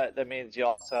 but that means you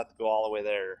also have to go all the way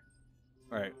there.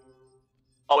 Right.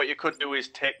 Or what you could do is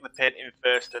take the painting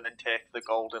first and then take the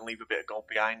gold and leave a bit of gold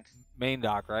behind. Main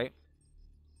dock, right?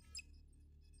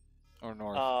 Or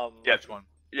north? Yeah. Which one?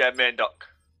 Yeah, main dock.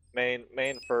 Main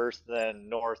first, then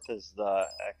north is the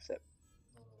exit.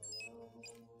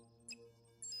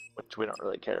 Which we don't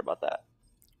really care about that.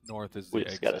 North is We the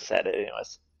just exit. gotta set it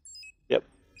anyways. Yep.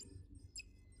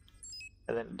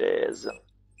 And then days and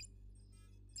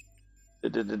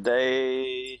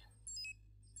day.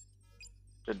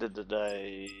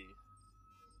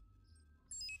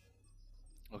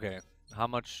 Okay. How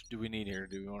much do we need here?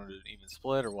 Do we want to do an even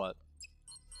split or what?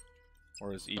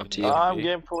 Or is even? to you. I'm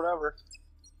game for whatever.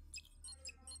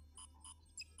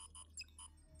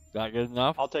 That good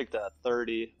enough? I'll take the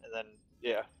 30, and then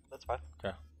yeah, that's fine.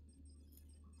 Okay.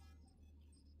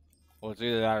 Well, it's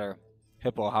either that or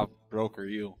Hippo. How broke are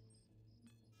you?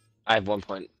 I have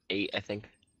 1.8, I think.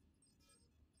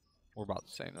 We're about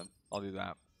the same then. I'll do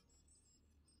that.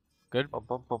 Good.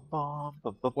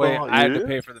 Wait, Wait, I had to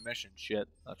pay for the mission. Shit,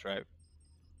 that's right.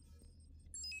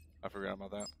 I forgot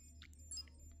about that.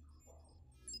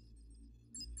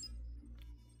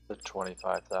 The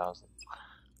 25,000.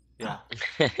 Yeah.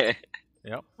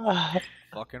 Yep.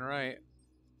 Fucking right.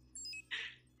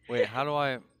 Wait, how do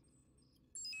I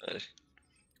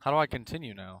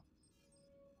continue now?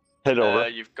 Head over.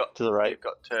 You've got to the right. You've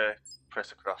got to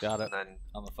press across. Got it. And then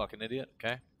I'm a fucking idiot.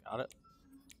 Okay, got it.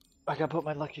 I gotta put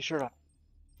my lucky shirt on.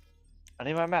 I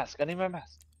need my mask. We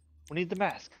need the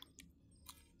mask.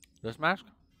 This mask?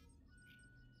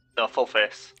 no, full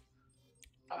face.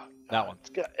 That one.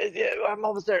 Yeah, I'm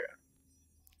almost there.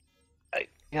 I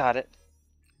got it.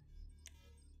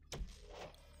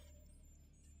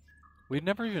 We've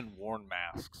never even worn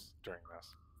masks during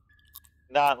this.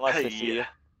 Not unless they see you.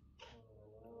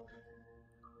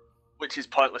 Which is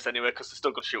pointless anyway, because they're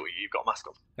still gonna shoot at you. You've got a mask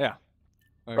on. Yeah.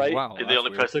 Like, Right? Wow, You're the only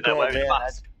weird. person there wearing a man,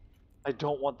 mask. I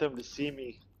don't want them to see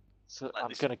me. So Like I'm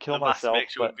this- gonna kill the mask myself,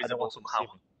 makes you but I don't invisible want them to see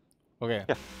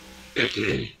somehow.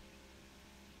 me. Okay.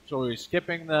 So we're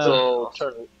skipping the. So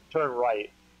turn right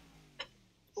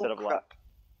instead of crap. left.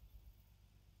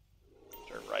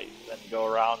 Turn right, then go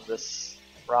around the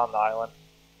island.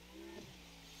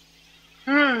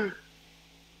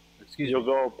 Excuse You'll me.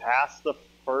 go past the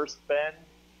first bend.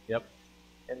 Yep.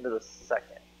 Into the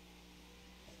second.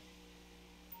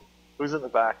 Who's in the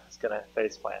back that's gonna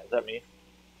face plant? Is that me?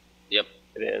 Yep.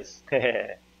 It is.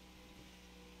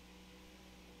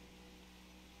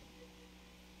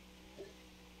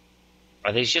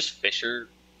 Are these just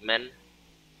fishermen?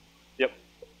 Yep.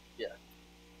 Yeah.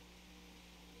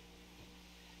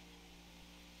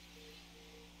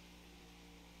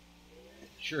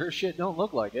 Sure as shit don't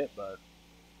look like it, but.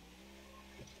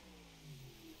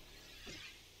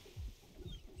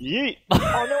 Yeet!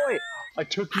 Oh no wait! I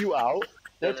took you out.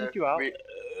 Did I take you out?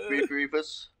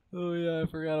 Rebreathers. Oh yeah, I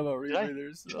forgot about Did I-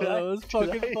 rebreathers. did Oh, I- it was did fucking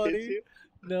I hit funny. you?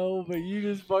 No, but you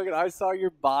just fucking. I saw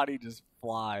your body just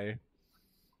fly.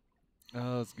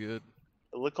 Oh, that's good.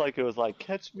 It looked like it was like,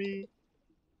 catch me.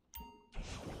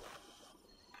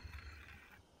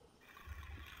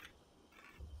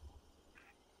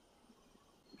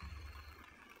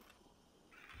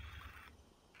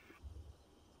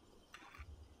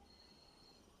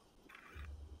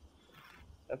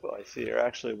 I see you're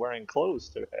actually wearing clothes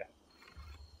today.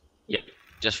 Yep.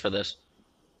 Just for this.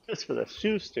 Just for the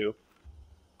shoes too.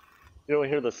 You don't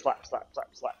hear the slap, slap, slap,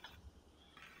 slap.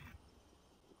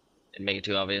 Didn't make it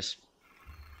too obvious.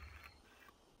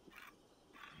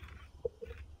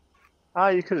 Ah,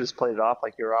 you could have just played it off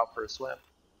like you were out for a swim.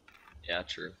 Yeah,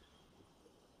 true.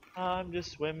 I'm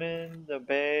just swimming the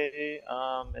bay,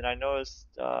 and I noticed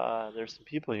there's some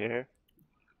people here.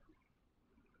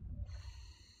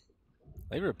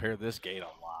 They repaired this gate a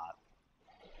lot.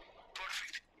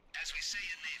 Perfect. As we say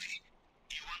in Navy,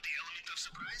 you want the element of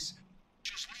surprise?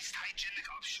 Choose least hygienic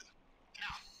option.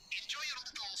 Now, enjoy your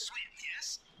little swim,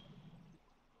 yes?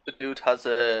 The dude has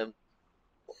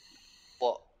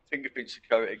fingerprint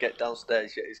security. Get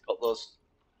downstairs. Yet he's got those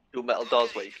two metal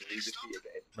doors where you can leave your key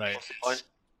again. Right. What's the point?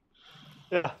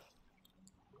 Yeah.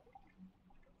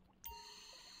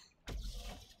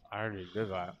 I already did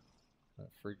that. I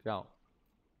freaked out.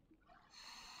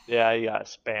 Yeah, you gotta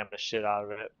spam the shit out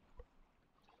of it.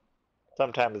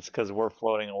 Sometimes it's because we're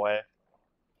floating away.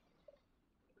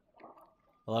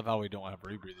 I love how we don't have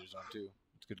rebreathers on too.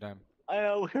 It's a good time. I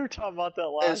know, we were talking about that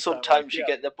last And sometimes time. you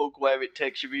get the bug where it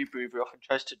takes your rebreather off and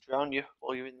tries to drown you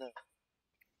while you're in there.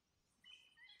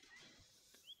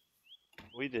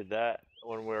 We did that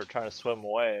when we were trying to swim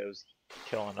away. It was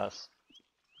killing us.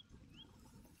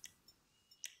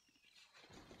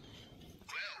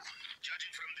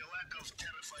 Judging from the lack of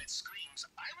terrified screams,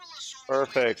 I will assume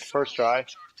Perfect. First try.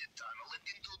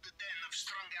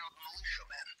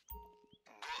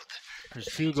 There's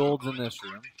 2 golds in this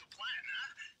room.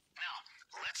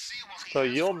 So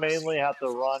you'll mainly have to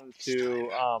run to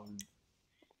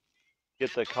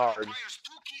get the card,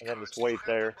 and then just wait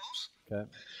there. Okay.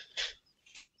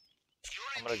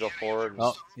 I'm gonna go forward.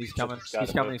 Oh, he's coming.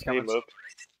 He's coming. He's coming. Move.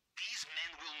 These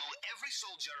men will know every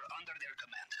soldier under their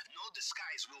command. No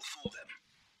disguise will fool them.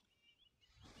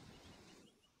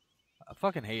 I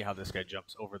fucking hate how this guy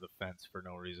jumps over the fence for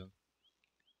no reason.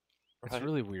 It's Right.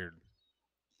 really weird.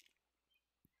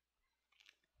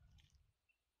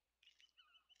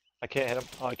 I can't hit him.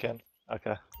 Oh, I can.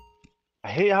 Okay. I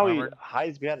hate how Armored. he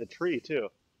hides behind the tree too.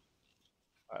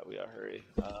 Alright, we gotta hurry.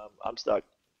 I'm stuck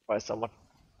by someone.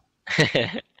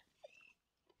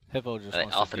 Hippo just I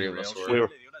think wants all to three of derail us shit. were.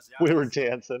 We were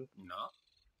dancing. No.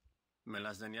 Me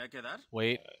las tenía que dar.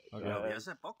 Wait. Lo Okay. vi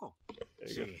hace poco. There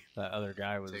you go. That other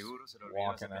guy was Seguro se lo olvidó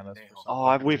walking ese at us. pendejo.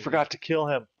 Oh, we forgot to kill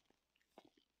him.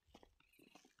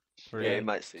 Three, Yeah, he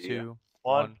might see you. two,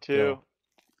 One, two,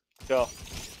 go. go.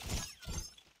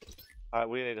 Alright,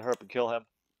 we need to hurry up and kill him.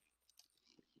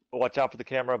 But watch out for the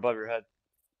camera above your head.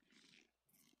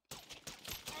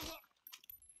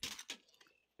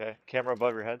 Okay, camera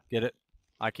above your head. Get it?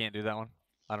 I can't do that one.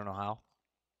 I don't know how.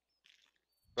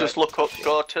 Just look up,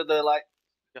 go to the like.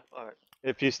 Yeah, alright.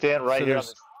 If you stand right So here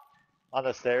there's- on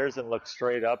the stairs and look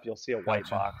straight up, you'll see a white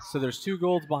Gotcha. box. So there's 2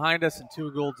 golds behind us and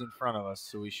 2 golds in front of us,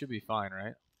 so we should be fine,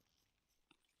 right?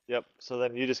 Yep. So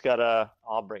then you just gotta.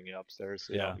 I'll bring you upstairs.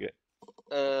 So you Yeah. don't get.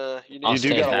 You I'll need You do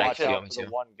stay gotta back watch if you out want for me the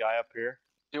to. one guy up here.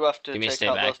 you have to Give me a take stay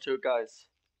out back. those 2 guys.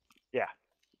 Yeah.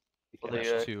 Well,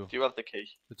 There's the, 2. do you have the key?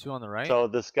 The 2 on the right? So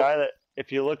this guy that,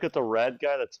 if you look at the red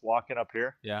guy that's walking up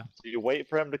here, Yeah. so you wait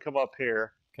for him to come up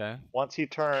here. Okay. Once he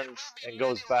turns and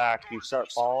goes back, you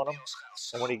start following him.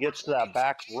 And when he gets to that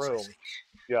back room,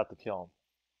 you have to kill him.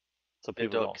 So Yeah,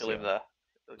 people don't don't kill see him there.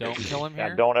 Don't kill him Yeah,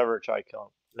 here? don't ever try to kill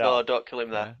him. No, No, don't kill him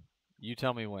there. Okay. You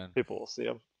tell me when. people will see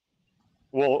him.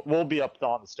 We'll be up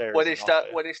on the stairs. When he and I'll tell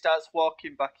you. when he starts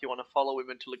walking back, you want to follow him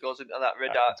until he goes into that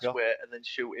red Alright, let's go. archway, and then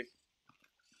shoot him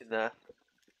in there.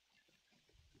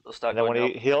 They'll start And then going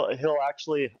when up. he'll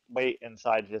actually wait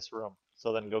inside this room.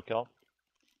 So then go kill him.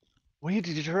 Wait,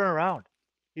 did you turn around?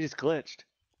 He just glitched.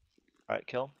 Alright,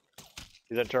 kill him.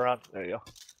 He's gonna turn around. There you go.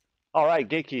 Alright,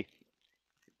 gate key.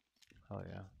 Oh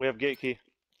yeah. We have gate key.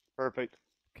 Perfect.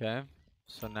 Okay.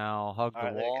 So now hug the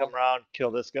Alright, then wall. come around,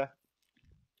 kill this guy.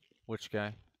 Which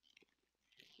guy?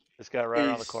 This guy right around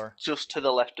the He's corner. just to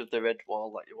the left of the red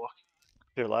wall that you're walking.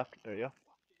 To your left. There you go.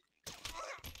 There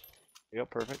you go,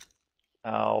 perfect.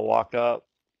 Now walk up.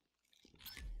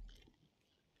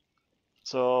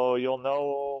 So you'll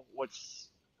know which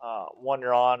one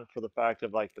you're on for the fact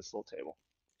of like this little table.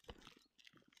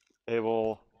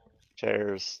 Table,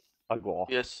 chairs, hug wall.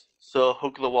 Yes. So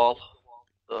hug the wall.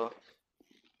 So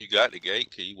You got the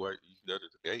gate key. Where you go to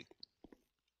the gate?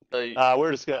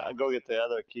 We're just gonna go get the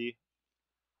other key.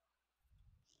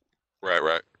 Right,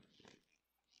 right.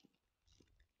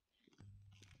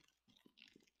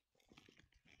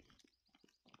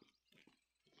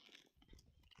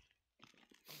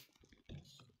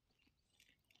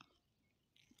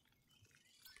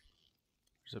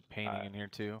 There's a painting in here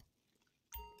too.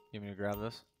 You want me to grab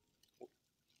this?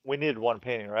 We needed one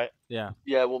painting, right? Yeah.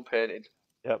 yeah, one painting.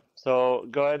 Yep. So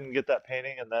go ahead and get that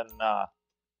painting, and then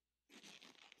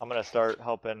I'm gonna start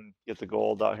helping get the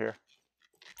gold out here.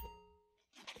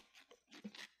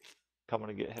 Coming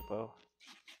to get Hippo.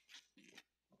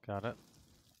 Got it.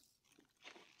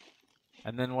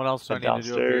 And then what else do I And need to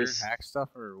do up here? downstairs. Hack stuff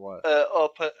or what?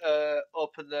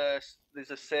 Open the.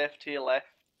 There's a safe to your left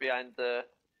behind the.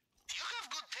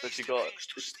 So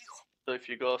if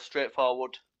you go straight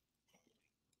forward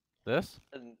This?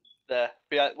 and there,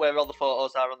 behind, where all the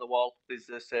photos are on the wall, there's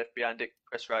a safe behind it.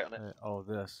 Press right on it. Oh,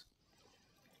 this.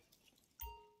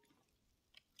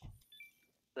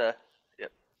 There.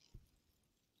 Yep.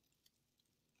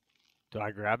 Do I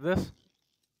grab this?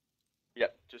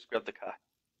 Yep. Just grab the car.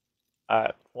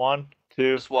 Alright, 1,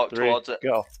 2, Just walk 3, towards it.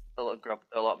 go. I'll grab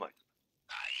a lot, Mike.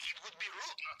 It would be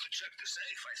rude not to check the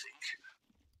safe, I think.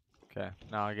 Okay.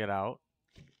 Now I get out.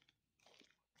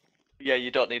 Yeah,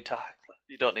 you don't need to hack.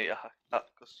 You don't need to hack that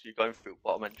because you're going through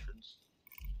bottom entrance.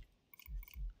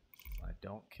 I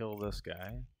don't kill this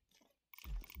guy.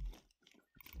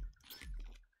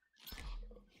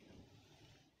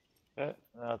 Okay,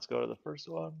 now let's go to the first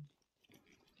one.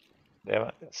 Damn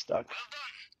it, got stuck.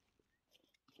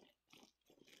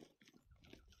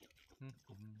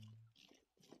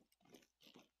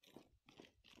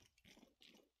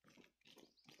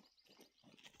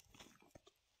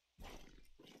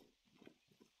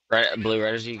 Right, blue,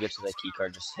 right as you get to the key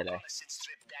card, just hit A.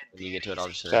 When you get to it, I'll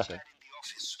just hit A too.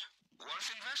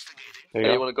 There You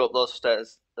you go. want to go up those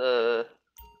stairs? Yep,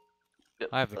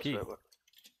 I have the that's key. where we're-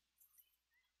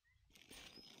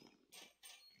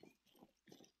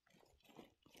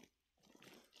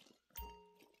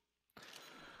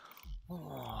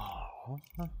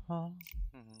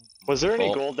 Was there any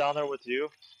Full. gold down there with you,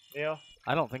 Neo?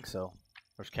 I don't think so.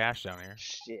 There's cash down here.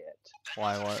 Shit.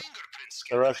 Why? What?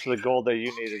 The rest of the gold that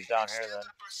you need is down here then.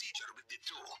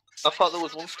 I thought there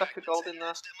was one stack of gold in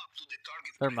there.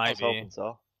 There I might was be. hoping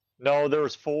so. No, there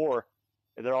was 4.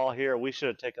 They're all here. We should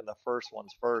have taken the first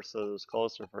ones first so it was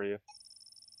closer for you.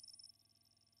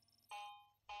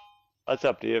 That's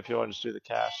up to you if you want to just do the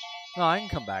cash. No, I can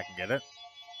come back and get it.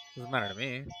 Doesn't matter to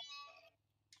me.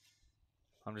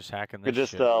 I'm just hacking You this could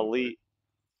just shit. elite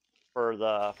for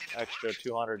the extra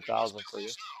 200,000 for you.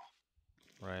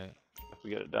 Right. If we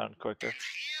get it done quicker.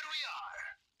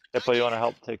 Hippo, you want to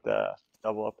help take the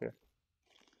double up here?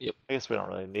 Yep. I guess we don't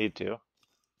really need to.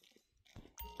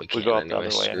 We go up anyway, the other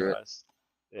way screw it. anyways.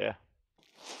 Yeah.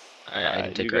 I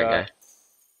can take you right got, guy.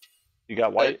 You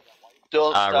got white?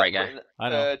 Don't start right guy. putting, I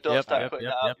know. don't start putting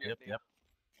that up. Yep.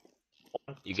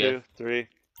 1, You 2, good? 3,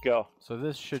 go. So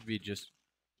this should be just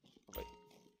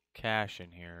cash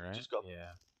in here, right? Just go.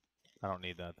 Yeah. I don't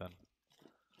need that then.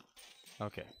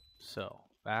 Okay. So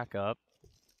back up.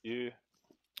 You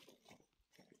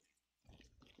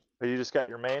just got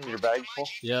your main, your bag full?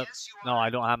 Yep. No, I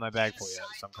don't have my bag full yet,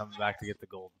 so I'm coming back to get the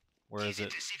gold. Where is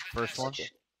it? First one?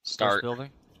 Start. First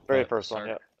building? Very first one,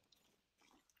 yep.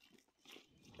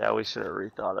 Yeah, we should have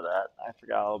rethought of that. I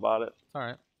forgot all about it. It's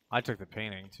alright. I took the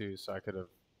painting too, so I could have.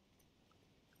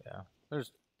 Yeah.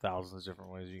 There's thousands of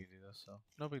different ways you can do this, so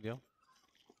no big deal.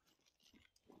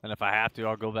 And if I have to,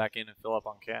 I'll go back in and fill up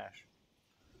on cash.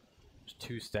 There's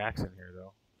 2 stacks in here,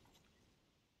 though.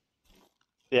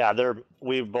 Yeah,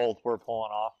 we both were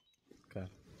pulling off. Okay.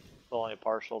 Only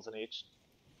partials in each.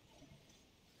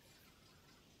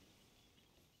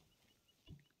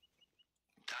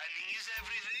 Timing is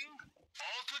everything.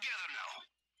 All together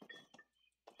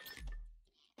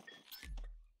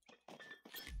now.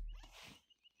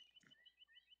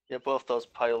 Yeah, both those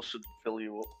piles should fill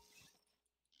you up.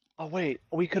 Oh wait,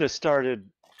 we could have started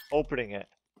opening it.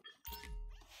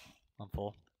 I'm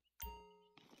full.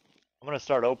 I'm gonna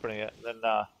start opening it, then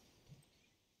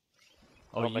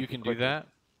Oh, you can do that?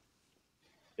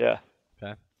 Yeah.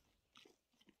 Okay.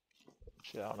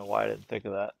 Shit, I don't know why I didn't think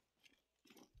of that.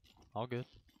 All good.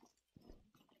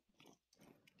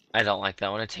 I don't like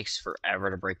that one. It takes forever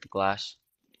to break the glass.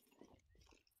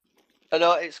 I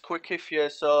know it's quick if you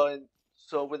so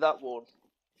with that one,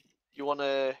 you want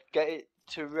to get it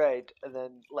to red and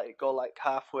then let it go like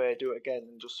halfway, do it again,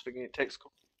 and just thinking it takes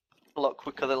a lot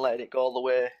quicker than letting it go all the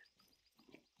way.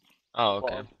 Oh,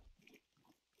 okay. Bottom.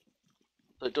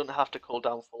 So it doesn't have to cool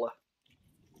down fully.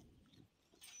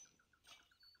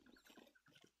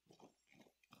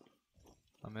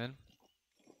 I'm in.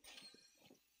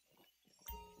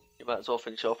 You might as well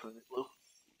finish opening it, Blue.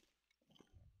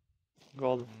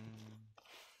 Gold.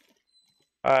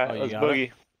 Alright, Oh, you let's got boogie.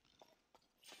 it?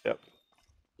 Yep.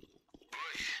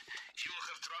 You will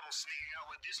have trouble sneaking out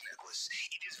with this necklace.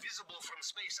 It is visible from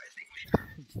space, I think.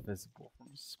 Visible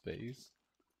from space?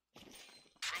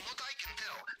 From what I can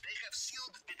tell, they have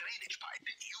sealed the drainage pipe.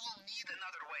 You will need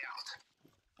another way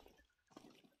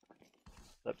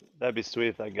out. That'd be sweet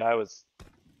if that guy was.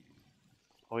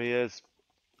 Oh, he is.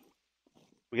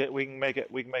 We can make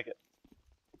it. We can make it.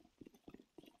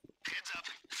 Heads up.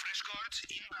 Fresh cards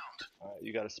inbound. Alright,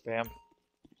 you gotta spam.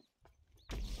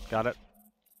 Got it.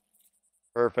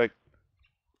 Perfect.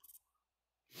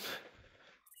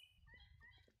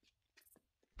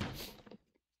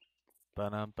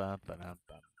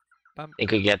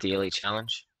 Think we get the elite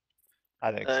challenge?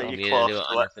 I think so. We You need to close do it to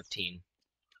under it. 15.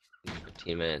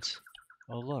 15 minutes.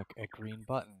 Oh, look, a green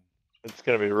button. It's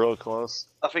gonna be real close.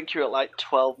 I think you're at like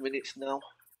 12 minutes now.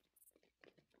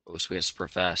 Oh, so we have to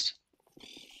sprint fast.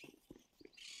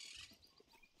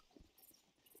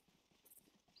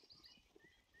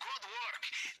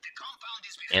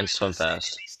 And swim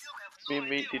fast. Me and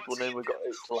Meat did one and we got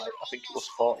it to like, I think it was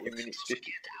 14 minutes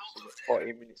 50.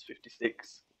 14 minutes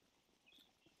 56.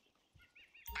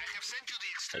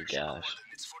 Oh gosh.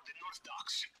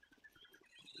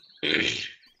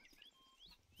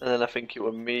 And then I think it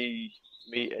was me,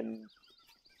 Meat and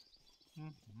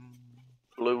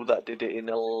Blue that did it in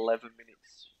 11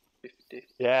 minutes 50.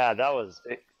 Yeah, that was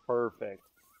perfect.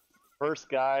 First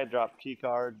guy dropped key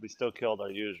card. We still killed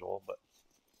our usual, but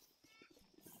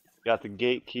got the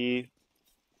gate key.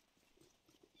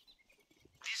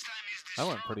 That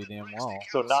went pretty damn well.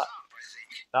 So not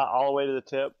all the way to the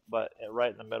tip, but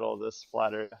right in the middle of this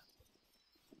flat area.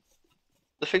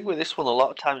 The thing with this one, a lot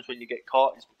of times when you get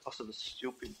caught, is because of the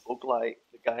stupid bug, like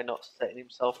the guy not setting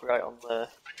himself right on the.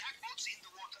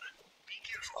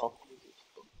 Oh.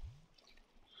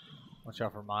 Watch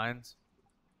out for mines.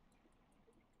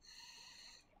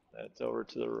 That's over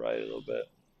to the right a little bit.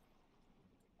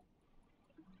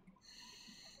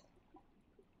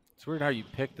 It's weird how you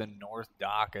pick the north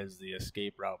dock as the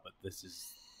escape route, but this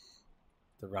is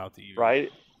the route that you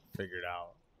figured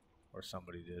out, or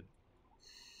somebody did.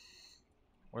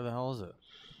 Where the hell is it?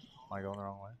 Am I going the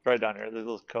wrong way? Right down here. There's a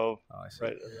little cove. Oh, I see.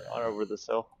 Right on over this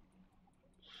hill.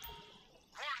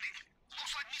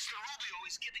 Looks like Mr. Rubio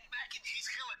is getting back in his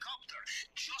helicopter.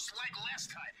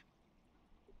 last time.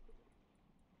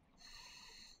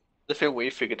 The thing we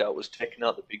figured out was taking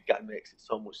out the big guy makes it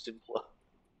so much simpler.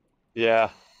 Yeah.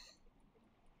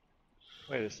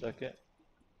 Wait a second.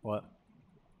 What?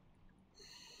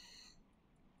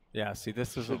 Yeah, see,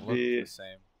 this doesn't Should look be the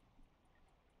same.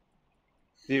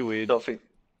 seaweed. Don't think.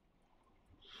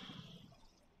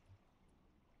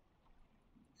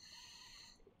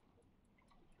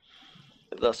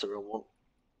 That's the real one.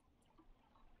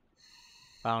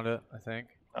 Found it, I think.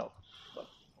 Oh,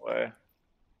 way.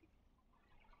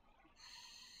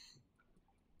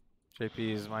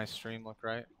 JP, does my stream look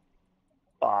right?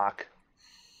 Fuck.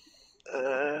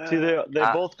 See, they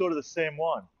both go to the same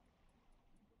one.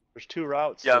 There's two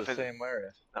routes to the same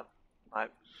area. No,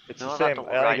 it's no, the that same. don't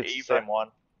I look think right it's either. the same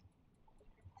one.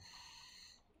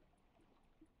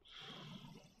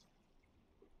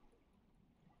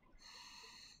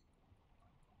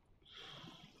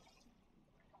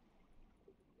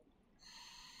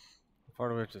 How far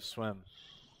do we have to swim?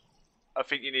 I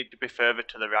think you need to be further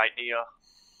to the right, Neo.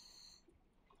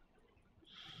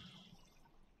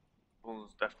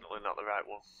 One's definitely not the right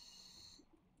one.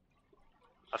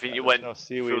 I think you went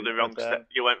through the wrong set.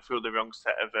 You went through the wrong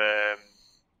set of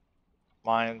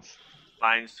mines.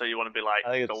 Mines, so you want to be like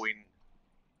going.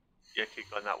 Yeah, keep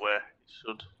going that way. It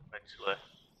should eventually.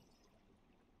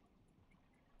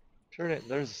 Sure,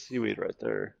 there's a seaweed right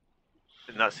there.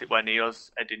 And that's it. Where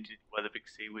Neo's heading, where the big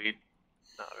seaweed.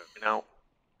 Not working out.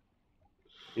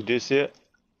 You do see it?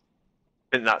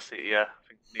 I think that's it. Yeah, I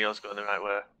think Neo's going the right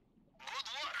way.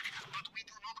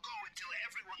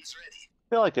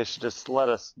 I feel like they should just let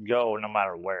us go no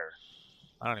matter where.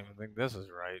 I don't even think this is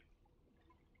right.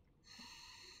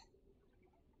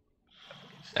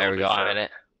 There we go, I'm in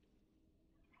it.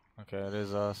 Okay, it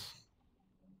is us.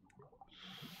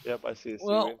 Yep, I see a seaweed.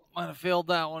 Well, might have failed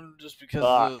that one just because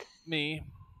of me.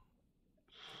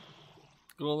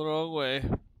 Go the wrong way.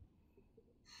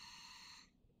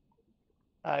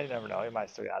 You never know. You might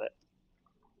still got it.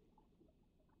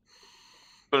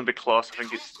 It's going to be close. I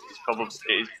think it's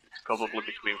probably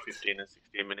between 15 and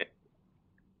 16 minutes.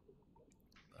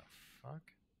 The fuck?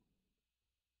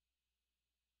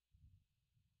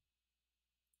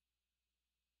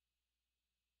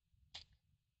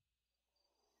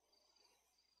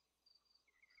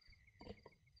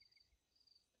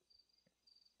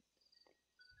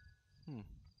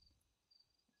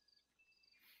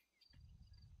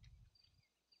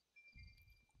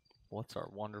 What's our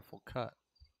wonderful cut?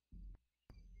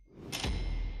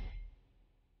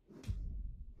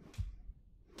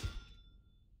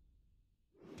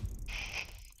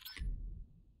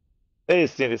 They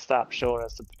just need to stop showing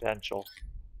us the potential.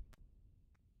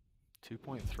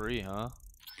 2.3, huh?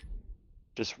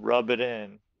 Just rub it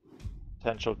in.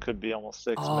 Potential could be almost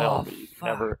 6 Oh, mil, but you can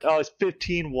never. Oh, it's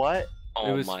 15 what?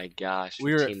 Oh my gosh.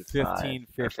 We were at 15,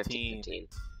 15,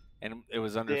 and it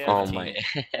was under 15. Oh my.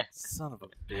 Son of a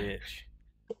bitch.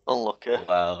 Unlucky.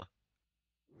 Wow.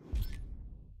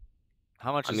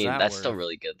 How much is that? I mean, that's worth? still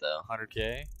really good though.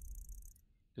 100K?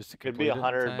 Just to Could be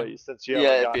 100, but since you Yeah,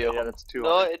 haven't it'd got be it yet, it's 200.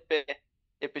 No,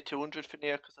 it'd be 200 for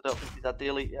Neo because I don't think he's had the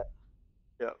elite yet.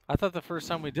 Yeah. I thought the first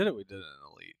time we did it in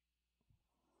elite.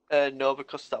 No,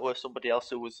 because that was somebody else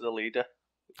who was the leader.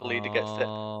 The leader gets it.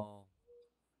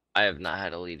 I have not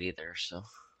had a lead either, so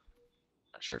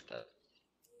not sure if that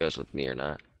goes with me or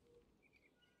not.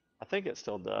 I think it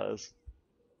still does.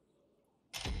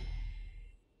 Let's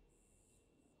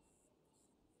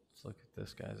look at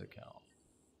this guy's account.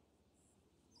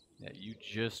 Yeah, you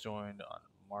just joined on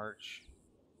March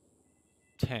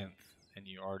 10th, and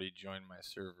you already joined my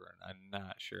server, and I'm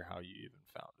not sure how you even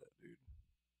found it, dude.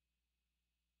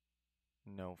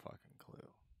 No fucking clue.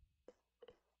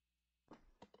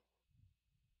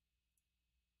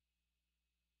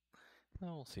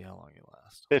 Well, we'll see how long you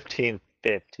last. 15.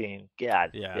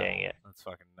 God Yeah, dang it. That's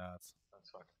fucking nuts.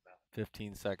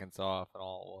 15 seconds off, and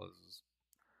all it was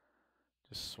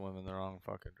just swimming the wrong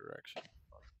fucking direction.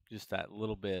 Just that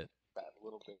little bit.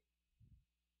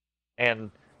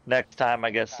 And next time, I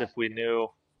guess if we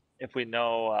know we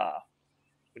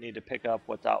need to pick up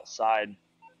what's outside,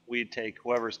 we'd take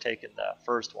whoever's taking the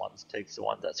first ones takes the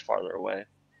one that's farther away.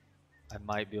 I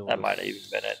might be able that to might have even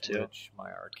been it too. switch my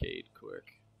arcade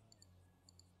quick.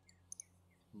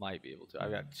 Might be able to. I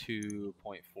got 2.42.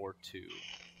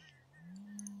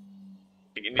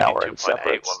 Now we're in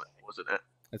separate. Wasn't it?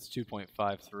 It's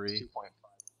 2.53.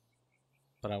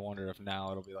 But I wonder if now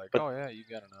it'll be like, oh yeah, you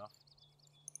got enough.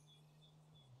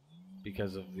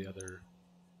 Because of the other.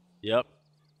 Yep.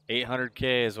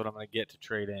 800K is what I'm going to get to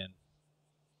trade in.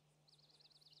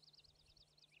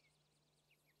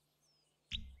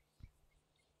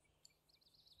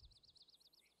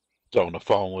 So on the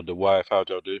phone with the wife, how'd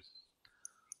y'all do?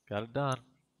 Got it done.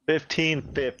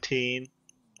 15-15.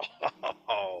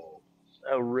 Oh,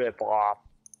 A rip off.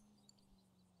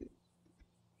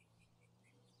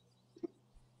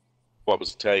 what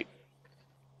was the take?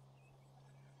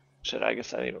 Shit, I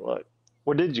guess I didn't even look.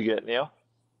 What did you get, Neil?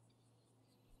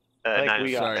 I think 9.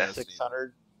 we got Sorry,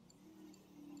 600.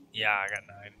 Yeah, I got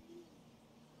 9.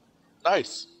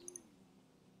 Nice.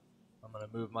 I'm gonna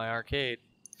move my arcade.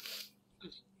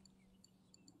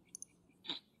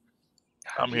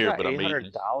 I'm You here, got but I'm eating.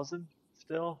 800,000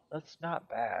 still? That's not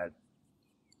bad.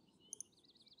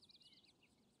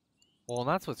 Well, and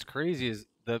that's what's crazy is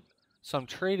so I'm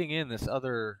trading in this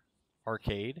other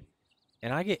arcade,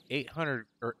 and I get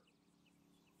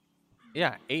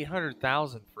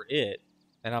 800,000 for it,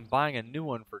 and I'm buying a new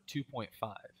one for 2.5.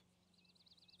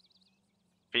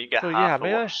 But you get So, half yeah, of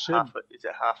maybe I what? should- Is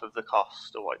it half of the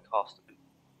cost or what it cost?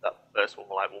 That first one,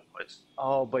 like 1.6.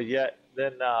 Oh, but yet,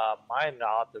 then mine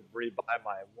now have to rebuy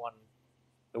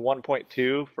the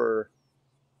 1.2 for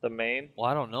the main Well,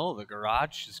 I don't know. The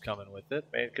garage is coming with it.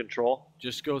 main control.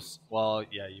 Just go. Well,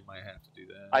 yeah, you might have to do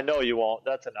that. I know you won't.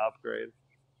 That's an upgrade.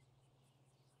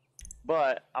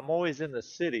 But I'm always in the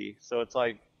city, so it's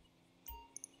like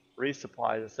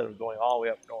resupplies instead of going all the way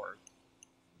up north.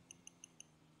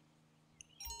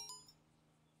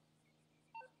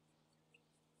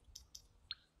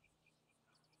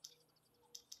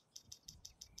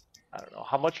 I don't know.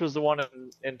 How much was the one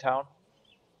in town?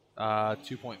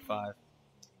 2.5.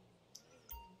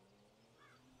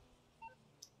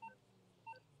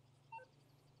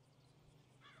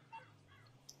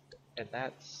 And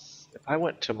that's, if I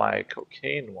went to my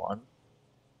cocaine one,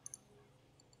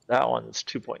 that one's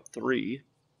 2.3.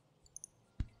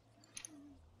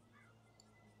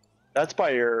 That's by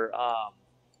your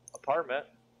apartment.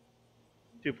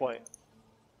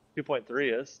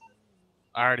 2.3 is.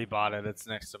 I already bought it. It's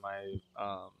next to my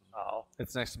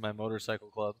It's next to my motorcycle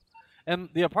club, and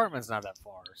the apartment's not that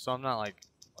far, so I'm not like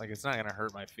it's not gonna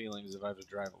hurt my feelings if I have to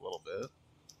drive a little bit.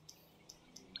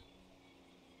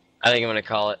 I think I'm gonna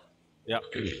call it. Yep.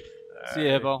 See you,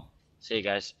 Hippo. See you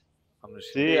guys. I'm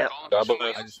just. See ya.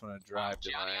 I just want to drive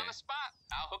to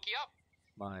I'll hook you up.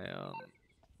 my I'll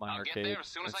get arcade there as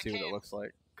soon as and I see what it can. looks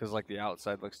like, because like the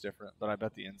outside looks different, but I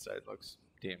bet the inside looks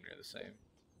damn near the same.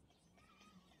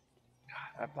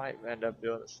 I might end up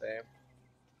doing the same.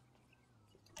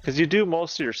 Because you do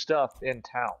most of your stuff in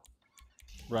town.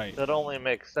 Right. That only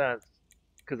makes sense.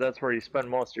 Because that's where you spend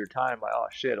most of your time. Like, oh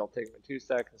shit, it'll take me 2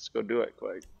 seconds to go do it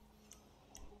quick.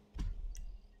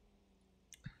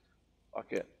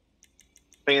 Fuck it.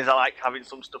 Thing is, I like having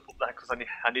some stuff up there because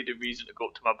I need a reason to go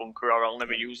up to my bunker or I'll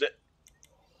never use it.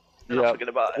 Then I'll forget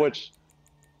about it. Which,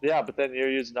 yeah, but then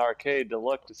you're using the arcade to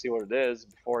look to see what it is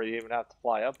before you even have to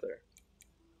fly up there.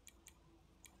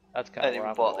 That's kind I of didn't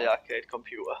where even I'm bought the arcade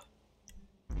computer.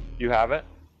 You haven't?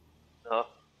 No.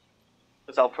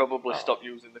 Because I'll probably stop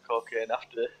using the cocaine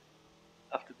after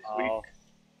this week.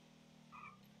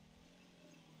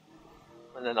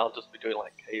 And then I'll just be doing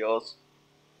like KOs.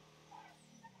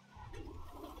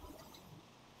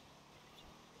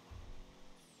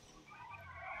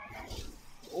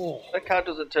 Oh. That card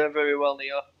doesn't turn very well,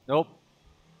 Neo. Nope.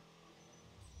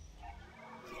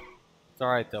 It's all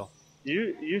right though.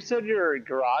 You said your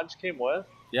garage came with?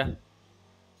 Yeah.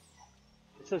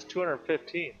 It says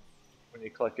 215 when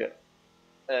you click it.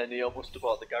 Neo must have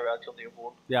bought the garage on the other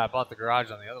one. Yeah, I bought the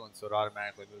garage on the other one, so it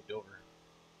automatically moved over.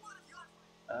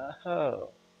 Oh.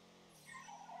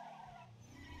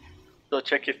 So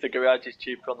check if the garage is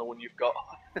cheaper on the one you've got.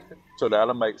 So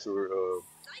that'll make your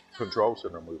control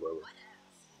center move over.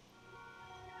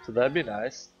 So that'd be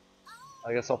nice.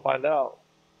 I guess I'll find out.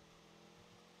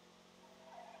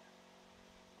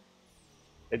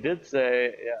 It did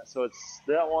say, yeah, so it's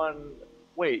that one.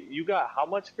 Wait, you got how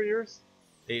much for yours?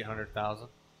 800,000.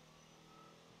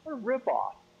 What a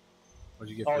ripoff. What'd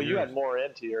you get Oh, for you yours? had more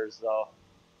into yours though.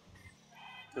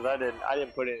 Because I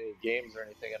didn't put any games or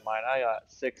anything in mine. I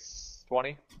got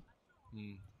 620.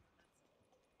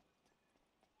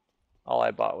 All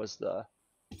I bought was the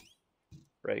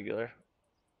regular.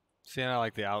 See, and I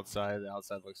like the outside. The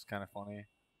outside looks kind of funny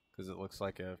because it looks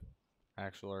like a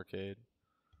actual arcade.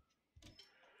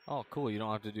 Oh, cool. You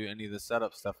don't have to do any of the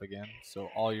setup stuff again. So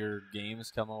all your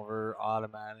games come over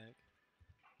automatic.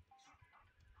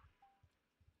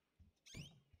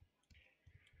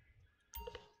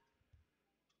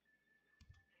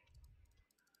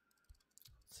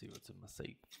 Let's see what's in my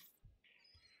safe.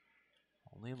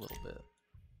 Only a little bit.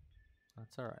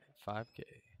 That's all right. 5K.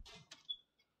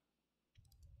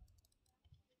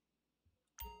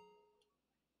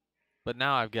 But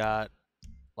now I've got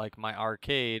like my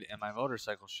arcade and my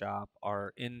motorcycle shop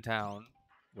are in town,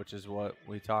 which is what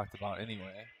we talked about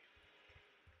anyway.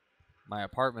 My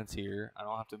apartment's here. I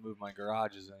don't have to move my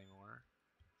garages anymore.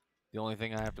 The only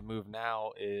thing I have to move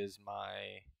now is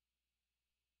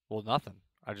nothing.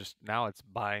 Now it's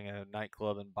buying a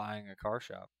nightclub and buying a car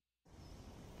shop.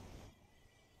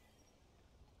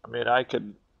 I mean, I'm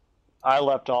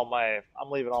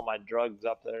leaving all my drugs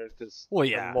up there because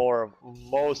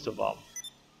most of them.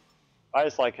 I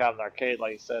just like having an arcade,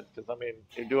 like you said, because I mean,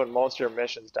 you're doing most of your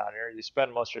missions down here. You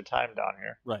spend most of your time down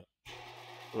here. Right.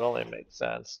 It only makes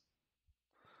sense.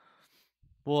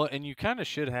 Well, and you kind of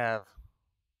should have,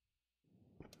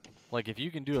 like, if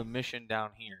you can do a mission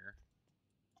down here,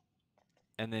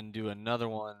 and then do another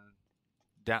one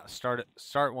down, start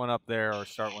one up there or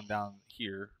start one down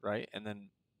here, right? And then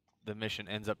the mission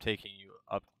ends up taking you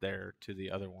up there to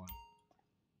the other one.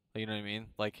 You know what I mean?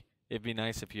 Like, it'd be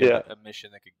nice if you had a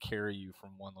mission that could carry you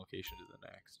from one location to the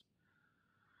next.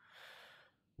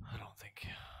 I don't think.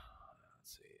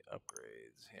 Let's see,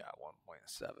 upgrades. Yeah,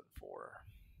 1.74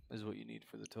 is what you need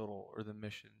for the total or the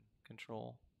mission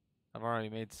control. I've already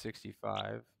made 65. I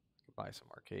could buy some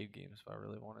arcade games if I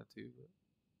really wanted to, but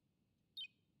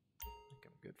I think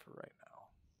I'm good for right now.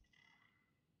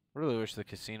 I really wish the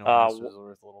casino house was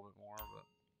worth a little bit more, but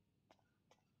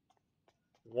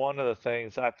one of the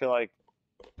things I feel like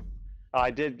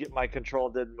my control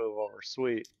did move over.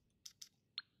 Sweet.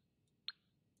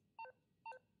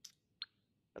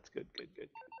 That's good.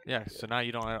 Yeah, so now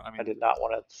you don't have, I did not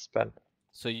want to spend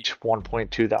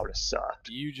 1.2. That would have sucked.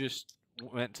 You just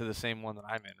went to the same one that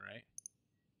I'm in, right?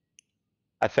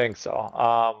 I think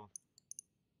so.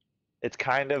 It's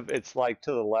like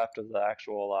to the left of the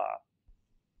actual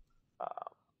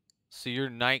so your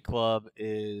nightclub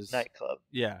is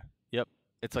Yeah. Yep.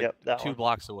 It's like 2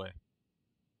 blocks away.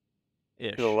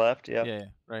 Ish. To the left, Yeah,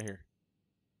 right here.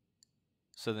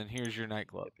 So then here's your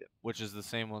nightclub, which is the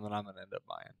same one that I'm going to end up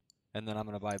buying. And then I'm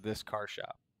going to buy this car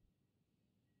shop.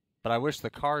 But I wish the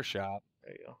car shop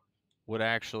would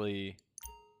actually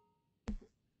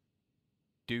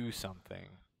do something.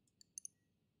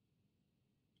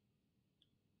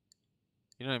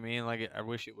 You know what I mean? Like, I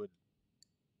wish it would.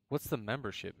 What's the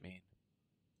membership mean?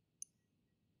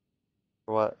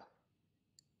 What?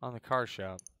 On the car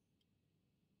shop.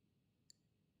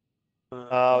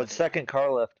 It's second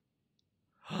car lift.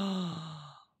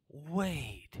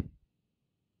 Wait.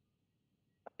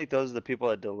 I think those are the people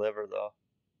that deliver, though.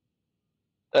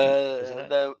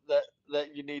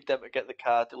 That you need them to get the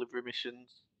car delivery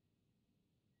missions.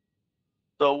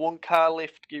 So one car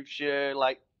lift gives you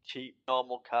like cheap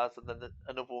normal cars, and then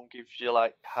another one gives you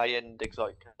like high-end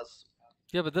exotic cars.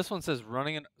 Yeah, but this one says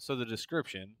so the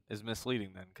description is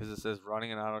misleading then, because it says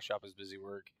running an auto shop is busy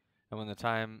work, and the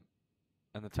time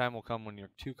will come when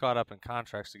you're too caught up in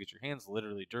contracts to get your hands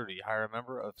literally dirty. Hire a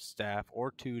member of staff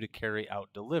or 2 to carry out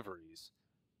deliveries.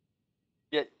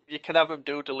 Yeah, you can have them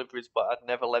do deliveries, but I'd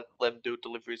never let them do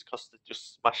deliveries because they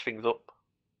just smash things up.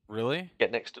 Really?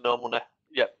 Get next to no money.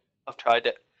 Yep, I've tried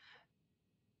it.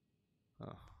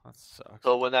 Oh, that sucks.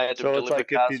 So when I had to deliver it's like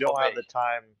cars if you don't have the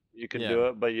time, you can do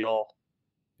it, but you'll.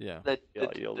 Yeah. They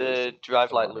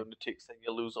drive like lunatics, and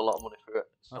you lose a lot of money for it.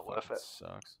 It's not worth it.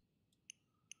 Sucks.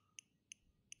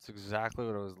 It's exactly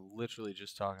what I was literally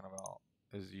just talking about.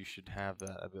 Is you should have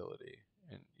that ability,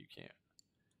 and you can't.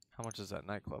 How much is that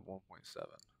nightclub? 1.7.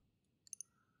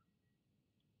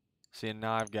 See, and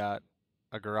now I've got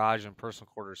a garage and personal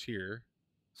quarters here,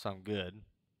 so I'm good.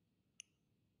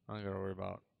 I don't gotta worry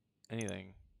about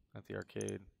anything at the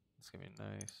arcade. It's gonna be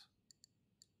nice.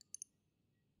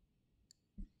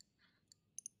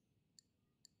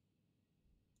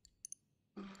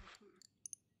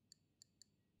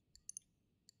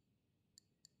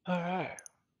 All right.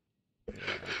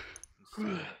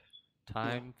 Yeah.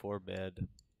 Time for bed.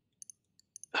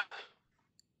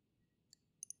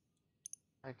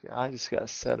 I just gotta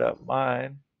set up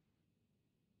mine.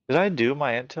 Did I do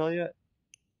my intel yet?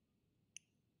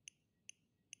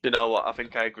 You know what? I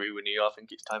think I agree with you. I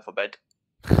think it's time for bed.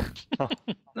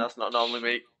 That's not normally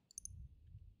me.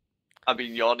 I've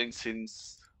been yawning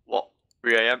since,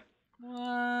 3 a.m.?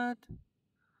 What?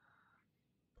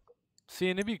 See,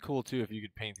 and it'd be cool too if you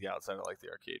could paint the outside of like the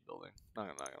arcade building. I'm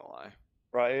not gonna lie.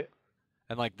 Right.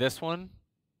 And like this one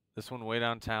way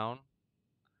downtown,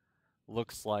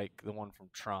 looks like the one from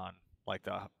Tron. Like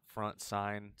the front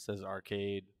sign says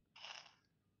arcade,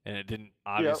 and it didn't.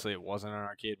 Obviously, it wasn't an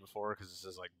arcade before because it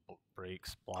says like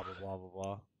brakes, blah blah blah blah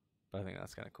blah. But I think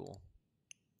that's kind of cool.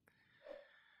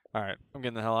 All right, I'm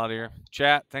getting the hell out of here.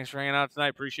 Chat, thanks for hanging out tonight.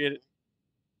 Appreciate it,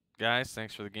 guys.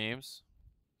 Thanks for the games.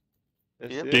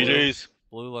 Yes, GG's.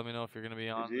 Blue, let me know if you're gonna be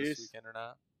on this weekend or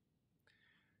not.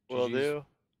 Will do.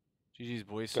 GG's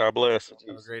boys. God bless.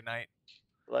 Have a great night.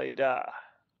 Later.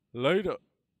 Later.